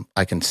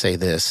I can say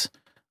this.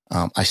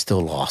 I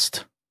still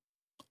lost.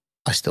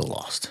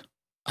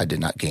 I did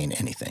not gain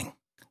anything.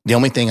 The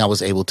only thing I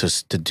was able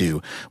to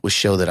do was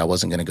show that I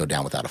wasn't going to go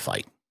down without a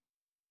fight.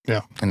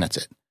 Yeah. And that's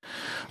it.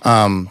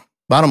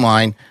 Bottom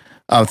line,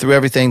 through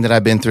everything that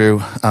I've been through,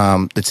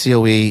 the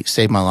COE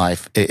saved my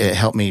life. It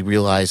helped me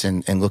realize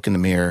and look in the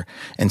mirror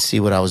and see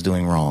what I was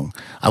doing wrong.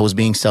 I was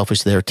being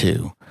selfish there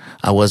too.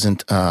 I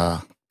wasn't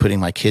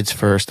putting my kids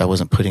first. I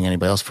wasn't putting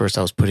anybody else first.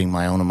 I was putting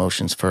my own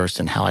emotions first,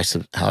 and how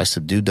I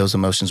subdued those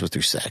emotions was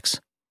through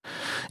sex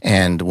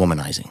and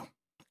womanizing.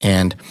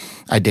 And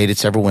I dated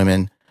several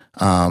women.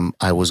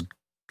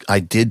 I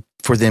did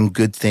for them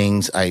good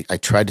things. I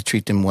tried to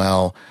treat them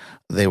well.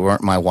 They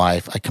weren't my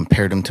wife. I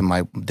compared them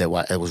to that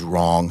was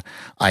wrong.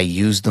 I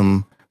used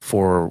them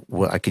for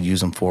what I could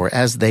use them for,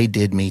 as they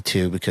did me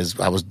too, because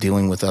I was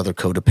dealing with other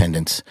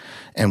codependents,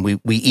 and we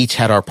each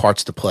had our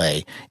parts to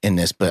play in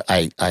this. But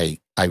I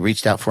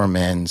reached out for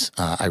amends.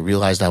 I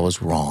realized I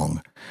was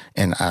wrong,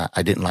 and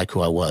I didn't like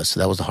who I was. So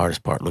that was the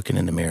hardest part, looking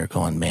in the mirror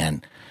going,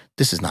 man,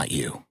 this is not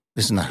you.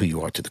 This is not who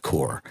you are to the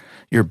core.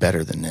 You're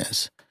better than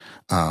this.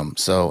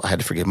 So I had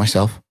to forgive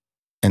myself,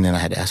 and then I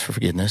had to ask for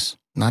forgiveness.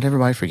 Not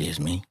everybody forgives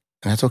me,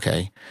 and that's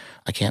okay.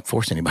 I can't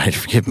force anybody to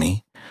forgive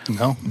me.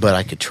 No. But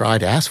I could try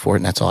to ask for it,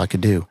 and that's all I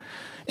could do.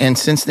 And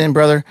since then,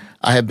 brother,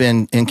 I have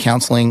been in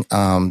counseling,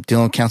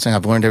 dealing with counseling.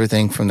 I've learned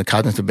everything from the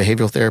cognitive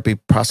behavioral therapy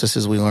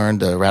processes we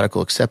learned, the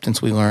radical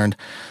acceptance we learned,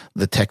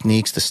 the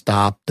techniques to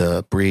stop,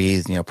 the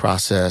breathe,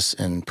 process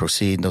and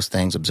proceed, and those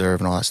things,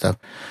 observe and all that stuff.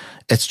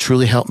 It's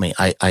truly helped me.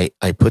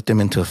 I put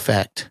them into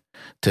effect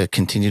to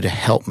continue to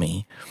help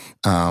me.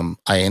 I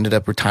ended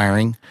up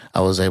retiring.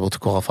 I was able to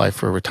qualify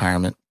for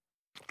retirement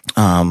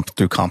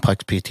through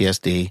complex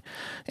PTSD.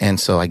 And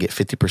so I get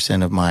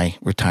 50% of my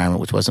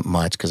retirement, which wasn't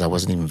much because I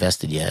wasn't even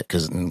vested yet.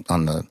 Because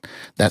on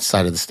that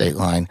side of the state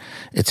line,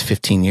 it's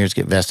 15 years to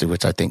get vested,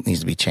 which I think needs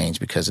to be changed,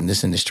 because in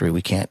this industry,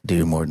 we can't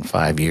do more than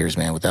 5 years,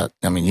 man.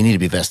 You need to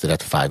be vested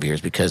after 5 years,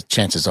 because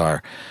chances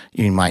are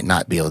you might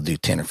not be able to do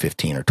 10 or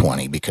 15 or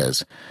 20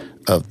 because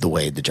of the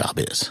way the job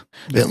is.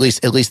 At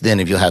least then,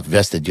 if you'll have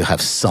vested, you'll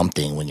have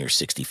something when you're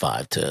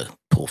 65 to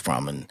pull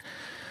from and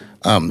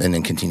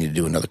then continue to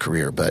do another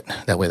career. But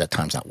that way, that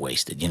time's not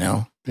wasted,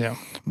 Yeah.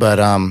 But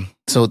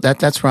so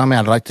that's where I'm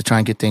at. I'd like to try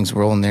and get things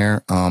rolling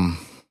there.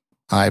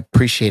 I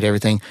appreciate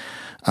everything.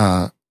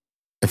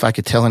 If I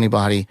could tell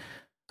anybody,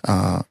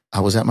 I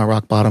was at my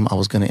rock bottom. I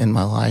was going to end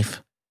my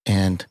life,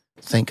 and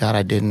thank God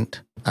I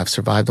didn't. I've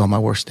survived all my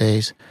worst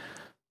days.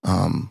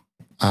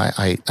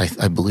 I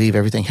believe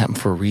everything happened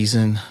for a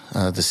reason.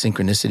 The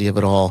synchronicity of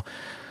it all,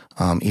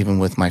 even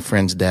with my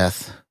friend's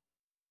death.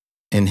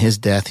 In his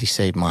death, he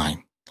saved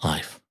mine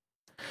life,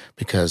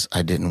 because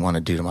I didn't want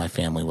to do to my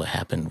family what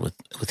happened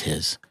with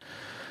his.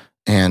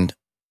 And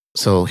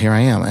so here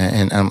I am,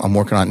 and I'm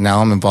working on it. Now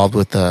I'm involved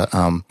with the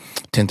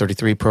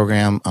 1033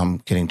 program. I'm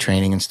getting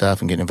training and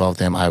stuff and getting involved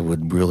with them. I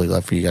would really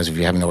love for you guys, if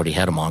you haven't already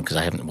had them on, because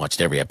I haven't watched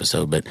every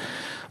episode, but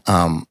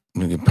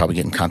you can probably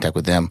get in contact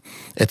with them.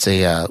 It's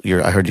I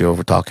heard you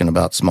over talking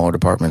about smaller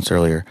departments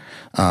earlier.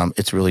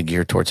 It's really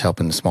geared towards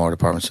helping the smaller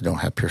departments who don't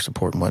have peer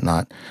support and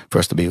whatnot, for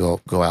us to be able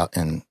to go out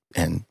and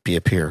be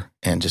a peer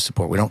and just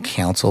support. We don't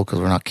counsel, because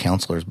we're not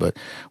counselors, but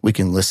we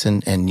can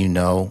listen, and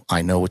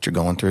I know what you're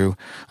going through.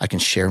 I can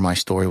share my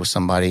story with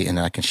somebody, and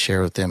I can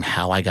share with them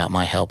how I got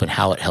my help and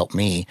how it helped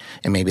me,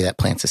 and maybe that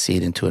plants a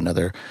seed into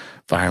another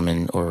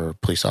fireman or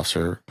police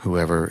officer,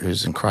 whoever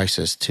is in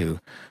crisis, to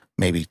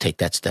maybe take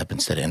that step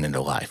instead of ending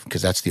their life,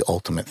 because that's the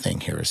ultimate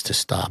thing here, is to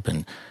stop,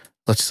 and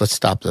let's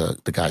stop the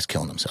guys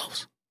killing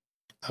themselves.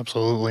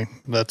 Absolutely.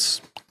 That's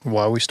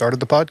why we started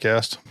the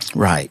podcast.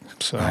 Right.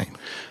 So right.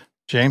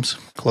 James,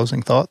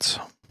 closing thoughts?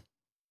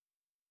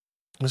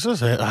 This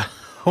is it. I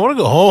want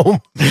to go home.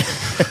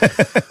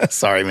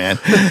 Sorry, man.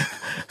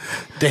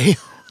 Damn.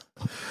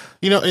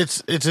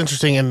 It's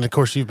interesting, and of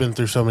course, you've been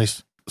through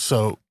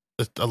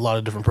a lot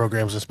of different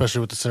programs,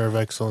 especially with the Center of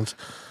Excellence.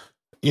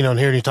 And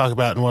hearing you talk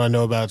about and what I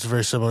know about, it's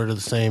very similar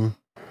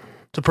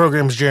to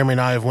programs Jeremy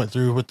and I have went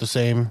through with the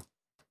same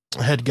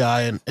head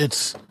guy, and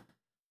it's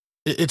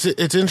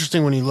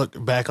interesting when you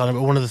look back on it.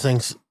 But one of the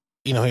things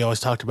he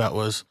always talked about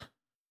was,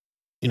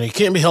 you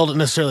can't be held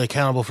necessarily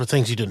accountable for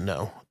things you didn't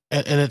know,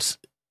 and it's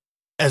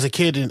as a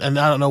kid, and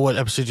I don't know what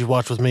episodes you've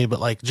watched with me,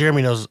 but like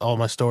Jeremy knows all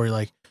my story.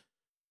 Like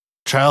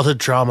childhood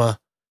trauma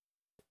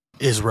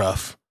is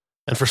rough,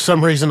 and for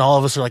some reason, all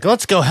of us are like,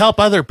 let's go help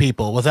other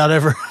people without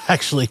ever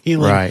actually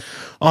healing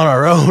on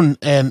our own,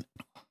 and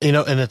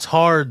and it's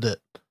hard that.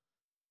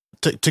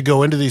 To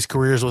go into these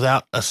careers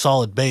without a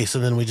solid base,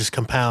 and then we just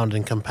compound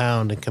and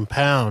compound and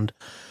compound,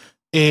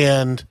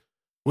 and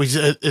we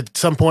at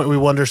some point we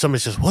wonder. Somebody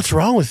says, "What's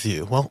wrong with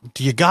you?" Well,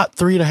 do you got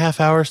 3.5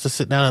 hours to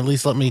sit down and at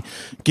least let me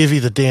give you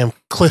the damn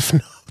cliff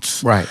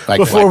notes, right?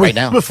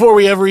 Before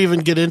we ever even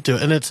get into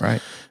it, and it's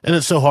right, and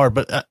it's so hard.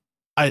 But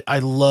I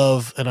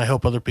love, and I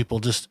hope other people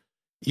just,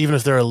 even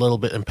if they're a little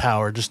bit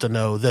empowered, just to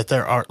know that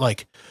there are,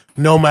 like,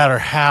 no matter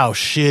how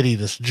shitty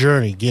this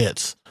journey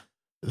gets,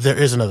 there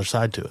is another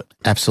side to it.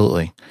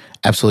 Absolutely.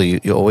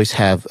 Absolutely. You always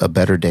have a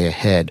better day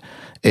ahead.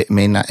 It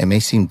may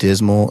seem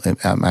dismal.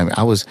 When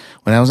I was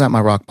at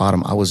my rock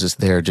bottom, I was just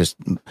there, just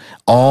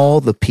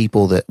all the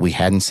people that we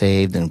hadn't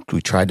saved and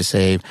we tried to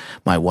save,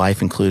 my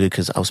wife included,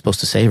 because I was supposed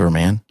to save her,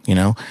 man.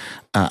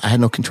 I had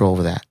no control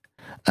over that.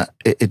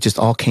 It just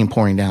all came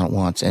pouring down at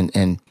once.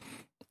 And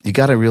you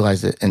got to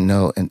realize that and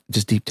know, and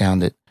just deep down,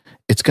 that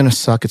it's going to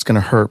suck, it's going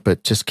to hurt,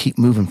 but just keep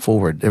moving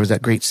forward. There was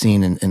that great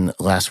scene in the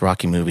last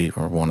Rocky movie,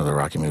 or one of the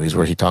Rocky movies,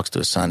 where he talks to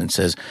his son and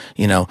says,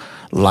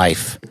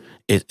 life,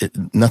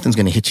 nothing's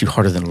going to hit you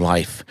harder than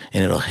life,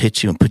 and it'll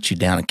hit you and put you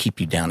down and keep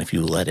you down if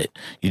you let it.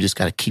 You just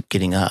got to keep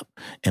getting up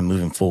and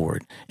moving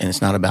forward. And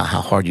it's not about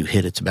how hard you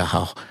hit, it's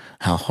about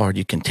how hard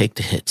you can take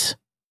the hits,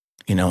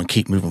 and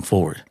keep moving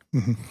forward.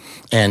 Mm-hmm.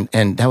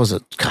 And that was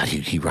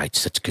he writes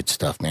such good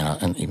stuff, man.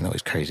 And even though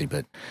he's crazy,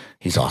 but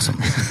he's awesome.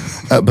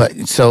 but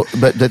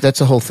that's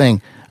the whole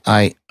thing.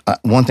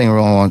 One thing I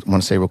want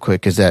to say real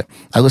quick is that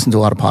I listen to a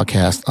lot of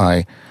podcasts.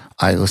 I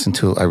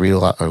read a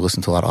lot, or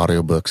listen to a lot of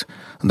audiobooks.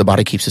 The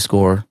Body Keeps the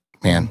Score,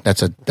 man.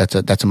 That's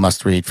a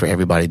must read for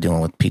everybody dealing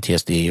with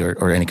PTSD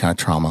or any kind of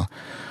trauma.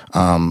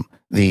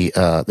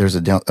 There's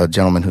a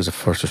gentleman who's a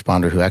first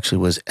responder who actually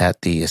was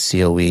at the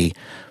COE,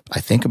 I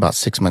think about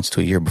 6 months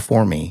to a year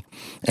before me.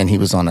 And he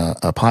was on a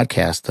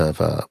podcast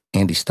of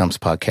Andy Stump's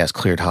podcast,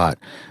 Cleared Hot.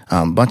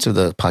 A bunch of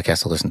the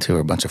podcasts I listen to are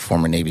a bunch of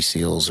former Navy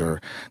SEALs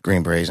or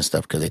Green Berets and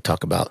stuff, because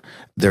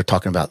they're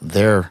talking about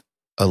their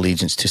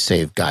allegiance to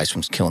save guys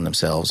from killing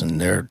themselves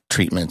and their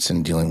treatments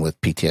and dealing with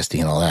PTSD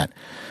and all that.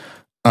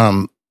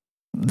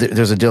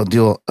 There's a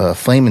deal,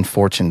 Flame and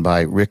Fortune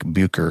by Rick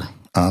Bucher.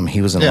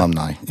 He was an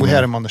alumni. We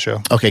had him on the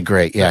show. Okay,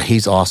 great. Yeah,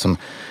 he's awesome.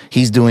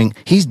 He's doing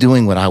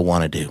what I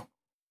want to do.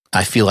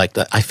 I feel like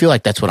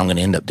that's what I'm going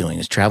to end up doing,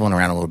 is traveling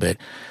around a little bit,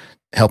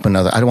 helping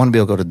other. I want to be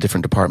able to go to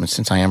different departments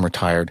since I am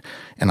retired,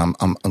 and I'm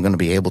going to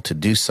be able to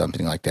do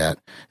something like that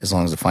as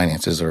long as the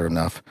finances are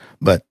enough.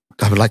 But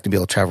I would like to be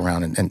able to travel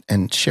around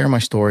and share my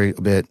story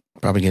a bit.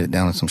 Probably get it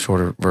down in some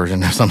shorter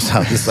version or some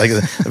stuff. It's like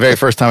the very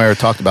first time I ever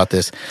talked about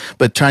this,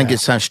 but try and get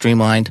something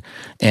streamlined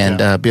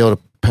and be able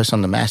to pass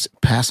on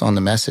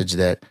the message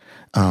that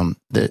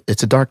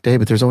it's a dark day,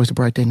 but there's always a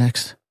bright day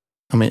next.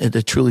 I mean,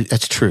 that's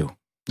true.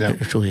 Yeah,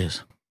 it truly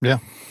is. Yeah,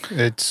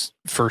 it's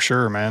for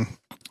sure, man.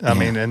 I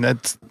mean, and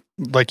that's,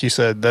 like you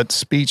said, that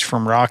speech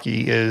from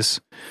Rocky it's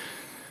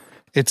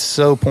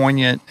so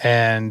poignant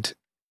and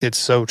it's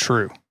so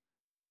true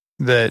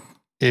that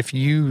if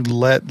you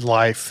let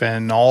life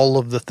and all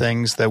of the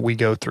things that we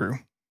go through,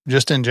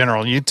 just in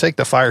general, you take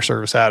the fire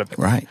service out of it.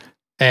 Right.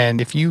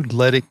 And if you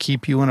let it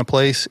keep you in a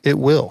place, it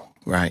will.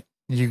 Right.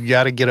 You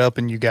got to get up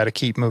and you got to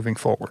keep moving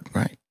forward.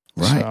 Right.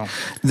 Right.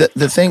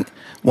 So.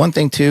 One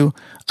thing too,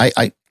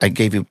 I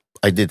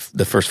did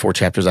the first 4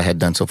 chapters I had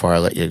done so far. I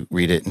let you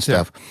read it and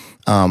stuff.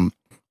 Yeah.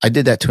 I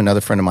did that to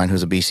another friend of mine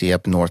who's a BC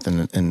up north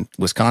in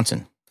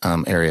Wisconsin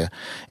area.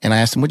 And I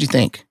asked him, what'd you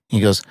think? He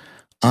goes,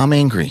 I'm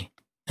angry.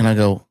 And I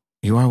go,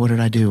 you are? What did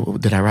I do?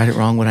 Did I write it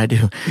wrong? What'd I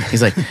do?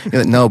 He's like,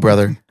 no,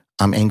 brother,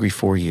 I'm angry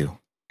for you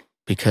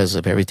because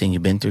of everything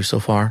you've been through so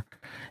far.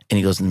 And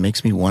he goes, it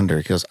makes me wonder.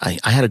 He goes, I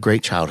had a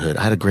great childhood.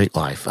 I had a great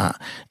life.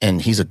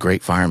 And he's a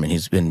great fireman.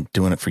 He's been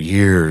doing it for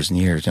years and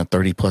years,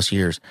 30 plus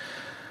years.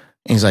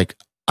 And he's like,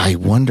 I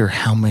wonder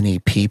how many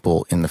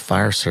people in the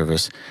fire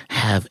service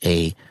have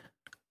a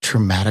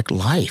traumatic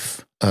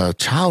life,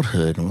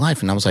 childhood and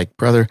life. And I was like,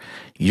 brother,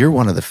 you're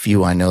one of the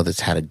few I know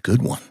that's had a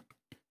good one.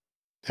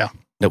 Yeah.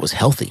 That was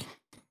healthy.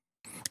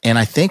 And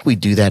I think we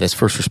do that as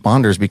first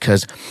responders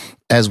because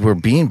as we're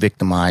being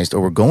victimized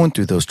or we're going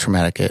through those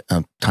traumatic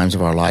times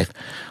of our life,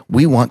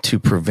 we want to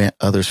prevent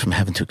others from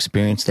having to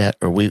experience that,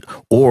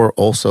 or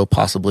also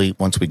possibly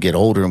once we get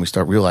older and we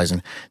start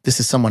realizing this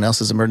is someone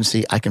else's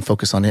emergency, I can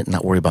focus on it and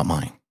not worry about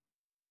mine.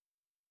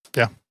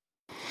 Yeah.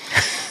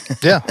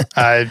 Yeah.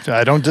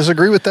 I don't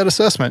disagree with that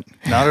assessment.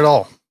 Not at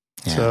all.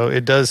 Yeah. So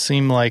it does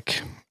seem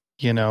like,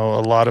 a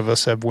lot of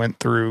us have went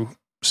through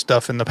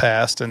stuff in the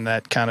past and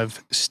that kind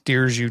of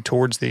steers you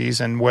towards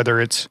these. And whether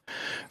it's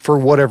for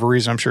whatever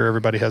reason, I'm sure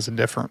everybody has a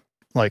different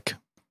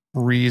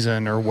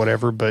reason or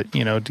whatever, but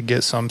to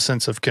get some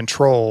sense of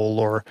control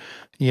or,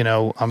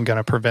 I'm going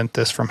to prevent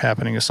this from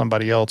happening to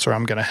somebody else, or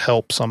I'm going to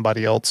help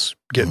somebody else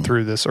get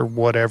through this or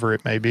whatever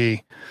it may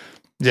be.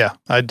 Yeah,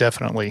 I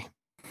definitely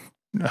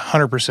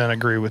 100%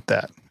 agree with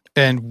that.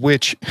 And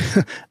which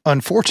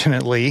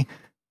unfortunately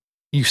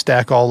you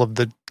stack all of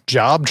the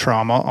job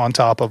trauma on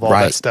top of all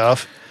that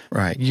stuff.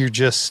 Right. You're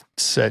just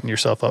setting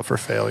yourself up for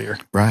failure.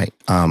 Right.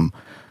 I'll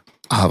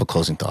have a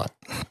closing thought.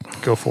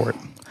 Go for it.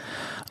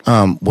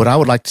 What I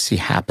would like to see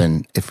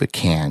happen, if we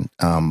can,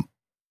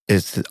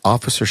 is the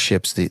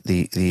officerships,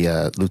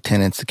 the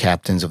lieutenants, the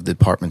captains of the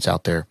departments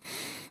out there.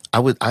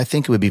 I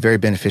think it would be very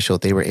beneficial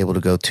if they were able to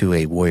go to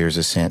a Warriors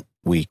Ascent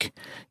week,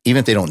 even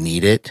if they don't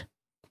need it,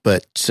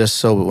 but just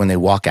so when they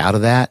walk out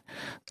of that,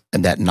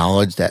 and that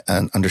knowledge, that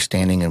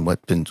understanding, and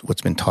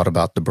what's been taught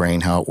about the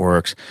brain, how it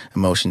works,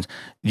 emotions,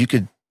 you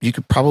could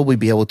probably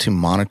be able to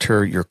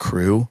monitor your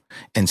crew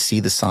and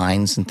see the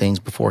signs and things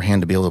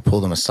beforehand to be able to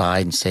pull them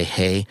aside and say,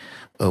 hey,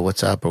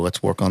 what's up, or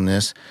let's work on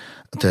this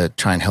to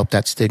try and help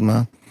that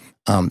stigma.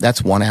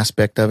 That's one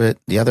aspect of it.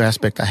 The other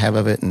aspect I have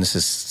of it, and this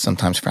is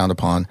sometimes frowned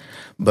upon,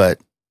 but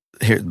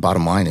here, the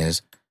bottom line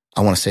is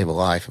I want to save a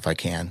life if I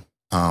can.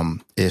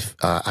 If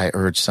I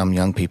urge some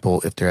young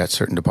people, if they're at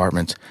certain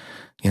departments,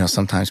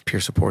 sometimes peer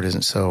support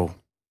isn't so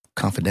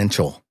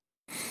confidential.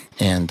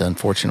 And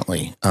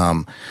unfortunately,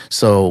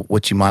 so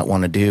what you might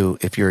want to do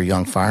if you're a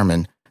young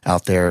fireman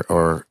out there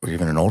or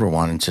even an older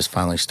one and it's just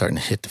finally starting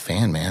to hit the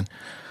fan, man,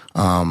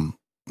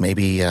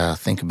 maybe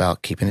think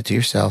about keeping it to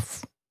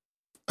yourself.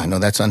 I know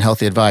that's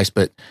unhealthy advice,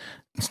 but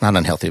it's not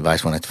unhealthy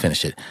advice when I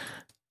finish it.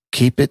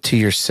 Keep it to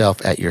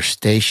yourself at your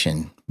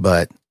station,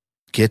 but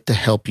get the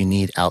help you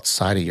need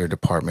outside of your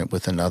department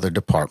with another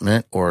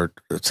department or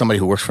somebody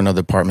who works for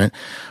another department.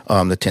 The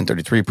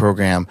 1033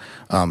 program,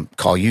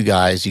 call you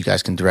guys. You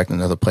guys can direct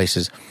in other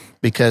places.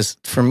 Because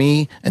for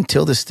me,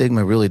 until the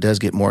stigma really does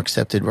get more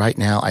accepted right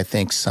now, I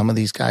think some of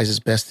these guys'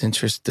 best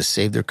interest to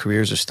save their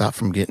careers or stop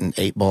from getting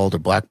 8-balled or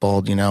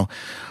blackballed,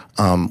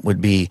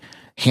 would be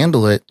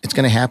handle it. It's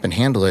going to happen.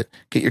 Handle it.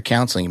 Get your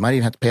counseling. You might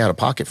even have to pay out of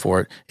pocket for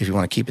it if you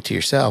want to keep it to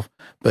yourself.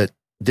 But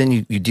then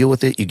you deal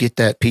with it. You get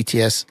that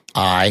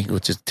PTSI,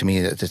 which is to me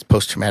that's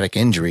post-traumatic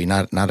injury,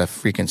 not a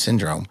freaking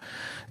syndrome,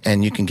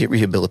 and you can get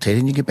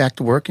rehabilitated and you get back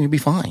to work and you'll be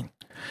fine.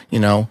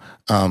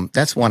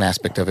 That's one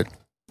aspect of it.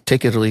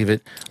 Take it or leave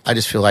it. I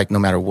just feel like no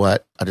matter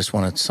what, I just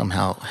want to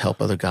somehow help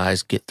other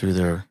guys get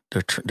through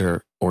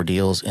their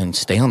ordeals and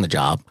stay on the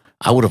job.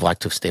 I would have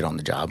liked to have stayed on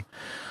the job,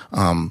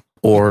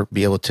 or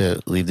be able to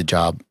leave the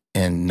job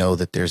and know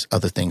that there's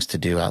other things to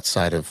do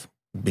outside of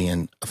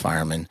being a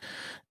fireman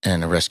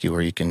and a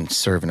rescuer. You can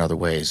serve in other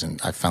ways. And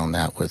I found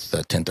that with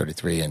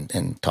 1033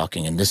 and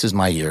talking. And this is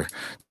my year,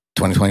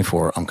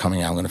 2024. I'm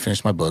coming out. I'm going to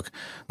finish my book.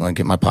 I'm going to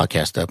get my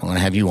podcast up. I'm going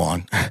to have you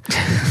on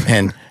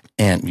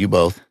and you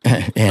both.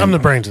 And I'm the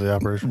brains of the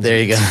operation. There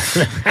you go.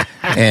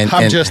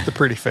 I'm just the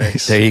pretty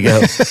face. There you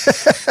go.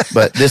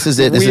 But this is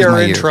it. We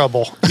are in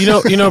trouble.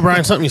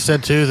 Brian, something you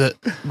said too,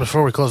 that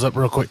before we close up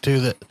real quick too,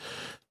 that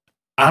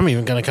I'm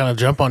even going to kind of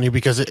jump on you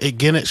because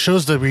it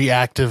shows the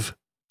reactive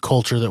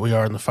culture that we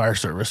are in the fire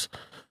service.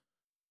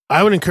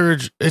 I would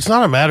encourage, it's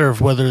not a matter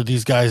of whether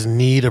these guys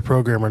need a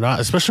program or not,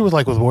 especially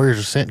with Warriors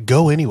Ascent,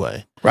 go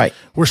anyway. Right.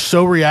 We're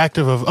so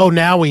reactive of,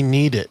 now we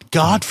need it.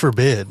 God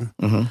forbid.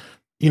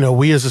 Mm-hmm.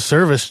 We as a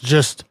service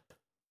just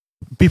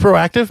be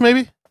proactive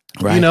maybe.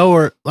 Right.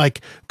 Or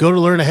go to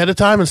learn ahead of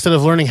time instead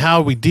of learning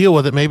how we deal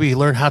with it, maybe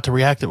learn how to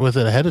react with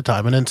it ahead of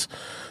time. And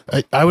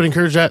I would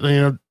encourage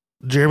that,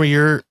 Jeremy,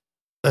 you're,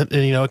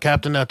 a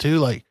captain now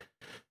too,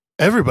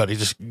 everybody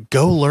just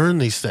go learn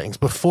these things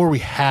before we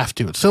have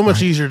to. It's so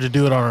much easier to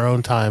do it on our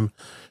own time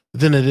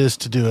than it is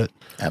to do it.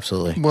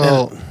 Absolutely.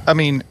 Well,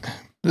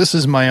 this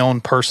is my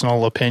own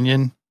personal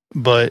opinion,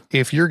 but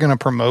if you're going to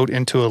promote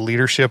into a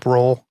leadership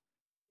role,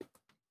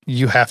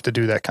 you have to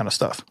do that kind of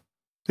stuff.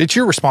 It's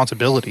your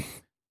responsibility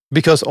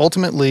because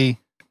ultimately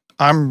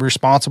I'm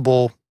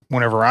responsible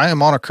whenever I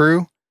am on a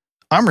crew.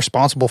 I'm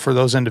responsible for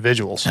those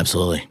individuals.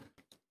 Absolutely.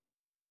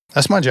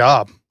 That's my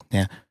job.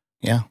 Yeah.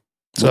 Yeah.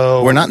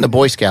 So we're not in the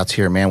Boy Scouts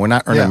here, man. We're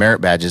not earning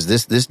merit badges.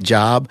 This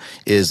job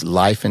is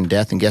life and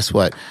death. And guess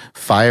what?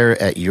 Fire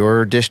at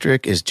your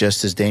district is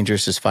just as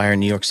dangerous as fire in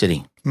New York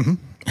City. Mm-hmm.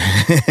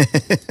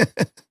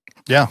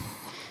 Yeah.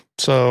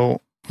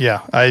 So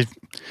I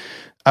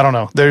don't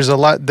know. There's a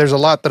lot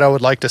that I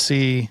would like to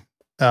see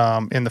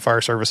in the fire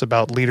service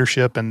about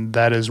leadership, and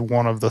that is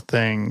one of the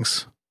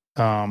things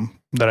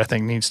that I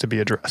think needs to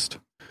be addressed.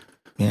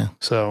 Yeah.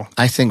 So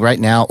I think right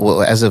now,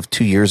 well, as of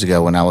 2 years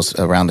ago when I was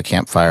around the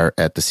campfire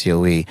at the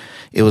COE,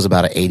 it was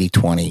about an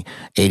 80-20.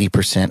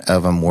 80%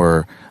 of them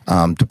were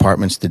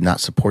departments did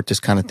not support this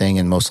kind of thing,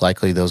 and most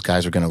likely those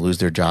guys were going to lose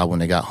their job when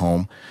they got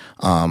home.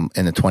 And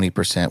the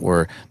 20%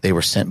 were they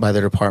were sent by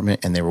their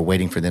department, and they were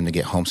waiting for them to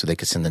get home so they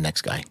could send the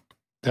next guy.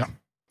 Yeah.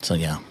 So,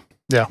 yeah.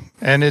 Yeah.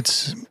 And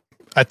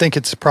I think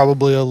it's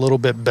probably a little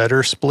bit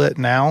better split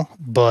now,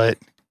 but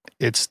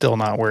it's still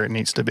not where it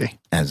needs to be.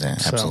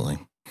 Absolutely.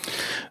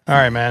 All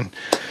right, man.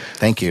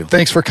 Thank you.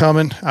 Thanks for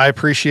coming. I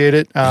appreciate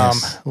it.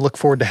 Yes. Look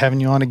forward to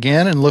having you on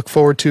again, and look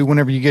forward to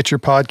whenever you get your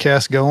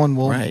podcast going,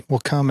 we'll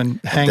come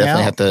and hang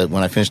out.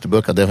 When I finish the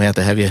book, I'll definitely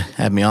have to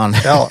have me on.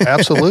 Oh,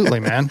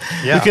 absolutely, man.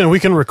 Yeah. We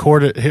can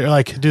record it here,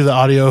 like do the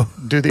audio.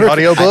 Do the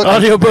audio book?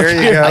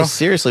 There you go. I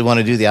seriously want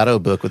to do the audio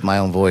book with my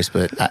own voice,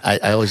 but I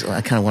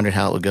kind of wondered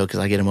how it would go because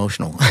I get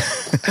emotional.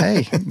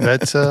 Hey,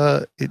 that's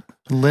it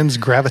lends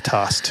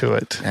gravitas to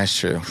it. That's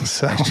true.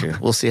 So. That's true.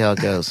 We'll see how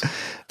it goes.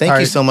 Thank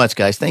you so much,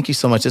 guys. Thank you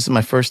so much. This is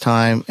my first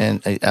time,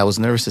 and I was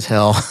nervous as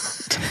hell,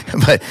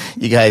 but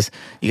you guys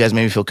made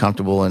me feel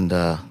comfortable, and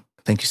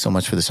thank you so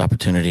much for this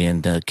opportunity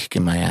and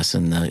kicking my ass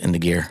in the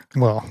gear.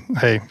 Well,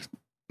 hey,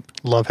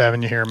 love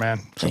having you here, man.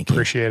 Thank you.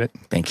 Appreciate it.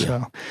 Thank you.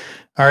 So,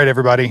 all right,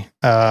 everybody.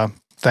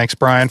 Thanks,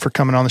 Brian, for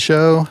coming on the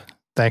show.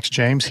 Thanks,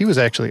 James. He was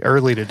actually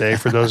early today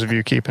for those of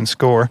you keeping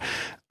score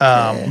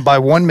by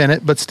 1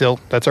 minute, but still,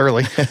 that's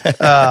early.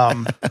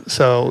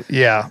 So,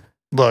 yeah,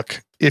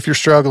 look, if you're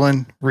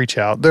struggling, reach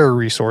out. There are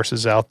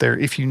resources out there.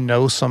 If you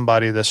know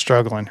somebody that's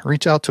struggling,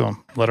 reach out to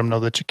them. Let them know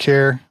that you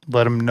care.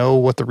 Let them know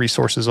what the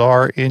resources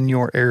are in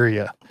your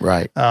area.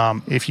 Right.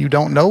 If you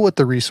don't know what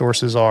the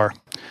resources are,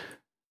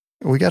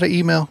 we got to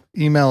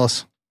email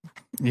us.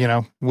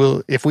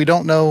 If we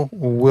don't know,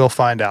 we'll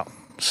find out.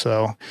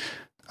 So,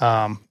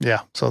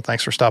 so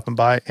thanks for stopping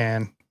by,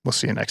 and we'll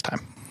see you next time.